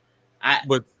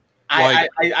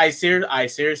 I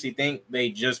seriously think they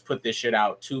just put this shit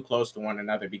out too close to one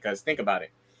another because think about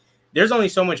it. There's only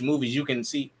so much movies you can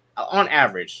see on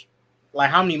average. Like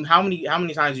how many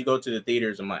times you go to the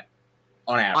theaters a month?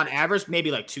 On average, maybe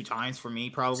like 2 times for me,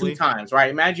 probably. 2 times, right?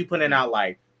 Imagine you putting out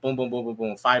like boom, boom, boom, boom,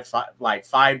 boom,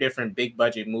 five different big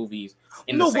budget movies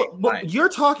in the same but you're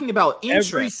talking about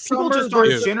interest. People just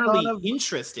aren't generally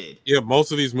interested. Yeah,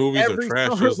 most of these movies are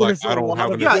trash. It's like I don't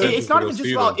have an it's not even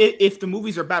just about if the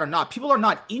movies are bad or not. People are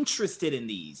not interested in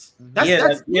these.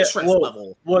 That's interest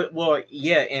level. Well,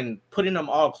 yeah, and putting them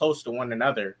all close to one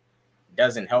another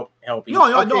doesn't help.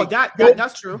 No,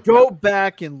 that's true. Go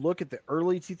back and look at the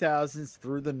early 2000s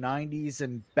through the 90s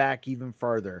and back even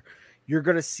farther. You're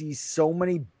going to see so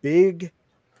many big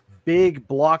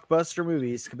blockbuster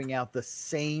movies coming out the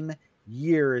same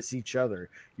year as each other.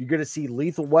 You're going to see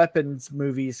Lethal Weapons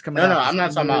movies coming out. No, I'm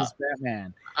not talking about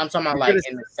Batman. I'm talking about like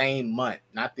in the same month,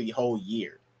 not the whole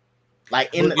year.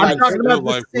 Like in I'm talking about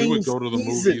like we would go to the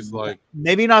movies like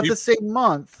maybe not the same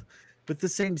month, but the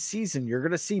same season. You're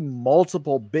going to see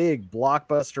multiple big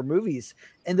blockbuster movies,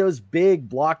 and those big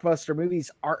blockbuster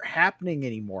movies aren't happening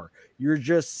anymore. You're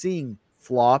just seeing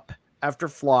flop after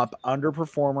flop,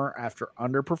 underperformer after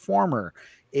underperformer.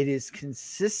 It is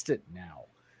consistent now.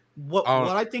 What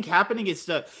I think happening is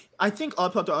I think a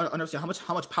lot of people don't understand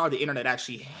how much power the internet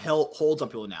actually holds on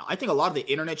people now. I think a lot of the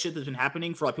internet shit that's been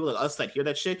happening for a lot of people like us that hear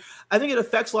that shit, I think it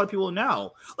affects a lot of people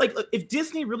now. Like if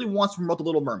Disney really wants to promote The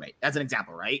Little Mermaid, as an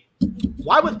example, right?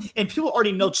 Why would, and people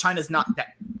already know China's not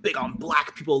that big on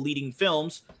black people leading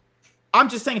films. I'm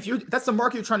just saying, that's the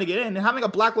market you're trying to get in, and having a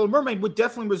black Little Mermaid would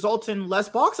definitely result in less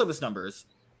box office numbers,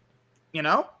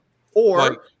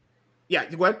 Or, yeah,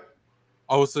 go ahead.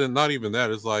 I was saying not even that.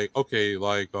 It's like, okay,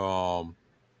 like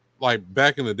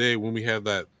back in the day when we had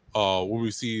that, when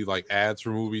we see like ads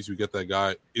for movies, we get that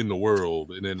guy In the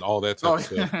World and then all that type of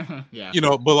stuff. Yeah,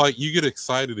 but like you get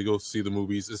excited to go see the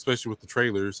movies, especially with the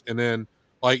trailers, and then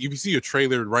like if you see a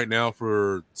trailer right now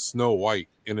for Snow White,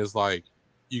 and it's like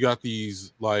you got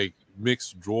these like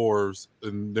mixed dwarves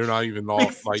and they're not even all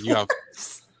like you have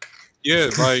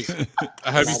like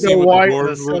have you seen what the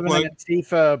dwarves look like?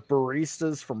 Antifa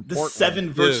baristas from the Portland.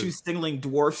 7 virtue signaling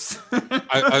dwarfs.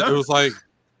 It was like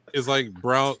it's like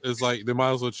brown. It's like they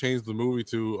might as well change the movie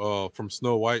to from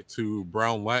Snow White to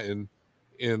Brown Latin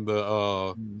in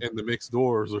the mixed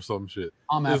dwarves or some shit.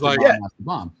 It's like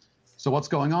bomb. So what's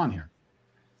going on here?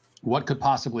 What could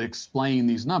possibly explain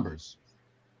these numbers?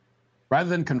 Rather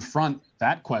than confront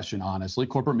that question honestly,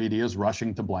 corporate media is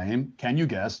rushing to blame, can you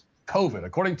guess, COVID.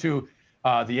 According to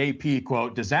the AP,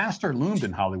 quote, disaster loomed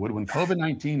in Hollywood when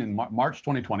COVID-19 in March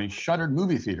 2020 shuttered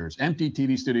movie theaters, emptied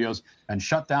TV studios, and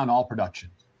shut down all production.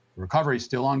 The recovery is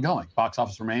still ongoing. Box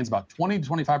office remains about 20 to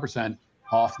 25%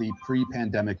 off the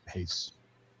pre-pandemic pace.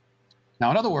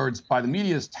 Now, in other words, by the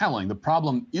media's telling, the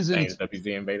problem isn't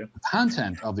the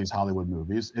content of these Hollywood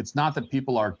movies. It's not that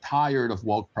people are tired of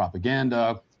woke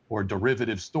propaganda or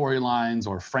derivative storylines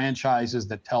or franchises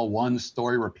that tell one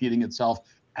story repeating itself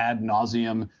ad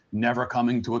nauseum, never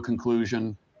coming to a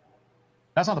conclusion.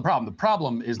 That's not the problem. The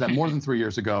problem is that more than 3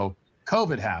 years ago,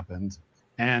 COVID happened,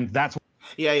 and that's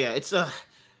it's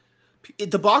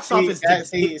the box office.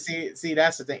 See,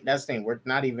 that's the thing. That's the thing. We're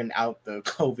not even out the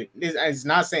COVID. It's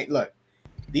not saying. Look,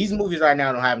 these movies right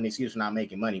now don't have an excuse for not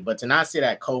making money, but to not say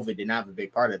that COVID did not have a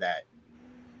big part of that.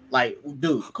 Like,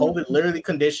 dude, COVID literally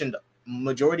conditioned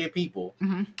majority of people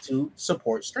to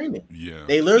support streaming. Yeah,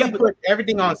 they literally put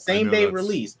everything on same day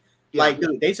release. Yeah. Like,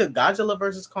 dude, they took Godzilla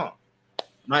versus Kong,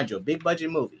 mind you, a big budget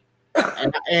movie,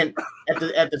 and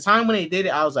at the time when they did it,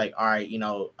 I was like, all right,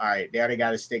 they already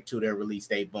got to stick to their release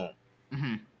date. Boom.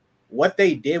 What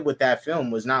they did with that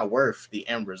film was not worth the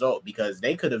end result because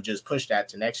they could have just pushed that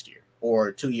to next year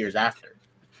or 2 years after.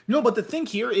 No, but the thing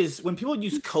here is when people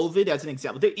use COVID as an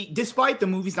example, despite the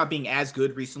movies not being as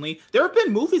good recently, there have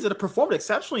been movies that have performed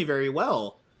exceptionally very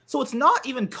well. So it's not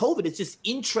even COVID; it's just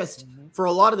interest for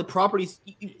a lot of the properties.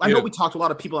 I know we talked to a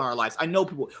lot of people in our lives. I know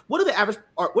people. What does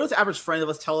the average friend of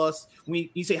us tell us when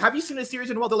you say, "Have you seen a series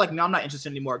in a while?" They're like, "No, I'm not interested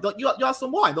anymore." They're like, you ask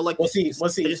them why? They're like,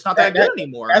 it's not that good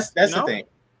anymore." That's the thing.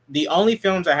 The only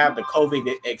films that have the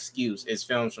COVID excuse is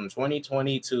films from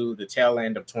 2020 to the tail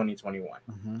end of 2021.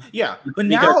 Yeah, but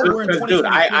now we're in 2023.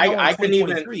 I couldn't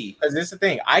even, because this is the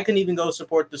thing. I couldn't even go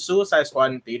support the Suicide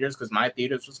Squad in theaters because my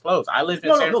theaters was closed. I live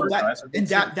in San Francisco.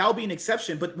 That would be an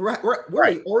exception, but we're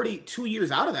already 2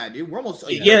 years out of that, dude. We're almost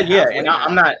and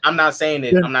I'm not saying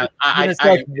it. I'm not.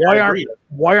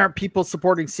 Why aren't people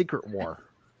supporting Secret War?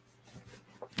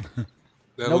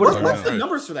 What's the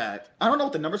numbers for that? I don't know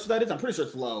what the numbers for that is. I'm pretty sure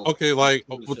it's low. Okay, like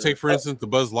we'll take for instance the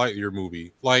Buzz Lightyear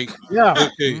movie. Like,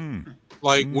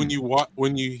 like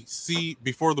when you see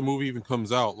before the movie even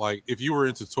comes out, like if you were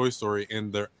into Toy Story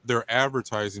and their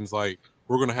advertising's like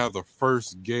we're gonna have the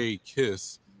first gay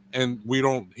kiss, and we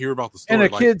don't hear about the story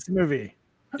in a kids movie.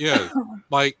 Yeah,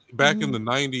 like back in the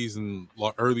 90s and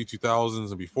early 2000s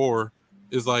and before,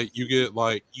 is like you get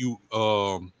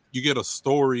a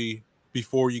story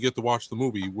before you get to watch the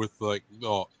movie with like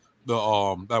the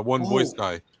that one voice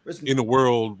guy in a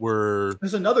world where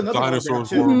there's another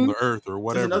dinosaurs roam the earth or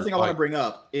whatever. There's another thing I want to bring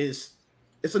up is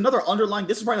it's another underlying.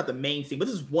 This is probably not the main thing, but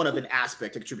this is one of an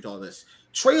aspect to contribute to all this.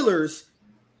 Trailers.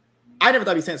 I never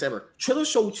thought he'd say this ever. Trailers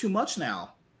show too much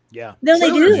now. Yeah. No, they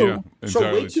do.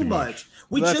 Show way too much.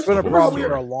 That's been a problem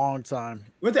for a long time.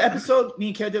 We went to episode, me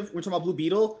and Kev, we're talking about Blue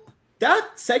Beetle.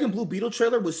 That second Blue Beetle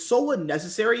trailer was so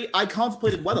unnecessary. I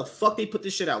contemplated why the fuck they put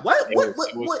this shit out. What is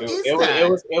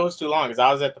that? It was too long because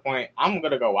I was at the point I'm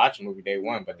gonna go watch a movie day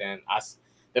one, but then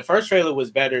the first trailer was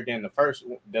better than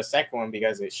the second one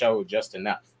because it showed just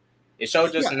enough. It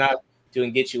showed just enough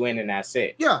to get you in, and that's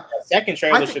it. Yeah. The second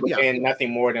trailer should have been nothing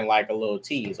more than like a little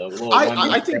tease.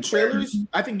 I think trailers.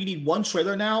 I think you need one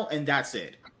trailer now, and that's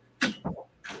it.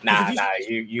 Nah.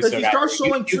 You still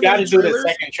got to do the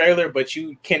second trailer, but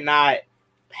you cannot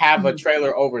have a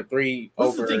trailer over three.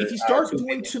 That's the thing. If you start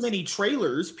doing too many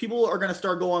trailers, people are gonna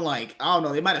start going like, I don't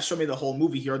know. They might have shown me the whole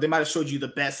movie here. Or they might have showed you the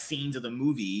best scenes of the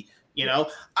movie. You know,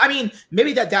 I mean,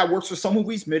 maybe that works for some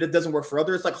movies. Maybe it doesn't work for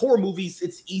others. Like horror movies,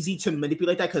 it's easy to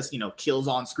manipulate that because kills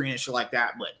on screen and shit like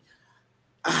that. But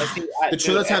the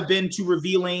trailers have been too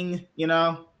revealing.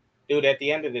 Dude, at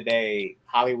the end of the day,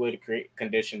 Hollywood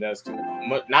conditioned us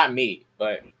to, not me,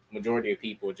 but majority of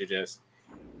people to just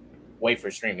wait for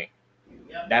streaming.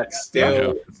 That's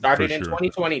still started in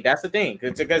 2020. That's the thing.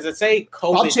 Because it's a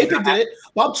COVID. Bob Chapek did it.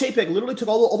 Bob Chapek literally took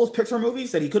all those Pixar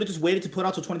movies that he could have just waited to put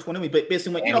out till 2020. But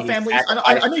basically went, families,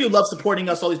 I know you love supporting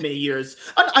us all these many years.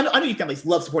 I know you families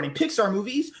love supporting Pixar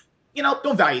movies.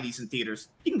 Don't value these in theaters.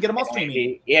 You can get them off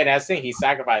streaming. Yeah, that's the thing. He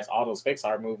sacrificed all those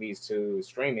Pixar movies to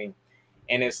streaming.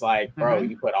 And it's like, bro,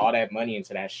 you put all that money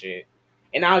into that shit.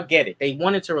 And I'll get it. They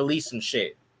wanted to release some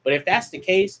shit. But if that's the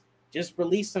case, just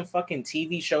release some fucking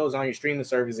TV shows on your streaming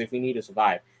service if we need to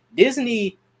survive.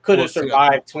 Disney could have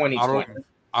survived 2020.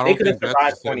 I don't think that's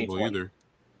sustainable either.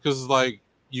 Because,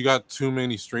 you got too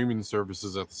many streaming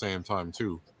services at the same time,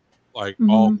 too. All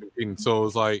competing. So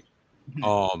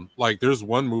it's there's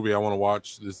one movie I want to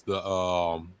watch. It's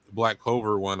the Black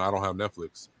Clover one. I don't have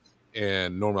Netflix.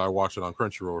 And normally I watch it on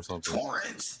Crunchyroll or something.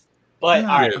 But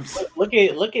all right, look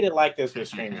at it like this with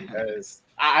streaming, because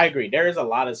I agree there is a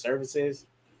lot of services,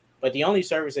 but the only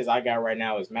services I got right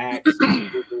now is Max,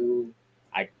 Hulu,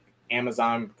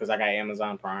 Amazon, because I got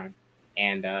Amazon Prime,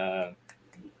 and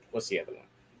what's the other one?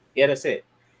 Yeah, that's it.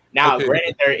 Now,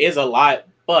 granted, there is a lot,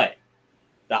 but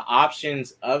the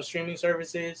options of streaming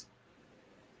services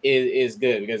is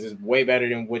good because it's way better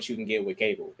than what you can get with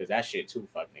cable, because that shit too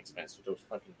fucking expensive, those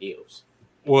fucking deals.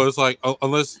 Well, it's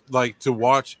unless to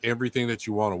watch everything that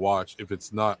you want to watch, if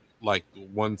it's not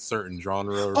one certain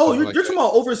genre. Or you're talking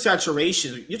about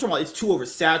oversaturation. You're talking about it's too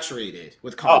oversaturated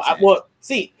with content.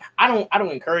 I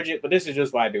don't encourage it, but this is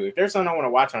just what I do. If there's something I want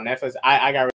to watch on Netflix,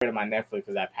 I got rid of my Netflix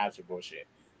because that password bullshit.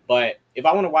 But if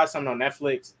I want to watch something on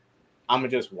Netflix, I'm gonna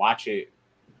just watch it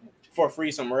for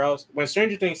free somewhere else. When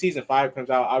Stranger Things season 5 comes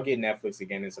out, I'll get Netflix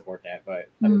again and support that. But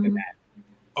other than that,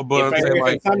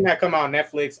 if something that come out on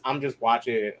Netflix, I'm just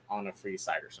watching it on a free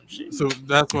site or some shit. So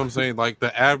that's what I'm saying.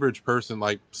 The average person,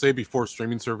 say before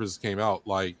streaming services came out,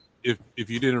 if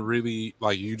you didn't really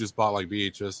you just bought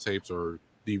VHS tapes or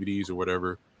DVDs or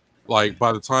whatever, by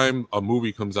the time a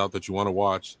movie comes out that you want to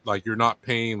watch, you're not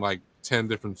paying 10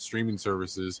 different streaming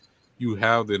services. You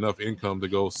have enough income to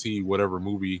go see whatever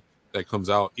movie that comes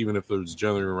out, even if there's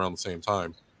generally around the same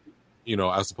time,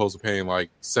 as opposed to paying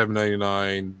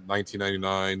 $7.99,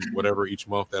 $19.99, whatever each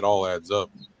month. That all adds up.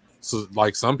 So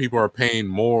some people are paying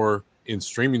more in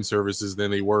streaming services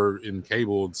than they were in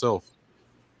cable itself.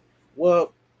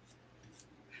 Well,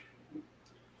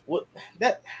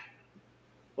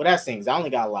 that's things. I only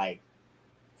got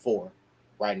 4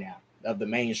 right now of the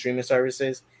main streaming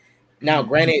services. Now,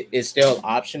 granted, it's still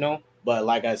optional, but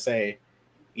like I say,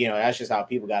 that's just how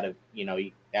people got to,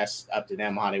 that's up to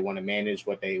them how they want to manage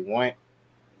what they want.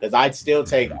 Because I'd still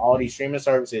take all these streaming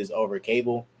services over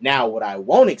cable. Now, what I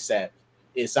won't accept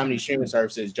is some of these streaming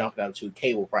services jumping up to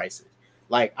cable prices.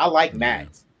 I like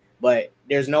Max, but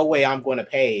there's no way I'm going to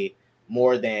pay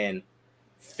more than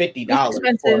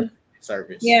 $50 for a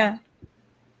service. Yeah.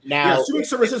 Now, streaming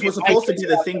services was supposed to be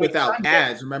the thing without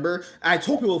ads, remember? I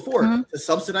told people before to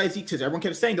subsidize it because everyone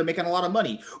kept saying they're making a lot of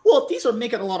money. Well, if these are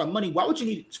making a lot of money, why would you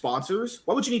need sponsors?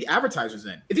 Why would you need advertisers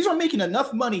then? If these are making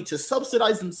enough money to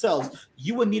subsidize themselves,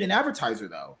 you would need an advertiser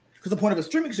though. Because the point of a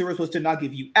streaming service was to not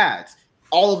give you ads.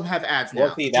 All of them have ads now.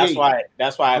 Well, see, that's why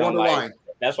I don't like.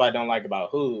 That's what I don't like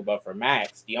about Hulu. But for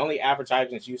Max, the only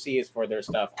advertisements you see is for their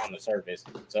stuff on the service.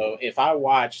 So if I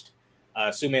watched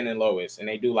Superman and Lois, and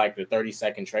they do like the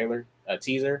 30-second trailer,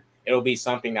 teaser, it'll be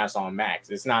something that's on Max.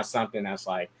 It's not something that's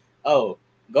like, oh,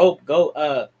 go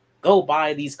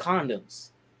buy these condoms,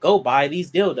 go buy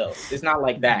these dildos. It's not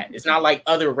like that. It's not like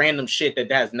other random shit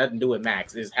that has nothing to do with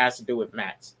Max. It has to do with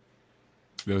Max.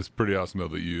 It was pretty awesome though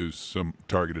that you used some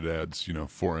targeted ads,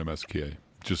 for MSK,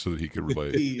 just so that he could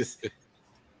relate.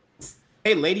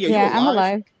 Hey, lady, are Yeah, you I'm alive?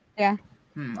 alive. Yeah.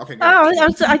 Okay. Good.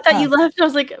 I thought you left. I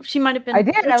was like, she might have been. I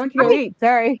did. I went to go eat.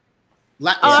 Sorry.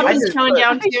 I was counting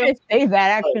down I should have saved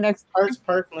that action next.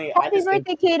 Personally, Happy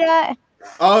birthday, Kata.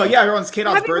 Oh yeah, everyone's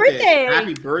K-Dot's Happy birthday. birthday.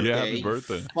 Happy birthday. Yeah, happy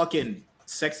birthday. Fucking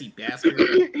sexy bastard.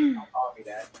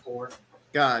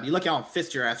 God, you lucky I don't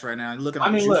fist your ass right now. You're looking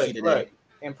all juicy today. Look,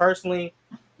 and personally,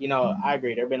 I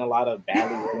agree. There've been a lot of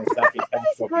badly written stuff these past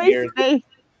couple years. But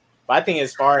I think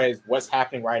as far as what's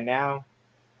happening right now,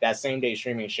 that same day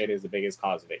streaming shit is the biggest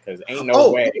cause of it. Because ain't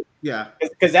no way. Yeah.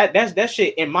 Because that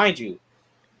shit, and mind you,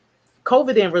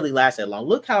 COVID didn't really last that long.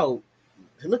 Look how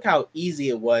easy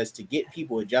it was to get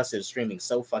people adjusted to streaming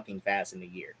so fucking fast in a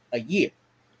year.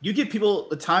 You give people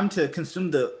the time to consume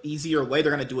the easier way,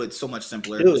 they're gonna do it so much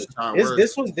simpler. Dude,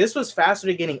 this was faster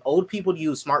than getting old people to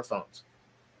use smartphones.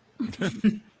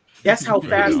 That's how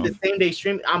fast the same day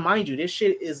streaming. I mind you, this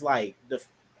shit is like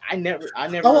I never.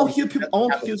 Keep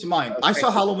in mind. I saw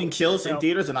Halloween Kills in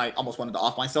theaters, and I almost wanted to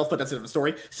off myself, but that's a different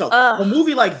story. So a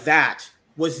movie like that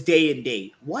was day and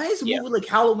date. Why is a movie like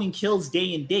Halloween Kills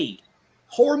day and date?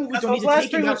 Horror movies don't need to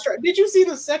take it out. Did you see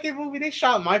the second movie? They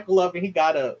shot Michael up and he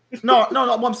got up. No.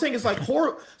 What I'm saying is like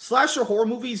slasher horror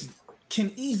movies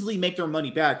can easily make their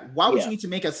money back. Why would you need to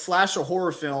make a slasher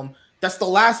horror film that's the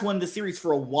last one in the series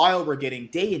for a while we're getting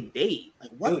day and date?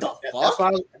 Like what the fuck?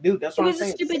 That's what I'm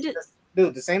saying.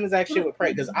 Dude, the same exact shit with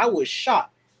Prey, because I was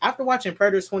shocked. After watching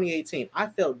Predators 2018, I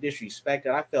felt disrespected.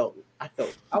 I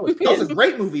was pissed. That was a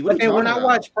great movie. When I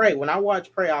watched Prey,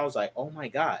 I was like, oh my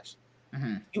gosh.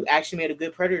 Mm-hmm. You actually made a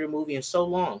good Predator movie in so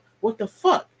long. What the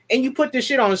fuck? And you put this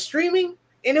shit on streaming,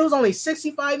 and it was only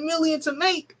 $65 million to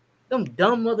make. Them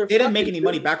dumb motherfuckers. They didn't make any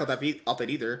money back off that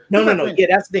either. No. Yeah,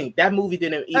 that's the thing. That movie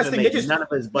didn't even make none of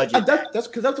his budget. That's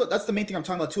the main thing I'm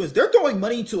talking about too. Is they're throwing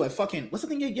money into a fucking what's the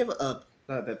thing you give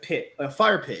the pit, a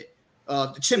fire pit,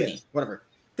 the chimney, whatever.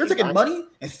 They're taking money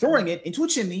and throwing it into a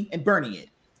chimney and burning it.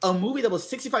 A movie that was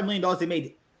 $65 million, they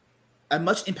made as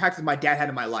much impact as my dad had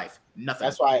in my life. Nothing.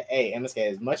 That's why, MSK,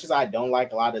 as much as I don't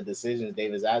like a lot of decisions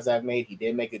David Zaslav made, he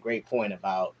did make a great point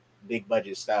about big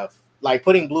budget stuff. Like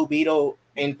putting Blue Beetle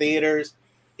in theaters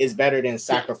is better than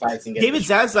sacrificing it. David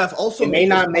Zaslav also may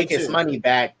not make his money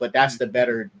back, but that's the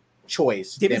better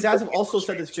choice. David Zaslav also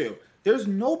said this too. There's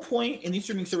no point in these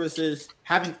streaming services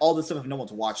having all this stuff if no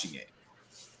one's watching it.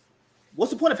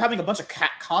 What's the point of having a bunch of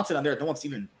content on there if no one's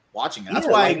even watching it? That's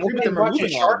why I agree with them removing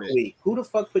Shark Week. Who the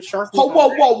fuck put Shark Week?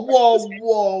 Whoa.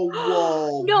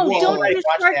 No,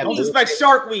 don't disrespect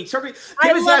Shark Week. David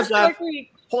Zaslav.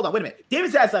 Hold on, wait a minute.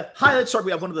 David Zaslav highlighted Shark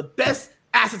Week as one of the best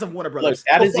assets of Warner Brothers.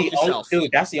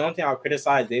 Look, that's the only thing I'll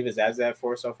criticize David Zaslav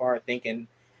for so far.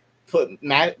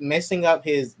 Messing up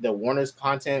the Warner's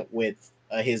content with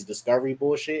his Discovery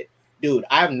bullshit. Dude,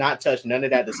 I have not touched none of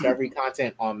that Discovery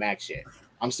content on Max shit.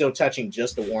 I'm still touching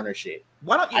just the Warner shit.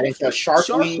 Why don't you? I didn't touch Shark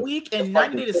Week and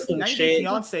 90 Day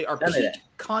Fiancé are peak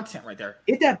content right there.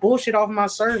 Get that bullshit off my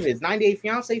service. 90 Day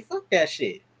Fiancé, fuck that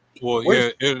shit. Well,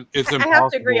 it's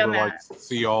impossible to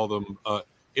see all them.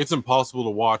 It's impossible to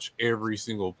watch every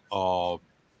single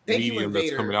medium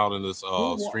that's coming out in this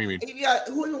streaming. Yeah,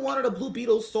 who even wanted a Blue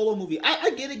Beetle solo movie?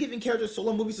 I get it, giving characters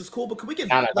solo movies is cool, but can we get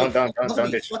don't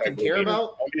fucking care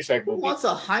about? Who wants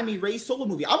a Jaime Reyes solo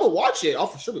movie? I'm gonna watch it. I'll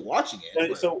for sure be watching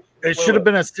it. So it should have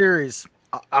been a series.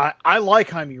 I like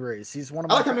Jaime Reyes. He's one of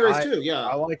my. I like Jaime Reyes too. Yeah,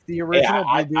 I like the original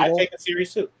Blue Beetle. I take a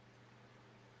series too.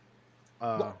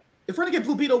 If we're gonna get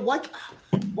Blue Beetle, why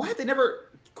have they never?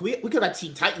 We could have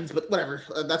Teen Titans, but whatever.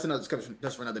 That's another discussion.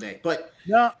 That's for another day. But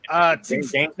no, Teen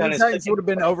Titans would have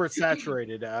been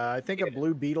oversaturated. I think a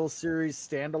Blue Beetle series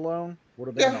standalone would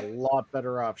have been a lot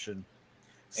better option.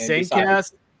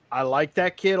 Saintcast, I like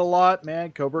that kid a lot,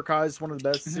 man. Cobra Kai is one of the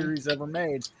best series ever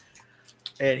made,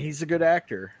 and he's a good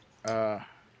actor. That's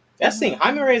the thing.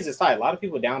 Jaime Reyes is tight. A lot of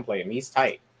people downplay him. He's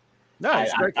tight. No,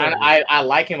 I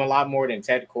like him a lot more than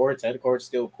Ted Kord. Ted Kord's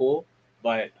still cool,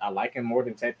 but I like him more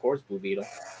than Ted Kord's Blue Beetle.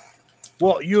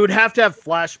 Well, you would have to have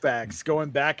flashbacks going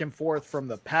back and forth from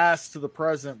the past to the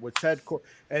present with Ted Kord,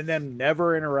 and then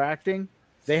never interacting.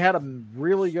 They had a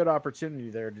really good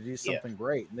opportunity there to do something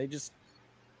great, and they just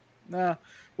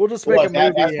we'll just make a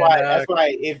movie. That's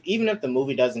why even if the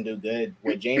movie doesn't do good,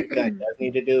 what James Gunn does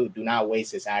need to do not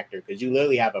waste his actor, because you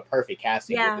literally have a perfect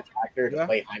casting with this actor to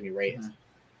play Jaime Reyes.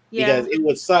 Because it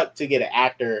would suck to get an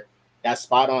actor that's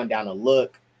spot on down to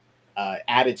look,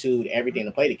 attitude, everything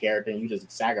to play the character, and you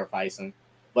just sacrifice him.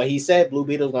 But he said Blue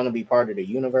Beetle's going to be part of the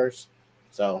universe,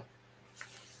 so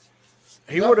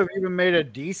he would have even made a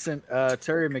decent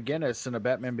Terry McGinnis in a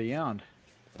Batman Beyond.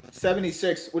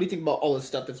 76. What do you think about all this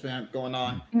stuff that's been going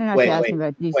on? You're not asking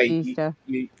about DC stuff.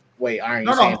 Aren't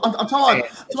No, you saying? I'm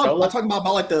talking about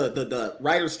like the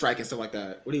writer's strike and stuff like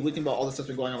that. What do you think about all this stuff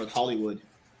that's been going on with Hollywood?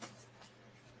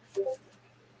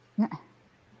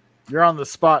 You're on the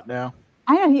spot now.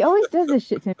 I know he always does this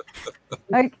shit to me.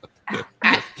 Like,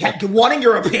 wanting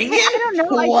your opinion? I don't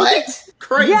know. What?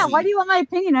 Crazy. Yeah, why do you want my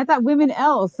opinion? I thought women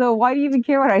L. So why do you even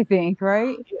care what I think,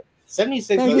 right?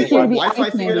 76 They're just here to be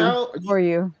Wi-Fi figured isolated out? for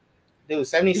you. Dude,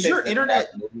 76. Is your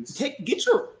internet get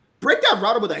your break that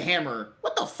router with a hammer?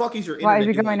 What the fuck is your internet? Why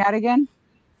is it going out again?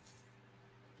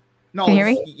 No, Can you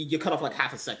hear me? you cut off like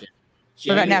half a second.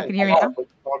 What about now? Can you hear me now? What are you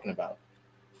talking about?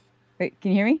 Wait,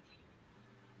 can you hear me?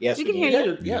 Yes, We can hear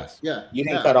you. Yes, yeah. You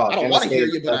didn't cut off. I don't want to hear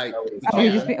you, but Oh,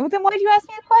 you're just well, then why did you ask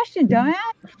me a question, dumbass?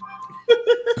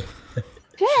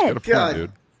 Shit. God.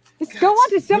 Dude. Just go on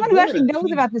to someone who actually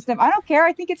knows about this stuff. I don't care.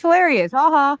 I think it's hilarious.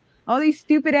 Haha. All these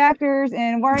stupid actors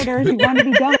and writers who want to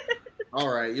be dumb. All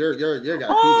right, you're got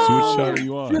So which side are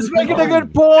you on? She was making a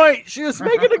good point. She was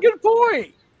making a good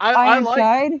point. I am like.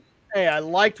 side. Hey, I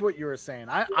liked what you were saying.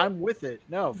 I'm with it.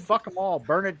 No, fuck them all.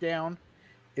 Burn it down.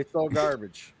 It's all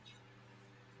garbage.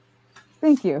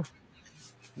 Thank you.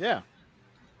 Yeah.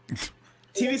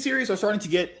 TV series are starting to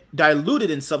get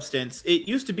diluted in substance. It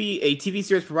used to be a TV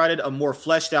series provided a more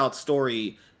fleshed out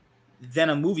story than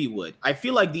a movie would. I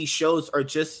feel like these shows are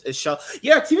just a show.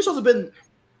 Yeah, TV shows have been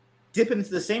dipping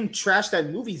into the same trash that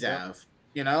movies have.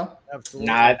 You know? Absolutely.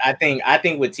 Nah, I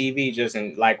think with TV, just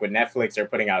in like with Netflix, they're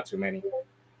putting out too many.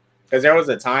 Because there was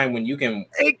a time when you can.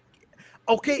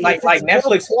 Okay, Like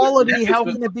Netflix quality. Netflix How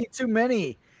was- can it be too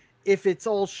many? If it's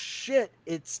all shit,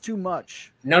 it's too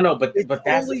much. No, but It's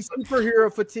that's only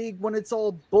superhero fatigue when it's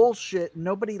all bullshit.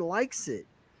 Nobody likes it.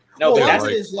 no, Well, but that's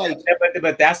that is like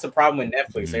but that's the problem with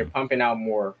Netflix. They're pumping out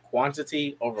more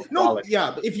quantity over no, quality.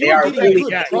 yeah. But if They you're are getting really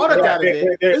a good product out of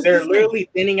it, They're literally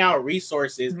thinning out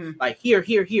resources Mhm. like here.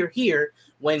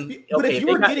 When But okay, if you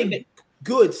they were got- getting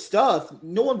good stuff,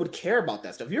 no one would care about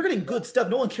that stuff. If you're getting good stuff,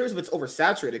 no one cares if it's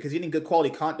oversaturated because you're getting good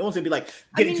quality content. No one's gonna be like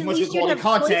getting too much good quality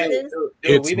content. Dude,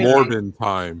 It's we've been Morbin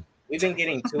time. We've been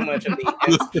getting too much of the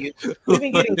MCU. We've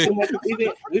been getting too much of these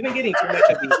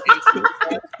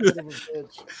MCU.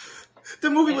 The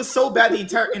movie was so bad the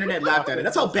entire internet laughed at it.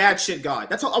 That's how bad shit got.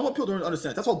 That's how I want people to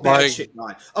understand. That's how bad Like- shit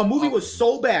got. A movie was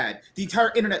so bad the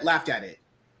entire internet laughed at it.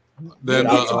 Then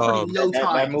Yeah, it's pretty low That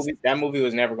times. movie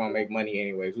was never gonna make money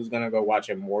anyways. Who's gonna go watch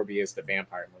a Morbius the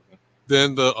vampire movie?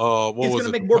 Then the what It's was gonna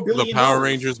it? make more The billion Power dollars.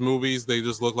 Rangers movies. They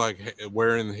just look like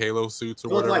wearing Halo suits or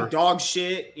They look whatever. like dog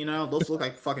shit, you know. Those look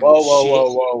like fucking shit.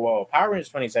 Whoa! Power Rangers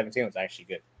 2017 was actually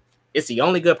good. It's the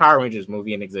only good Power Rangers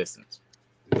movie in existence.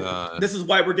 This is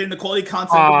why we're getting the quality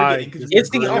content we're getting. 'cause It's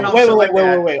the we're wait. not shit like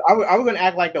that. Are we gonna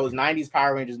act like those 90s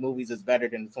Power Rangers movies is better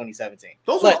than 2017?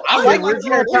 Those Look, were- I The like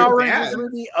original those Power were Rangers bad.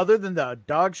 movie, other than the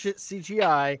dog shit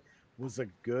CGI, was a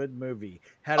good movie.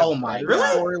 Had a Oh my better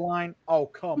God. storyline. Oh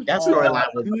come that on. storyline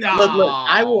was Nah, look.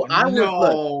 I will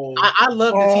no. look. I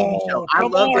love the TV Oh, show. I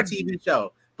come love on. the TV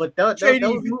show. But those JD,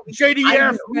 movies,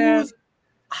 JDF, I man.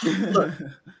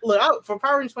 look, for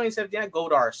Power Rangers 2017,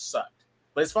 Goldar sucked.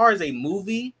 But as far as a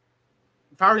movie,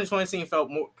 Power Rangers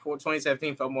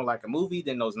 2017 felt more like a movie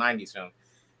than those 90s films.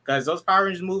 Because those Power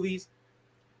Rangers movies,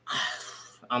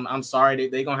 I'm sorry,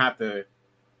 they're gonna have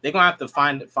to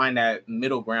find that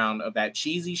middle ground of that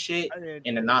cheesy shit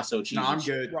and the not so cheesy. No, I'm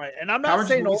shit. good. Right, and I'm Power not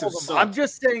saying all Rangers of movies them. have I'm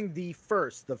just saying the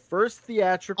first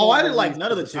theatrical. Oh, I didn't like release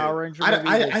none of the of two. Power Ranger I movie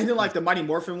was- didn't like the Mighty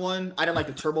Morphin one. I didn't like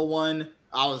the Turbo one.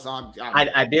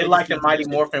 I did like the Mighty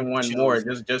Morphin one more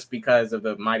just because of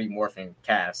the Mighty Morphin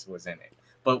cast was in it.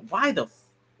 But why the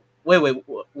wait,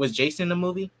 was Jason in the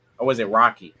movie or was it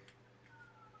Rocky?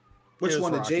 Which It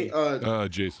was one? Rocky.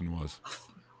 Jason was.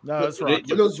 No, it's Rocky.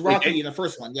 It was Rocky in the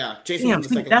first one. Yeah, Jason Damn, in the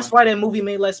second that's one. why that movie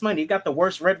made less money. It got the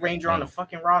worst Red Ranger on the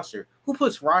fucking roster. Who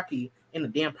puts Rocky in the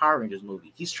damn Power Rangers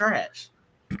movie? He's trash.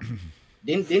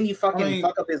 Didn't you fucking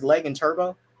fuck up his leg in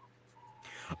Turbo?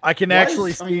 I can Why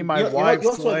actually is- I see mean, my you know, wife's you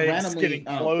also legs randomly- getting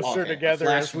closer okay, together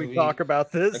Flash as we movie talk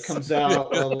about this. that comes out.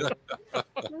 What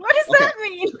does that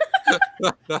mean?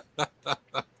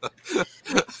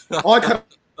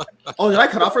 Oh, did I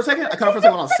cut off for a second? I cut off for a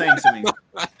second when I was saying something.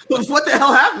 What the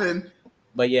hell happened?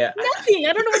 But yeah, Nothing.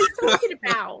 I don't know what he's talking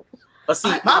about. but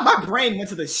see, My brain went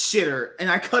to the shitter and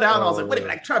I cut out and I was like, wait a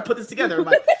minute, I try to put this together. I'm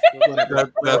like,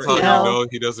 whatever. That's how you Hell. know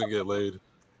he doesn't get laid.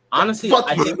 honestly, Fuck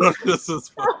I you. think This is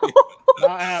funny.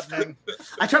 Not happening.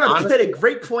 I tried to Honestly- put a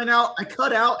great point out. I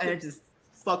cut out, and it just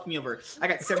fucked me over. I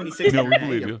got 76 No, we internet.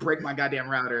 believe You you. break my goddamn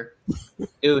router.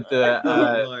 Dude, Oh,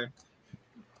 Lord.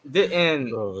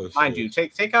 and Oh, mind shit. you,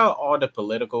 take out all the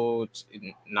political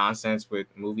nonsense with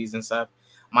movies and stuff.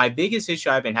 My biggest issue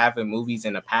I've been having with movies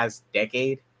in the past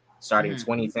decade, starting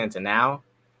 2010 to now,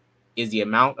 is the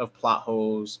amount of plot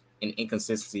holes and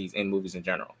inconsistencies in movies in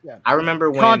general. Yeah. I remember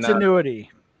when Continuity.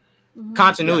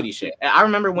 continuity shit. I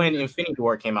remember when Infinity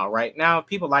War came out. Right now, if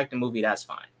people like the movie, that's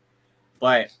fine.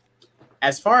 But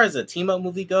as far as a team up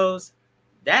movie goes,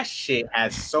 that shit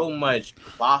has so much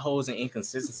plot holes and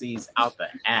inconsistencies out the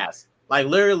ass. Like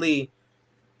literally,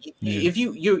 if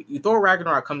you Thor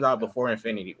Ragnarok comes out before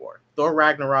Infinity War. Thor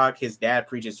Ragnarok, his dad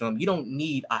preaches to him, you don't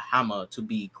need a hammer to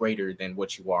be greater than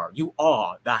what you are. You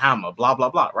are the hammer. Blah blah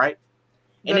blah. Right?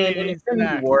 And then in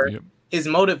Infinity War, his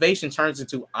motivation turns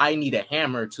into I need a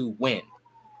hammer to win,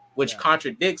 which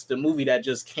contradicts the movie that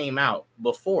just came out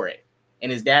before it.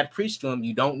 And his dad preached to him,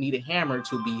 you don't need a hammer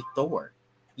to be Thor.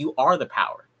 You are the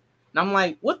power. And I'm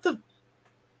like, what the,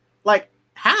 like,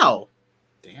 how?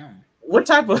 Damn. What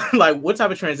type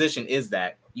of transition is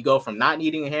that? You go from not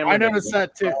needing a hammer. I noticed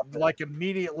that too. Like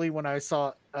immediately when I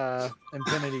saw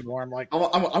Infinity War, I'm like, I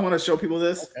want to show people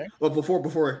this. Okay. Well, before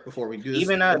we do this,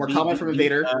 Even one more comment from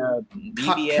Invader.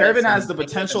 Craven has the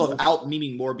potential of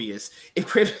out-memeing Morbius. If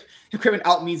Craven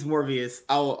out-memes Morbius,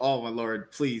 oh my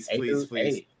lord, please.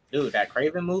 Hey, dude, that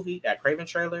Craven movie, that Craven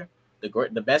trailer,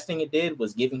 the best thing it did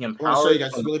was giving him I wanna power show you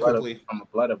guys from really the blood quickly. from the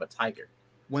blood of a tiger.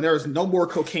 When there was no more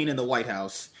cocaine in the White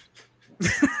House.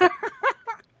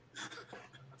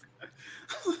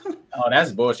 Oh,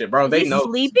 that's bullshit, bro. Is They he know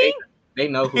sleeping? They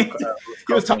know who.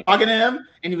 He was talking to him,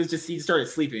 and he started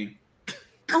sleeping.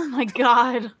 Oh my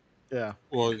god. yeah.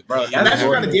 Well, Bro, Imagine that's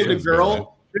you're on a date with a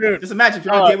girl. Dude, Just imagine if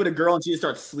you're on a date with a girl and she just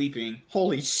starts sleeping.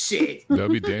 Holy shit!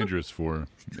 That'd be dangerous for her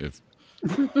if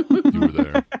you were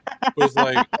there. it was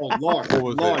like, Oh Lord, What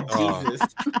was Lord it?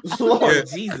 Jesus, Lord Yeah.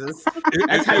 Jesus.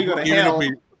 That's how you go to hell.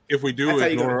 If we do That's how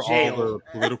you go to ignore all jail. the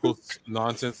political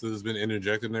nonsense that has been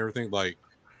interjected and everything, like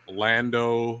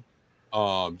Lando,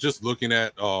 just looking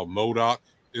at MODOK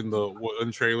in the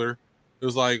one trailer, it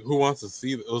was like, who wants to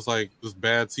see? It was like this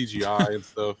bad CGI and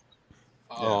stuff.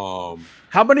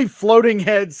 how many floating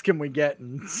heads can we get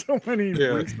in so many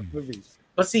recent movies?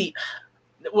 But see,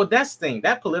 well, that's the thing.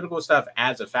 That political stuff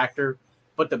adds a factor,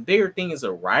 but the bigger thing is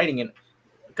the writing. And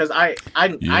because I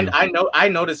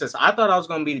noticed this. I thought I was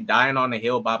going to be dying on the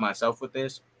hill by myself with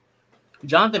this.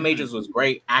 Jonathan Majors was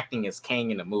great acting as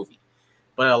Kang in the movie,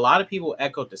 but a lot of people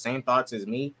echoed the same thoughts as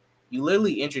me. You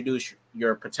literally introduce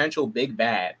your potential big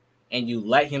bad, and you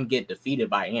let him get defeated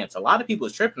by ants. A lot of people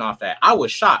was tripping off that. I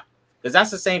was shocked. Because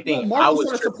that's the same thing. Well, I Marvel was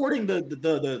started supporting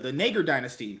the Nager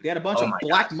dynasty. They had a bunch of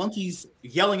black monkeys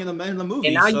yelling in the movie.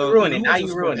 And now so you ruin it. who Now wants to you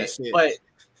support ruin that it. shit?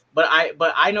 But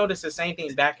I noticed the same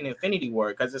thing back in Infinity War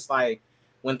because it's like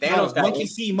when Thanos got monkey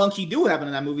see, monkey do happened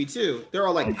in that movie too. They're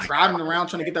all like crowding around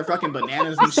trying to get their fucking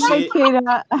bananas and Sorry, shit. kid.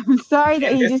 I'm sorry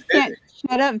that you just can't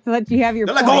shut up to let you have your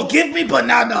They're point. like, "Oh, give me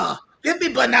banana,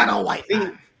 white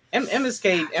man." MSK,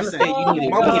 you need to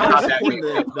Marvel's hop not back on supporting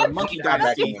your the monkey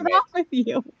dynasty. What's wrong with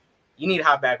you? You need to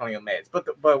hop back on your meds. But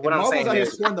what I'm Marvel's saying out here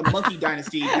is, supporting the monkey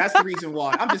dynasty. That's the reason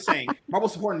why. I'm just saying,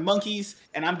 Marvel's supporting monkeys,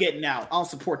 and I'm getting out. I don't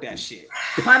support that shit.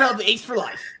 Planet of the Apes for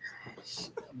life.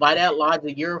 by that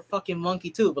logic, you're a fucking monkey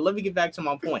too. But let me get back to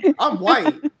my point. I'm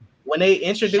white. When they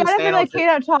introduced Shut up and let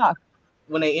Thanos, kid talk.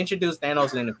 when they introduced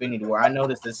Thanos in Infinity War, I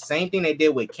noticed the same thing they did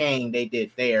with Kang, they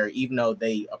did there, even though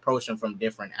they approached him from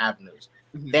different avenues.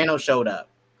 Thanos showed up,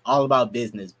 all about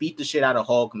business, beat the shit out of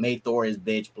Hulk, made Thor his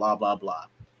bitch, blah, blah, blah.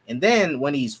 And then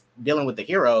when he's dealing with the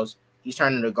heroes, he's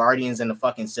turning the Guardians into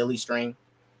fucking silly string,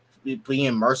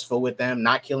 being merciful with them,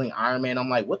 not killing Iron Man. I'm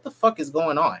like, what the fuck is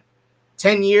going on?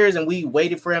 10 years and we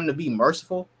waited for him to be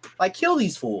merciful? Like, kill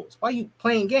these fools. Why are you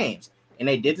playing games? And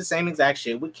they did the same exact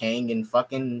shit with Kang and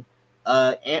fucking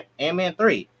Ant-Man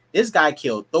 3. This guy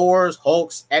killed Thor's,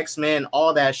 Hulk's, X-Men,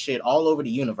 all that shit all over the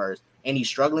universe. And he's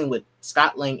struggling with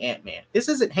Scott Lang Ant-Man. This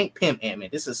isn't Hank Pym Ant-Man.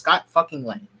 This is Scott fucking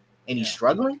Lang. And he's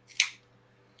struggling?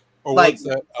 Or like, what's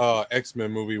that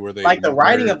X-Men movie where they like the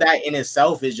writing of that in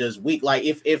itself is just weak. Like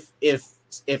if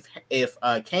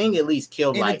Kang at least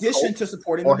killed In like addition Hope to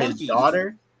supporting or the his monkeys,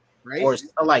 daughter, right? or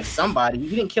like somebody, he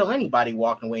didn't kill anybody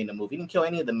walking away in the movie. He didn't kill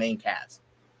any of the main cast.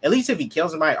 At least if he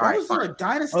kills somebody, all Why right, was there fine. a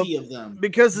dynasty of them?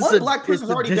 Because it's One a, black person's it's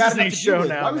a already bad Disney enough to show deal with.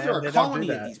 now, Why was there man. a They don't colony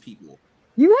do of that. these people?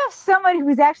 You have somebody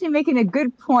who's actually making a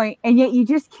good point, and yet you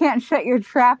just can't shut your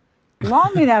trap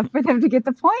long enough for them to get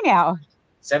the point out.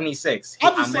 76.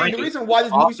 I'm just saying the reason why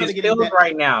this movie off his started getting pills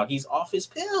right now. He's off his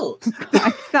pills.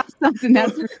 I saw something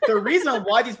else. the reason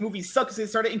why these movies suck is they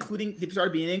started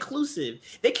being inclusive.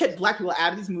 They kept black people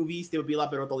out of these movies. They would be a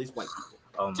lot better with all these white people.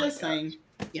 Oh just saying,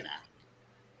 you know.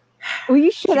 Will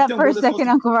you shut up for a second,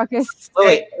 Uncle Ruckus?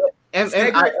 Wait,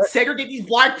 segregate these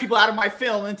black people out of my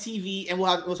film and TV, and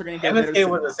we'll start getting better. MSK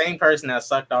was the same person that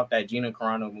sucked off that Gina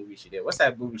Carano movie she did. What's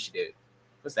that movie she did?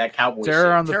 What's that cowboy Terror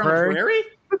shit? on the Prairie?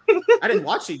 I didn't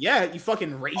watch it yet. You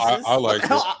fucking racist. I like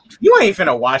it. You ain't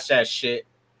finna watch that shit.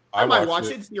 I might watch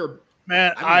it.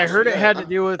 Man, I heard it had to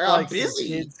do with I'm like busy.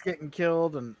 kids getting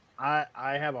killed, and I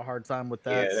have a hard time with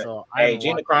that. Yeah, So hey,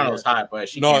 Gina Carano's hot, but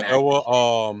she No, can't act.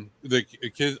 well, the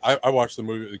kids. I watched the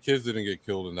movie. The kids didn't get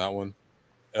killed in that one.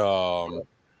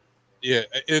 Yeah,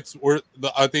 it's where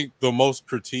I think the most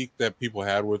critique that people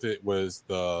had with it was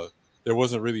there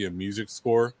wasn't really a music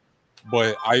score,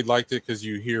 but I liked it because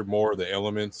you hear more of the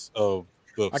elements of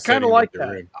the. I kind of like they're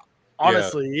that. in.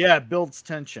 Honestly, yeah, it builds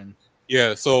tension.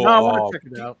 Yeah, so No, I want to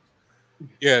check it out.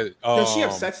 Yeah, Does she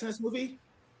have sex in this movie?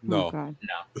 No, God.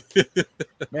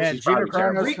 Man, She's Gina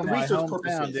probably Carano's from my research hometown,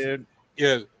 purposes. dude.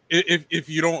 yeah. If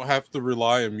you don't have to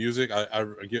rely on music, I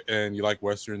get, and you like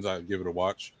westerns, I give it a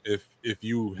watch. If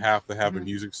you have to have a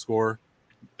music score,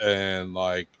 and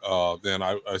like then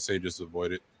I say just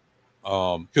avoid it.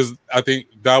 Because I think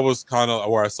that was kind of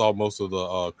where I saw most of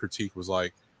the critique was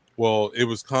like, well, it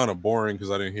was kind of boring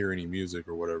because I didn't hear any music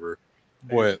or whatever.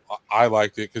 But I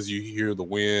liked it because you hear the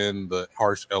wind, the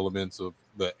harsh elements of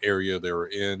the area they were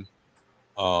in.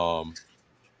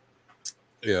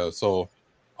 Yeah, so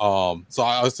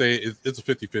I would say it's a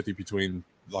 50-50 between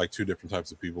like two different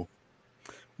types of people.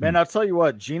 Man, I'll tell you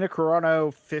what, Gina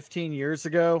Carano 15 years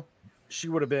ago, she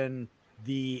would have been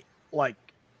the like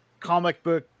comic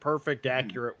book perfect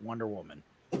accurate Wonder Woman.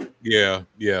 Yeah,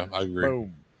 I agree.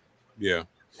 Boom. Yeah.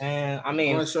 And I I'm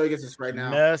mean, gonna show you guys this right now.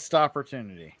 Missed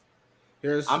opportunity.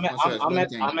 Here's I'm at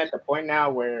the point now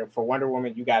where for Wonder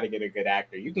Woman you got to get a good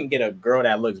actor. You can get a girl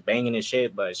that looks banging and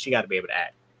shit, but she got to be able to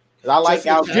act. 'Cause I like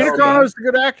Gal Gina Gadot. Carano's a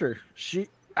good actor. She's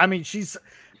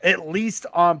at least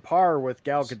on par with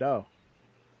Gal Gadot.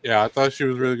 Yeah, I thought she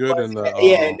was really good in the.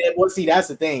 Yeah, and then, well, see, that's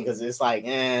the thing because it's like,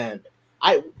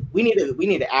 we need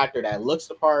an actor that looks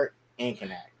the part and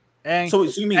can act. And so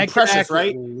you mean and can Precious, act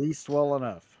right? At least well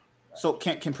enough. So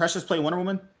can Precious play Wonder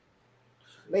Woman?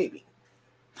 Maybe.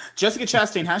 Jessica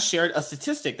Chastain has shared a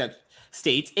statistic that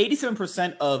states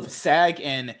 87% of SAG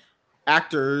and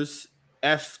actors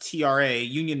FTRA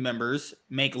union members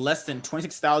make less than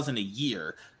 $26,000 a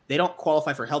year. They don't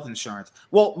qualify for health insurance.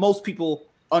 Well, most people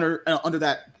under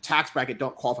that tax bracket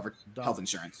don't qualify for health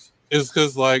insurance. It's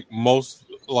because like most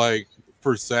like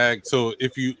for SAG, so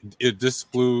if you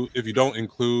don't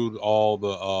include all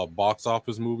the box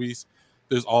office movies,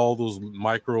 there's all those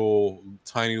micro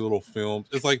tiny little films.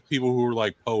 It's like people who are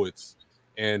like poets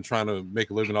and trying to make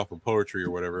a living off of poetry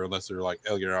or whatever, unless they're like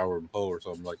Edgar Allan Poe or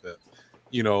something like that.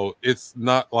 You know, it's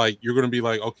not like you're going to be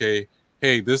like, okay,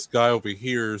 hey, this guy over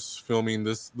here is filming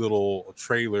this little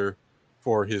trailer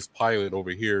for his pilot over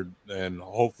here, and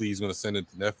hopefully he's going to send it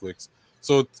to Netflix.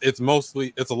 So it's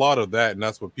a lot of that, and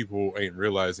that's what people ain't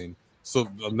realizing. So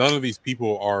none of these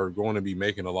people are going to be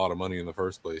making a lot of money in the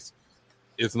first place.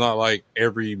 It's not like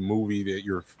every movie that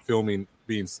you're filming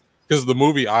because the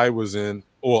movie I was in,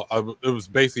 it was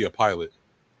basically a pilot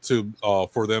to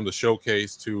for them to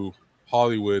showcase to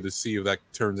Hollywood to see if that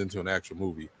turns into an actual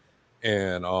movie,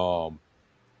 and so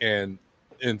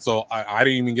I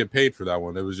didn't even get paid for that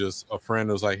one. It was just a friend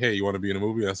that was like, "Hey, you want to be in a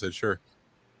movie?" And I said, "Sure,"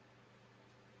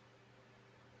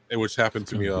 which happened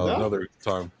to me another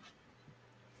time.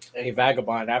 Hey,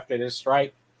 Vagabond, after this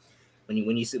strike, when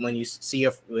you see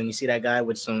that guy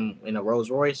with in a Rolls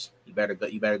Royce, you better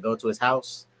go to his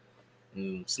house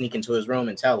and sneak into his room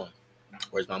and tell him,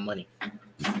 "Where's my money?"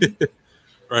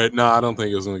 Right? No, I don't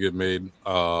think it was going to get made.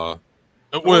 I Well,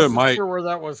 it wasn't might. sure where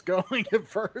that was going at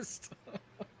first.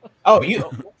 Oh, you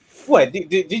what?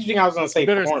 Did you think I was going to say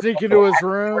Better perform- sneak into his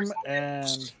room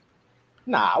and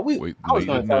Nah, I was late going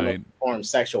to at tell him night. to perform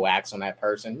sexual acts on that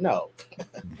person. No,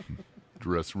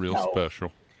 Dress real No.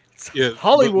 special. Yeah,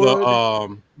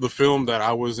 Hollywood. The film that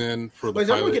I was in for the But is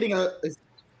everyone pilot.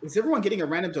 is everyone getting a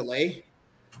random delay?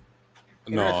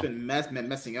 Internet's No, been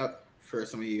messing up for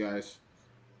some of you guys.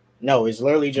 no, it's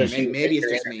literally just Maybe you. it's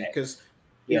Fix just your me internet. because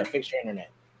Yeah, fix your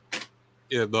internet.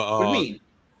 yeah, what do you mean?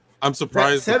 I'm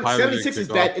surprised the pilot 76 didn't is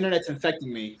kick bad. off. Internet's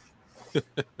infecting me.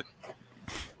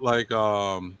 Like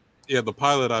the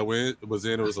pilot I was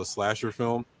in, it was a slasher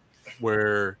film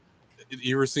where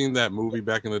you ever seen that movie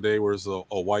back in the day where it's a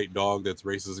white dog that's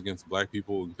racist against black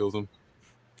people and kills them?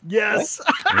 Yes.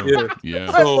 Yeah.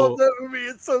 I love that movie.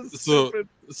 It's so stupid.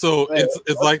 So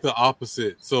it's like the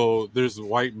opposite. So there's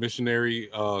white missionary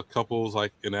couples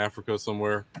like in Africa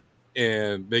somewhere,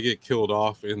 and they get killed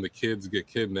off, and the kids get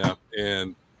kidnapped,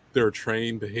 and they're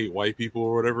trained to hate white people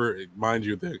or whatever. Mind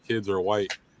you, the kids are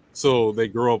white. So they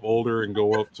grow up older and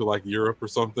go up to like Europe or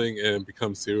something and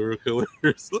become serial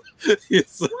killers. Hey,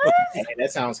 that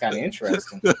sounds kind of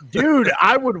interesting. Dude,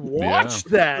 I would watch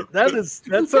that. That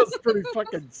sounds pretty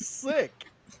fucking sick.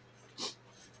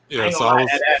 Yeah, so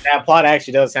that plot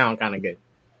actually does sound kind of good.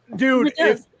 Dude,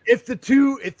 if the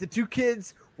two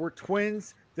kids were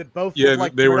twins that both yeah, looked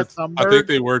like they were. Greta Thunberg, I think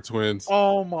they were twins.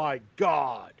 Oh my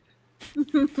god.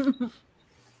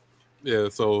 Yeah,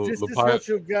 so This is what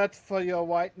you get for your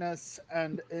whiteness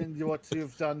and in what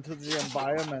you've done to the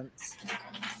environment.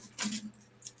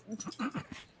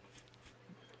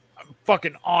 I'm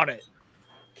fucking on it.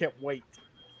 Can't wait.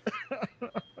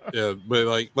 Yeah, but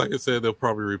like I said, they'll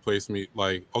probably replace me.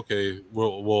 Like, okay,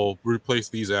 we'll replace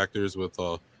these actors with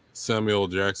Samuel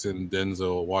Jackson,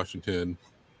 Denzel Washington,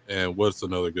 and what's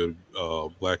another good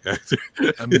black actor?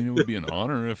 I mean, it would be an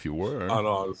honor if you were. I know,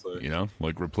 honestly. You know,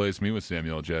 like replace me with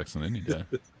Samuel L. Jackson any day.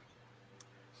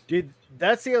 Dude,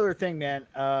 that's the other thing, man.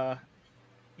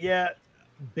 Yeah,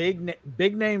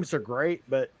 big names are great,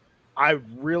 but I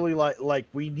really like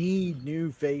we need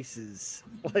new faces,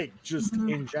 like just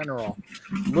in general.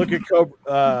 Look at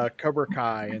Cobra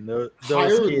Kai and those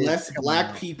hire kids less coming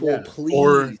black out. people, Yeah. please.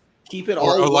 Or Keep it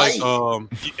all like white.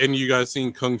 and you guys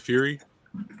seen Kung Fury?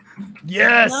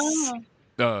 Yes.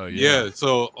 Yeah,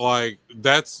 so like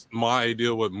that's my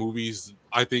idea what movies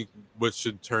I think what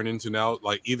should turn into now.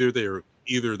 Like either they're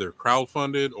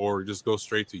crowdfunded or just go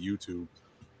straight to YouTube.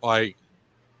 Like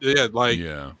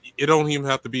it don't even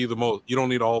have to be the most. You don't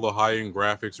need all the high end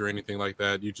graphics or anything like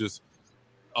that. You just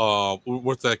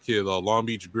what's that kid? Long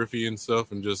Beach Griffey and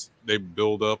stuff, and just they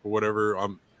build up or whatever.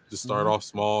 Just start off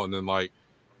small, and then like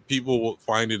people will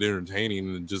find it entertaining,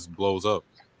 and it just blows up.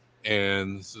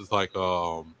 And it's just like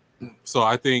so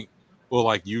I think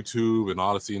like YouTube and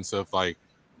Odyssey and stuff, like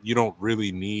you don't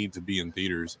really need to be in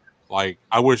theaters. Like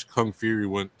I wish Kung Fury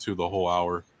went to the whole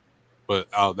hour, but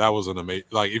that was an amazing.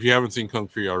 Like if you haven't seen Kung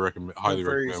Fury, I highly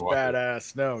recommend watching it.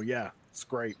 Badass. No, yeah, it's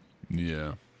great.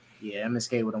 Yeah. Yeah,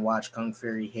 MSK wouldn't watch Kung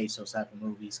Fury. He hates those type of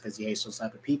movies because he hates those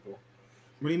type of people.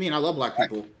 What do you mean? I love black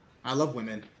people. I love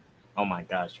women. Oh my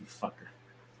gosh, you fucker!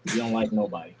 You don't like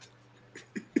nobody.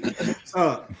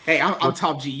 Hey, I'm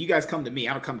Top G. You guys come to me.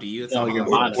 I don't come to you. That's all.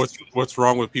 What's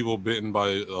wrong with people bitten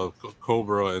by a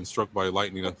cobra and struck by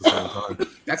lightning at the same time?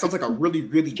 That sounds like a really,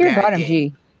 really You're bad bottom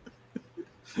game.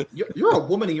 G. You're a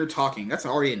woman and you're talking. That's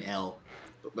already an L.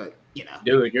 But you know,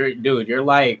 You're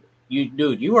like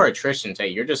you are a Tristan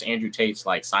Tate. You're just Andrew Tate's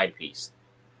like side piece.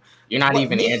 You're not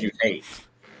even Andrew Tate.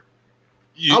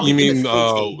 You mean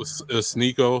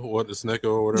Sneeko? What is Sneeko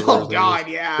or whatever? Oh God,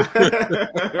 yeah. No.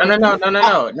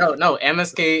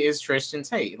 MSK is Tristan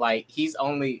Tate. Like he's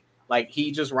only like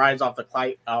he just rides off the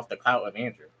clout of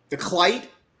Andrew. The clout?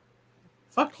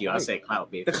 Fuck you! I say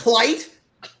clout, bitch. The clout?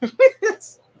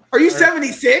 Are you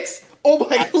 76? Oh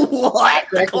my God! What?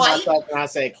 The clout? When I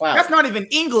say clout, that's not even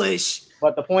English.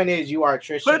 But the point is, you are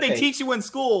Tristan. What did they teach you in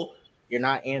school? You're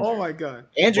not Andrew. Oh my God!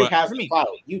 Andrew has the clout.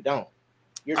 You don't.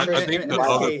 I think the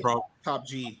other problem. Top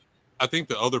G. I think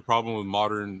the other problem with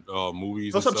modern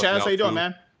movies. What's up, Chaz? How you doing,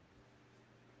 man?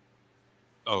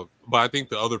 Oh, but I think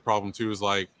the other problem too is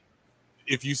like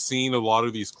if you've seen a lot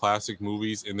of these classic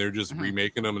movies and they're just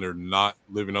remaking them and they're not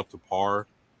living up to par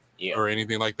or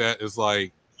anything like that, it's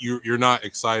like you're not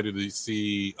excited to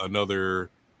see another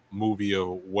movie of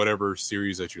whatever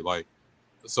series that you like.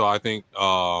 So I think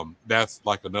that's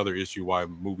like another issue why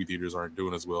movie theaters aren't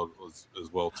doing as well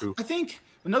too. I think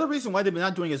another reason why they're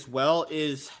not doing as well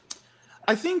is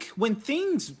I think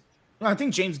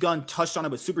James Gunn touched on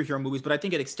it with superhero movies, but I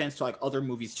think it extends to like other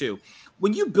movies too.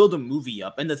 When you build a movie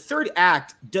up and the third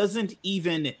act doesn't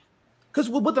even, because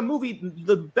what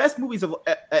the best movies have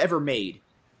ever made,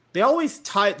 they always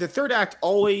tie, the third act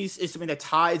always is something that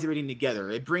ties everything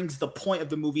together. It brings the point of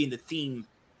the movie and the theme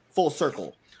full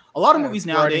circle. A lot of movies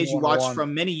nowadays you watch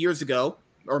from many years ago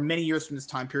or many years from this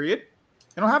time period,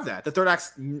 they don't have that. The third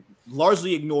acts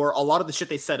largely ignore a lot of the shit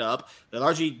they set up. They're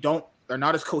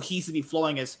not as cohesively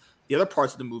flowing as the other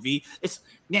parts of the movie. It's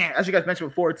as you guys mentioned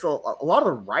before, it's a lot of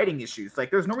the writing issues.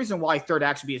 Like there's no reason why third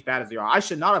acts should be as bad as they are. I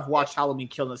should not have watched Halloween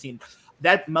Kills and Scene.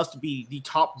 That must be the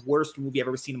top worst movie I've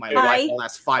ever seen in my life in the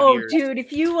last 5 years. Oh, dude,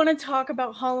 if you want to talk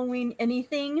about Halloween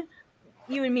anything,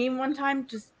 you and me one time,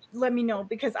 just let me know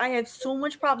because I have so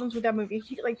much problems with that movie.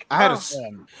 Like I had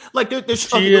there's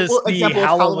she is the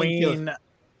Halloween.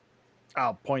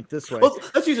 I'll point this way. Well,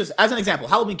 let's use this as an example.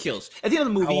 Halloween Kills. At the end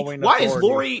of the movie, Halloween why is Authority.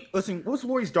 Lori? Listen, what's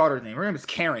Lori's daughter's name? Her name is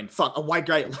Karen. Fuck, a white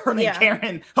guy. Her name Yeah.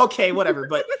 Karen. Okay, whatever.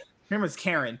 But her name is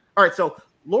Karen. All right, so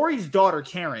Lori's daughter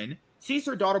Karen sees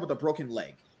her daughter with a broken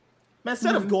leg. But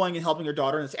instead of going and helping her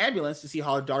daughter in this ambulance to see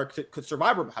how her daughter could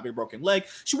survive her having a broken leg,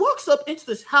 she walks up into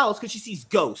this house because she sees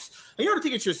ghosts. And you're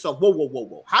thinking to yourself,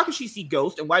 whoa. How can she see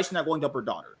ghosts and why is she not going to help her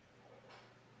daughter?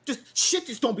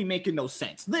 Just don't be making no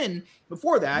sense. Then,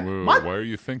 before that, Whoa, my- why are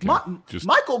you thinking? Just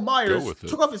Michael go Myers with it.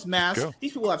 took off his mask. go.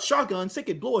 These people have shotguns. They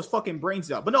could blow his fucking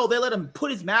brains out. But no, they let him put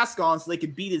his mask on so they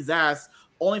could beat his ass,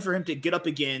 only for him to get up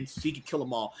again so he could kill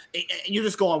them all. And you're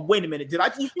just going, wait a minute. Did I?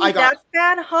 You think I got that's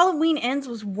bad? Halloween Ends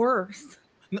was worse.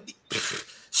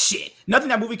 shit. Nothing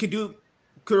that movie could do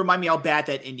could remind me how bad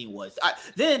that ending was.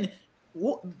 Then,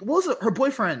 what was it? Her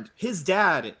boyfriend, his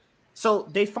dad. So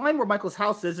they find where Michael's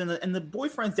house is, and the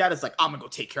boyfriend's dad is like, I'm gonna go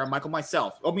take care of Michael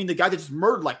myself. I mean, the guy that just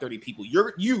murdered like 30 people.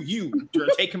 You're gonna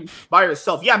take him by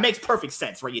yourself. Yeah, it makes perfect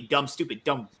sense, right? You dumb, stupid,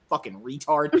 dumb fucking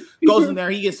retard. Goes in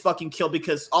there, he gets fucking killed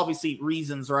because obviously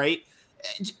reasons, right?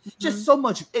 Just so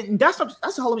much, and that's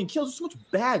Halloween Kills. There's so much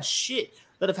bad shit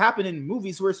that have happened in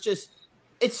movies where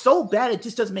it's so bad it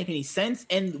just doesn't make any sense.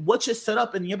 And what just set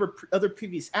up in the other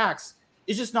previous acts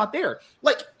is just not there.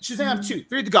 Like Shazam 2,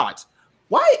 Fear the Gods.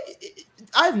 Why?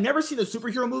 I've never seen a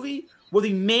superhero movie where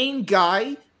the main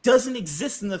guy doesn't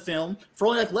exist in the film for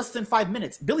only like less than 5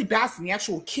 minutes. Billy Batson, the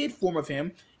actual kid form of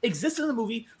him, existed in the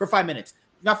movie for 5 minutes.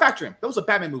 Now factor in, that was a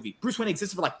Batman movie. Bruce Wayne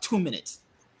existed for like 2 minutes.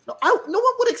 No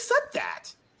one would accept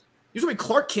that. Usually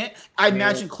Clark Kent, I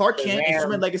imagine Clark Kent in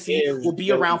Superman Legacy will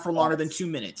be around for longer than 2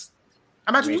 minutes.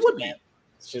 I imagine he would be.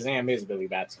 Shazam is Billy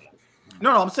Batson.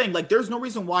 No, I'm saying like there's no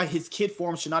reason why his kid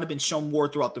form should not have been shown more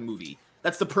throughout the movie.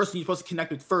 That's the person you're supposed to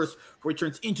connect with first before he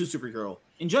turns into a superhero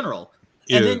in general.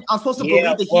 Yeah. And then I'm supposed to believe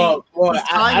that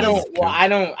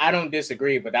I don't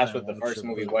disagree, but that's what the first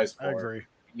movie was I for. agree.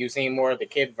 You seen more of the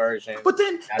kid version. But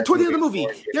then That toward the end of the movie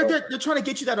movie, is 4 years they're trying to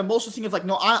get you that emotional scene of like,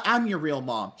 no, I'm your real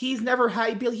mom. He's never had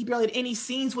he barely had any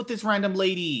scenes with this random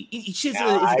lady. She's Now,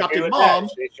 his I agree adopted with mom.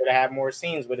 that. They should have had more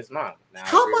scenes with his mom. Now,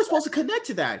 How am I supposed to connect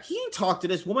to that? He ain't talked to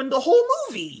this woman the whole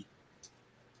movie.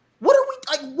 What are we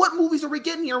like? What movies are we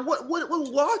getting here? What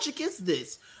logic is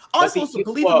this? I'm supposed to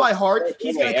believe in my heart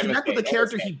he's going to connect with a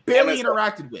character he barely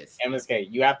interacted with. MSK,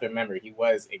 you have to remember he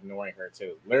was ignoring her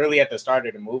too. Literally at the start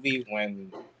of the movie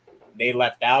when they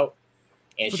left out,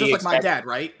 and So she just like my expected- dad,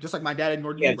 right? Just like my dad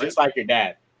ignored Yeah, you, right? just like your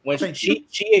dad. When Thank she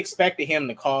expected him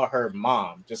to call her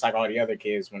mom, just like all the other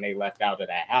kids when they left out of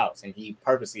that house, and he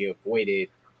purposely avoided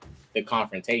the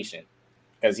confrontation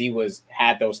because he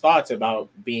had those thoughts about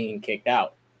being kicked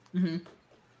out. Mm-hmm.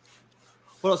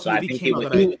 What else So I movie think came he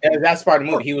out was, that I... that's part of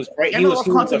the movie. He was afraid. He was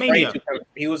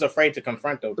Quantumania. afraid to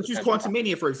confront those. Let's use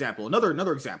Quantumania, for example.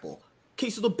 Another example. Okay,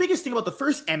 so the biggest thing about the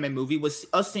first Ant-Man movie was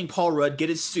us seeing Paul Rudd get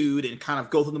his suit and kind of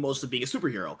go through the motions of being a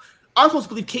superhero. I'm supposed to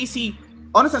believe Casey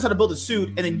understands how to build a suit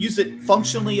and then use it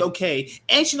functionally okay,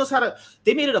 and she knows how to.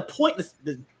 They made it a point in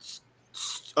the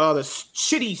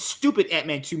shitty, stupid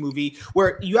Ant-Man 2 movie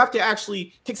where you have to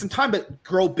actually take some time to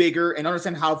grow bigger and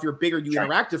understand how if you're bigger, you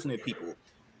interact differently with people.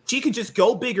 She can just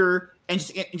go bigger and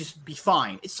just be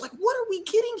fine. It's like, what are we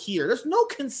getting here? There's no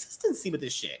consistency with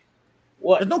this shit.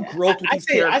 There's no growth with these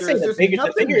characters. I say There's the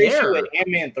nothing bigger issue there. with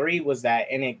Ant-Man 3 was that,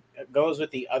 and it goes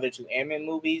with the other two Ant-Man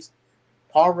movies,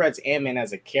 Paul Rudd's Ant-Man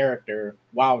as a character,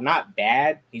 while not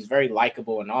bad, he's very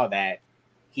likable and all that,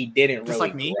 he didn't Just really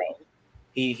like me? grow.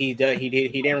 He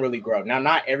didn't really grow. Now,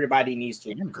 not everybody needs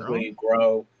to really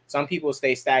grow. Some people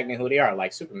stay stagnant who they are,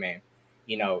 like Superman.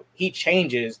 You know, he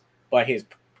changes, but his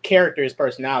character, his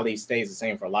personality stays the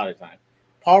same for a lot of time.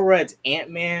 Paul Rudd's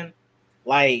Ant-Man,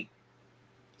 like,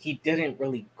 he didn't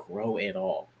really grow at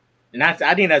all. And I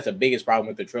think that's the biggest problem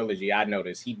with the trilogy. I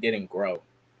noticed he didn't grow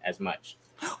as much.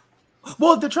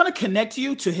 Well, if they're trying to connect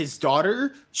you to his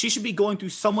daughter, she should be going through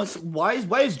someone's. Why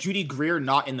is Judy Greer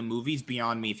not in the movies?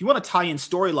 Beyond me. If you want to tie in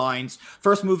storylines,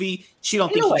 first movie, she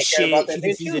don't think he's shit. She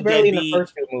thinks he's a barely in the deadbeat.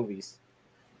 first two movies.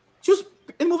 She was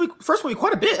in the first movie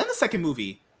quite a bit, and the second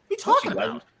movie. What are you talking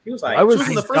about? He was Why was she was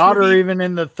in his the first daughter movie. even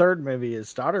in the third movie?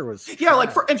 His daughter was Yeah, like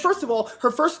and first of all,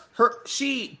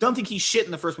 she don't think he's shit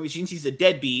in the first movie. She thinks he's a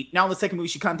deadbeat. Now in the second movie,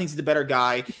 she kind of thinks he's a better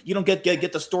guy. You don't get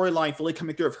the storyline fully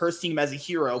coming through of her seeing him as a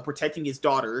hero, protecting his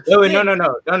daughter. No.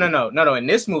 In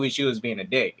this movie, she was being a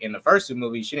dick. In the first two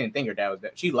movies, she didn't think her dad was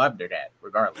that. She loved her dad,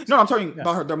 regardless. No, I'm talking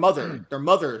about their mother. Their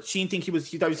mother. She didn't think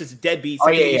he thought he was just a deadbeat. Oh,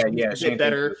 Second yeah, movie, yeah, she yeah. was a bit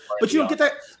better. But you don't get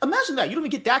that. Imagine that. You don't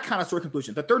even get that kind of story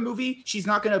conclusion. The third movie, she's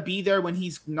not going to be there when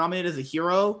he's nominated as a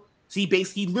hero. So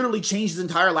he literally changed his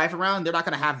entire life around. They're not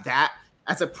going to have that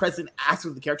as a present actor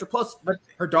of the character. Plus, But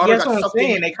her daughter that's got what I'm sucked in.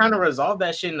 saying. They kind of resolved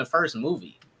that shit in the first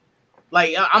movie.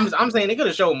 Like I'm saying they could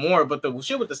have showed more, but the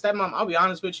shit with the stepmom, I'll be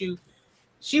honest with you,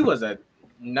 she was a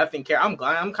nothing care. I'm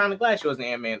kind of glad she was in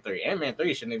Ant-Man 3. Ant-Man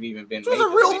 3 shouldn't have even been. She was a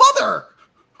real mother.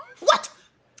 What?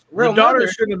 Real the daughter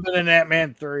mother. should have been in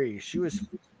Ant-Man 3. She was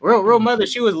Real mother.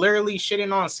 She was literally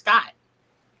shitting on Scott.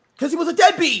 Because he was a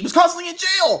deadbeat. He was constantly in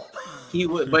jail. He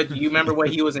would, but you remember what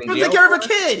he was in He was jail taking care of for? a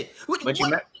kid.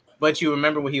 But you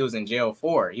remember what he was in jail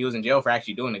for? He was in jail for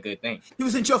actually doing a good thing. He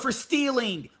was in jail for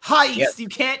stealing, heist. Yes. You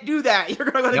can't do that. You're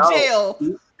gonna go to No.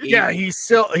 jail. yeah. He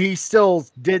still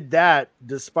did that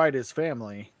despite his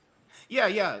family.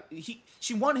 Yeah.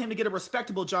 She wanted him to get a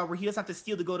respectable job where he doesn't have to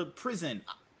steal to go to prison.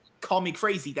 Call me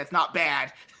crazy. That's not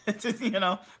bad. It's just, you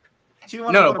know. She didn't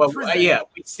want No, to go to but prison. yeah,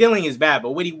 stealing is bad.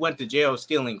 But what he went to jail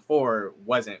stealing for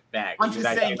wasn't bad. I'm He was just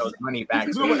actually saying, getting those money back.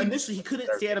 Because to remember, him. initially he couldn't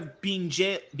stay out of being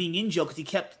in jail because he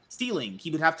kept stealing.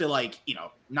 He would have to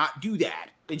not do that.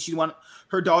 And she wanted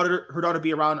her daughter to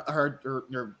be around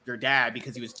her dad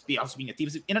because he was also being a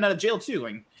thief. He was in and out of jail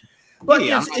too. But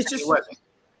Yeah, it's just. he wasn't.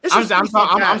 It's I'm just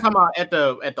talking about at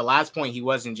the last point he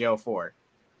was in jail for.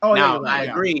 Oh, now you're right, I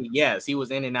yeah. agree. Yes, he was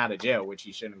in and out of jail, which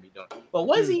he shouldn't be doing. But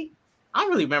was he? I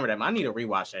don't really remember that. I need to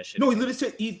rewatch that shit. No, he literally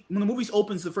said when the movie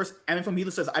opens, the first Ant-Man film, he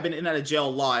literally says, "I've been in and out of jail a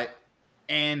lot,"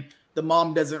 and the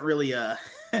mom doesn't really.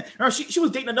 She was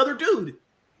dating another dude.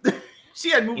 She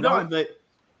had moved on, but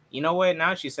you know what?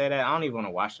 Now she said that, I don't even want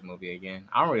to watch the movie again.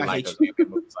 I don't really I like hate those Ant-Man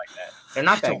movies like that. They're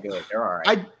not that good. They're all right.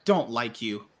 I don't like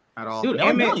you at all. Dude, No,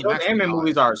 Ant-Man, no, those Ant-Man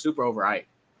movies are super overhyped.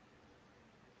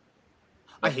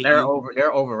 I hate they're you.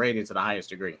 They're overrated to the highest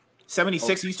degree.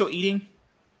 76. Are you still eating?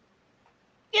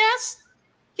 Yes.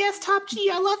 Yes, Top G,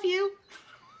 I love you.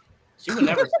 She would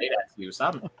never say that to you.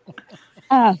 Stop.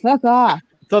 Ah, fuck off.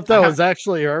 Thought that was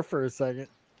actually her for a second.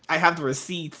 I have the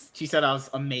receipts. She said I was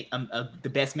the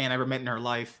best man I ever met in her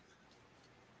life.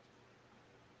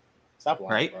 Stop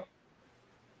lying, Right? bro.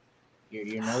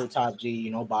 You're no top G.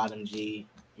 You're no bottom G.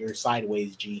 You're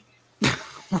sideways G.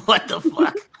 What the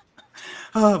fuck?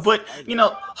 But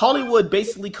Hollywood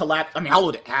basically collapsed. I mean,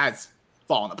 Hollywood has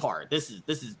fallen apart. This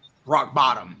is rock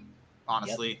bottom,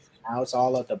 honestly. Yep. Now it's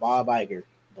all up to Bob Iger,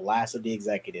 the last of the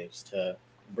executives, to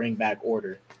bring back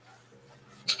order.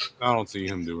 I don't see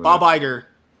him doing Bob it. Iger.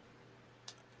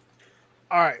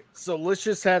 All right, so let's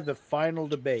just have the final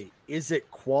debate. Is it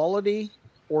quality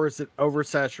or is it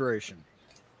oversaturation?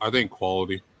 I think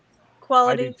quality. I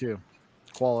Quality. do too.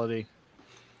 Quality.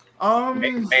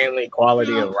 Mainly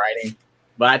quality of writing,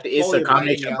 but it's Quality a of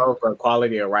combination writing, of both. But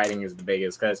quality of writing is the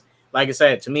biggest because, like I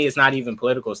said, to me, it's not even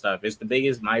political stuff. It's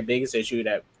my biggest issue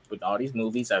that with all these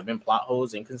movies have been plot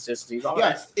holes, inconsistencies, all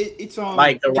that. Yes, it's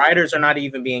Like the writers are not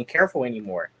even being careful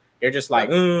anymore. They're just like,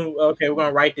 okay, we're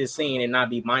gonna write this scene and not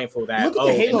be mindful that. Look at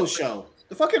the Halo show.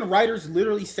 The fucking writers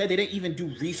literally said they didn't even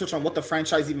do research on what the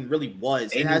franchise even really was.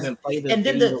 They It didn't has, even play the and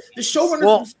then video. the showrunners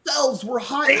Well, themselves were They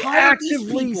hiring these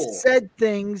actively people. said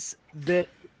things that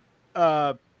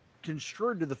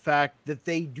construed to the fact that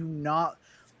they do not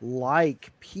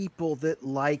like people that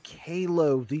like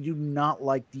Halo. They do not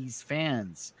like these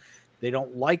fans. They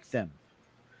don't like them.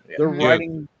 They're Yeah.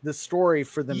 writing the story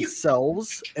for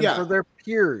themselves and Yeah. for their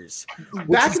peers. which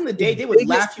Back is in the day, they would biggest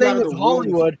laugh you out thing of the with room.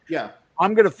 Hollywood. Yeah.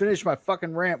 I'm gonna finish my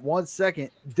fucking rant 1 second.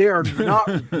 They are not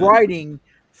writing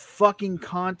fucking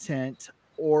content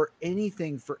or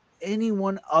anything for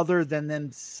anyone other than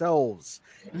themselves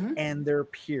Mhm. and their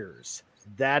peers.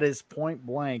 That is point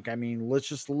blank. I mean, let's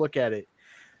just look at it.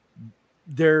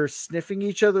 They're sniffing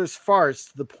each other's farts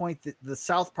to the point that the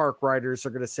South Park writers are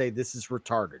going to say this is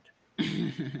retarded.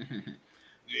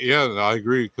 Yeah, I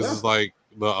agree because it's like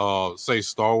the say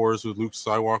Star Wars with Luke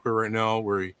Skywalker right now,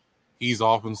 where he's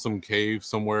off in some cave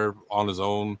somewhere on his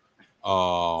own,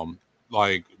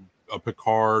 like a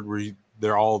Picard, where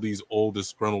they're all these old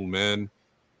disgruntled men,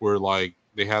 where like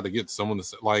they had to get someone to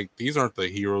say, like, these aren't the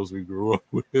heroes we grew up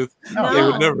with. They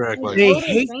would never act like They that.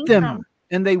 hate them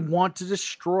and they want to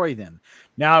destroy them.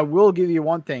 Now, I will give you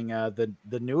one thing: the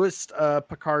newest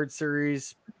Picard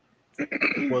series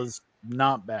was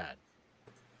not bad.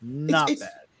 Not it's,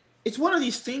 bad. It's one of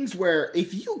these things where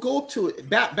if you go up to it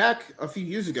back a few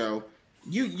years ago,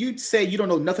 you'd say you don't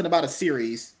know nothing about a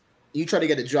series. You try to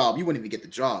get a job, you wouldn't even get the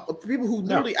job. But people who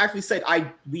literally actually said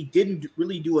we didn't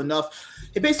really do enough.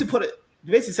 It basically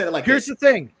said it like Here's this. the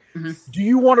thing: Mhm. do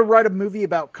you want to write a movie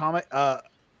about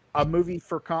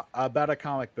about a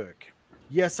comic book?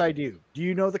 Yes, I do. Do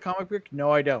you know the comic book? No,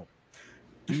 I don't.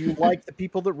 Do you like the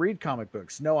people that read comic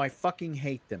books? No, I fucking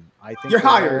hate them. I think You're they're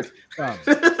all hired. scum.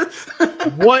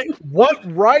 What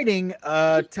writing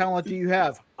talent do you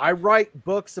have? I write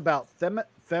books about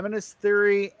feminist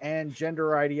theory and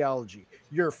gender ideology.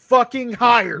 You're fucking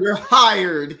hired. You're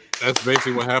hired. That's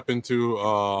basically what happened to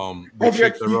Oh, the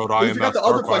chick that wrote I you Am forgot Not the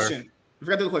other Starfire. question. You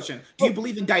forgot the other question. Do you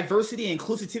believe in diversity,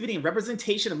 inclusivity, and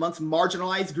representation amongst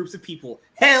marginalized groups of people?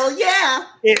 Hell yeah!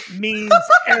 It means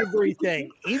everything,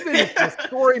 even if the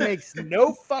story makes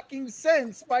no fucking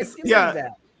sense by doing Yeah.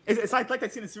 that. It's like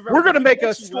that scene in Super. We're gonna make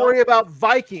a story about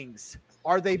Vikings.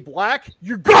 Are they black?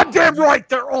 You're goddamn right.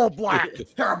 They're all black.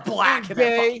 They're black. And and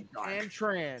they're gay, fucking dark. and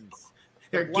trans.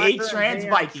 They're The gay, blacker trans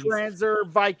and Vikings. Transer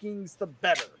Vikings, the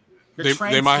better. They're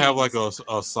They might have like trans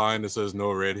a sign that says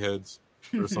no redheads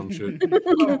or some shit.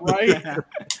 Right?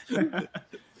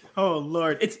 Oh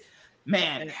Lord, it's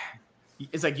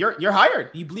like you're hired.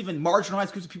 You believe in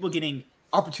marginalized groups of people getting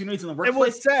opportunities in the It workplace?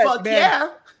 was said, Fuck man. yeah!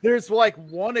 There's like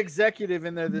one executive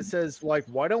in there that says, like,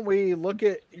 why don't we look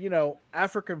at,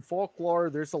 African folklore?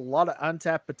 There's a lot of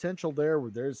untapped potential there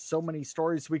where there's so many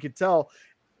stories we could tell.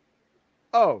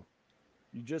 Oh,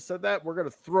 you just said that? We're going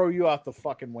to throw you out the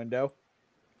fucking window.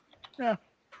 Yeah.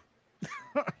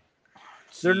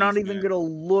 They're not even going to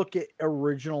look at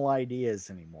original ideas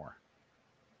anymore.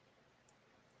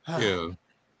 Yeah.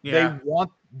 Yeah.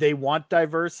 They want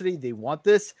diversity. They want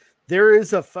this. There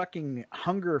is a fucking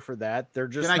hunger for that. They're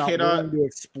just Can I not kid willing to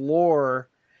explore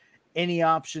any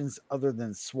options other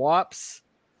than swaps.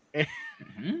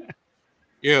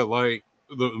 Yeah, like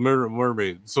the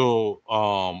mermaid. So,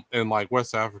 in like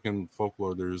West African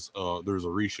folklore, there's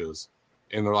orishas,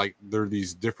 and they're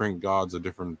these different gods of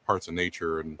different parts of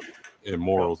nature and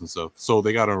morals and stuff. So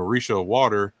they got an orisha of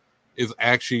water is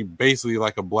actually basically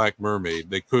like a black mermaid.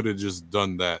 They could have just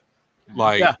done that,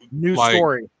 New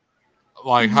story.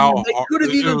 Like how They could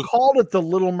have it even was- called it the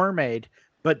Little Mermaid,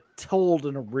 but told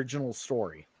an original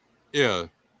story. Yeah,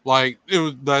 like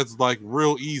that's like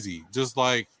real easy. Just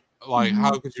like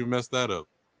how could you mess that up?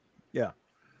 Yeah.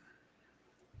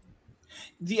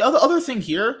 The other thing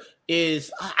here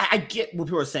is I get what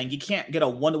people are saying. You can't get a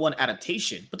 1-to-1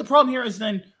 adaptation, but the problem here is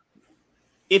then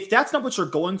if that's not what you're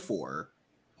going for,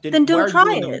 Then why are don't you try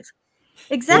doing the- it.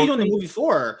 What are Exactly. you doing the movie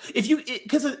for? If you,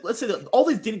 because let's say that all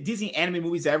these Disney anime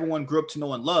movies that everyone grew up to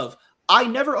know and love, I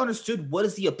never understood what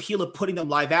is the appeal of putting them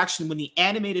live action when the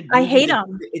animated I movie hate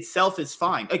 'em. itself is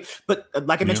fine. But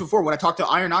like I mentioned before, when I talked to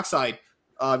Iron Oxide,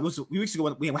 it was a few weeks ago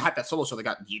when we had that solo show that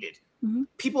got yeeted. Mhm.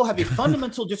 People have a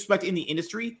fundamental disrespect in the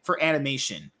industry for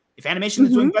animation. If animation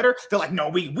is doing better, they're like, no,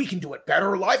 we can do it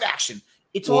better live action.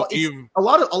 It's Well, all it's, even- a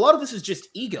lot of this is just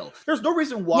ego. There's no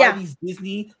reason why Yeah. these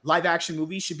Disney live action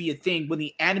movies should be a thing when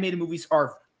the animated movies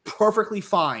are perfectly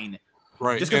fine.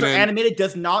 Right. Just because they're animated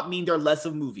does not mean they're less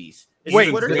of movies. It's Wait,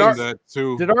 just what it did is. our- that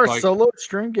too. Did our like, solo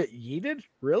stream get yeeted?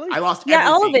 Really? I lost Yeah,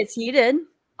 everything. all of it's heated.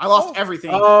 I lost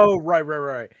everything. Oh,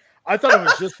 right. I thought it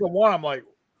was just the one. I'm like,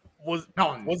 was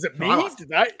No, it no, me? I lost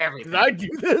Did I do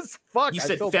this? Fuck! You I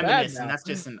said feel bad feminist, now. and that's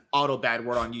just an auto bad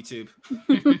word on YouTube.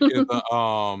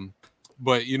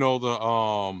 but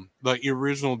the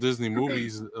original Disney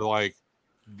movies, like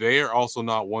they're also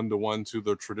not 1-to-1 to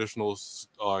the traditional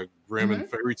Grimm and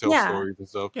fairy tale Yeah. stories and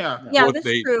stuff. Yeah. Yeah, What that's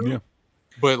they- true. yeah.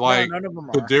 But like none of them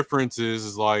the are. difference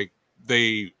is like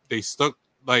they stuck,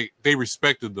 like they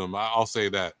respected them. I'll say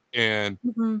that. And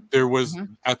Mhm. there was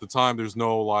at the time there's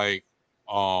no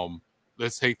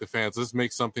let's hate the fans. Let's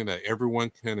make something that everyone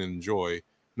can enjoy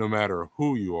no matter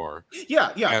who you are.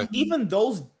 Yeah. Yeah. Even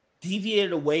those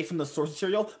deviated away from the source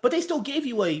material, but they still gave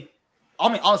you I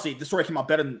mean, honestly, the story came out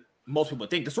better than most people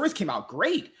think. The stories came out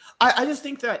great. I just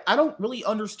think that I don't really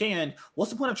understand what's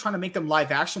the point of trying to make them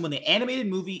live action when the animated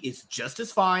movie is just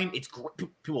as fine. It's great.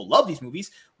 People love these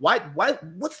movies. Why?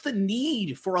 What's the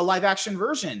need for a live action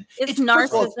version? It's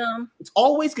first of all, narcissism. it's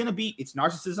always going to be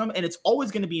narcissism, and it's always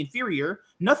going to be inferior.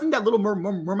 Nothing that Little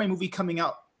Mermaid movie coming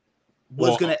out was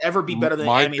Well, going to ever be better than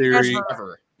my animated theory- version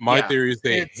ever. My Yeah. theory is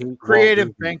they It's hate Walt creative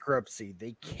Disney. bankruptcy.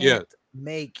 They can't Yeah.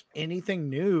 make anything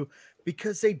new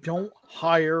because they don't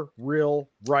hire real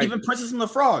writers. Even Princess and the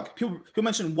Frog. People who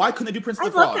mentioned why couldn't they do Princess I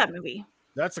and the love Frog? that movie.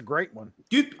 That's a great one.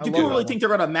 Do I love people really that think they're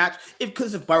gonna match?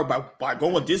 Because if by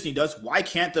going what Disney does, why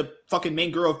can't the fucking main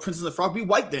girl of Princess and the Frog be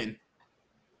white then?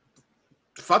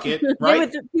 Fuck it,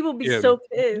 right? People be Yeah. so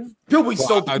pissed. People be Well,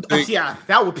 so I think- yeah,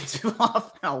 that would piss people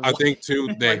off. Now, I think too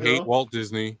they Like, hate girl. Walt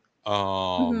Disney.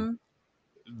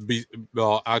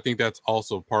 Well, I think that's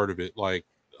also part of it. Like,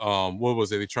 what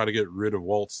was it? They try to get rid of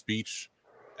Walt's speech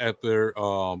at their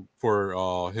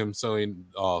for him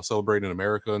celebrating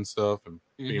America and stuff and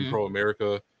being Mhm. pro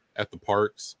America at the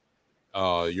parks.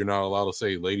 You're not allowed to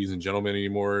say "ladies and gentlemen"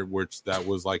 anymore, which that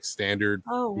was like standard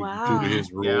Oh due wow. to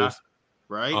his rules. Yeah.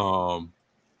 right?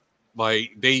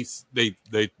 Like they never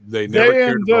They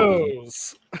cared and about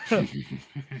them.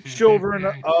 those children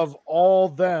of all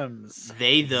thems.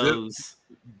 They those.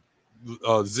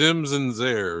 Zims and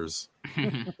Zers.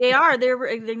 They are. They're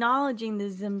acknowledging the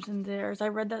Zims and Zers. I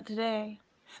read that today.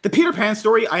 The Peter Pan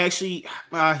story, I actually,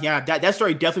 that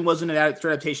story definitely wasn't an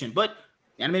adaptation, but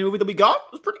the animated movie that we got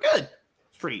was pretty good.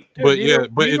 It's pretty. Dude, But neither- yeah,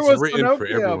 but neither it's was written for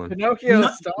everyone. Pinocchio No-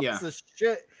 stomps yeah. the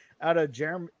shit out of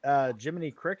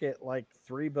Jiminy Cricket like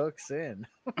 3 books in.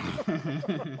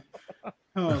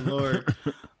 Oh Lord.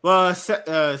 Well,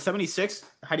 76.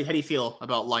 How do you feel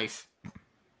about life? I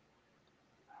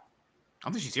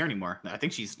don't think she's here anymore. I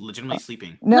think she's legitimately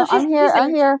sleeping. No, No, she's- I'm here. she's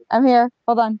I'm here. I'm here.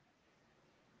 Hold on.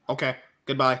 Okay.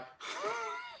 Goodbye.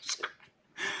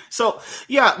 So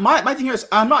yeah, my thing here is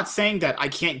I'm not saying that I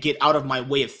can't get out of my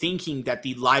way of thinking that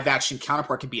the live action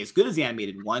counterpart can be as good as the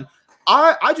animated one.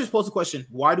 I just posed the question: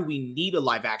 why do we need a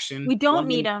live action? We don't one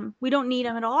need when- them. We don't need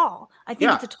them at all. I think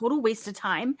Yeah. it's a total waste of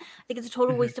time. I think it's a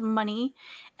total waste of money.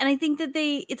 And I think that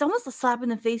it's almost a slap in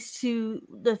the face to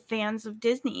the fans of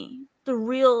Disney. The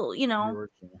real,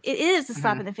 it is a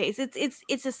slap in the face.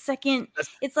 It's a second,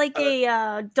 it's like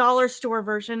a dollar store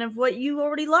version of what you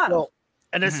already love. Well,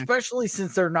 and especially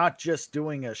since they're not just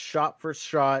doing a shot for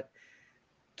shot,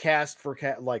 cast for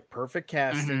like perfect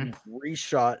casting,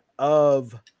 reshot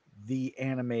of the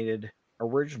animated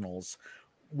originals.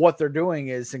 What they're doing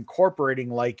is incorporating,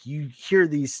 like, you hear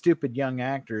these stupid young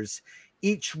actors,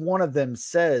 each one of them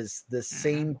says the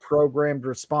same programmed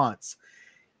response.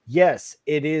 Yes,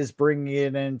 it is bringing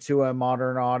it into a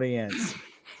modern audience.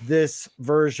 This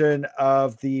version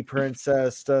of the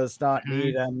princess does not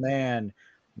need a man.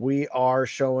 We are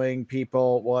showing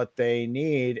people what they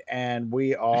need, and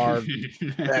we are.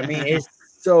 I mean, it's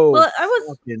so. Well,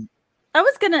 fucking, I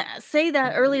was gonna say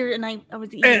that earlier, and I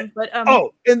was eating, but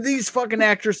and these fucking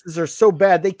actresses are so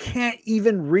bad they can't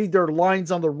even read their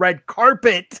lines on the red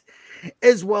carpet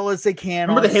as well as they can.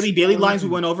 Remember the on Haley Bailey lines we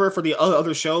screen. went over for the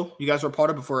other show you guys were part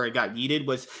of before it got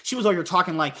yeeted? She was over here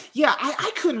talking like, yeah,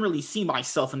 I couldn't really see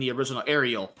myself in the original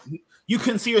Ariel. You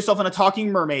couldn't see yourself in a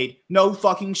talking mermaid. No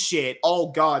fucking shit. Oh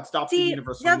God, stop the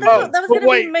universal. yeah,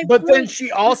 movie. But then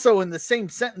she also in the same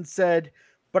sentence said,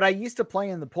 "But I used to play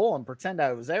in the pool and pretend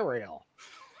I was Ariel."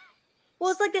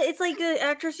 well, it's like the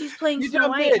actress who's playing You Snow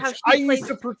dumb White. bitch. How she I plays. used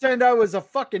to pretend I was a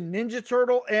fucking Ninja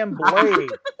Turtle and Blade.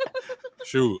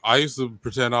 Shoot, I used to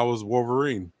pretend I was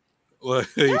Wolverine. Like,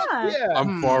 Yeah.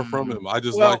 I'm far from him. I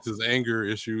just Well- liked his anger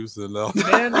issues and Well,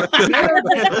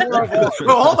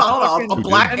 hold on. A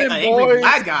black Men and angry boys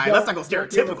black guy. Let's not go don't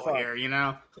give a stereotypical fuck. here, you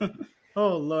know.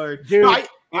 Oh Lord, Dude, No,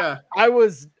 yeah. I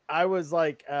was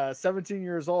like 17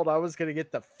 years old. I was gonna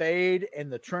get the fade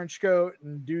and the trench coat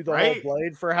and do the Right? whole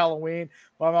Blade for Halloween.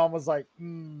 My mom was like,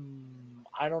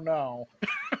 I don't know.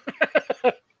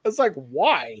 It's like,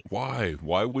 why? Why?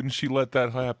 Why wouldn't she let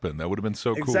that happen? That would have been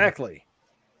so cool. Exactly.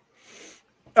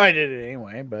 I did it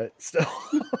anyway, but still.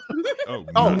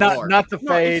 Oh, not the No,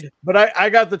 fade, but I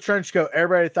got the trench coat.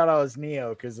 Everybody thought I was Neo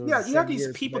because Yeah, you have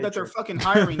these people that they're fucking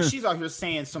hiring. She's out here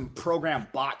saying some program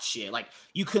bot shit. Like,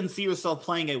 you couldn't see yourself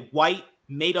playing a white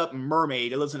made up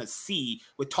mermaid that lives in a sea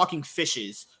with talking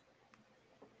fishes.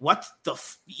 What the?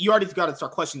 You already got to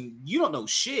start questioning. You don't know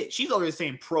shit. She's over here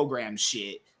saying program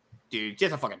shit, dude.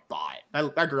 Just a fucking bot.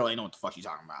 That girl ain't know what the fuck she's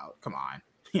talking about. Come on,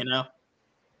 you know.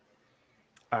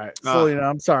 All right, Selena,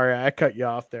 I'm sorry I cut you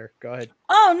off there. Go ahead.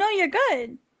 Oh no, you're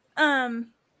good.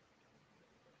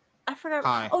 I forgot.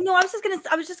 Hi. Oh no, I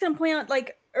was just gonna point out,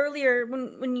 like, earlier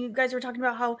when you guys were talking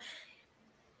about how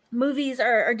movies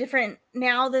are different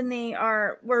now than they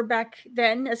were back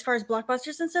then as far as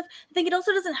blockbusters and stuff. I think it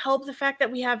also doesn't help the fact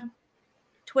that we have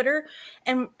Twitter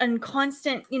and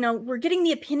constant, we're getting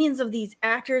the opinions of these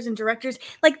actors and directors.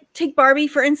 Like, take Barbie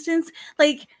for instance.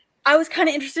 Like, I was kind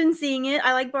of interested in seeing it.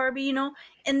 I like Barbie,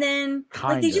 and then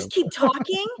like they just keep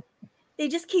talking. They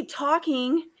just keep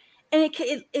talking, and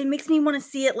it makes me want to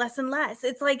see it less and less.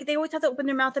 It's like they always have to open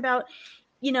their mouth about,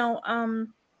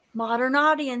 modern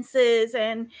audiences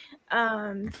and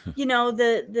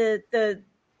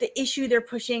the issue they're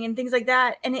pushing and things like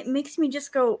that, and it makes me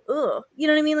just go, ugh. You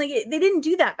know what I mean? Like, they didn't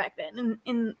do that back then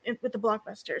in with the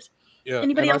blockbusters. Yeah.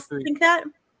 Anybody else think that?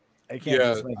 I can't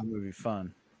just make a movie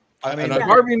fun. I mean, and the I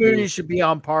Barbie think- movie should be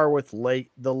on par with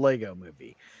the Lego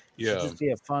movie. It should Yeah. just be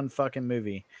a fun fucking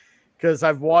movie. Because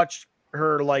I've watched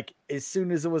her, like, as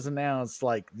soon as it was announced,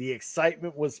 like, the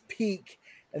excitement was peak,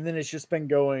 and then it's just been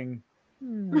going.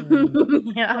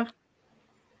 Yeah.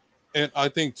 And I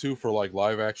think too, for like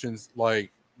live actions,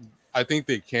 like, I think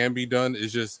they can be done.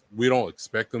 It's just we don't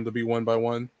expect them to be one by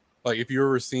one. Like, if you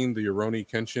ever seen the Rurouni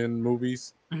Kenshin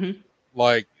movies, Mhm.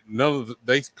 like,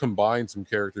 they combine some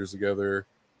characters together.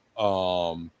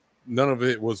 None of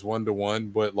it was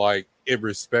 1-to-1, but like it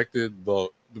respected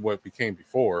what became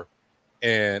before,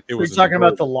 and it was. You're talking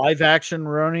about the live action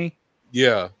Roni?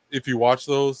 Yeah, if you watch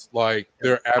those, like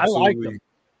they're absolutely.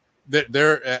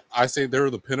 I say they're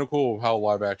the pinnacle of how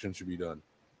live action should be done.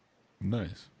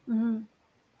 Nice. Mm-hmm.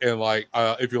 And like,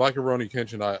 if you like Rurouni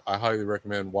Kenshin, I highly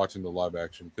recommend watching the live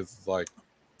action because it's like,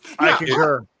 I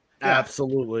concur. Yeah.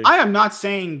 Absolutely. I am not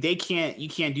saying you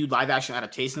can't do live action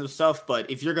adaptations of stuff, but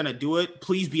if you're gonna do it,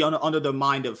 please be under the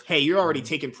mind of, hey, you're already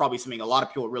taking probably something a lot of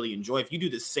people really enjoy. If you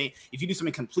do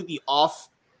something completely off,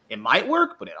 it might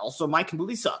work, but it also might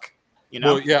completely suck. You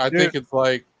know? Well, yeah, I think it's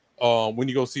like when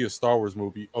you go see a Star Wars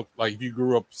movie, like if you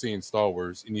grew up seeing Star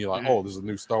Wars and you're like, oh, there's a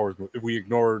new Star Wars movie. If we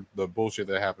ignore the bullshit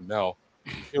that happened now,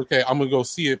 okay, I'm gonna go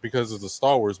see it because it's a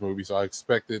Star Wars movie, so I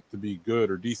expect it to be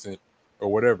good or decent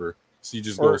or whatever. So you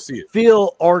just go see it.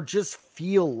 Feel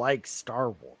like Star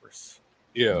Wars.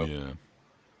 Yeah.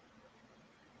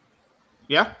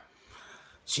 Yeah.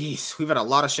 Jeez, we've had a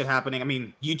lot of shit happening. I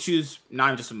mean, YouTube's not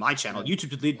even just on my channel.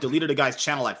 YouTube deleted a guy's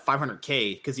channel at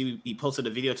 500K because he posted a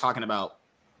video talking about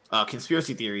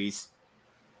conspiracy theories.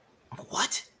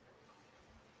 What?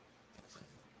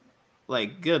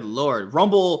 Like, good Lord.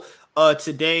 Rumble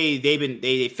today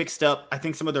they fixed up, I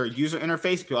think, some of their user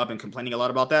interface. People have been complaining a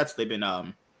lot about that, so they've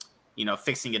been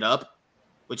fixing it up,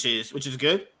 which is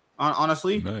good,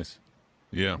 honestly. Nice.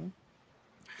 Yeah.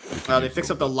 They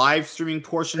fixed up the live streaming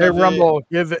portion Hey, of Rumble,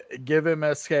 it. give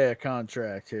MSK a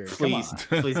contract here. Please.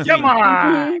 Come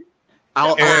on.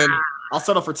 I'll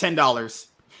settle for $10.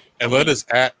 And let us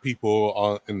at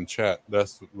people in the chat.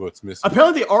 That's what's missing.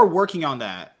 Apparently, they are working on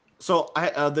that. So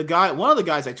one of the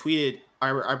guys I tweeted, I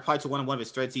replied to one of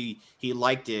his threads. He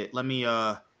liked it. Let me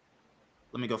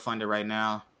go find it right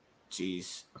now.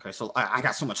 Jeez. Okay, so I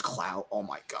got so much clout. Oh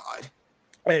my god.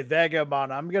 Hey,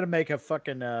 Vagabond, I'm gonna make a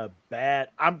fucking bad.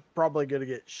 I'm probably gonna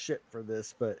get shit for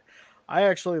this, but I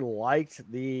actually liked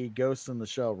the Ghost in the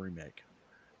Shell remake.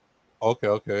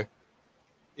 Okay.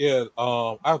 Yeah,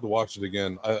 I have to watch it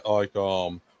again. I like,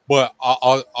 but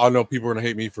I know people are gonna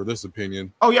hate me for this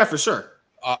opinion. Oh yeah, for sure.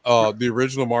 The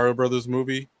original Mario Brothers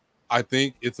movie, I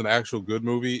think it's an actual good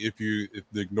movie if you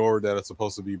ignore that it's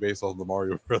supposed to be based on the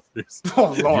Mario Brothers.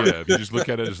 Oh Lord. Yeah, if you just look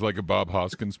at it as like a Bob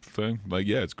Hoskins thing, like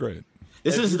yeah, it's great.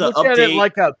 This If is you the look at it update.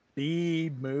 like a B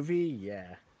movie, yeah.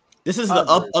 This is the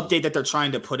update that they're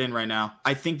trying to put in right now.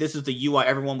 I think this is the UI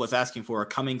everyone was asking for,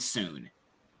 coming soon.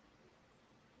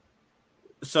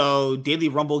 So daily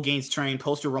Rumble gains train,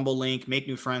 post your Rumble link, make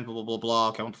new friends, blah blah blah blah.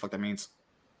 Okay, what the fuck that means?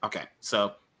 Okay,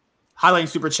 so highlighting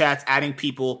super chats, adding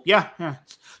people. Yeah.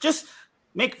 Just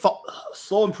make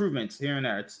slow improvements here and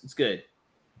there. It's good.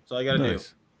 That's all I gotta do.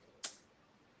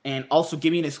 And also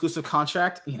give me an exclusive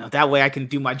contract. That way I can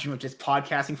do my dream of just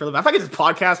podcasting for a living. If I could just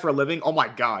podcast for a living, oh my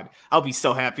god, I'll be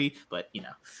so happy. But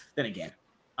then again,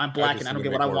 I'm black and I don't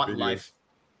get what I want in life.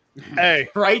 Hey,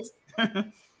 right?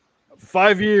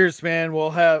 5 years, man.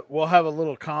 We'll have a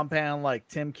little compound like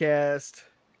Timcast.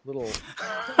 Little.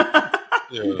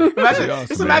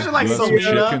 Imagine like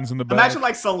Selena. Chickens in the back. Imagine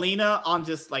like Selena on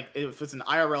just like if it's an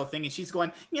IRL thing, and she's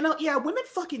going, yeah, women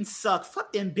fucking suck.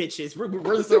 Fuck them bitches. We're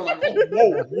just sort of like,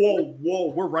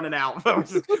 whoa, we're running out. we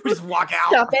just walk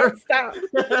out. Stop.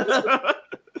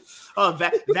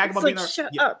 Vagabond being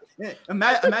shut up.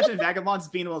 Imagine Vagabonds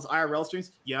being on those IRL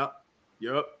streams. Yep.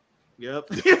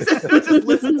 Just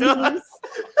listen to us.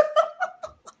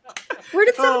 Where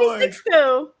did 76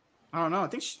 go? I don't know. I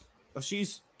think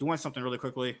she's doing something really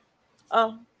quickly.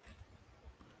 Oh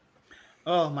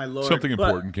my Lord. Something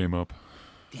important came up.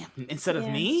 Damn, instead of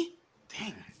me?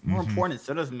 Dang, more important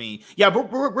instead of me. Yeah,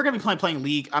 we're going to be playing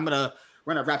League. We're going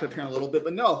to wrap it up here in a little bit.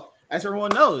 But no, as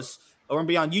everyone knows, we're going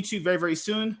to be on YouTube very, very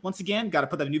soon. Once again, got to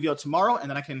put that new video tomorrow, and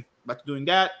then I can back to doing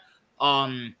that.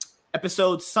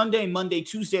 Episodes Sunday, Monday,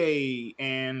 Tuesday,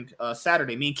 and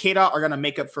Saturday. Me and Kata are going to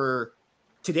make up for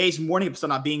today's morning episode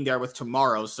not being there with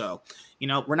tomorrow. So,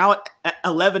 we're now at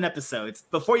 11 episodes.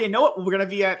 Before you know it, we're going to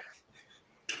be at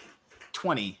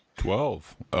 20.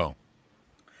 12. Oh.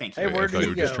 Thank you. you. I thought you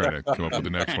were just trying to come up with the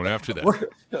next one after that.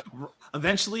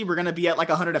 Eventually, we're going to be at like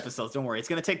 100 episodes. Don't worry. It's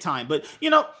going to take time. But,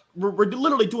 we're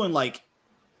literally doing like...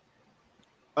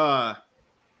 But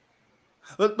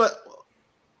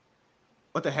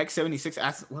what the heck? 76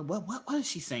 asked... What is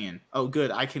she saying? Oh,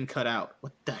 good. I can cut out.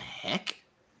 What the heck?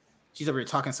 She's over here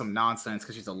talking some nonsense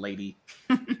because she's a lady.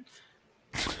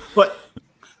 But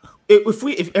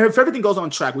if everything goes on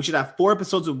track, we should have 4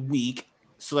 episodes a week.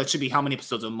 So that should be how many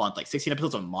episodes a month? Like 16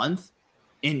 episodes a month,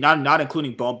 and not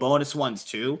including bonus ones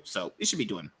too. So it should be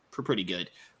doing pretty good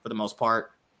for the most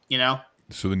part.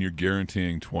 So then you're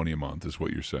guaranteeing 20 a month is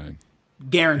what you're saying.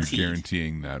 Guaranteed. You're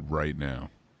guaranteeing that right now.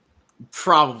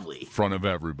 Probably. In front of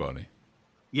everybody.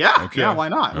 Yeah. Okay. Yeah. Why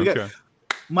not? Okay.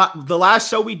 The last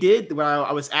show we did, when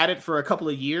I was at it for a couple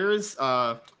of years,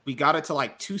 we got it to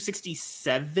like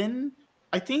 267,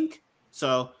 I think.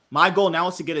 So my goal now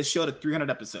is to get a show to 300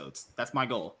 episodes. That's my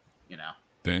goal, you know.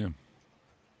 Damn.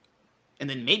 And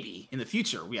then maybe in the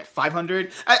future we have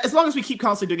 500. As long as we keep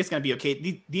constantly doing, it's going to be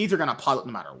okay. These are going to pilot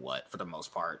no matter what, for the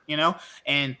most part, you know.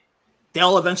 And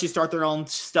they'll eventually start their own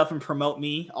stuff and promote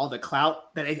me, all the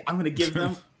clout that I'm going to give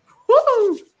them.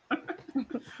 Woo!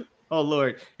 Oh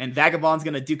Lord! And Vagabond's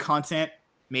going to do content,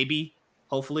 maybe,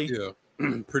 hopefully. Yeah,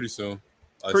 pretty soon.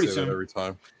 I Pretty say soon. that every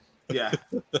time. Yeah.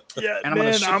 Yeah, And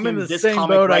man, ship I'm in him the this same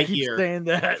comic boat. I right keep here. saying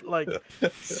that. Like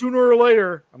sooner or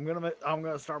later, I'm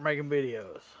gonna start making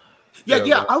videos.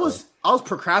 Yeah. I was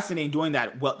procrastinating doing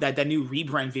that. Well, that new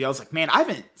rebrand video. I was like, man, I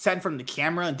haven't sat in front of the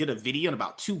camera and did a video in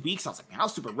about 2 weeks. I was like, man, I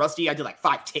was super rusty. I did like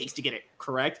 5 takes to get it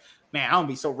correct. Man, I'm gonna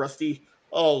be so rusty.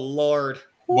 Oh Lord.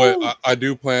 But I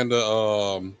do plan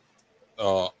to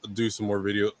do some more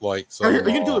video, like some. Are you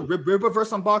gonna do a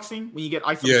Riververse unboxing when you get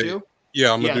iPhone 2?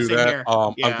 Yeah, I'm gonna do same that. here.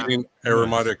 I'm getting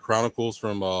Aromatic Chronicles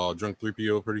from Drunk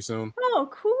 3PO pretty soon. Oh,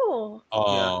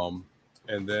 cool.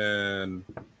 And then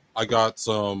I got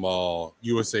some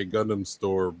USA Gundam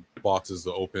store boxes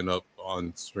to open up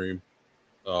on stream.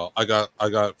 I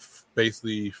got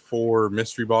basically 4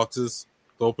 mystery boxes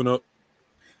to open up,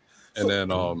 and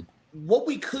then what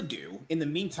we could do in the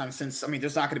meantime, since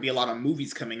there's not going to be a lot of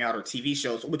movies coming out or TV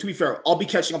shows, but to be fair, I'll be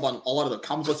catching up on a lot of the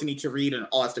comic books I need to read and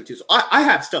all that stuff too. So I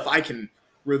have stuff I can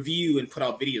review and put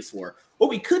out videos for. What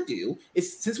we could do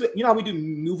is, since you know how we do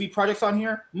movie projects on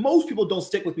here, most people don't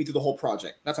stick with me through the whole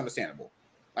project. That's understandable.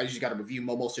 I usually got to review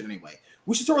most of it anyway.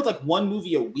 We should start with like 1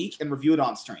 movie a week and review it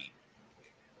on stream.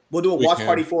 We'll do a watch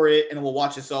party for it, and then we'll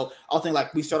watch it. So I'll think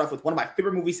like we start off with one of my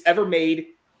favorite movies ever made,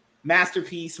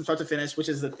 masterpiece from start to finish, which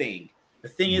is The Thing. The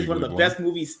Thing is one of the best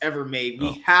movies ever made.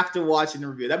 We have to watch it and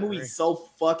review. That movie is so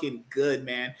fucking good,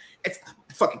 man. It's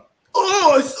fucking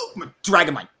I'm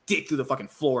dragging my dick through the fucking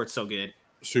floor. It's so good.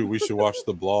 Shoot, we should watch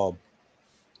The Blob.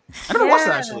 I never watched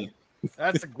that actually.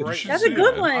 That's a great. That's a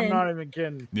good one. I'm not even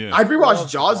kidding. Yeah. I rewatched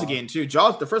Jaws again too.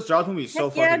 The first Jaws movie is so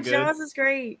fucking good. Yeah, Jaws is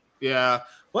great. Yeah.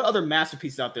 What other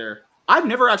masterpieces out there? I've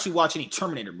never actually watched any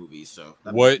Terminator movies, so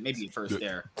maybe first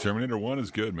there. Terminator 1 is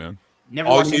good, man. Never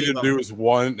All watched you any need of to them. do is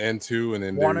 1 and 2, and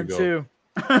then 1 there and you 2.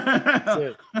 go. That's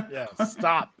it. Yeah,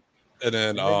 stop. And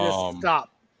then They just stop.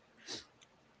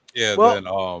 Yeah, Well-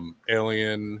 then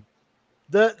Alien.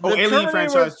 The Alien Terminator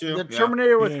franchise with, too. The Yeah.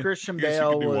 Terminator with Yeah. Christian Guess you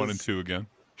Bale could do 1 and was 2 again.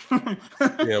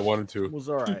 Yeah, 1 and 2.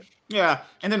 all right. Yeah,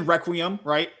 and then Requiem,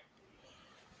 right?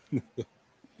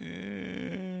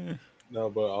 No,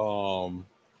 but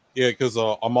yeah, because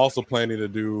I'm also planning to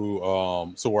do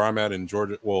so where I'm at in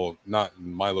Georgia. Well, not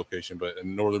in my location, but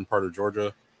in northern part of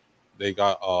Georgia, they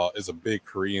got is a big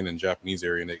Korean and Japanese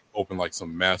area, and they opened like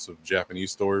some massive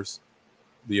Japanese stores.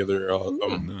 The other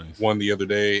nice. one the other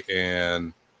day,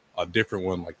 and a different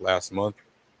one like last month,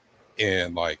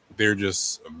 and like they're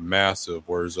just massive.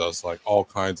 Whereas us like all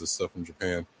kinds of stuff from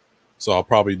Japan. So I'll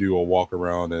probably do a walk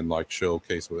around and like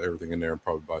showcase with everything in there, and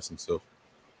probably buy some stuff.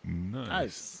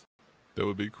 Nice. That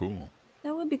would be cool.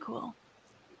 That would be cool.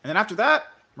 And then after that,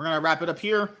 we're gonna wrap it up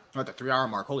here. We're at the 3-hour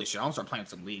mark. Holy shit! I'm gonna start playing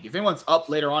some League. If anyone's up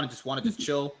later on and just want to just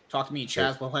chill, talk to me and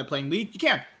Chaz while playing League, you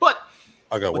can. But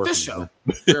I got with work this to show,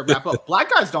 do. we're gonna wrap up.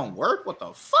 Black guys don't work. What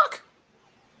the fuck?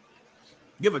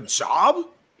 You have a job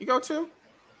you go to?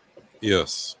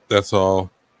 Yes, that's all.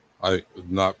 I'm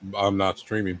not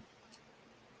streaming.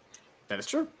 That is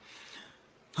true.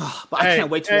 But I can't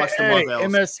wait to watch the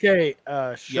Marvels.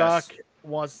 MSK, Shock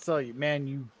wants to tell you, man,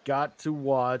 you got to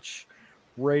watch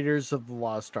Raiders of the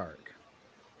Lost Ark.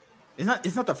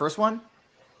 Isn't that the first one?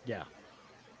 Yeah.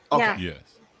 Okay. Yeah. Yes.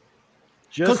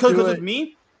 Just Because do with it.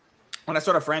 me, when I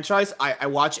start a franchise, I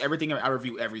watch everything and I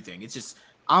review everything. It's just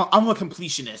I'm a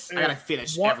completionist. I gotta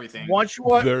finish everything. Once you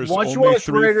watch, There's once you only watch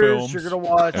 3 Raiders, films, you're gonna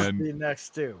watch and- the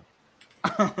next 2.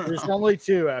 There's only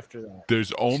 2 after that.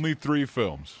 There's only 3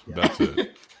 films. That's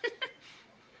it.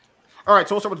 All right,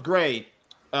 so we'll start with Gray,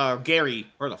 Gary,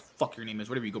 where the fuck your name is,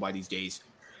 whatever you go by these days.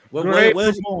 Great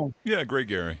What film. Yeah, great,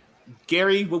 Gary.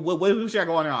 Gary, what's got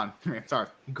going on? Sorry,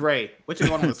 Gray. What's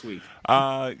going on this week?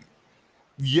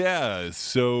 Yeah,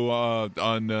 so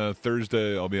on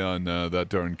Thursday, I'll be on That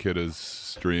Darn Kidda's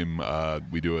stream.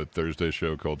 We do a Thursday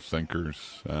show called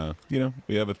Thinkers.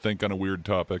 We have a think on a weird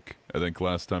topic. I think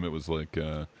last time it was like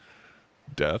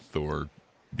death, or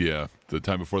the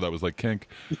time before that was like kink.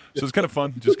 So it's kind of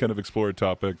fun, just kind of explore a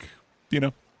topic,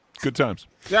 good times.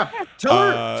 Yeah,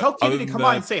 tell Kitty other to than come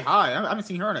by that- and say hi. I haven't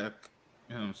seen her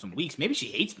in some weeks. Maybe she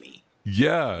hates me.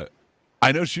 Yeah.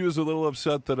 I know she was a little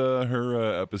upset that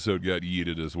her episode got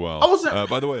yeeted as well. I wasn't-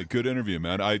 By the way, good interview,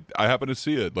 man. I happened to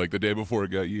see it like the day before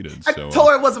it got yeeted. I So told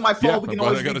her it wasn't my fault. yeah, We can I'm glad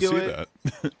always I got to redo see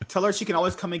it. that. Tell her she can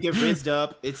always come and get rizzed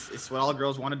up. It's what all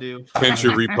girls want to do. Can't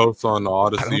you repost on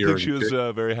Odyssey? I don't or think she was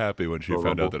very happy when she Or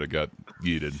found Rumble. out that it got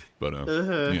yeeted. But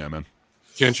yeah, man.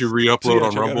 Can't you So, re-upload yeah,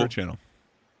 on check out Rumble? her channel.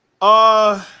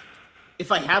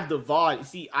 If I have the VOD,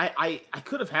 see, I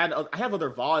could have had. I have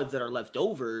other VODs that are left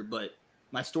over, but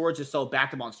my storage is so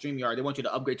backed up on StreamYard. They want you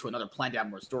to upgrade to another plan to have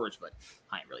more storage, but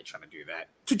I ain't really trying to do that.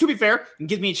 To be fair, it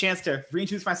gives me a chance to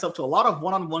reintroduce myself to a lot of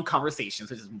one-on-one conversations,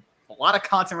 which is a lot of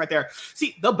content right there.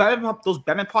 See, those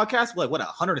Batman podcasts, what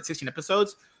 116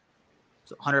 episodes?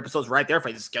 So 100 episodes right there if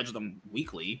I just schedule them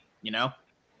weekly, you know?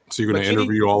 So you're going But to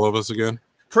interview all of us again?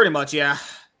 Pretty much, yeah.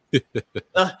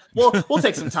 We'll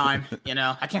take some time, you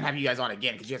know. I can't have you guys on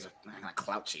again because you guys are not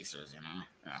clout chasers, you know.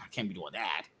 I can't be doing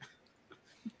that.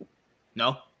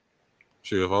 No,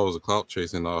 Shit, if I was a clout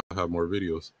chasing, I'd have more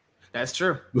videos. that's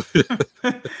true.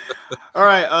 All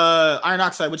right, Iron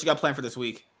Oxide, what you got planned for this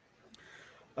week?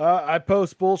 I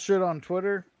post bullshit on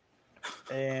Twitter,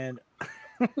 and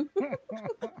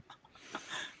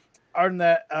other than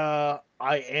that,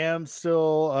 I am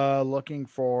still looking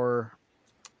for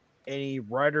any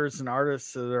writers and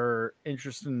artists that are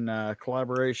interested in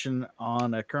collaboration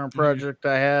on a current project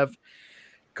I have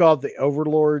called The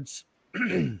Overlords.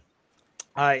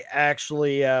 I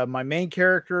actually, my main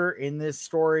character in this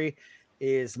story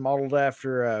is modeled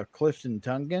after Clifton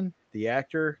Tungan, the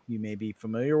actor. You may be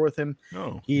familiar with him.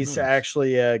 Oh, He's nice.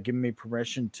 actually given me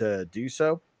permission to do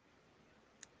so.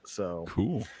 So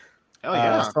Cool. Oh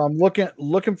yeah. so I'm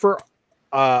looking for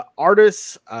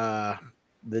artists that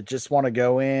just want to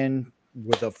go in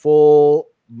with a full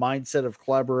mindset of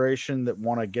collaboration, that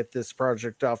want to get this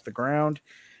project off the ground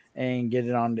and get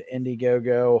it onto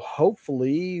Indiegogo,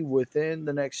 hopefully within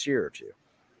the next year or two.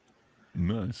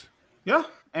 Nice. Yeah,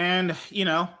 and you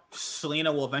know,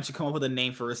 Selena will eventually come up with a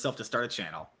name for herself to start a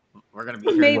channel. We're gonna be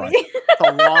here. Maybe It's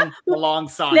a long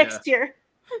saga. next year.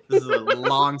 This is a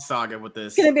long saga with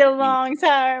this. It's gonna be a long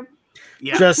time.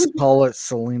 Yeah, Just call it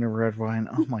Selena Redwine.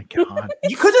 Oh my god.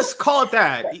 you could just call it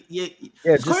that. Yeah,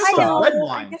 just just call yourself stop. red I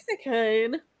wine. guess I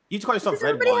could. You call yourself Because red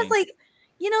everybody wine. has like,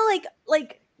 you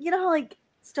know how like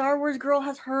Star Wars girl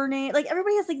has her name. Like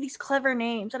everybody has like these clever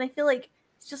names, and I feel like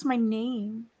it's just my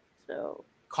name. So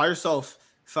Call yourself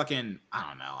fucking. I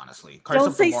don't know. Honestly, call don't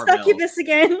yourself the say Marvels. succubus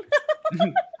again.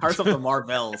 Call yourself the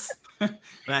Marvels.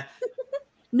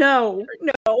 No.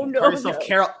 Call yourself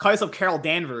Carol. Call yourself Carol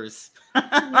Danvers.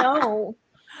 No,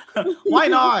 Why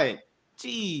not?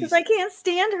 Jeez, because I can't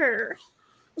stand her.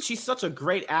 she's such a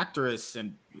great actress,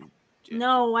 and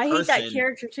No, I hate that person.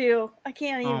 character too. I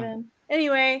can't Oh. even.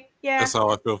 Anyway, yeah. That's how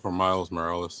I feel for Miles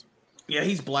Morales. yeah,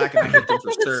 he's black, and I hate him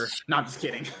for sure. No, I'm just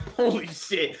kidding. Holy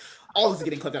shit! All this is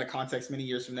getting clipped out of context many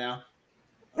years from now.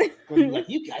 We're gonna be like,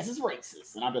 you guys is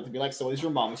racist, and I'm about to be like, so is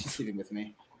your mom when she's sleeping with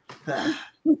me.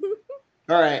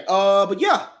 All right, but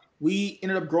yeah, we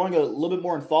ended up growing a little bit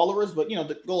more in followers, but you know,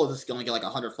 the goal is to only get like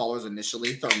 100 followers initially.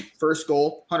 It's our first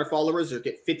goal, 100 followers, or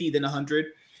get 50, then 100.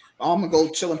 I'm gonna go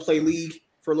chill and play League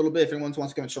for a little bit. If anyone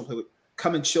wants to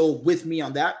come and chill with me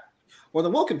on that, more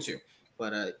than welcome to.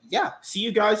 But yeah, see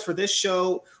you guys for this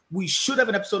show. We should have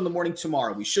an episode in the morning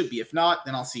tomorrow. We should be. If not,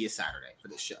 then I'll see you Saturday for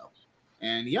this show.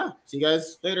 And yeah, see you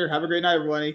guys later. Have a great night, everybody.